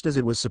happened just as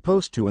it was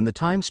supposed to and the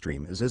time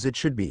stream is as it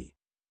should be.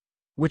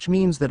 Which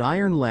means that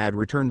Iron Lad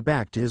returned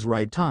back to his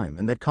right time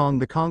and that Kong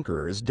the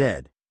Conqueror is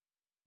dead.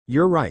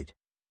 You're right,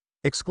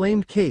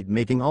 exclaimed Kate,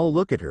 making all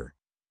look at her.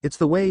 It's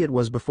the way it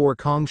was before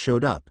Kong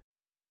showed up.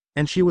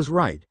 And she was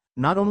right,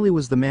 not only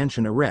was the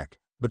mansion a wreck,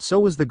 but so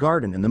was the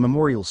garden and the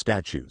memorial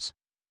statues.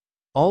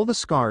 All the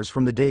scars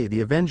from the day the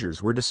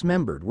Avengers were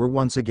dismembered were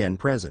once again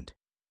present.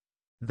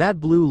 That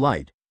blue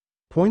light,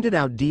 pointed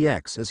out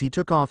DX as he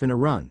took off in a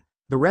run,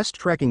 the rest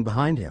trekking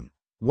behind him.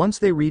 Once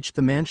they reached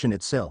the mansion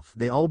itself,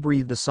 they all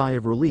breathed a sigh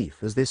of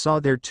relief as they saw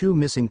their two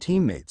missing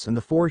teammates and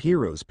the four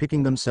heroes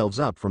picking themselves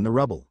up from the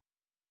rubble.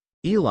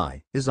 Eli,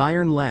 is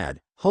Iron Lad?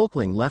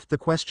 Hulkling left the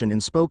question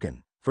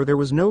unspoken, for there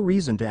was no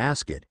reason to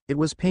ask it, it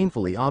was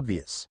painfully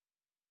obvious.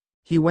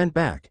 He went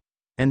back,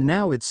 and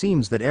now it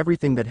seems that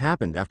everything that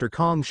happened after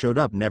Kong showed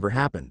up never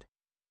happened.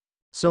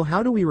 So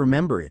how do we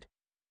remember it?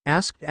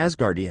 Asked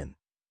Asgardian.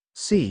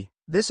 See,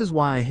 this is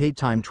why I hate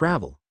time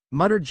travel,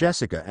 muttered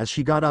Jessica as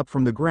she got up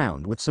from the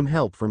ground with some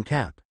help from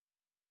Cap.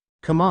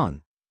 Come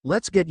on,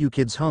 let's get you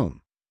kids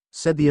home,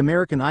 said the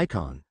American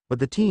icon, but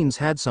the teens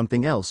had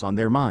something else on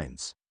their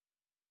minds.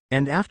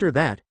 And after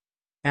that?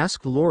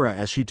 Asked Laura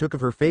as she took off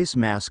her face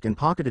mask and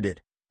pocketed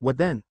it. What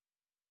then?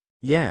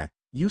 Yeah,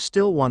 you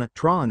still wanna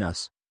try on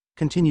us?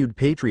 Continued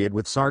Patriot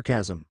with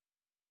sarcasm.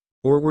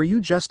 Or were you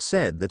just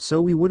said that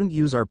so we wouldn't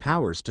use our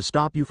powers to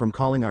stop you from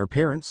calling our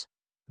parents?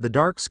 The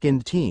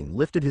dark-skinned teen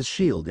lifted his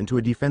shield into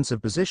a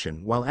defensive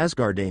position while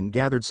Asgardian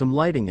gathered some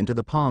lighting into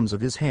the palms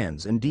of his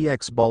hands and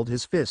DX balled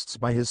his fists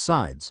by his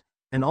sides,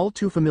 an all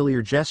too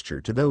familiar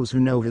gesture to those who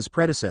know his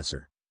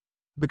predecessor.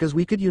 Because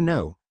we could,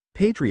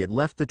 Patriot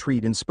left the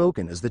treat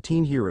unspoken as the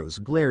teen heroes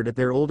glared at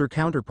their older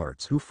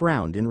counterparts who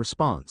frowned in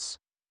response.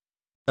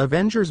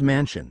 Avengers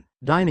Mansion,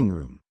 dining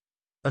room.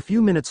 A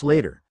few minutes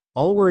later,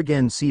 all were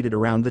again seated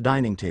around the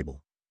dining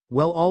table.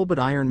 Well, all but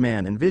Iron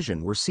Man and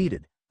Vision were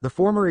seated, the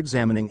former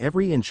examining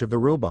every inch of the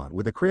robot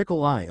with a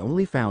critical eye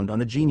only found on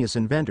a genius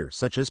inventor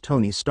such as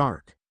Tony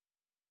Stark.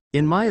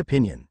 In my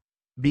opinion,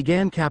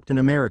 began Captain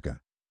America,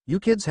 you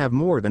kids have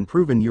more than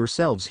proven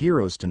yourselves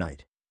heroes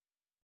tonight.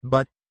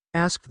 But,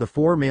 asked the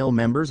four male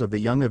members of the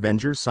Young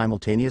Avengers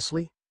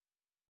simultaneously.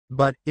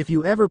 But, if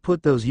you ever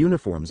put those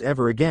uniforms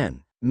ever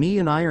again, me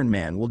and Iron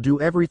Man will do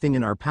everything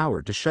in our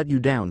power to shut you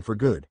down for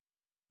good.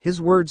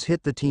 His words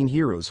hit the teen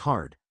heroes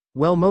hard,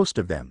 well, most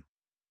of them.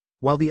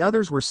 While the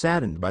others were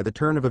saddened by the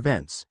turn of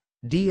events,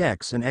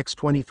 DX and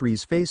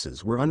X-23's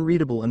faces were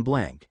unreadable and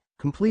blank,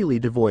 completely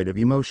devoid of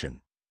emotion.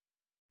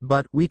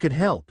 But, we could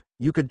help,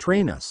 you could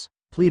train us,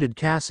 pleaded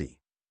Cassie.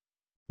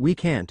 We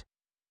can't.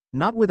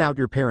 Not without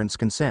your parents'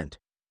 consent,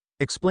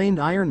 explained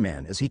Iron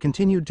Man as he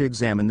continued to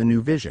examine the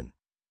new vision.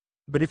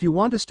 But if you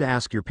want us to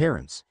ask your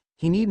parents,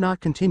 he need not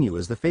continue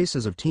as the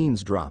faces of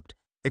teens dropped,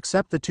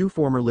 except the two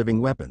former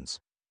living weapons.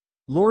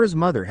 Laura's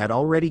mother had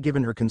already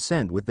given her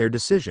consent with their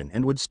decision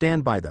and would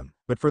stand by them,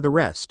 but for the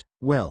rest,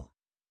 well.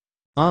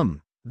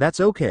 That's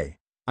okay.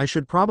 I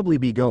should probably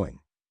be going.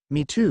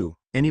 Me too.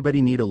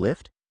 Anybody need a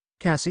lift?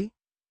 Cassie?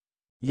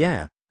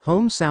 Yeah,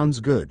 home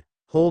sounds good.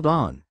 Hold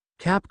on.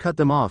 Cap cut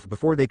them off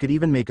before they could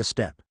even make a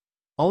step.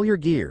 All your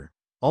gear,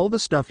 all the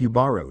stuff you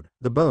borrowed,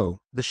 the bow,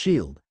 the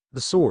shield,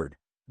 the sword,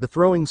 the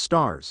throwing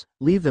stars,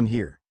 leave them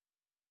here.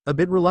 A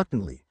bit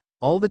reluctantly,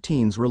 all the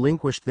teens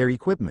relinquished their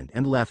equipment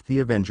and left the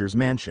Avengers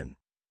mansion.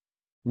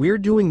 We're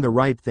doing the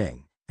right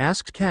thing,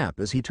 asked Cap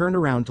as he turned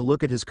around to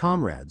look at his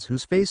comrades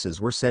whose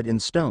faces were set in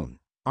stone,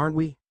 aren't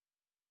we?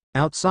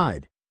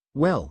 Outside.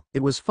 Well,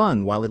 it was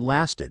fun while it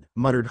lasted,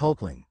 muttered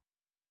Hulkling.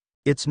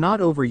 It's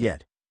not over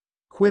yet,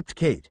 quipped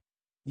Kate.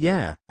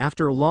 Yeah,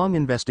 after a long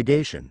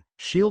investigation,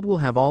 S.H.I.E.L.D. will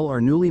have all our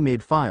newly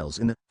made files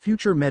in the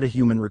Future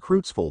Metahuman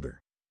Recruits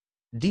folder.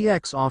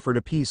 DX offered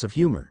a piece of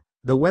humor,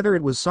 though whether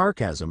it was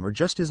sarcasm or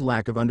just his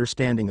lack of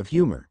understanding of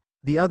humor,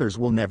 the others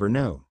will never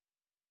know.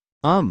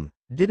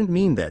 Didn't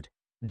mean that,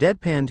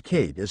 deadpanned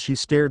Kate as she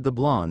stared the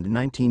blonde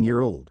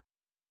 19-year-old.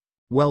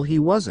 Well, he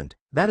wasn't,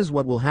 that is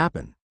what will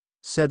happen,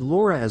 said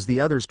Laura as the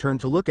others turned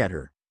to look at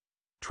her.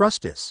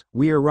 Trust us,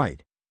 we are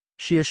right,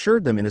 she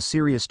assured them in a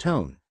serious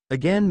tone,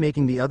 again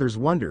making the others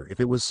wonder if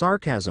it was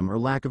sarcasm or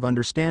lack of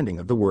understanding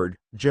of the word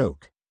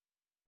joke.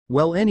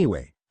 Well,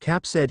 anyway,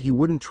 Cap said he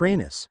wouldn't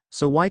train us,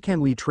 so why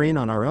can't we train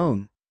on our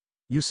own?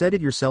 You said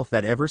it yourself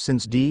that ever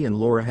since Dee and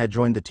Laura had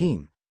joined the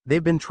team,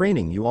 they've been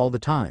training you all the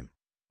time,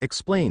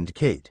 explained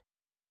Kate.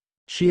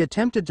 She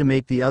attempted to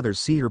make the others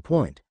see her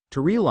point, to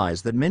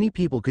realize that many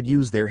people could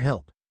use their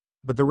help.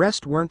 But the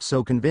rest weren't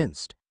so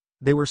convinced.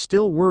 They were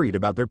still worried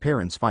about their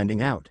parents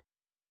finding out.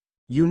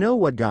 You know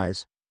what,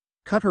 guys?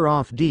 Cut her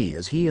off Dee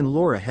as he and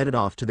Laura headed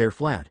off to their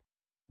flat.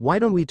 Why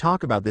don't we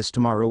talk about this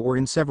tomorrow or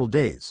in several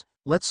days?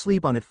 Let's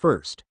sleep on it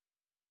first.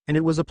 And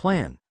it was a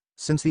plan,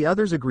 since the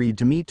others agreed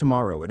to meet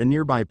tomorrow at a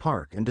nearby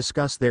park and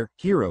discuss their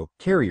hero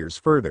carriers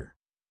further.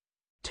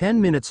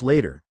 10 minutes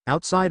later,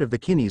 outside of the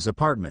Kinneys'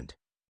 apartment.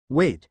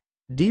 Wait.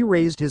 Dee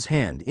raised his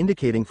hand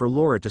indicating for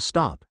Laura to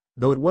stop,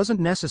 though it wasn't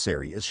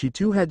necessary as she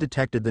too had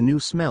detected the new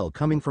smell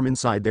coming from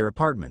inside their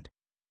apartment.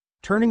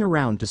 Turning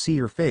around to see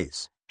her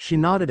face, she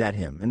nodded at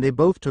him and they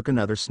both took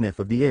another sniff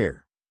of the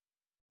air.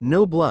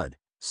 No blood,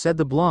 said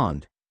the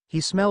blonde, he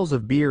smells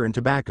of beer and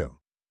tobacco.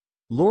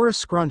 Laura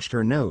scrunched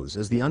her nose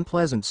as the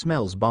unpleasant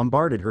smells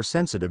bombarded her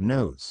sensitive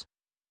nose.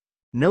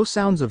 No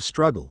sounds of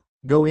struggle,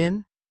 go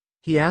in?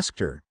 He asked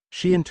her,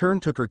 she in turn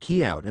took her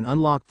key out and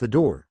unlocked the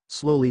door,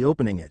 slowly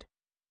opening it.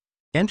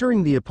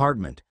 Entering the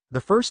apartment,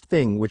 the first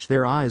thing which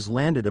their eyes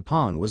landed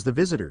upon was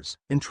the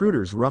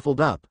intruder's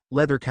ruffled up,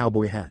 leather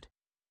cowboy hat.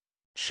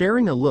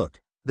 Sharing a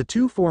look, the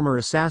two former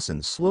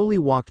assassins slowly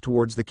walked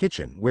towards the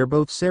kitchen where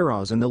both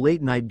Sarah's and the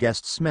late-night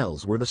guest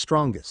smells were the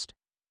strongest.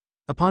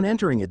 Upon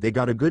entering it they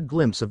got a good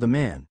glimpse of the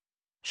man.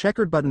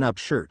 Checkered button-up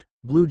shirt,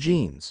 blue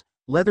jeans,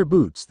 leather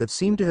boots that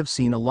seemed to have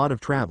seen a lot of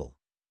travel.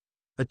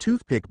 A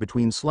toothpick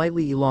between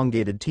slightly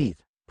elongated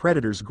teeth,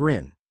 predator's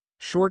grin,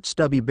 short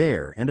stubby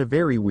bear and a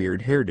very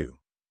weird hairdo.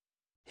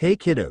 Hey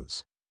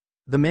kiddos.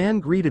 The man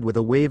greeted with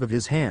a wave of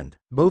his hand,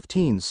 both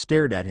teens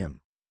stared at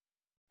him.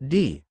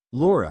 Dee,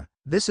 Laura,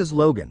 this is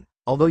Logan,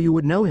 although you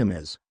would know him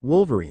as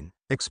Wolverine,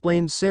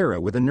 explained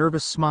Sarah with a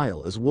nervous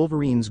smile as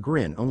Wolverine's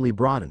grin only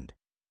broadened.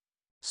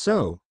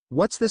 So,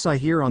 what's this I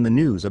hear on the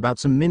news about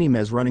some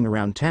mini-mez running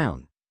around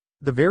town?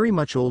 The very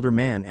much older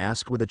man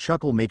asked with a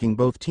chuckle making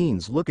both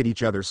teens look at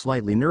each other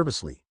slightly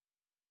nervously.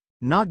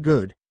 Not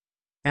good?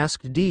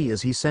 Asked Dee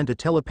as he sent a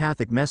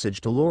telepathic message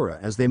to Laura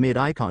as they made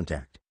eye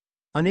contact.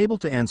 Unable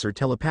to answer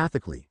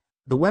telepathically,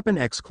 the Weapon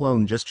X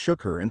clone just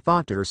shook her and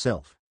thought to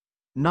herself.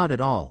 Not at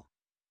all.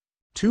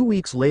 2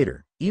 weeks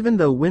later, even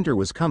though winter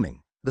was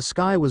coming, the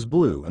sky was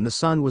blue and the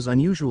sun was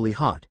unusually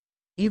hot.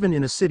 Even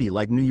in a city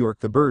like New York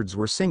the birds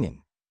were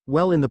singing.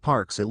 Well, in the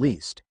parks at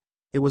least.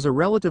 It was a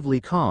relatively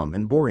calm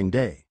and boring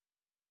day.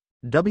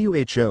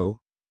 WHO?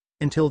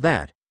 Until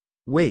that.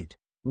 Wait,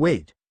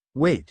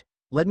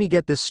 let me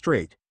get this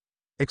straight,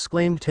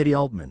 exclaimed Teddy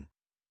Altman.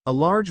 A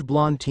large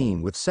blonde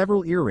teen with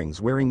several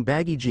earrings wearing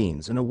baggy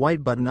jeans and a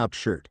white button-up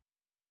shirt.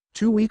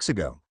 2 weeks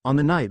ago, on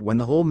the night when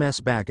the whole mess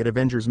back at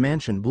Avengers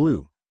Mansion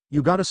blew,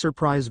 you got a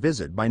surprise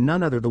visit by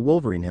none other than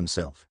Wolverine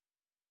himself.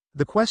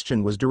 The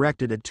question was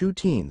directed at two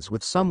teens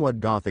with somewhat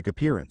gothic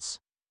appearance.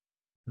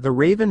 The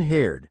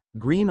raven-haired,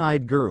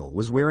 green-eyed girl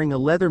was wearing a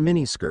leather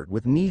miniskirt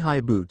with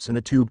knee-high boots and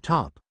a tube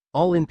top,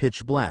 all in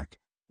pitch black,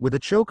 with a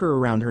choker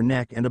around her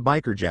neck and a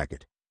biker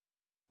jacket.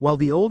 While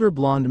the older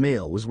blonde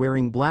male was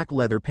wearing black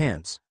leather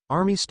pants,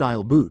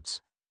 army-style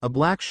boots, a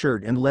black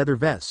shirt and leather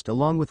vest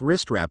along with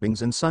wrist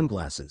wrappings and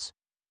sunglasses.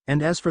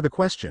 And as for the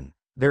question,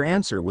 their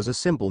answer was a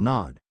simple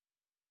nod.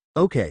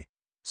 Okay,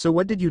 so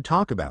what did you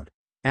talk about?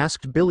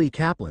 Asked Billy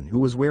Kaplan, who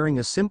was wearing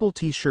a simple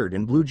t-shirt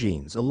and blue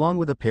jeans along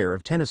with a pair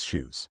of tennis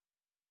shoes.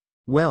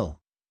 Well,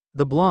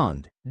 the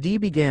blonde, Dee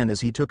began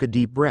as he took a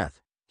deep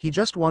breath, he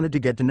just wanted to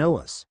get to know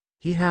us.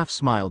 He half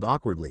smiled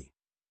awkwardly.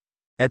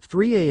 At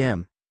 3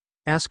 a.m.?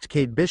 Asked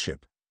Kate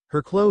Bishop,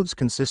 Her clothes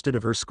consisted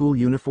of her school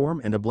uniform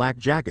and a black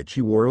jacket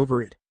she wore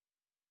over it.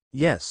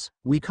 Yes,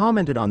 we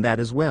commented on that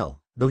as well,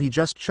 though he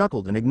just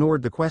chuckled and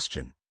ignored the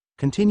question.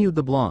 Continued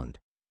the blonde.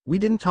 We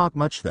didn't talk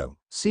much though,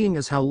 seeing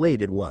as how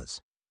late it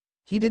was.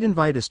 He did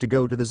invite us to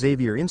go to the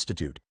Xavier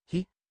Institute,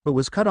 but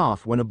was cut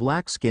off when a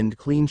black-skinned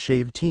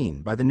clean-shaved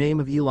teen by the name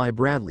of Eli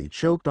Bradley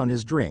choked on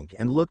his drink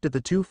and looked at the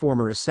two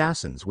former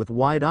assassins with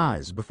wide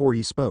eyes before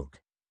he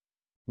spoke.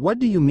 What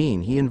do you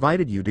mean he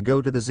invited you to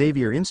go to the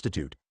Xavier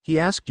Institute? He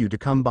asked you to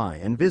come by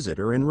and visit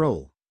or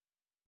enroll.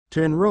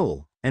 To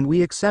enroll, and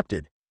we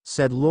accepted,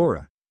 said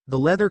Laura, the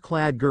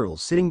leather-clad girl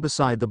sitting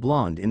beside the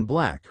blonde in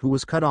black who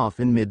was cut off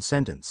in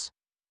mid-sentence.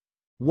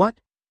 What?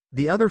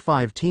 The other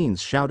 5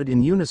 teens shouted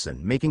in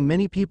unison, making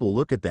many people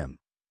look at them.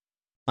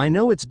 I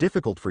know it's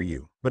difficult for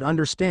you, but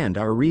understand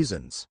our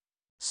reasons,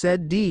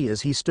 said Dee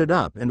as he stood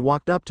up and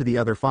walked up to the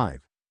other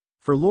 5.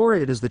 For Laura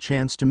it is the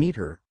chance to meet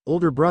her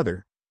older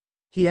brother,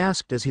 he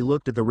asked as he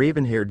looked at the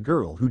raven-haired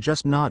girl who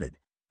just nodded,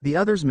 the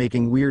others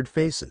making weird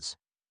faces.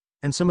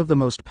 And some of the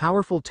most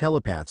powerful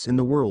telepaths in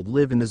the world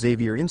live in the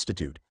Xavier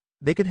Institute.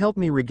 They could help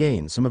me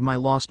regain some of my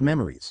lost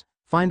memories,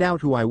 find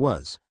out who I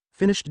was,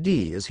 finished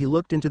Dee as he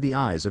looked into the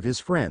eyes of his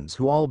friends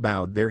who all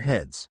bowed their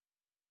heads.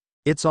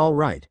 It's all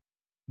right,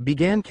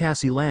 began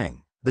Cassie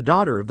Lang, the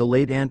daughter of the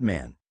late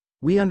Ant-Man.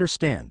 We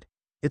understand.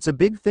 It's a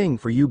big thing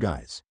for you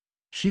guys.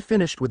 She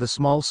finished with a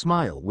small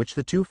smile which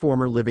the 2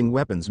 former living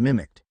weapons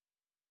mimicked.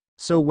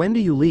 So when do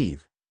you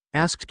leave?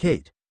 Asked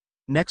Kate.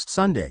 Next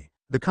Sunday,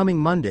 the coming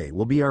Monday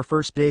will be our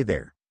first day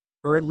there.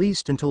 Or at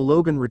least until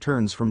Logan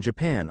returns from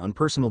Japan on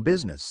personal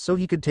business so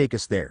he could take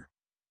us there.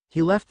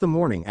 He left the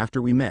morning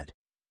after we met,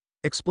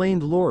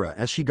 explained Laura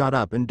as she got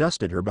up and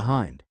dusted her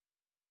behind.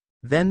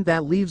 Then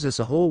that leaves us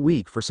a whole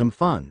week for some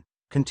fun,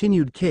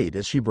 continued Kate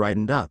as she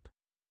brightened up.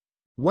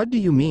 What do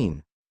you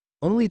mean?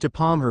 Only to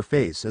palm her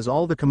face as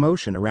all the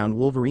commotion around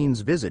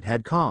Wolverine's visit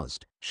had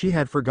caused, she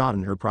had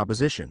forgotten her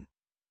proposition.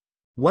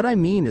 What I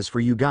mean is for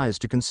you guys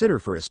to consider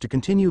for us to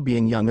continue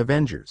being young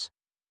Avengers.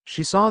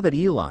 She saw that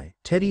Eli,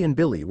 Teddy and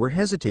Billy were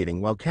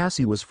hesitating while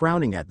Cassie was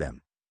frowning at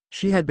them.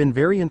 She had been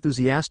very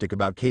enthusiastic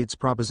about Kate's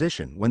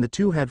proposition when the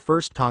two had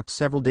first talked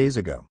several days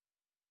ago.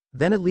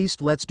 Then at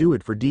least let's do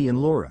it for Dee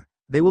and Laura.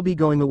 They will be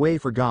going away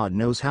for God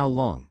knows how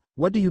long.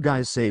 What do you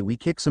guys say we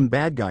kick some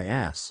bad guy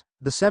ass,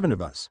 the 7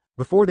 of us,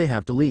 before they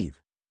have to leave?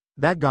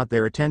 That got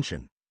their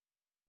attention.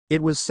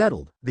 It was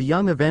settled. The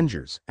young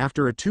Avengers,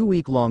 after a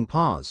 2-week-long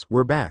pause,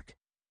 were back.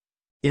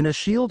 In a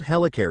S.H.I.E.L.D.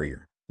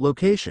 helicarrier.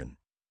 Location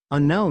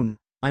unknown.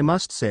 I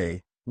must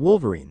say,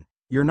 Wolverine,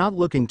 you're not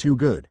looking too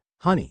good,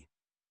 honey.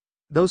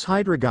 Those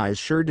Hydra guys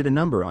sure did a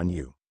number on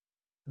you.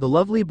 The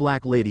lovely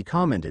black lady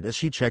commented as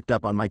she checked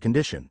up on my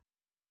condition.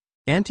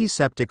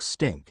 Antiseptics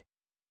stink.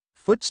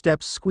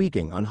 Footsteps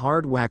squeaking on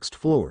hard waxed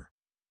floor.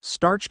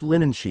 Starched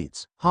linen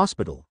sheets.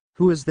 Hospital.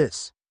 Who is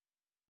this?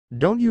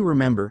 Don't you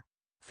remember?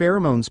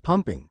 Pheromones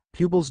pumping,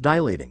 pupils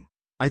dilating.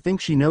 I think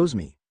she knows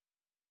me.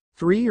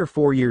 3 or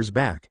 4 years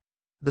back.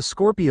 The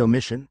Scorpio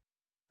mission?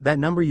 That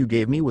number you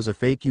gave me was a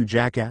fake, you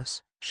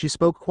jackass? She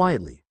spoke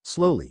quietly,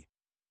 slowly.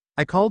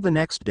 I called the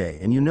next day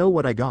and you know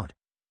what I got?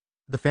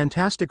 The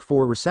Fantastic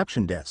Four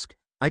reception desk.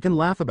 I can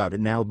laugh about it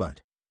now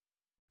but...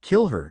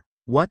 Kill her?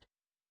 What?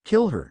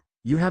 Kill her?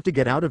 You have to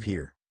get out of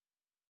here.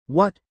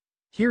 What?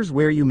 Here's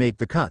where you make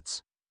the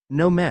cuts.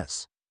 No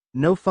mess.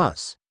 No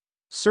fuss.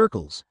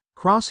 Circles,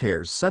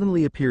 crosshairs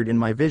suddenly appeared in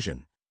my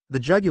vision, the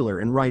jugular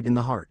and right in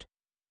the heart.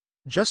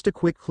 Just a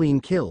quick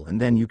clean kill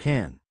and then you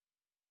can.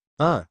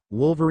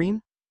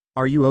 Wolverine?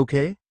 Are you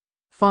okay?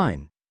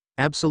 Fine.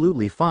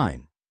 Absolutely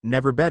fine.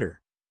 Never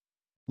better.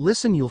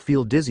 Listen, you'll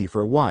feel dizzy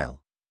for a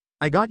while.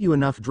 I got you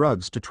enough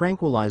drugs to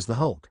tranquilize the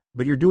Hulk,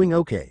 but you're doing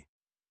okay.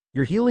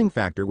 Your healing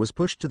factor was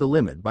pushed to the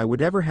limit by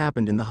whatever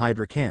happened in the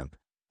Hydra camp,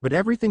 but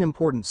everything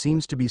important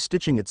seems to be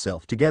stitching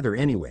itself together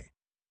anyway.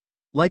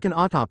 Like an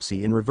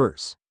autopsy in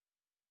reverse.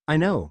 I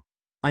know.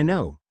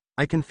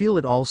 I can feel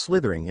it all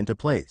slithering into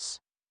place.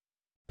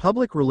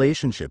 Public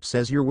relationship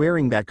says you're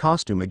wearing that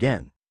costume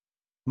again.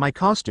 My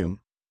costume?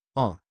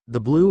 The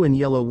blue and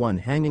yellow one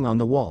hanging on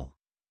the wall.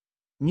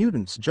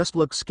 Mutants just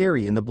look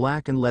scary in the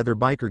black and leather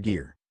biker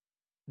gear.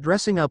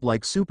 Dressing up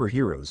like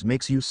superheroes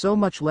makes you so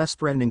much less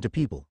threatening to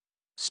people.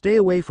 Stay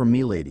away from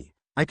me, lady.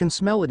 I can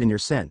smell it in your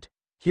scent,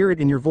 hear it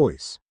in your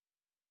voice.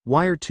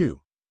 Wire 2.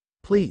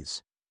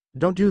 Please.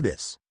 Don't do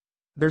this.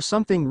 There's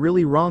something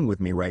really wrong with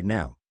me right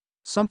now.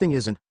 Something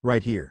isn't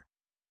right here.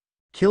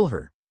 Kill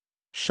her.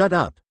 Shut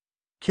up.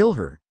 Kill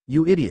her,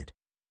 you idiot.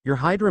 Your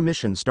Hydra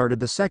mission started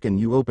the second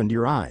you opened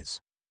your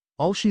eyes.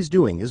 All she's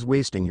doing is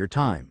wasting your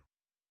time.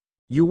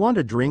 You want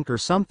a drink or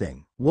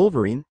something,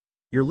 Wolverine?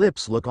 Your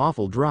lips look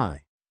awful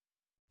dry.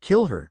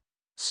 Kill her.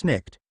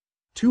 Snicked.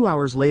 2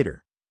 hours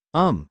later.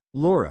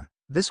 Laura,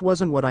 this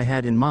wasn't what I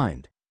had in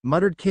mind,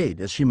 muttered Kate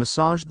as she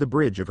massaged the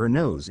bridge of her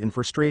nose in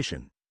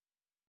frustration.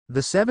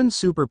 The 7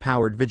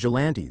 super-powered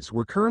vigilantes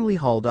were currently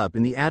hauled up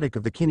in the attic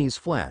of the Kinney's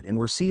flat and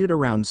were seated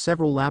around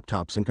several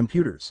laptops and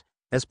computers,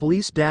 as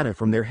police data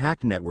from their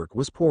hacked network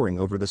was pouring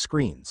over the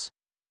screens.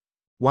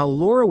 While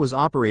Laura was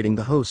operating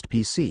the host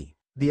PC,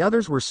 the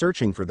others were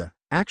searching for the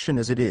action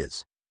as it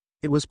is.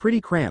 It was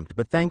pretty cramped,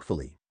 but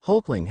thankfully,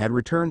 Hulkling had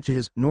returned to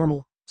his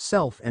normal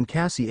self, and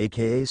Cassie,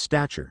 aka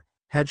stature,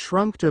 had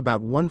shrunk to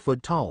about 1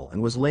 foot tall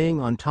and was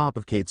laying on top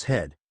of Kate's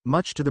head,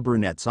 much to the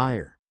brunette's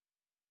ire.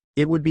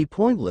 It would be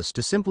pointless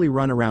to simply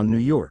run around New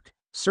York,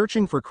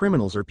 searching for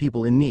criminals or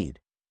people in need.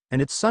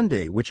 And it's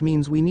Sunday, which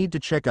means we need to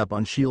check up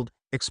on S.H.I.E.L.D.,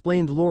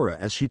 explained Laura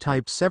as she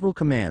typed several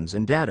commands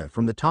and data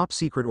from the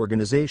top-secret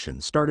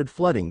organization started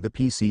flooding the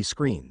PC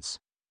screens.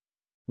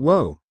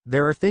 Whoa,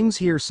 there are things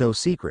here so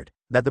secret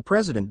that the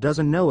president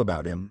doesn't know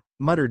about him,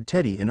 muttered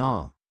Teddy in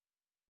awe.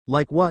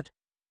 Like what?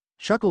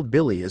 Chuckled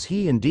Billy as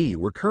he and Dee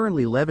were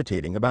currently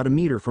levitating about a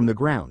meter from the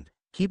ground,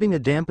 keeping a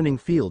dampening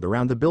field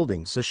around the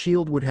building so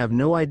S.H.I.E.L.D. would have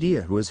no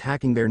idea who is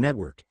hacking their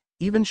network,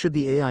 even should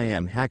the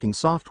AIM hacking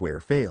software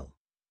fail.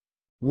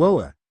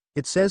 Whoa,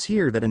 it says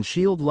here that an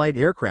S.H.I.E.L.D. light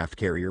aircraft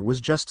carrier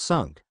was just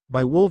sunk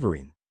by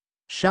Wolverine,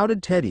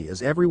 shouted Teddy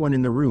as everyone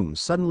in the room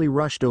suddenly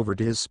rushed over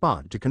to his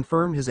spot to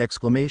confirm his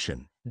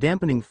exclamation,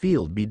 dampening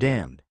field be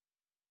damned.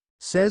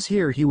 Says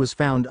here he was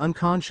found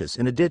unconscious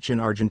in a ditch in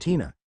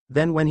Argentina,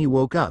 then when he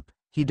woke up,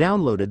 he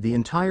downloaded the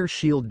entire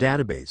S.H.I.E.L.D.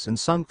 database and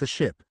sunk the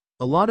ship.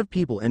 A lot of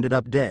people ended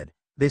up dead.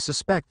 They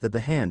suspect that the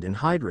Hand in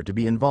Hydra to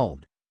be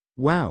involved.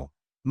 Wow,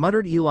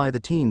 muttered Eli. The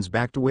teens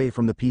backed away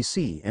from the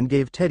PC and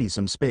gave Teddy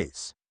some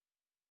space.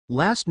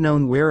 Last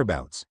known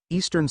whereabouts,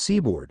 Eastern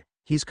Seaboard.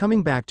 He's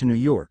coming back to New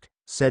York,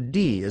 said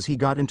Dee as he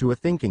got into a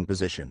thinking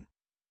position.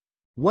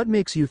 What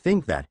makes you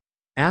think that?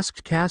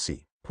 Asked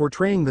Cassie,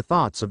 portraying the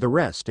thoughts of the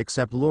rest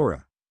except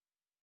Laura.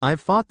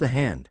 I've fought the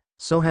Hand,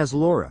 so has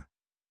Laura.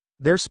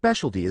 Their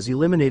specialty is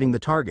eliminating the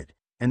target,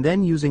 and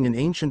then using an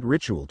ancient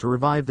ritual to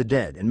revive the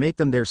dead and make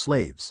them their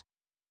slaves.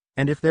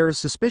 And if there is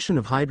suspicion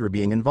of Hydra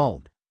being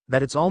involved,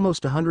 that it's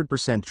almost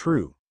 100%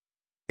 true.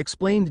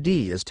 Explained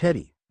Dee as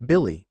Teddy,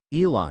 Billy,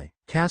 Eli,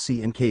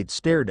 Cassie and Kate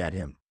stared at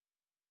him.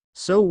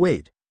 So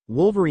wait,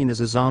 Wolverine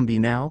is a zombie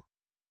now?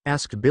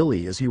 Asked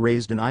Billy as he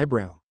raised an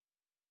eyebrow.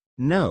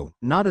 No,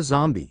 not a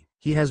zombie,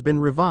 he has been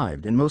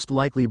revived and most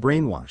likely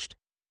brainwashed.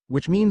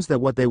 Which means that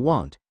what they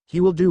want,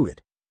 he will do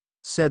it,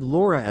 said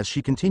Laura as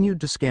she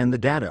continued to scan the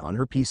data on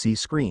her PC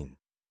screen.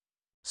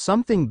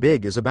 Something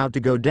big is about to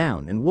go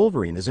down and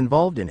Wolverine is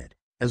involved in it,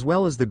 as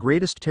well as the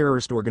greatest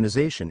terrorist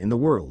organization in the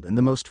world and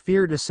the most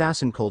feared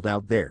assassin cult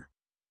out there,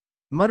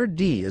 muttered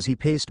Dee as he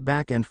paced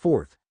back and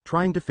forth,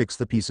 trying to fix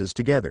the pieces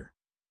together.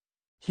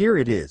 Here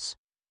it is,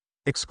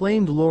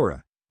 exclaimed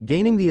Laura,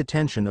 gaining the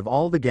attention of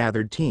all the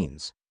gathered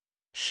teens.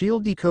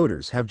 S.H.I.E.L.D.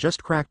 decoders have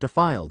just cracked a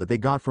file that they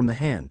got from the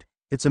Hand.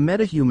 It's a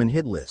metahuman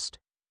hit list.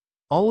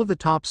 All of the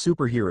top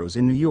superheroes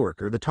in New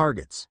York are the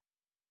targets.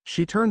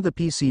 She turned the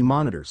PC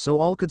monitor so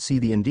all could see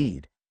the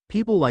indeed.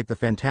 People like the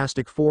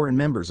Fantastic Four and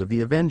members of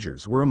the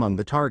Avengers were among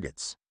the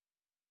targets.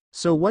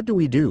 So what do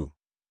we do?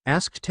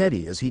 Asked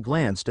Teddy as he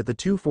glanced at the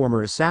two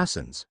former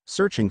assassins,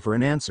 searching for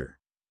an answer.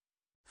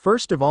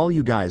 First of all,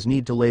 you guys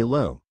need to lay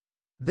low.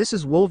 This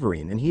is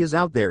Wolverine and he is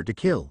out there to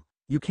kill.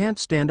 You can't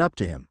stand up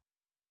to him.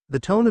 The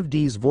tone of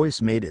Dee's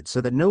voice made it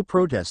so that no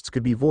protests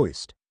could be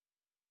voiced.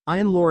 I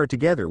and Laura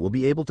together will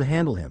be able to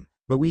handle him,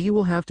 but we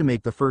will have to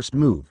make the first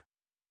move.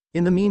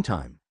 In the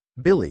meantime,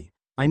 Billy,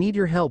 I need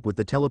your help with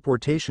the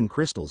teleportation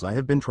crystals I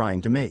have been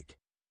trying to make.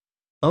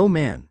 Oh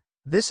man,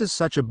 this is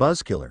such a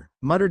buzzkiller,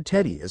 muttered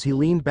Teddy as he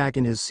leaned back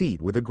in his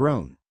seat with a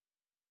groan.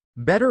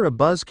 Better a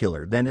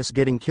buzzkiller than us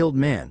getting killed,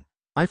 man.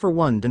 I for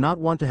one do not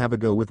want to have a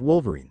go with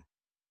Wolverine.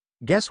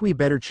 Guess we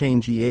better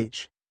change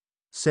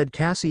said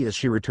Cassie as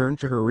she returned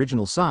to her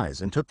original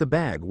size and took the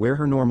bag where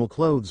her normal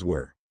clothes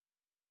were.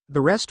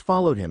 The rest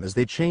followed him as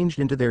they changed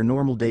into their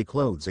normal day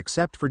clothes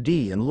except for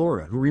Dee and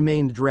Laura, who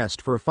remained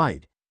dressed for a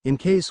fight, in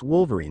case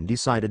Wolverine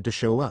decided to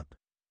show up.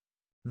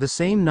 The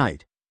same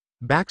night,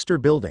 Baxter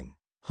Building,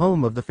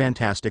 home of the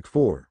Fantastic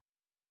Four.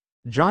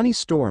 Johnny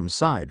Storm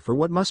sighed for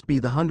what must be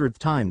the 100th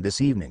time this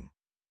evening.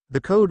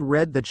 The code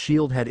red that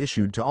S.H.I.E.L.D. had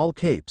issued to all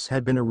capes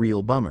had been a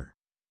real bummer.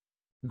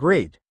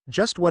 Great,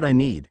 just what I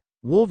need,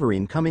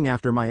 Wolverine coming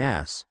after my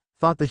ass,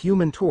 thought the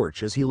Human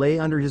Torch as he lay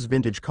under his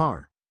vintage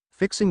car,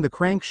 fixing the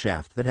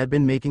crankshaft that had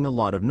been making a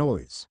lot of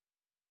noise.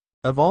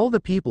 Of all the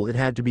people, it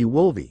had to be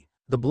Wolvie,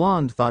 the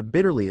blonde thought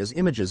bitterly as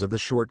images of the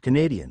short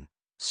Canadian,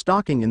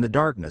 stalking in the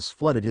darkness,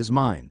 flooded his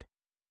mind.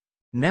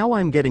 Now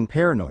I'm getting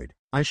paranoid.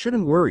 I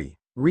shouldn't worry.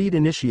 Reed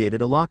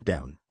initiated a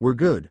lockdown. We're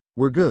good,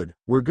 we're good,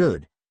 we're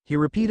good. He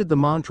repeated the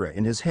mantra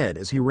in his head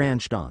as he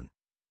ranched on,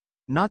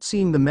 not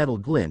seeing the metal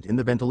glint in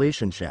the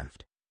ventilation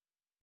shaft.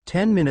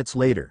 10 minutes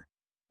later,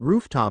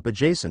 rooftop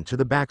adjacent to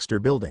the Baxter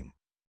Building.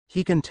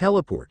 He can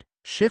teleport,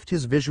 shift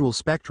his visual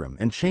spectrum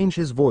and change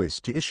his voice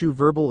to issue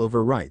verbal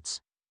overwrites.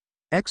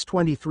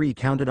 X-23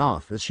 counted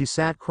off as she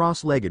sat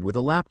cross-legged with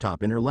a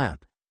laptop in her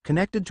lap,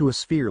 connected to a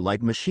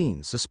sphere-like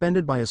machine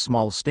suspended by a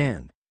small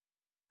stand,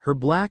 her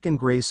black and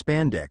gray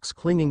spandex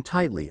clinging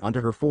tightly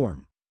onto her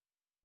form.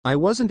 I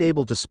wasn't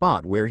able to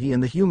spot where he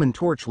and the Human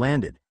Torch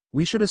landed.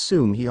 We should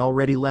assume he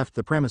already left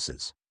the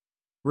premises,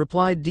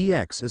 replied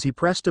DX as he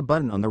pressed a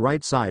button on the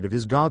right side of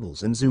his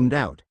goggles and zoomed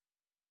out.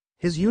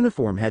 His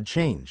uniform had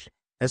changed,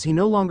 as he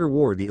no longer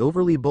wore the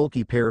overly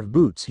bulky pair of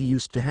boots he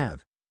used to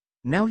have.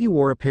 Now he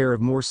wore a pair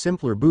of more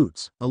simpler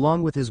boots,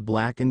 along with his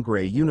black and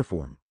gray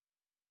uniform.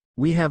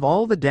 "We have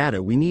all the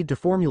data we need to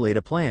formulate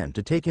a plan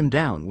to take him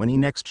down when he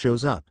next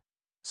shows up,"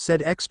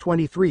 said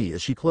X-23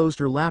 as she closed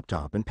her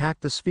laptop and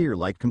packed the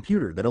sphere-like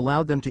computer that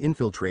allowed them to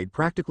infiltrate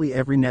practically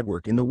every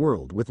network in the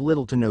world with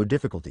little to no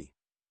difficulty.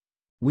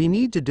 "We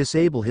need to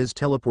disable his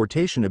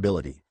teleportation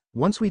ability.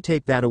 Once we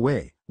take that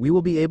away, we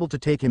will be able to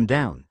take him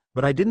down,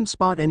 but I didn't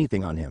spot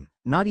anything on him,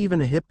 not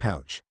even a hip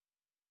pouch,"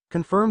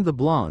 confirmed the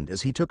blonde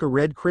as he took a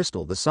red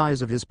crystal the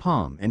size of his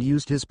palm and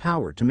used his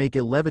power to make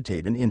it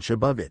levitate an inch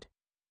above it.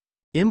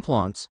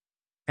 "Implants?"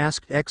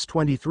 asked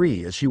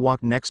X-23 as she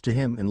walked next to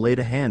him and laid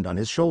a hand on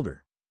his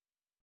shoulder.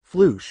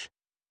 Floosh.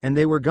 And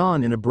they were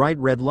gone in a bright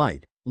red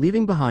light,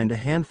 leaving behind a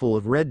handful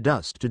of red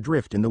dust to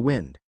drift in the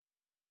wind.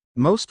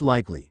 "Most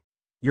likely.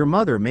 Your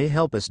mother may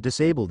help us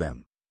disable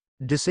them."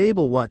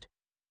 "Disable what?"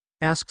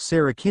 asked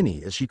Sarah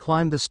Kinney as she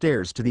climbed the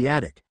stairs to the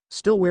attic,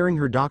 still wearing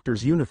her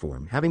doctor's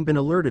uniform, having been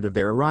alerted of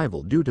their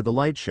arrival due to the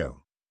light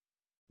show.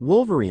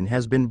 "Wolverine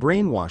has been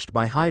brainwashed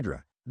by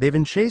Hydra. They've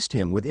enchased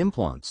him with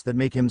implants that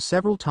make him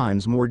several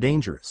times more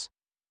dangerous.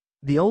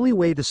 The only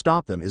way to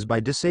stop them is by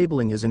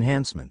disabling his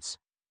enhancements,"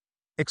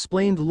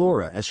 explained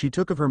Laura as she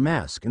took off her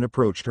mask and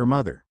approached her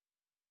mother.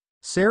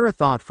 Sarah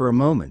thought for a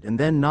moment and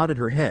then nodded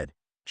her head.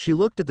 She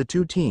looked at the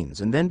two teens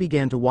and then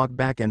began to walk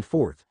back and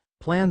forth,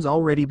 plans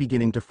already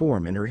beginning to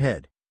form in her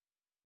head.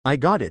 "I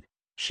got it,"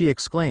 she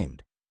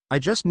exclaimed. "I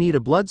just need a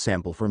blood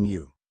sample from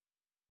you,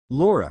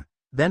 Laura.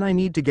 Then I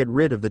need to get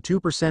rid of the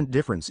 2%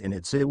 difference in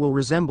it so it will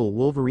resemble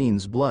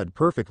Wolverine's blood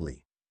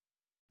perfectly.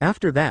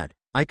 After that,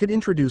 I could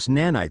introduce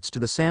nanites to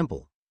the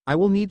sample. I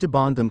will need to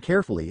bond them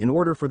carefully in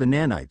order for the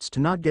nanites to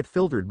not get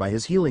filtered by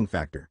his healing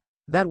factor.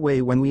 That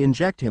way when we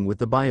inject him with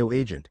the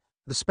bioagent,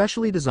 the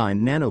specially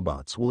designed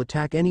nanobots will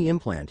attack any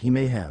implant he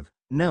may have.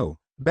 No,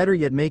 better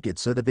yet make it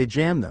so that they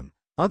jam them,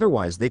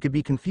 otherwise they could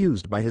be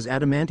confused by his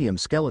adamantium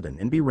skeleton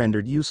and be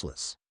rendered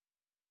useless,"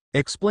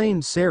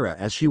 explained Sarah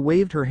as she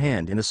waved her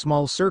hand in a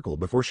small circle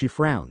before she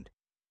frowned.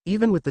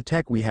 "Even with the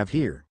tech we have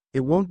here,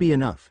 it won't be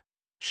enough."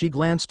 She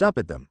glanced up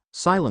at them,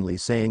 silently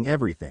saying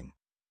everything.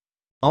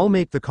 "I'll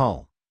make the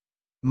call,"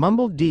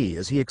 mumbled D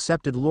as he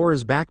accepted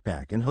Laura's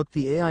backpack and hooked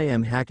the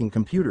AIM hacking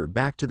computer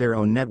back to their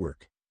own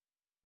network.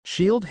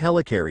 Shield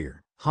helicarrier,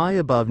 high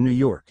above New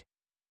York.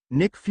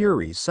 Nick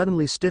Fury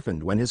suddenly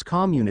stiffened when his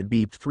comm unit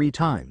beeped 3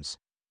 times.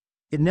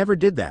 It never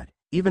did that,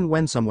 even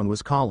when someone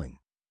was calling.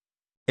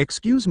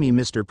 "Excuse me,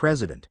 Mr.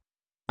 President.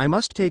 I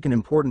must take an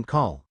important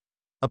call,"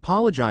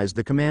 apologized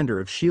the commander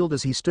of S.H.I.E.L.D.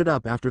 as he stood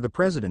up after the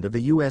president of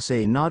the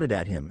USA nodded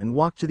at him and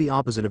walked to the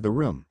opposite of the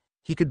room.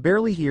 He could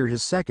barely hear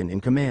his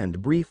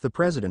second-in-command brief the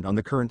president on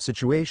the current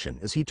situation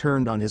as he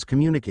turned on his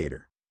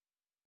communicator.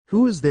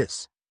 "Who is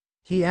this?"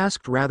 he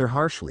asked rather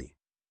harshly.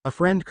 "A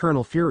friend,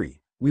 Colonel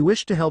Fury. We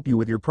wish to help you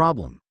with your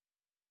problem."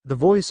 The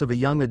voice of a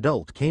young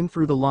adult came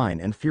through the line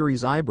and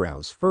Fury's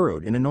eyebrows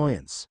furrowed in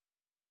annoyance.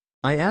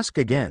 "I ask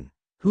again,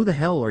 who the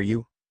hell are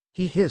you?"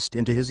 he hissed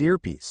into his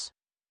earpiece.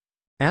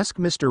 "Ask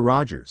Mr.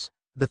 Rogers.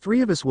 The 3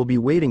 of us will be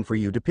waiting for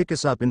you to pick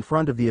us up in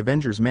front of the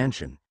Avengers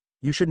Mansion.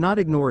 You should not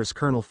ignore us,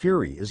 Colonel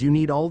Fury, as you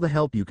need all the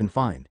help you can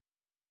find."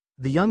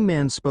 The young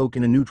man spoke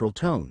in a neutral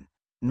tone,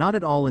 not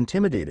at all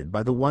intimidated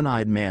by the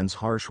one-eyed man's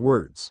harsh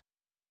words.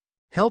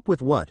 "Help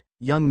with what,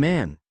 young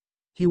man?"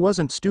 He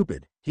wasn't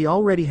stupid. He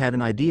already had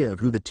an idea of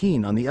who the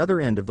teen on the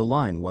other end of the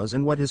line was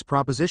and what his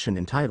proposition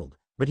entitled,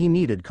 but he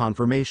needed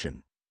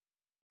confirmation.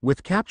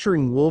 "With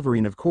capturing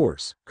Wolverine, of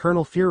course,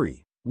 Colonel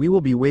Fury. We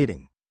will be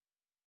waiting."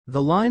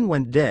 The line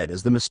went dead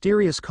as the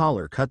mysterious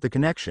caller cut the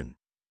connection.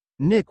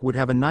 Nick would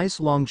have a nice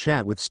long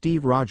chat with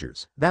Steve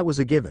Rogers, that was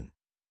a given.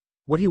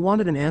 What he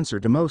wanted an answer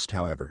to most,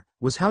 however,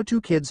 was how 2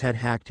 kids had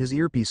hacked his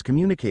earpiece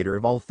communicator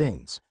of all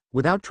things,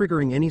 without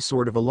triggering any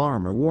sort of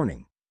alarm or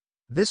warning.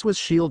 This was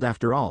S.H.I.E.L.D.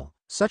 after all.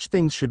 Such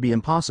things should be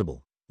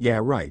impossible.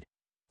 "Yeah, right,"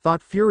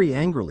 thought Fury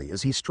angrily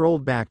as he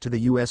strolled back to the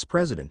US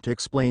president to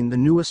explain the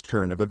newest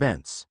turn of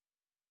events.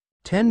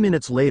 10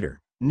 minutes later,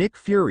 Nick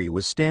Fury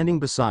was standing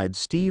beside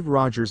Steve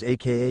Rogers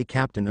aka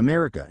Captain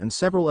America and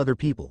several other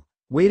people,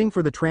 waiting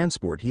for the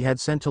transport he had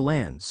sent to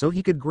land so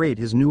he could grade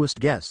his newest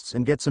guests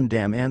and get some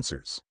damn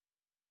answers.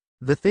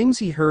 The things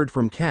he heard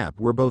from Cap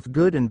were both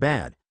good and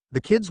bad.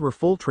 The kids were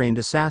full-trained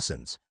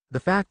assassins.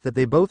 The fact that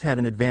they both had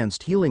an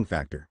advanced healing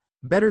factor,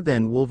 better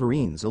than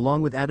Wolverine's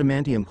along with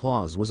adamantium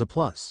claws, was a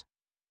plus.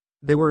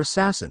 They were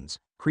assassins,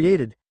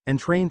 created and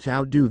trained to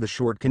outdo the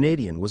short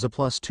Canadian was a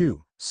plus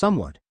too,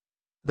 somewhat.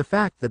 The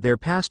fact that their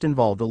past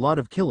involved a lot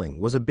of killing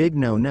was a big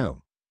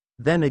no-no.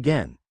 Then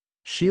again,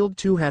 S.H.I.E.L.D.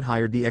 too had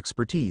hired the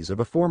expertise of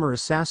a former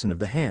assassin of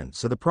the hand,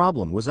 so the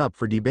problem was up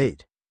for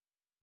debate.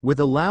 With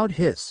a loud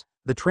hiss,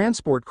 the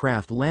transport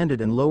craft landed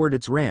and lowered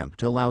its ramp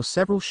to allow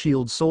several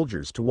S.H.I.E.L.D.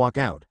 soldiers to walk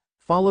out,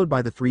 followed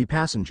by the 3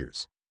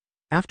 passengers.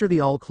 After the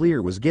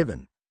all-clear was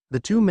given, the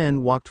 2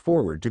 men walked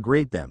forward to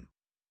greet them.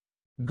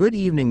 "Good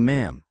evening,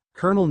 ma'am,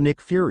 Colonel Nick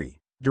Fury,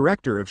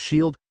 Director of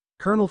S.H.I.E.L.D.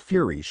 Colonel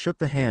Fury shook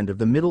the hand of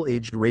the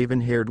middle-aged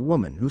raven-haired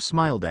woman who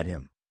smiled at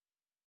him.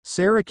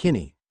 "Sarah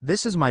Kinney,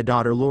 this is my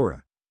daughter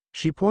Laura.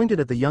 She pointed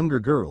at the younger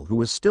girl who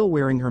was still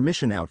wearing her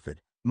mission outfit,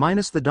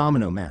 minus the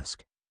domino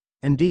mask.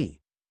 And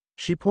D.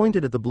 She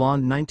pointed at the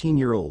blonde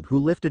 19-year-old who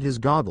lifted his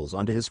goggles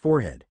onto his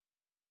forehead.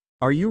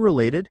 Are you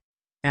related?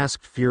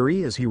 Asked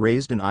Fury as he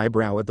raised an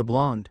eyebrow at the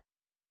blonde.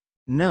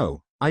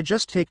 No, I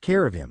just take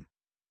care of him.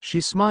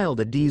 She smiled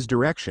at D's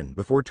direction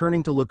before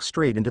turning to look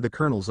straight into the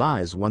colonel's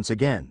eyes once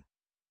again.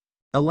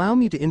 Allow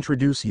me to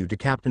introduce you to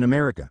Captain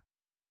America.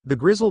 The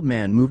grizzled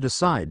man moved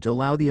aside to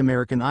allow the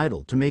American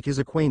Idol to make his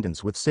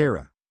acquaintance with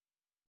Sarah.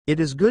 It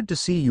is good to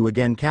see you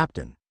again,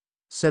 Captain,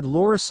 said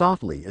Laura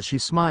softly as she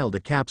smiled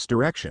at Cap's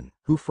direction,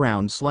 who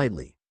frowned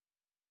slightly.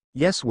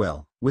 Yes,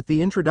 well, with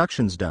the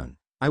introductions done,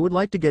 I would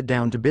like to get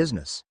down to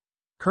business.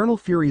 Colonel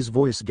Fury's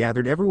voice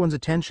gathered everyone's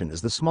attention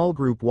as the small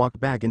group walked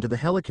back into the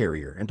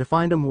helicarrier and to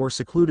find a more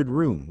secluded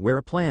room where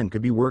a plan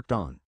could be worked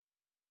on.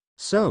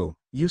 So,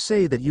 you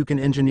say that you can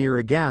engineer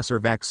a gas or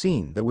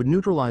vaccine that would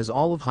neutralize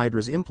all of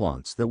Hydra's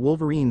implants that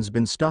Wolverine's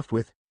been stuffed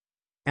with?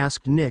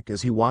 Asked Nick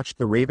as he watched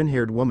the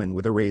raven-haired woman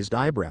with a raised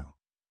eyebrow.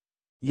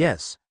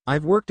 Yes,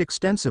 I've worked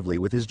extensively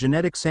with his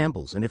genetic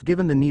samples, and if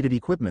given the needed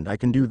equipment I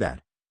can do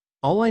that.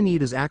 All I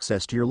need is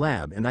access to your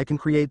lab and I can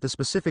create the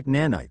specific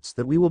nanites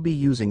that we will be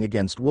using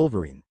against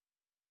Wolverine.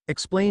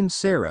 Explained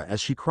Sarah as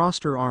she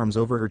crossed her arms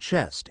over her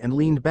chest and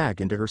leaned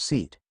back into her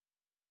seat.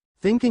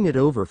 Thinking it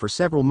over for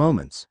several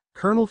moments,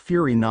 Colonel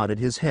Fury nodded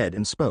his head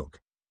and spoke.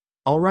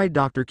 All right,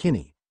 Dr.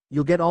 Kinney,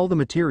 you'll get all the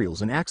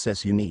materials and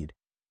access you need.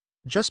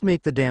 Just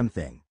make the damn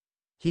thing.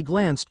 He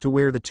glanced to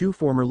where the two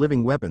former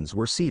living weapons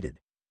were seated.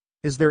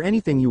 Is there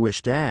anything you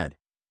wish to add?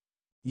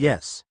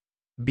 Yes.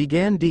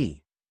 Began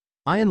D.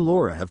 I and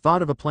Laura have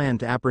thought of a plan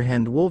to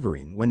apprehend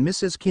Wolverine when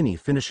Mrs. Kinney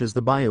finishes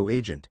the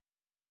bioagent.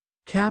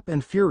 Cap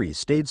and Fury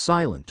stayed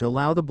silent to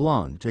allow the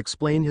blonde to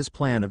explain his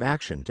plan of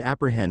action to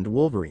apprehend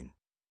Wolverine.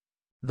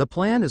 The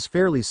plan is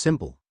fairly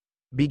simple,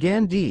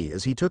 began D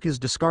as he took his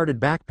discarded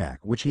backpack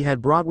which he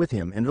had brought with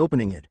him and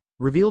opening it,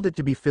 revealed it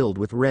to be filled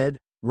with red,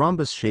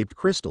 rhombus-shaped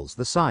crystals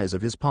the size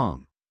of his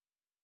palm.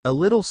 A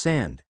little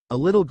sand, a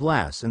little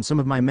glass and some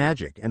of my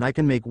magic and I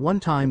can make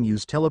one-time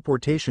use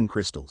teleportation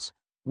crystals.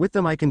 With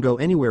them I can go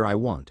anywhere I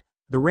want.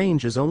 The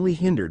range is only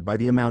hindered by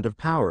the amount of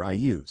power I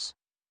use.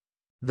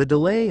 The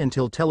delay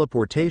until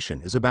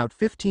teleportation is about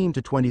 15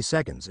 to 20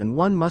 seconds and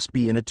one must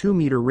be in a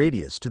 2-meter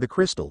radius to the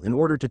crystal in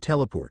order to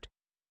teleport.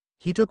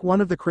 He took one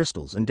of the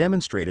crystals and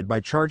demonstrated by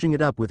charging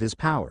it up with his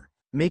power,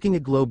 making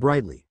it glow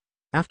brightly.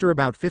 After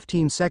about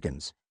 15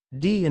 seconds,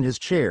 D in his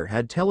chair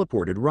had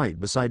teleported right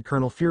beside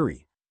Colonel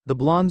Fury, the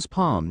blonde's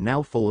palm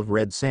now full of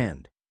red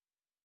sand.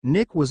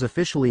 Nick was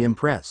officially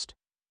impressed.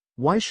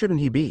 Why shouldn't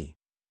he be?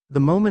 The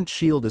moment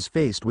S.H.I.E.L.D. is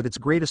faced with its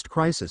greatest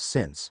crisis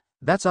since,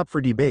 that's up for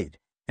debate,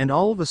 and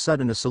all of a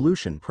sudden a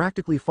solution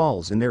practically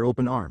falls in their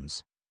open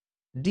arms.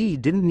 D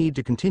didn't need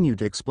to continue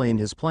to explain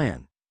his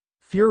plan.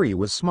 Fury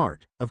was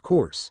smart, of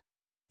course.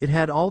 It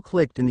had all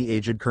clicked in the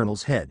aged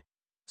colonel's head.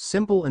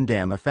 Simple and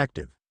damn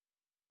effective.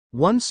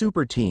 One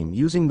super team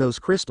using those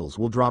crystals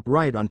will drop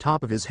right on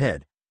top of his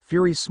head.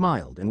 Fury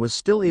smiled and was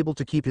still able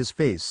to keep his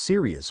face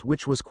serious,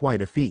 which was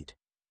quite a feat.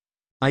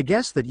 I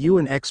guess that you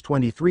and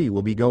X-23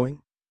 will be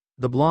going?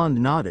 The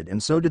blonde nodded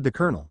and so did the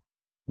colonel.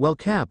 Well,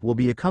 Cap will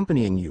be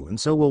accompanying you and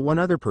so will one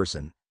other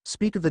person.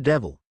 Speak of the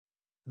devil.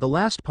 The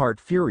last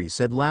part Fury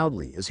said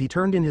loudly as he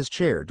turned in his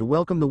chair to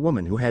welcome the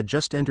woman who had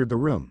just entered the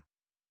room.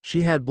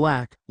 She had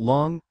black,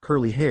 long,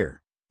 curly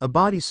hair, a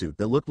bodysuit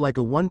that looked like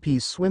a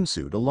one-piece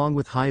swimsuit along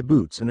with high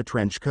boots and a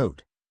trench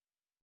coat.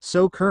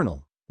 So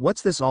Colonel,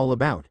 what's this all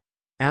about?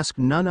 Asked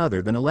none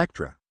other than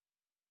Elektra.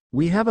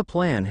 We have a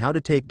plan how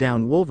to take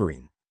down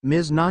Wolverine,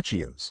 Ms.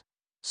 Nachios.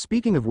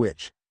 Speaking of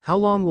which, how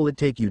long will it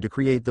take you to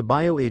create the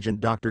bioagent,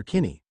 Dr.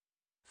 Kinney?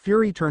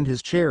 Fury turned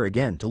his chair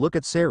again to look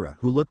at Sarah,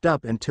 who looked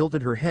up and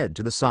tilted her head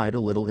to the side a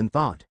little in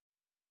thought.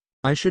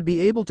 I should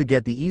be able to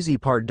get the easy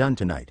part done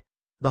tonight.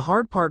 The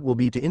hard part will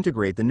be to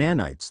integrate the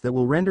nanites that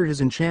will render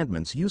his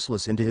enchantments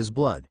useless into his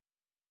blood.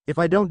 If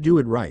I don't do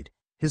it right,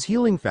 his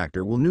healing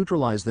factor will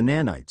neutralize the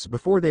nanites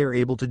before they are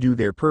able to do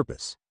their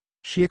purpose,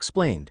 she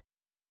explained.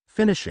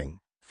 Finishing,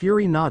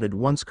 Fury nodded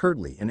once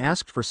curtly and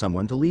asked for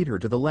someone to lead her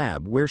to the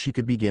lab where she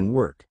could begin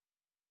work.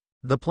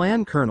 The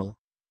plan, Colonel?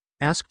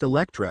 Asked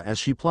Elektra as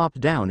she plopped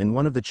down in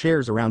one of the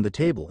chairs around the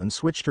table and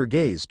switched her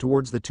gaze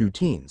towards the two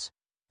teens.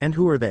 And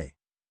who are they?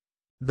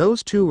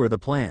 Those two are the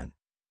plan.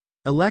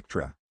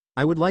 Elektra,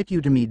 I would like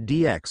you to meet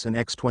DX and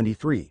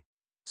X-23,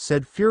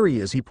 said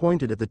Fury as he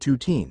pointed at the two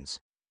teens.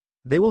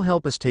 They will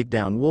help us take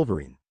down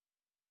Wolverine.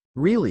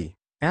 Really?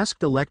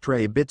 Asked Elektra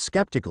a bit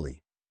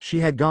skeptically. She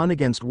had gone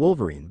against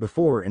Wolverine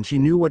before and she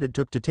knew what it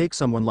took to take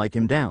someone like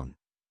him down.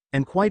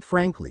 And quite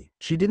frankly,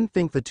 she didn't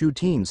think the two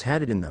teens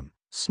had it in them,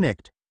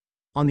 snicked.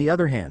 On the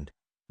other hand,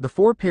 the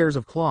 4 pairs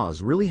of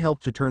claws really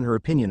helped to turn her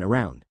opinion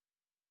around.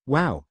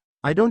 Wow,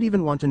 I don't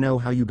even want to know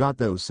how you got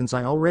those since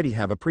I already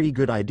have a pretty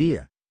good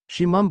idea,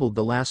 she mumbled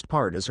the last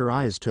part as her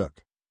eyes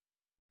took.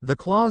 The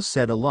claws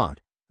said a lot.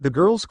 The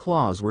girl's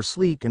claws were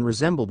sleek and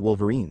resembled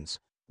Wolverine's,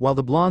 while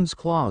the blonde's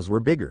claws were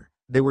bigger,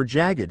 they were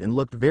jagged and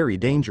looked very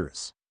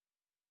dangerous.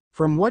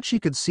 From what she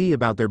could see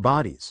about their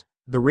bodies,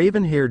 The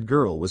raven-haired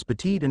girl was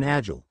petite and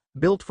agile,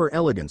 built for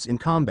elegance in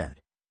combat,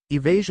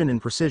 evasion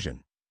and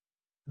precision.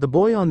 The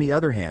boy on the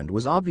other hand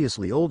was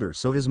obviously older,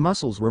 so his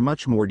muscles were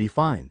much more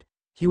defined.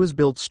 He was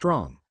built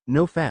strong,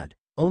 no fat,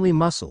 only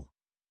muscle.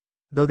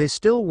 Though they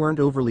still weren't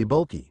overly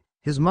bulky,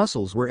 his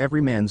muscles were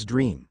every man's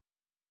dream.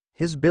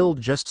 His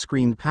build just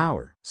screamed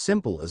power,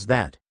 simple as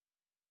that.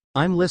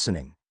 "I'm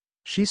listening."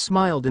 She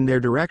smiled in their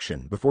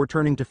direction before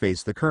turning to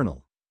face the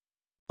colonel.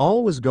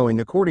 All was going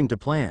according to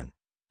plan.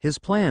 His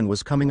plan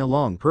was coming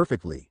along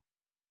perfectly.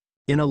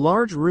 In a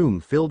large room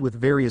filled with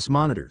various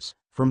monitors,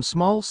 from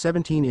small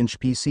 17-inch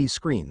PC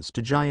screens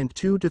to giant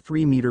 2 to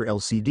 3 meter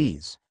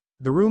LCDs,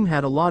 the room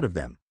had a lot of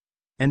them.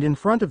 And in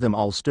front of them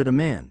all stood a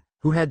man,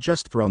 who had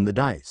just thrown the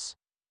dice.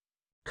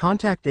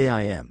 "Contact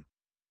AIM.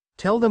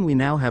 Tell them we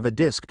now have a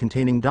disk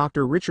containing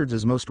Dr.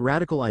 Richards's most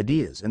radical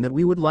ideas and that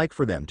we would like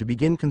for them to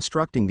begin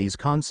constructing these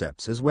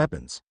concepts as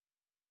weapons."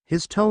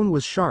 His tone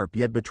was sharp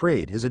yet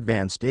betrayed his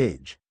advanced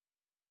age.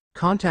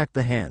 "Contact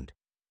the Hand.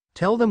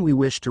 Tell them we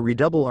wish to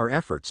redouble our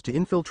efforts to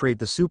infiltrate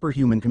the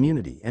superhuman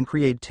community and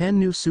create 10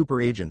 new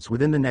super agents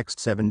within the next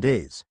 7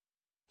 days."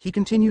 He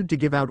continued to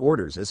give out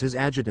orders as his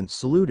adjutants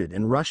saluted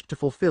and rushed to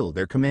fulfill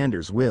their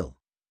commander's will.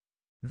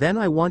 "Then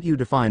I want you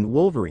to find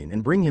Wolverine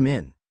and bring him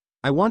in.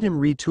 I want him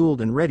retooled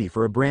and ready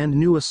for a brand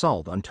new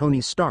assault on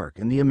Tony Stark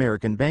and the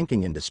American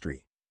banking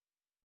industry.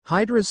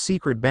 Hydra's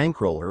secret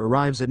bankroller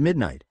arrives at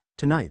midnight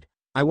tonight.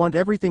 I want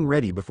everything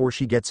ready before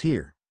she gets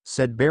here,"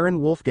 said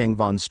Baron Wolfgang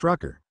von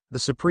Strucker, the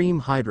Supreme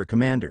Hydra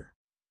commander.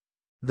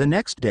 The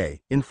next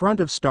day, in front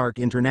of Stark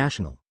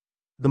International.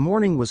 The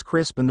morning was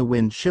crisp and the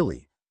wind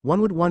chilly.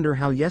 One would wonder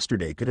how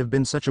yesterday could have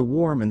been such a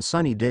warm and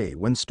sunny day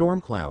when storm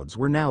clouds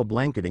were now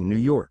blanketing New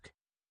York.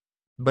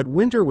 But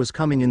winter was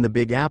coming in the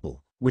Big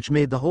Apple, which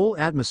made the whole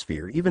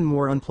atmosphere even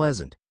more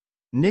unpleasant.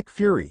 Nick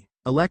Fury,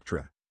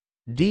 Elektra,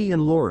 Dee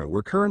and Laura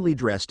were currently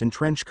dressed in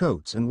trench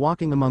coats and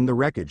walking among the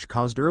wreckage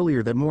caused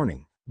earlier that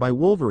morning by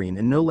Wolverine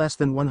and no less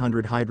than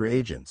 100 Hydra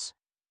agents.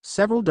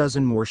 Several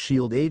dozen more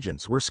SHIELD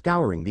agents were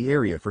scouring the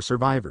area for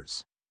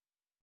survivors.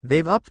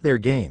 "They've upped their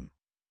game,"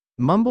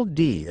 mumbled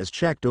Dee as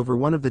checked over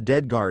one of the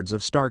dead guards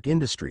of Stark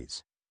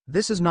Industries.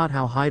 "This is not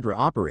how Hydra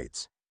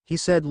operates," he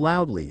said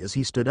loudly as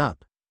he stood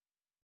up.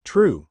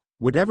 "True,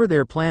 whatever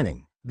they're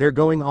planning, they're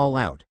going all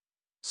out,"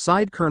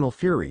 sighed Colonel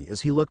Fury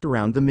as he looked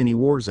around the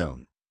mini-war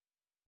zone.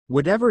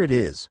 "Whatever it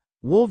is,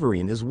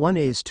 Wolverine is one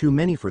ace too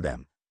many for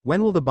them.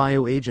 When will the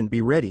bio-agent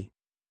be ready?"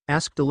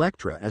 asked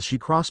Elektra as she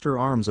crossed her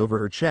arms over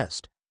her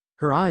chest,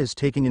 her eyes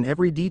taking in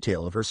every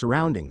detail of her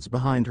surroundings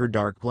behind her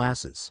dark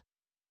glasses.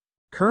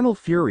 Colonel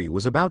Fury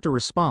was about to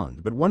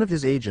respond, but one of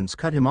his agents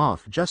cut him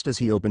off just as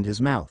he opened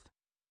his mouth.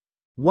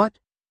 "What?"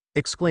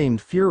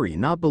 exclaimed Fury,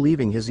 not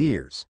believing his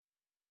ears.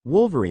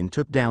 "Wolverine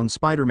took down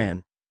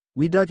Spider-Man.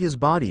 We dug his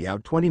body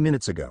out 20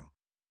 minutes ago,"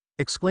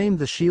 exclaimed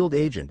the SHIELD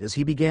agent as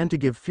he began to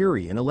give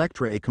Fury and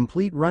Elektra a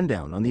complete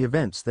rundown on the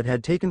events that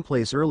had taken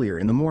place earlier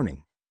in the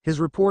morning. His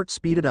report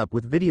speeded up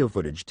with video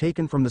footage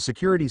taken from the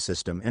security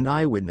system and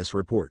eyewitness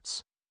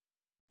reports.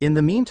 In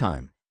the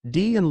meantime,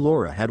 Dee and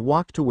Laura had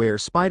walked to where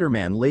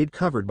Spider-Man laid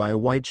covered by a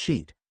white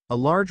sheet, a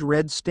large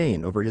red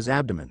stain over his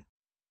abdomen.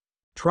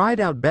 Tried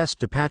out best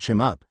to patch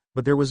him up,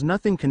 but there was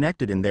nothing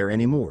connected in there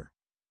anymore.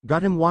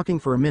 Got him walking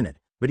for a minute,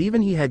 but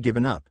even he had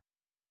given up,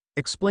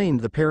 explained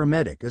the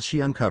paramedic as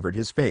she uncovered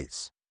his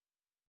face.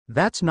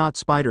 "That's not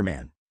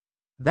Spider-Man.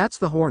 That's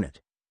the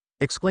Hornet,"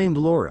 exclaimed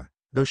Laura,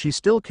 though she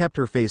still kept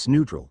her face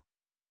neutral.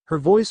 Her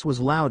voice was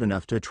loud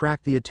enough to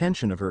attract the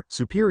attention of her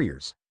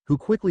superiors, who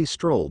quickly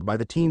strolled by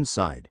the teen's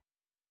side.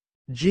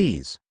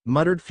 "Geez,"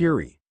 muttered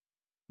Fury.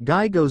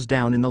 "Guy goes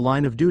down in the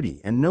line of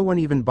duty and no one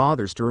even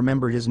bothers to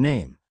remember his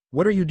name.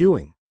 What are you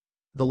doing?"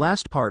 The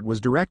last part was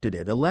directed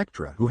at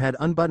Elektra, who had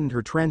unbuttoned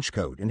her trench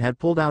coat and had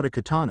pulled out a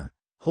katana,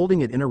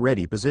 holding it in a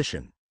ready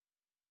position.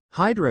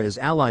 "Hydra is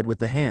allied with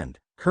the Hand,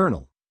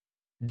 Colonel.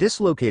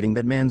 Dislocating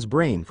that man's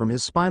brain from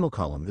his spinal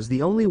column is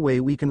the only way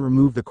we can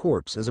remove the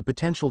corpse as a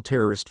potential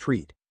terrorist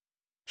treat."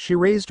 She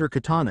raised her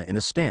katana in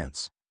a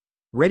stance,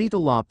 ready to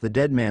lop the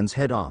dead man's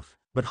head off,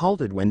 but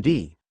halted when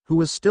Dee, who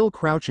was still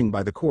crouching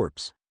by the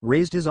corpse,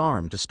 raised his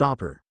arm to stop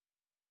her.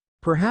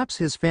 "Perhaps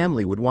his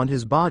family would want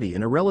his body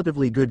in a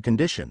relatively good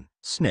condition,"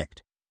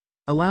 snicked.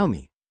 "Allow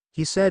me,"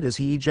 he said as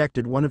he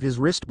ejected one of his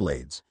wrist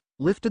blades,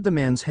 lifted the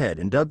man's head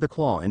and dug the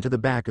claw into the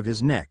back of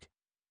his neck.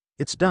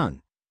 "It's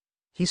done."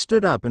 He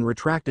stood up and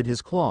retracted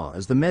his claw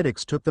as the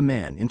medics took the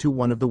man into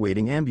one of the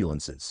waiting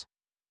ambulances.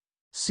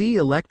 "See,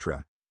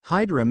 Elektra,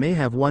 Hydra may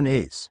have one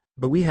ace,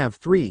 but we have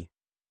 3.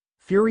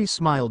 Fury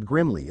smiled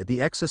grimly at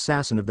the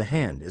ex-assassin of the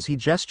Hand as he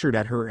gestured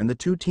at her and the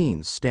 2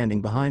 teens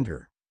standing behind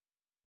her.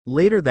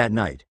 Later that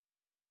night.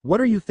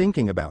 "What are you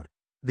thinking about?"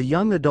 The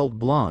young adult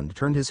blonde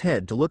turned his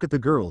head to look at the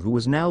girl who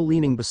was now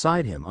leaning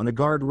beside him on a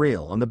guard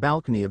rail on the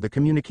balcony of the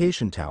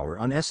communication tower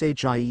on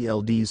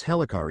SHIELD's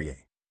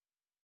helicarrier.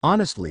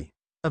 "Honestly,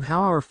 of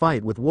how our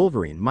fight with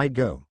Wolverine might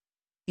go.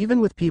 Even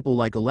with people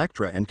like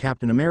Elektra and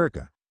Captain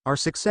America, our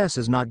success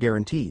is not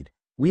guaranteed.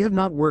 We have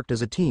not worked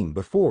as a team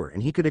before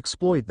and he could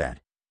exploit that,"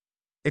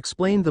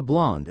 explained the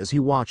blonde as he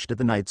watched at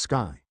the night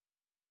sky.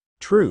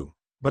 True,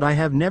 but I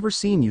have never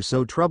seen you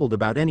so troubled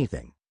about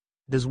anything.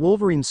 Does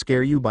Wolverine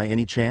scare you by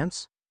any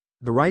chance?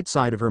 The right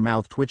side of her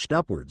mouth twitched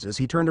upwards as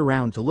he turned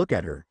around to look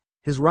at her,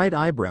 his right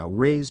eyebrow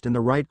raised and the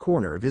right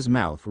corner of his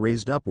mouth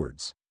raised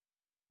upwards.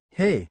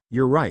 Hey,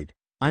 you're right,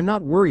 I'm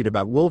not worried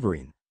about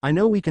Wolverine, I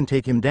know we can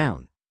take him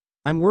down.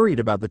 I'm worried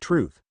about the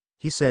truth,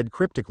 he said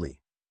cryptically.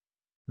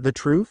 The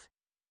truth?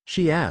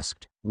 She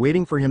asked,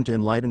 waiting for him to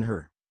enlighten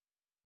her.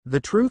 The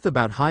truth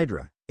about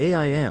Hydra,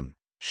 AIM,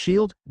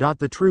 SHIELD.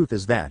 The truth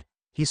is that,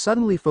 he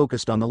suddenly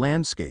focused on the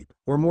landscape,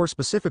 or more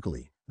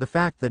specifically, the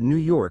fact that New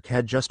York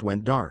had just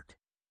went dark.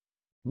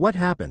 What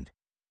happened?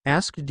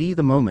 Asked D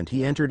the moment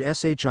he entered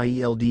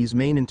SHIELD's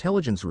main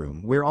intelligence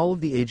room where all of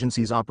the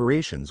agency's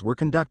operations were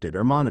conducted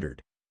or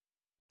monitored.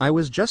 I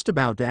was just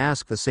about to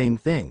ask the same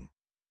thing,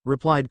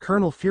 replied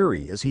Colonel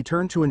Fury as he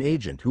turned to an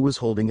agent who was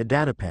holding a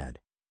datapad.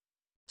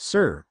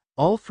 Sir,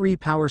 all 3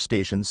 power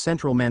stations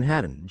central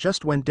Manhattan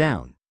just went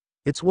down.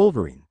 It's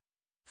Wolverine.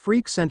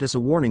 Freak sent us a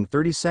warning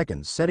 30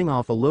 seconds setting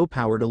off a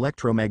low-powered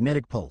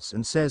electromagnetic pulse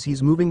and says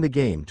he's moving the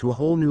game to a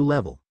whole new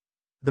level.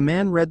 The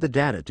man read the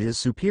data to his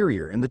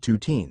superior and the 2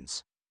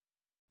 teens.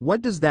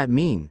 What does that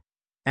mean?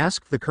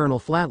 Asked the colonel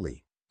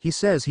flatly. He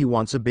says he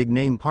wants a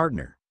big-name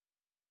partner.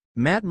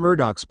 Matt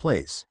Murdock's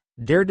place,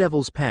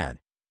 Daredevil's pad.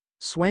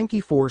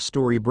 Swanky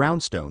 4-story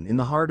brownstone in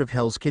the heart of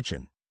Hell's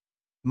Kitchen.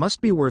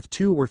 Must be worth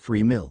 2 or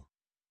 3 mil.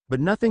 But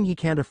nothing he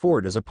can't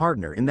afford as a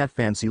partner in that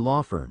fancy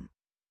law firm.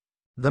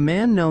 The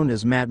man known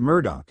as Matt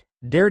Murdock,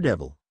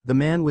 Daredevil, the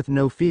man with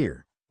no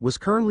fear, was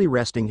currently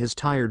resting his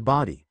tired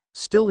body,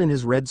 still in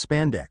his red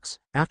spandex,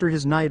 after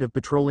his night of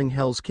patrolling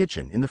Hell's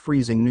Kitchen in the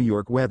freezing New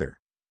York weather.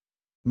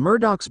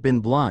 Murdock's been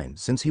blind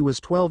since he was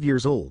 12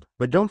 years old,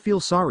 but don't feel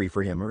sorry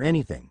for him or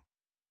anything.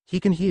 He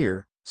can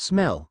hear,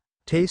 smell,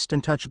 taste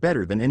and touch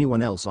better than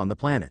anyone else on the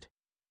planet.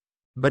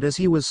 But as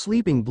he was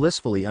sleeping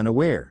blissfully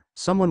unaware,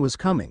 someone was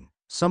coming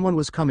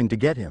to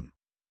get him.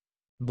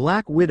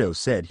 Black Widow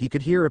said he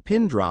could hear a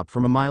pin drop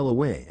from a mile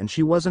away and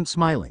she wasn't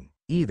smiling,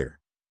 either.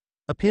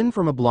 A pin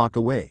from a block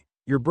away,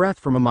 your breath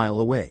from a mile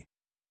away.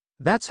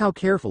 That's how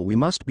careful we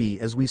must be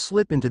as we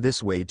slip into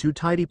this way too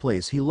tidy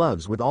place he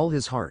loves with all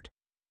his heart.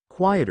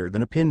 Quieter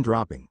than a pin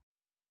dropping.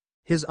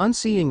 His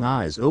unseeing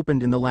eyes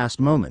opened in the last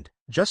moment,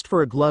 just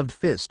for a gloved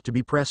fist to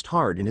be pressed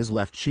hard in his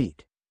left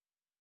cheek.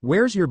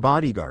 Where's your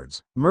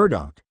bodyguards,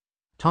 Murdock?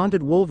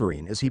 Taunted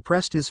Wolverine as he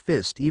pressed his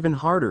fist even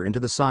harder into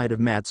the side of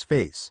Matt's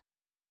face.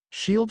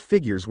 SHIELD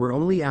figures were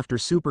only after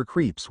super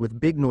creeps with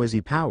big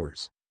noisy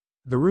powers.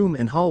 The room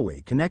and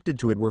hallway connected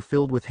to it were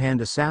filled with hand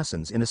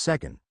assassins in a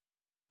second.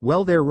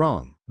 Well, they're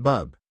wrong,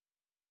 bub.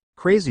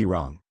 Crazy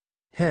wrong.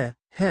 Heh.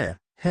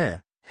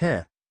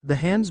 The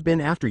hand's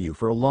been after you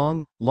for a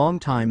long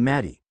time,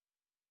 Matty.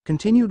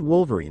 Continued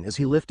Wolverine as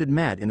he lifted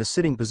Matt in a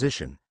sitting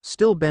position,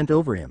 still bent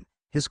over him,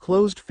 his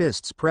closed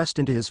fists pressed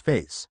into his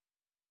face.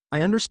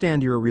 I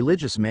understand you're a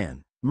religious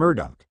man,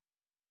 Murdock.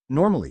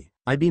 Normally,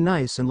 I'd be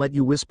nice and let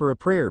you whisper a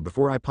prayer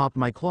before I popped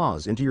my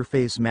claws into your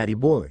face, Matty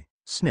boy,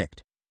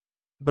 snicked.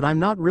 But I'm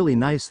not really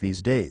nice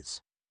these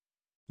days.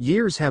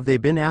 Years have they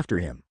been after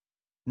him.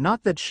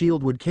 Not that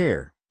SHIELD would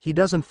care, he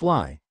doesn't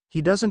fly,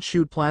 he doesn't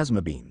shoot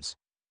plasma beams.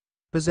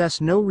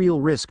 Possess no real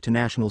risk to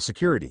national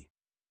security.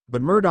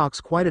 But Murdock's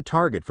quite a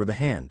target for the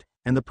hand,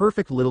 and the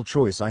perfect little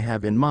choice I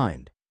have in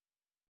mind.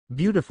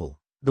 Beautiful,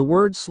 the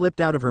words slipped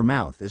out of her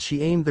mouth as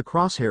she aimed the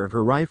crosshair of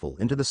her rifle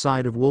into the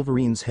side of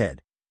Wolverine's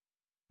head.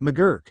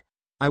 McGurk,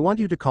 I want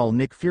you to call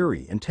Nick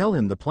Fury and tell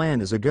him the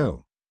plan is a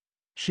go,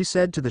 she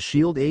said to the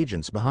SHIELD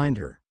agents behind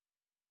her.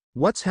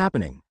 What's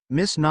happening,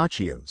 Miss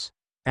Nachios?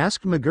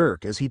 Asked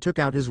McGurk as he took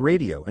out his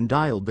radio and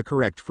dialed the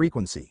correct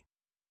frequency.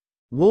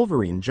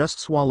 Wolverine just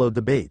swallowed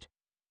the bait,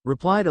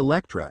 replied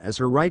Elektra as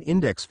her right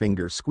index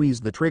finger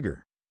squeezed the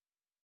trigger.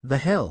 The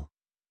hell?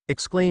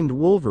 Exclaimed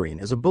Wolverine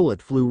as a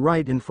bullet flew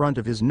right in front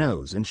of his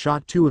nose and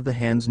shot 2 of the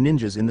hand's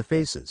ninjas in the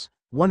faces,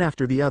 one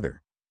after the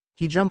other.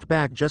 He jumped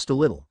back just a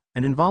little,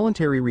 an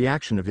involuntary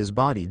reaction of his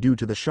body due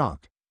to the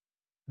shock.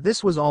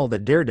 This was all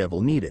that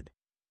Daredevil needed.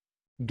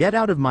 Get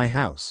out of my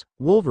house,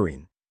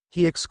 Wolverine,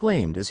 he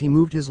exclaimed as he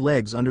moved his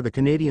legs under the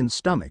Canadian's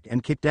stomach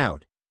and kicked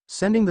out,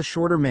 sending the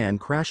shorter man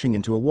crashing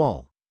into a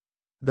wall.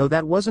 Though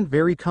that wasn't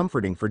very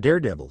comforting for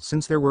Daredevil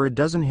since there were a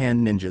dozen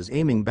hand ninjas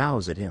aiming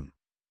bows at him.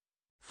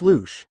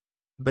 Floosh.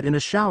 But in a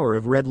shower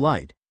of red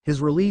light,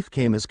 his relief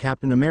came as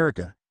Captain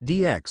America,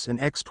 DX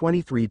and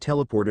X-23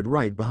 teleported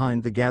right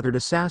behind the gathered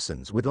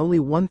assassins with only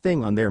one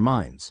thing on their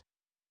minds.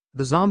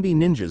 The zombie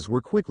ninjas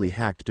were quickly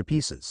hacked to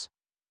pieces.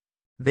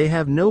 They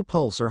have no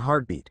pulse or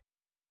heartbeat,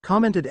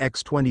 commented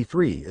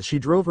X-23 as she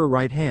drove her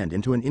right hand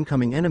into an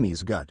incoming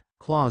enemy's gut,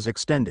 claws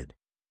extended.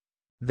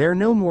 They're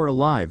no more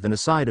alive than a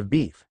side of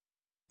beef,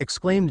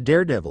 exclaimed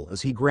Daredevil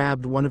as he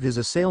grabbed one of his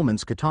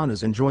assailant's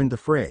katanas and joined the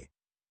fray.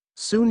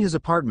 Soon his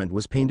apartment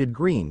was painted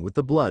green with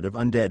the blood of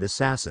undead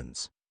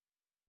assassins.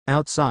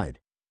 Outside.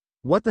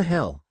 What the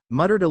hell,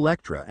 muttered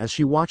Elektra as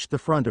she watched the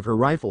front of her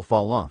rifle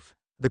fall off.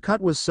 The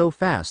cut was so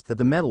fast that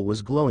the metal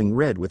was glowing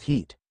red with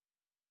heat.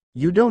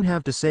 You don't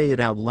have to say it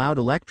out loud,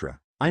 Elektra,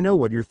 I know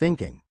what you're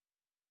thinking.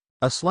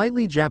 A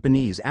slightly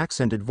Japanese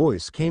accented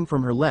voice came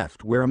from her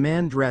left where a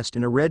man dressed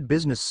in a red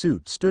business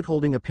suit stood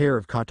holding a pair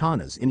of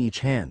katanas in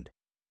each hand.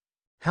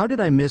 How did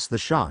I miss the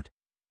shot?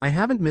 I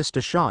haven't missed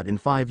a shot in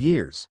 5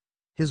 years.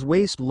 His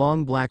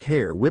waist-long black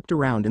hair whipped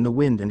around in the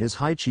wind and his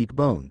high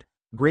cheek-boned,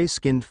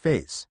 gray-skinned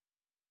face.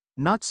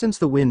 Not since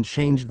the wind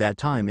changed that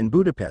time in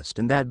Budapest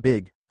and that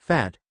big,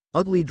 fat,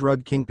 ugly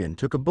drug kingpin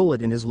took a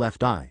bullet in his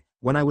left eye,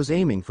 when I was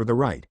aiming for the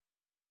right.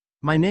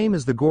 My name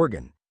is the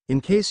Gorgon,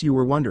 in case you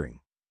were wondering.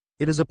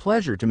 It is a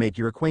pleasure to make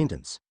your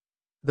acquaintance,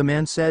 the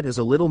man said as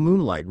a little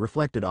moonlight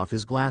reflected off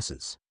his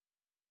glasses.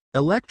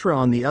 Elektra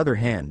on the other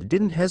hand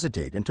didn't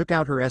hesitate and took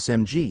out her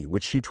SMG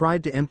which she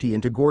tried to empty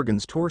into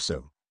Gorgon's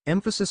torso,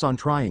 emphasis on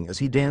trying as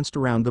he danced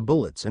around the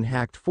bullets and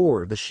hacked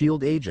 4 of the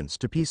SHIELD agents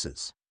to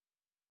pieces.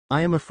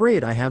 I am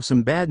afraid I have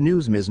some bad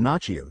news, Ms.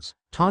 Nachios,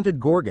 taunted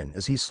Gorgon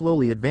as he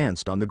slowly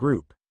advanced on the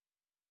group.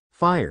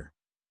 Fire.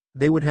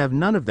 They would have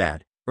none of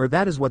that, or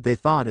that is what they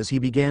thought as he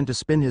began to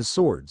spin his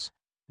swords,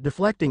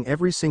 deflecting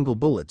every single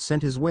bullet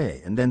sent his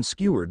way and then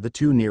skewered the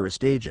 2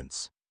 nearest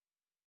agents.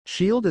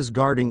 SHIELD is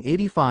guarding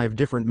 85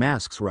 different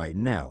masks right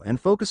now and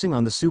focusing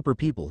on the super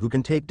people who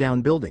can take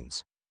down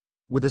buildings.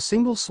 With a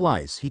single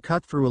slice he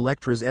cut through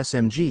Elektra's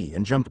SMG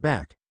and jumped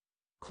back.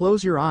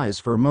 Close your eyes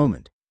for a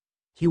moment,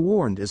 he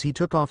warned as he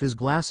took off his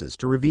glasses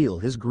to reveal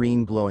his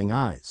green glowing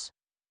eyes.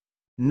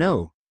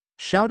 No,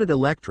 shouted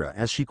Elektra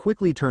as she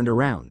quickly turned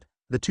around.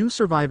 The 2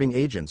 surviving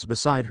agents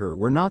beside her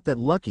were not that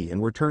lucky and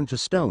were turned to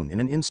stone in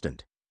an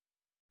instant.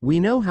 We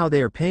know how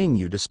they are paying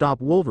you to stop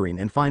Wolverine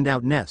and find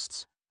out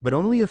nests, but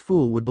only a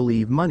fool would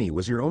believe money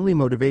was your only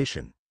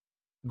motivation.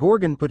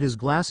 Gorgon put his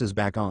glasses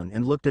back on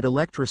and looked at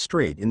Elektra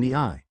straight in the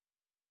eye.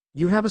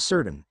 You have a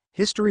certain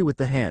history with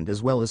the Hand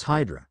as well as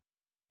Hydra.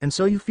 And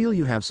so you feel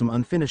you have some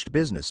unfinished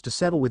business to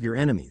settle with your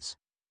enemies.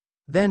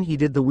 Then he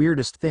did the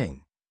weirdest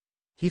thing.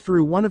 He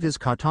threw one of his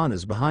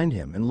katanas behind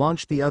him and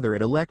launched the other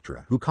at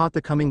Elektra, who caught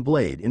the coming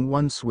blade in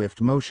one swift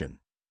motion.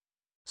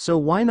 So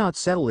why not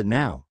settle it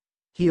now?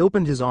 He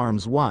opened his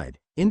arms wide,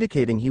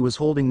 indicating he was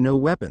holding no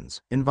weapons,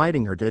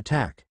 inviting her to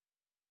attack.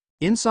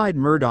 Inside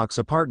Murdoch's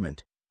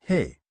apartment,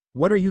 hey,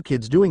 what are you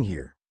kids doing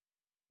here?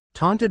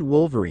 Taunted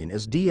Wolverine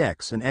as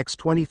DX and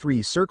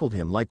X-23 circled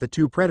him like the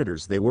 2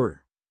 predators they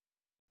were.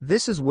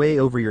 This is way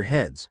over your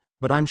heads,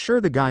 but I'm sure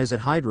the guys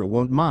at Hydra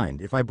won't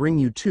mind if I bring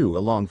you 2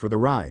 along for the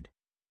ride.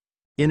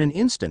 In an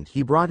instant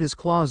he brought his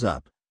claws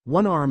up,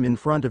 one arm in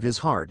front of his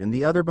heart and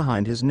the other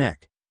behind his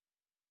neck.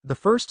 The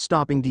first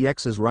stopping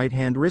DX's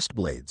right-hand wrist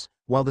blades,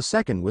 while the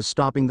second was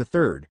stopping the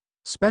third,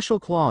 special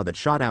claw that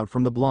shot out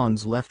from the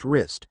blonde's left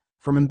wrist,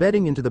 from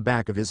embedding into the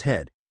back of his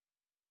head.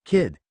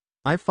 Kid,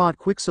 I've fought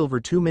Quicksilver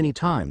too many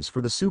times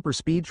for the super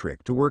speed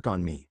trick to work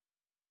on me.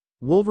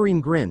 Wolverine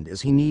grinned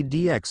as he kneed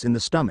DX in the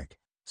stomach,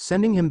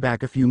 sending him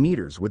back a few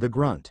meters with a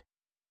grunt.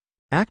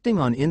 Acting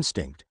on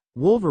instinct,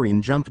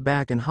 Wolverine jumped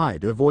back and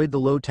hid to avoid the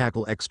low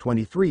tackle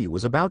X-23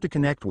 was about to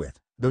connect with,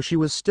 though she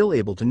was still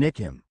able to nick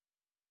him.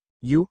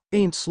 You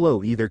ain't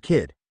slow either,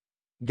 kid.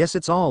 Guess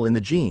it's all in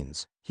the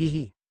genes, hee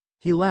hee.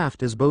 He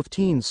laughed as both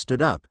teens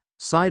stood up,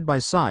 side by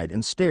side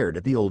and stared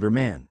at the older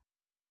man.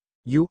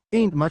 You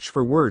ain't much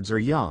for words or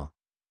yaw.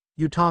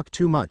 You talk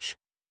too much,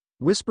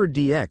 whispered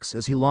DX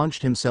as he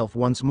launched himself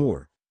once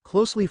more,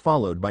 closely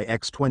followed by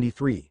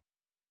X-23.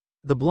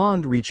 The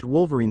blonde reached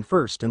Wolverine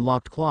first and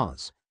locked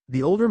claws.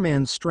 The older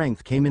man's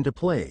strength came into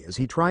play as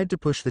he tried to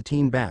push the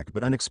teen back,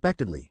 but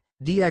unexpectedly,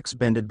 DX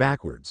bended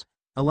backwards,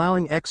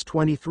 allowing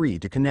X-23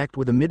 to connect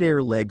with a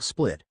mid-air leg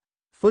split,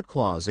 foot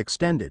claws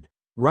extended,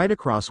 right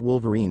across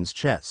Wolverine's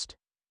chest.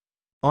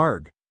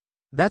 Arg.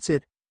 That's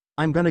it.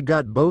 I'm gonna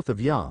gut both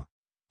of ya,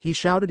 he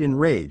shouted in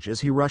rage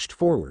as he rushed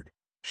forward,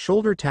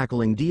 shoulder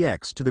tackling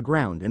DX to the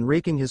ground and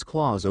raking his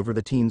claws over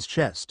the teen's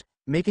chest,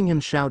 making him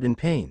shout in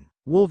pain.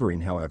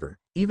 Wolverine, however,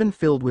 even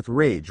filled with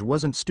rage,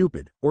 wasn't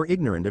stupid or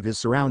ignorant of his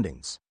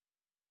surroundings.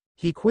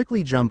 He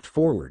quickly jumped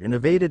forward and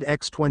evaded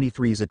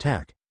X-23's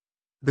attack,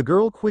 the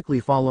girl quickly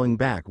following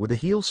back with a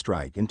heel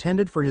strike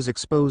intended for his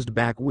exposed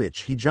back,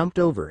 which he jumped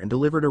over and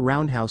delivered a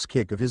roundhouse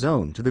kick of his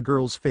own to the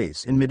girl's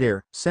face in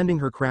midair, sending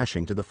her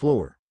crashing to the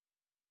floor.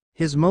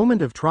 His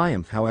moment of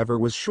triumph, however,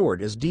 was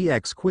short as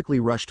DX quickly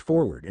rushed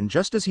forward, and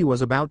just as he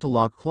was about to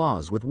lock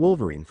claws with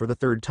Wolverine for the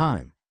 3rd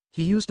time,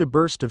 he used a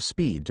burst of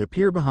speed to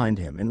peer behind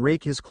him and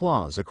rake his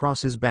claws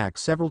across his back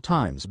several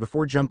times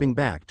before jumping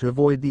back to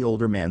avoid the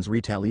older man's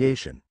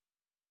retaliation.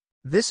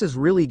 This is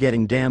really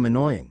getting damn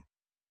annoying,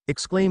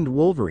 exclaimed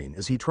Wolverine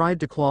as he tried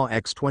to claw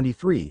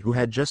X-23, who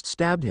had just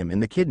stabbed him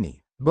in the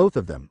kidney, both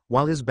of them,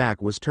 while his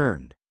back was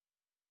turned.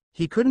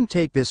 He couldn't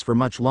take this for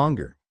much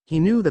longer. He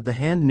knew that the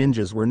Hand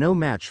ninjas were no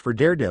match for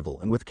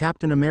Daredevil, and with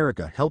Captain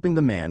America helping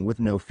the man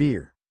with no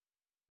fear,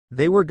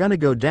 they were gonna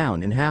go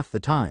down in half the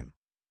time.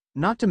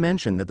 Not to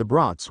mention that the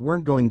Brats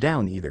weren't going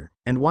down either,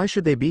 and why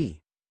should they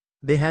be?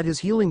 They had his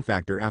healing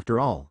factor after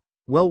all.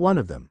 Well, one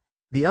of them.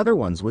 The other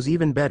one's was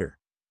even better.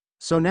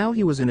 So now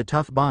he was in a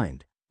tough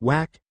bind.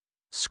 Whack.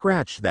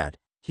 Scratch that,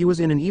 he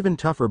was in an even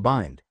tougher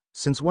bind,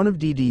 since one of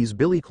DD's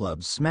billy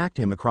clubs smacked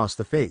him across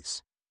the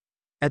face.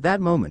 At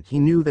that moment he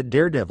knew that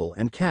Daredevil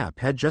and Cap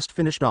had just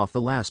finished off the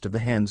last of the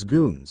Hand's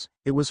goons.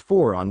 It was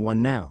 4-on-1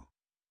 now.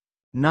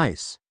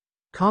 Nice,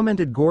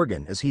 commented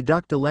Gorgon as he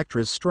ducked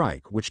Elektra's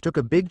strike, which took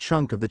a big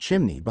chunk of the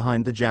chimney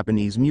behind the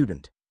Japanese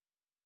mutant.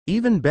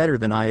 Even better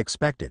than I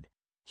expected,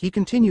 he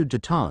continued to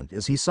taunt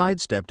as he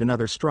sidestepped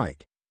another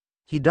strike.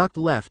 He ducked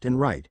left and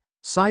right,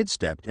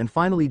 sidestepped and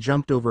finally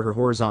jumped over her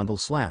horizontal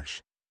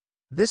slash.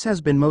 This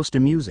has been most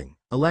amusing,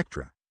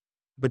 Elektra.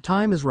 But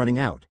time is running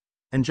out,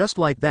 and just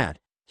like that,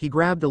 he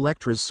grabbed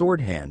Elektra's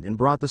sword hand and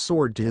brought the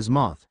sword to his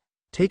mouth,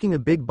 taking a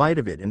big bite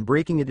of it and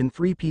breaking it in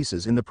 3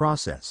 pieces in the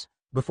process,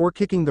 before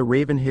kicking the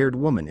raven-haired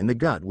woman in the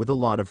gut with a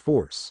lot of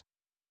force.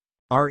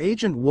 Our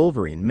Agent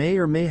Wolverine may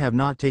or may have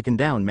not taken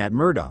down Matt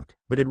Murdock,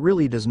 but it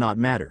really does not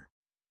matter.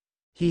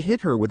 He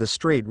hit her with a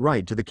straight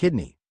right to the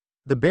kidney.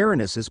 The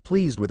Baroness is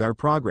pleased with our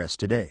progress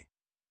today.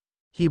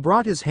 He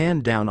brought his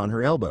hand down on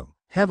her elbow,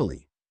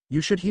 heavily.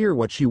 You should hear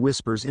what she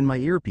whispers in my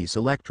earpiece,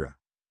 Elektra.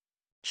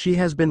 She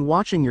has been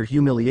watching your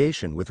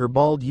humiliation with her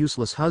bald,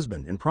 useless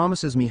husband and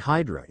promises me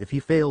Hydra if he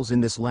fails in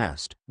this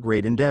last,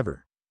 great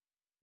endeavor.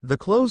 The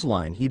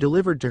clothesline he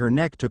delivered to her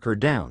neck took her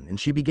down and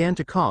she began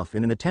to cough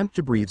in an attempt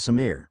to breathe some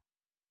air.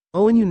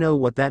 Oh, and you know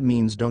what that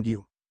means, don't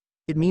you?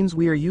 It means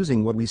we are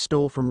using what we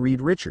stole from Reed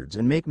Richards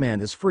and make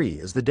man as free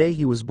as the day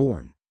he was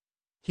born.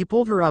 He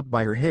pulled her up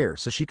by her hair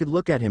so she could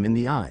look at him in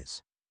the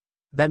eyes.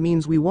 That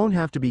means we won't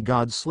have to be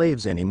God's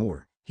slaves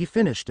anymore, he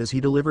finished as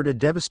he delivered a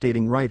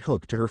devastating right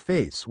hook to her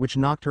face which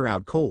knocked her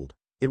out cold.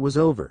 It was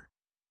over.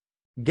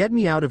 Get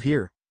me out of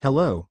here,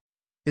 hello?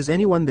 Is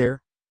anyone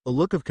there? A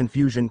look of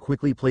confusion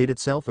quickly played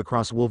itself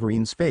across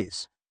Wolverine's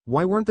face.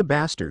 Why weren't the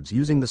bastards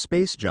using the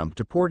space jump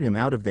to port him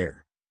out of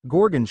there?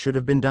 Gorgon should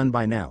have been done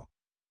by now.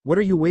 What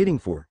are you waiting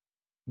for?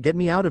 Get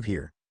me out of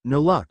here.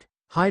 No luck.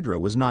 Hydra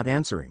was not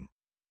answering.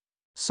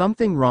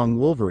 Something wrong,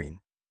 Wolverine?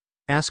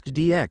 Asked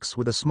DX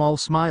with a small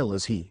smile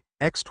as he,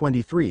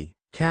 X-23,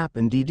 Cap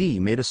and DD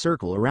made a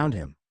circle around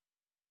him.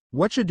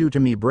 What you do to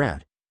me,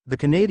 brat? The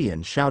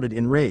Canadian shouted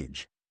in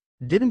rage.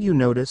 Didn't you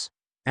notice?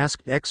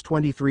 Asked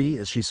X-23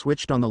 as she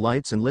switched on the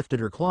lights and lifted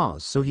her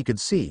claws so he could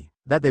see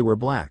that they were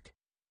black.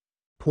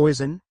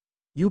 Poison?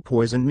 You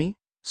poisoned me?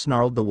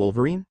 Snarled the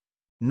Wolverine.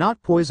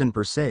 Not poison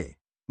per se.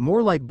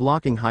 More like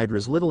blocking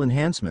Hydra's little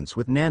enhancements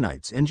with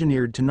nanites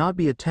engineered to not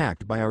be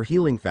attacked by our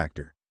healing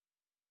factor.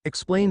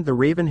 Explained the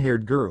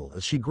raven-haired girl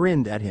as she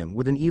grinned at him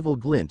with an evil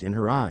glint in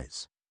her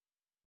eyes.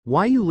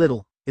 Why you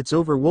little, it's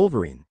over,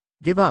 Wolverine.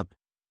 Give up.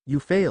 You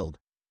failed.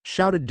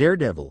 Shouted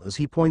Daredevil as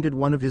he pointed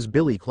one of his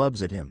billy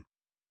clubs at him.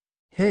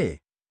 Hey,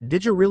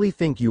 did you really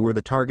think you were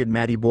the target,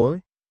 Matty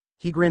boy?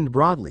 He grinned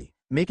broadly,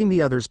 making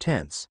the others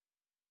tense.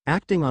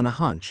 Acting on a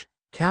hunch,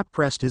 Cap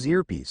pressed his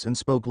earpiece and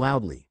spoke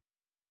loudly.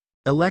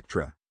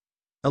 Elektra.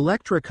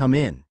 Elektra, come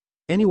in.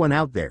 Anyone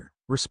out there,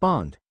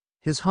 respond.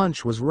 His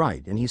hunch was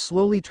right and he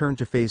slowly turned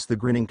to face the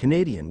grinning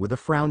Canadian with a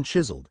frown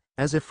chiseled,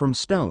 as if from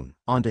stone,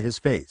 onto his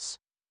face.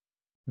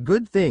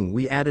 Good thing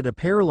we added a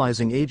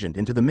paralyzing agent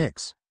into the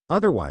mix,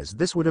 otherwise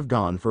this would have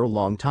gone for a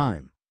long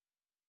time.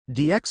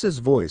 DX's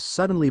voice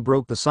suddenly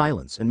broke the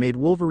silence and made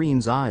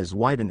Wolverine's eyes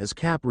widen as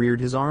Cap reared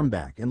his arm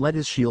back and let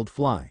his shield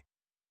fly.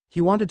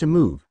 He wanted to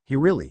move, he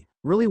really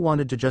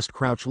wanted to just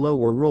crouch low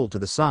or roll to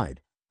the side,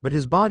 but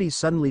his body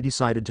suddenly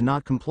decided to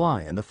not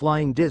comply and the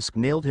flying disc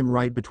nailed him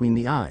right between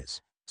the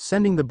eyes,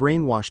 sending the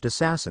brainwashed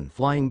assassin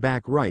flying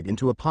back right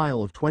into a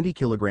pile of 20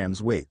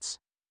 kilograms weights.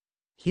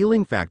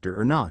 Healing factor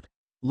or not,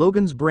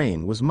 Logan's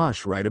brain was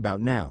mush right about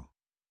now.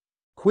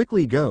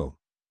 Quickly go!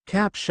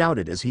 Cap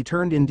shouted as he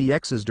turned in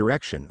DX's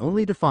direction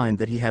only to find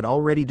that he had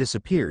already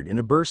disappeared in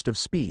a burst of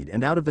speed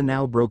and out of the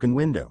now broken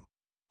window,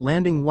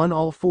 landing on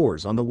all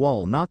fours on the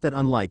wall, not that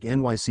unlike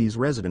NYC's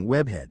resident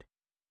webhead.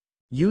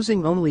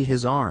 Using only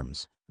his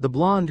arms, the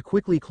blonde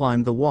quickly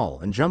climbed the wall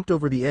and jumped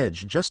over the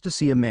edge just to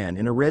see a man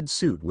in a red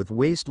suit with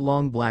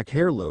waist-long black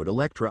hair load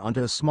Elektra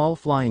onto a small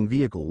flying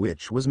vehicle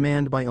which was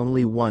manned by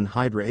only one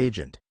Hydra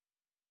agent.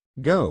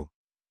 Go!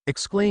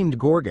 Exclaimed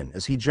Gorgon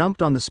as he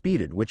jumped on the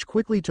Speeded, which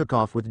quickly took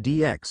off with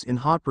DX in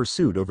hot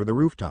pursuit over the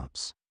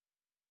rooftops.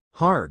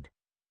 Harg!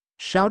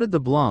 Shouted the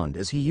blonde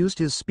as he used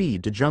his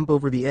speed to jump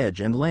over the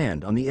edge and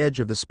land on the edge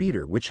of the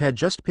speeder, which had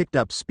just picked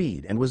up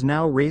speed and was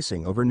now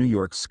racing over New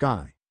York's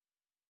sky.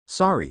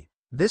 Sorry,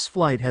 this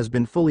flight has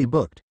been fully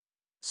booked,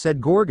 said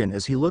Gorgon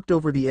as he looked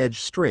over the edge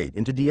straight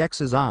into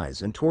DX's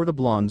eyes and tore the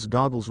blonde's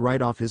goggles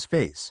right off his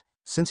face,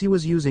 since he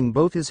was using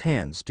both his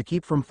hands to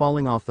keep from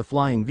falling off the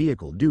flying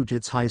vehicle due to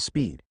its high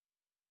speed.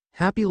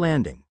 Happy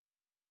landing,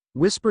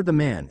 whispered the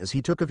man as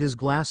he took off his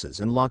glasses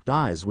and locked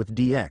eyes with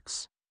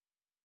DX.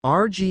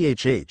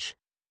 RGHH.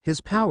 His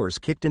powers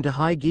kicked into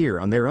high gear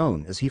on their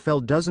own as he fell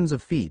dozens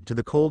of feet to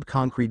the cold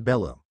concrete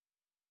bellow.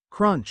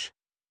 Crunch.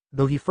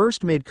 Though he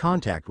first made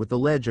contact with the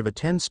ledge of a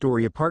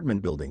 10-story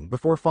apartment building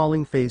before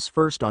falling face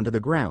first onto the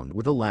ground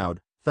with a loud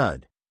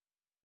thud.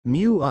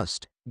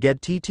 Must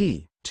get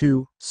TT,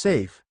 to,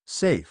 safe,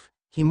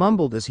 he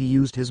mumbled as he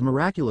used his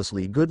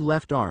miraculously good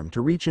left arm to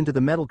reach into the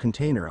metal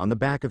container on the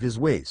back of his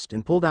waist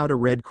and pulled out a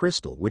red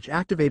crystal which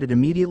activated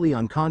immediately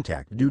on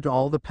contact due to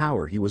all the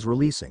power he was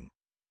releasing.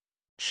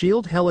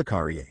 Shield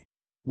Helicarrier.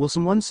 Will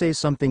someone say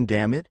something,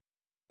 damn it?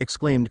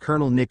 Exclaimed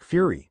Colonel Nick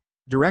Fury,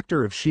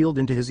 director of SHIELD,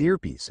 into his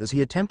earpiece as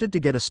he attempted to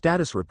get a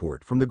status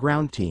report from the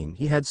ground team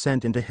he had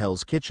sent into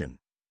Hell's Kitchen.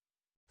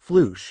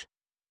 Floosh.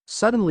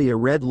 Suddenly a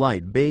red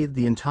light bathed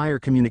the entire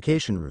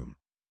communication room.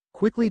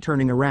 Quickly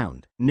turning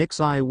around,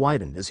 Nick's eye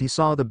widened as he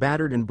saw the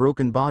battered and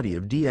broken body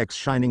of DX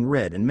shining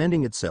red and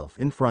mending itself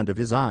in front of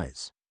his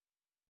eyes.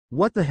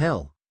 What the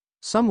hell?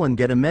 Someone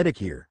get a medic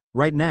here,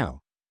 right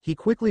now. He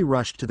quickly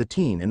rushed to the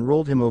teen and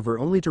rolled him over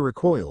only to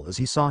recoil as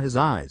he saw his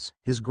eyes,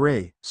 his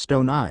gray,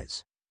 stone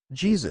eyes.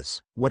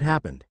 Jesus, what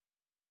happened?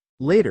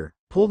 Later,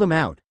 pull them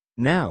out,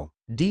 now.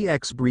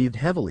 DX breathed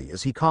heavily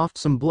as he coughed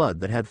some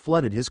blood that had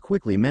flooded his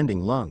quickly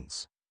mending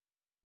lungs.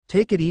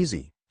 Take it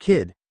easy,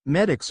 kid,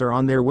 medics are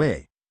on their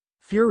way.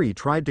 Fury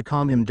tried to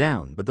calm him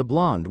down, but the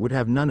blonde would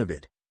have none of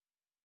it.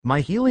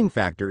 My healing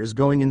factor is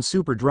going in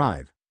super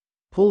drive.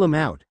 Pull him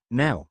out,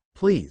 now,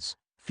 please.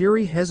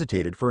 Fury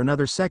hesitated for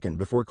another second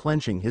before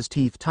clenching his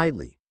teeth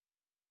tightly.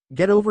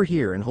 Get over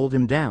here and hold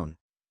him down.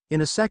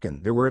 In a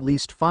second there were at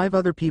least 5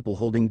 other people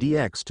holding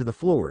DX to the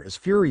floor as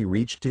Fury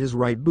reached to his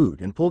right boot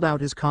and pulled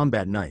out his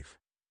combat knife.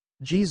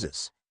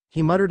 Jesus,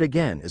 he muttered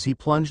again as he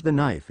plunged the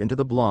knife into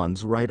the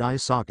blonde's right eye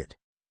socket.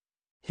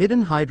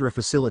 Hidden Hydra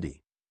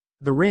facility.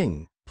 The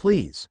ring,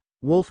 please,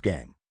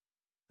 Wolfgang.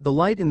 The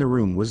light in the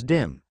room was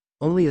dim,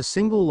 only a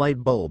single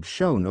light bulb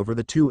shone over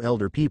the 2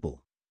 elder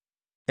people.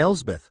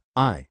 Elsbeth,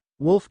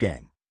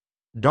 Wolfgang.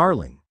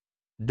 Darling.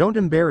 Don't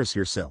embarrass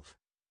yourself.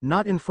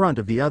 Not in front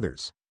of the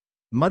others,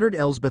 muttered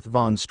Elsbeth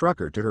von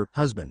Strucker to her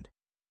husband.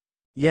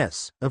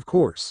 Yes, of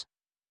course.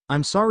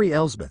 I'm sorry,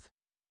 Elsbeth,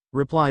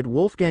 replied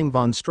Wolfgang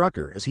von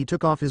Strucker as he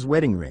took off his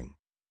wedding ring.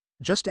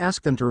 Just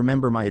ask them to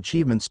remember my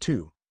achievements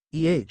too,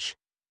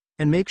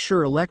 and make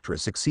sure Elektra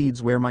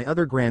succeeds where my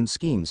other grand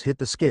schemes hit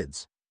the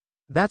skids.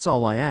 That's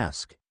all I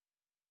ask.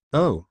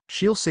 Oh,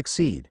 she'll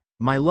succeed,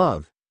 my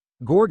love.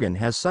 Gorgon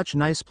has such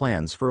nice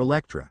plans for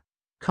Elektra,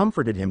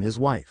 comforted him his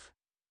wife.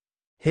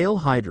 Hail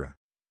Hydra.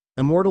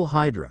 Immortal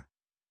Hydra.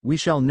 We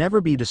shall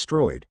never be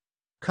destroyed.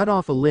 Cut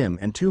off a limb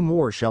and 2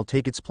 more shall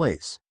take its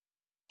place,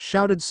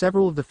 shouted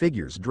several of the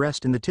figures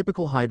dressed in the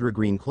typical Hydra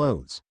green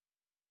clothes.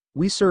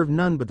 We serve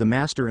none but the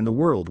master, and the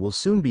world will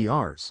soon be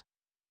ours.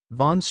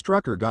 Von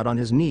Strucker got on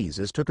his knees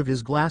as took of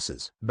his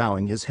glasses,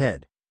 bowing his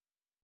head.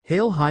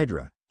 Hail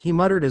Hydra, he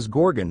muttered as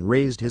Gorgon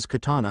raised his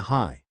katana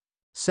high.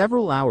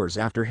 Several hours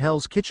after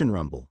Hell's Kitchen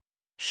rumble.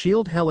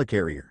 Shield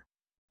Helicarrier.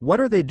 What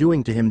are they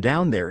doing to him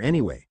down there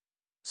anyway?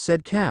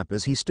 Said Cap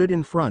as he stood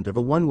in front of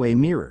a one-way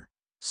mirror,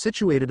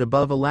 situated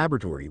above a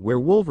laboratory where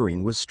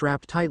Wolverine was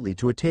strapped tightly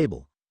to a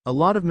table. A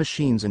lot of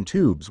machines and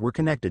tubes were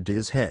connected to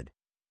his head,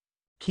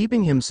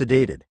 keeping him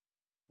sedated.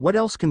 What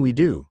else can we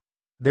do?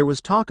 There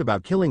was talk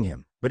about killing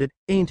him, but it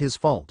ain't his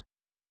fault.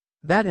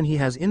 That, and he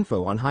has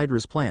info on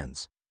Hydra's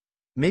plans.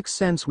 Makes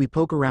sense we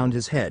poke around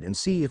his head and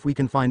see if we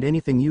can find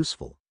anything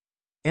useful,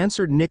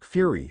 answered Nick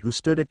Fury, who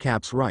stood at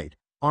Cap's right,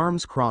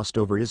 arms crossed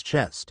over his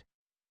chest.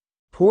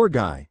 Poor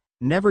guy,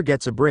 never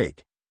gets a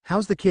break.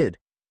 How's the kid?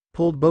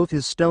 Pulled both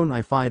his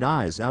stone-eyed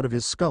eyes out of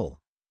his skull.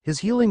 His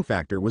healing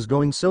factor was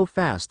going so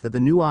fast that the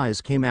new eyes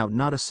came out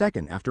not a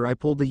second after I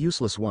pulled the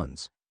useless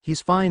ones.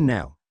 He's fine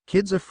now.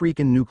 Kid's a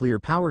freaking nuclear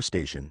power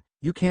station,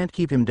 you can't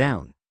keep him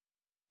down.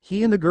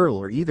 He and the girl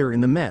are either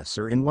in the mess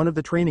or in one of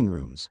the training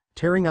rooms,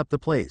 tearing up the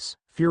place.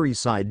 Fury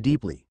sighed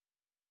deeply.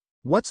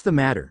 What's the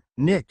matter,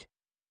 Nick?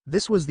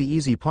 This was the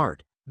easy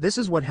part. This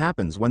is what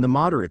happens when the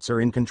moderates are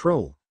in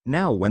control.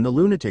 Now when the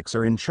lunatics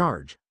are in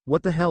charge,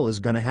 what the hell is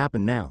gonna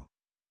happen now?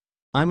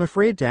 I'm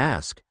afraid to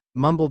ask,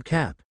 mumbled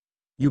Cap.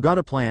 You got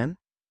a plan?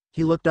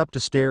 He looked up to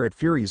stare at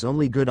Fury's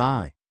only good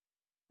eye.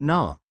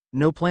 Nah,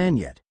 no plan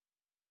yet.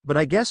 But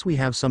I guess we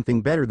have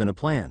something better than a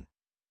plan.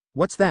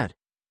 What's that?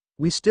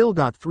 We still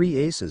got 3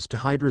 aces to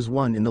Hydra's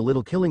 1 in the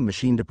little killing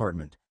machine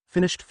department,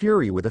 finished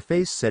Fury with a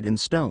face set in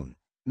stone,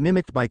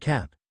 mimicked by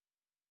Cap.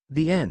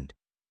 The end.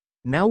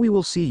 Now we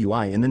will see you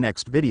in the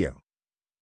next video.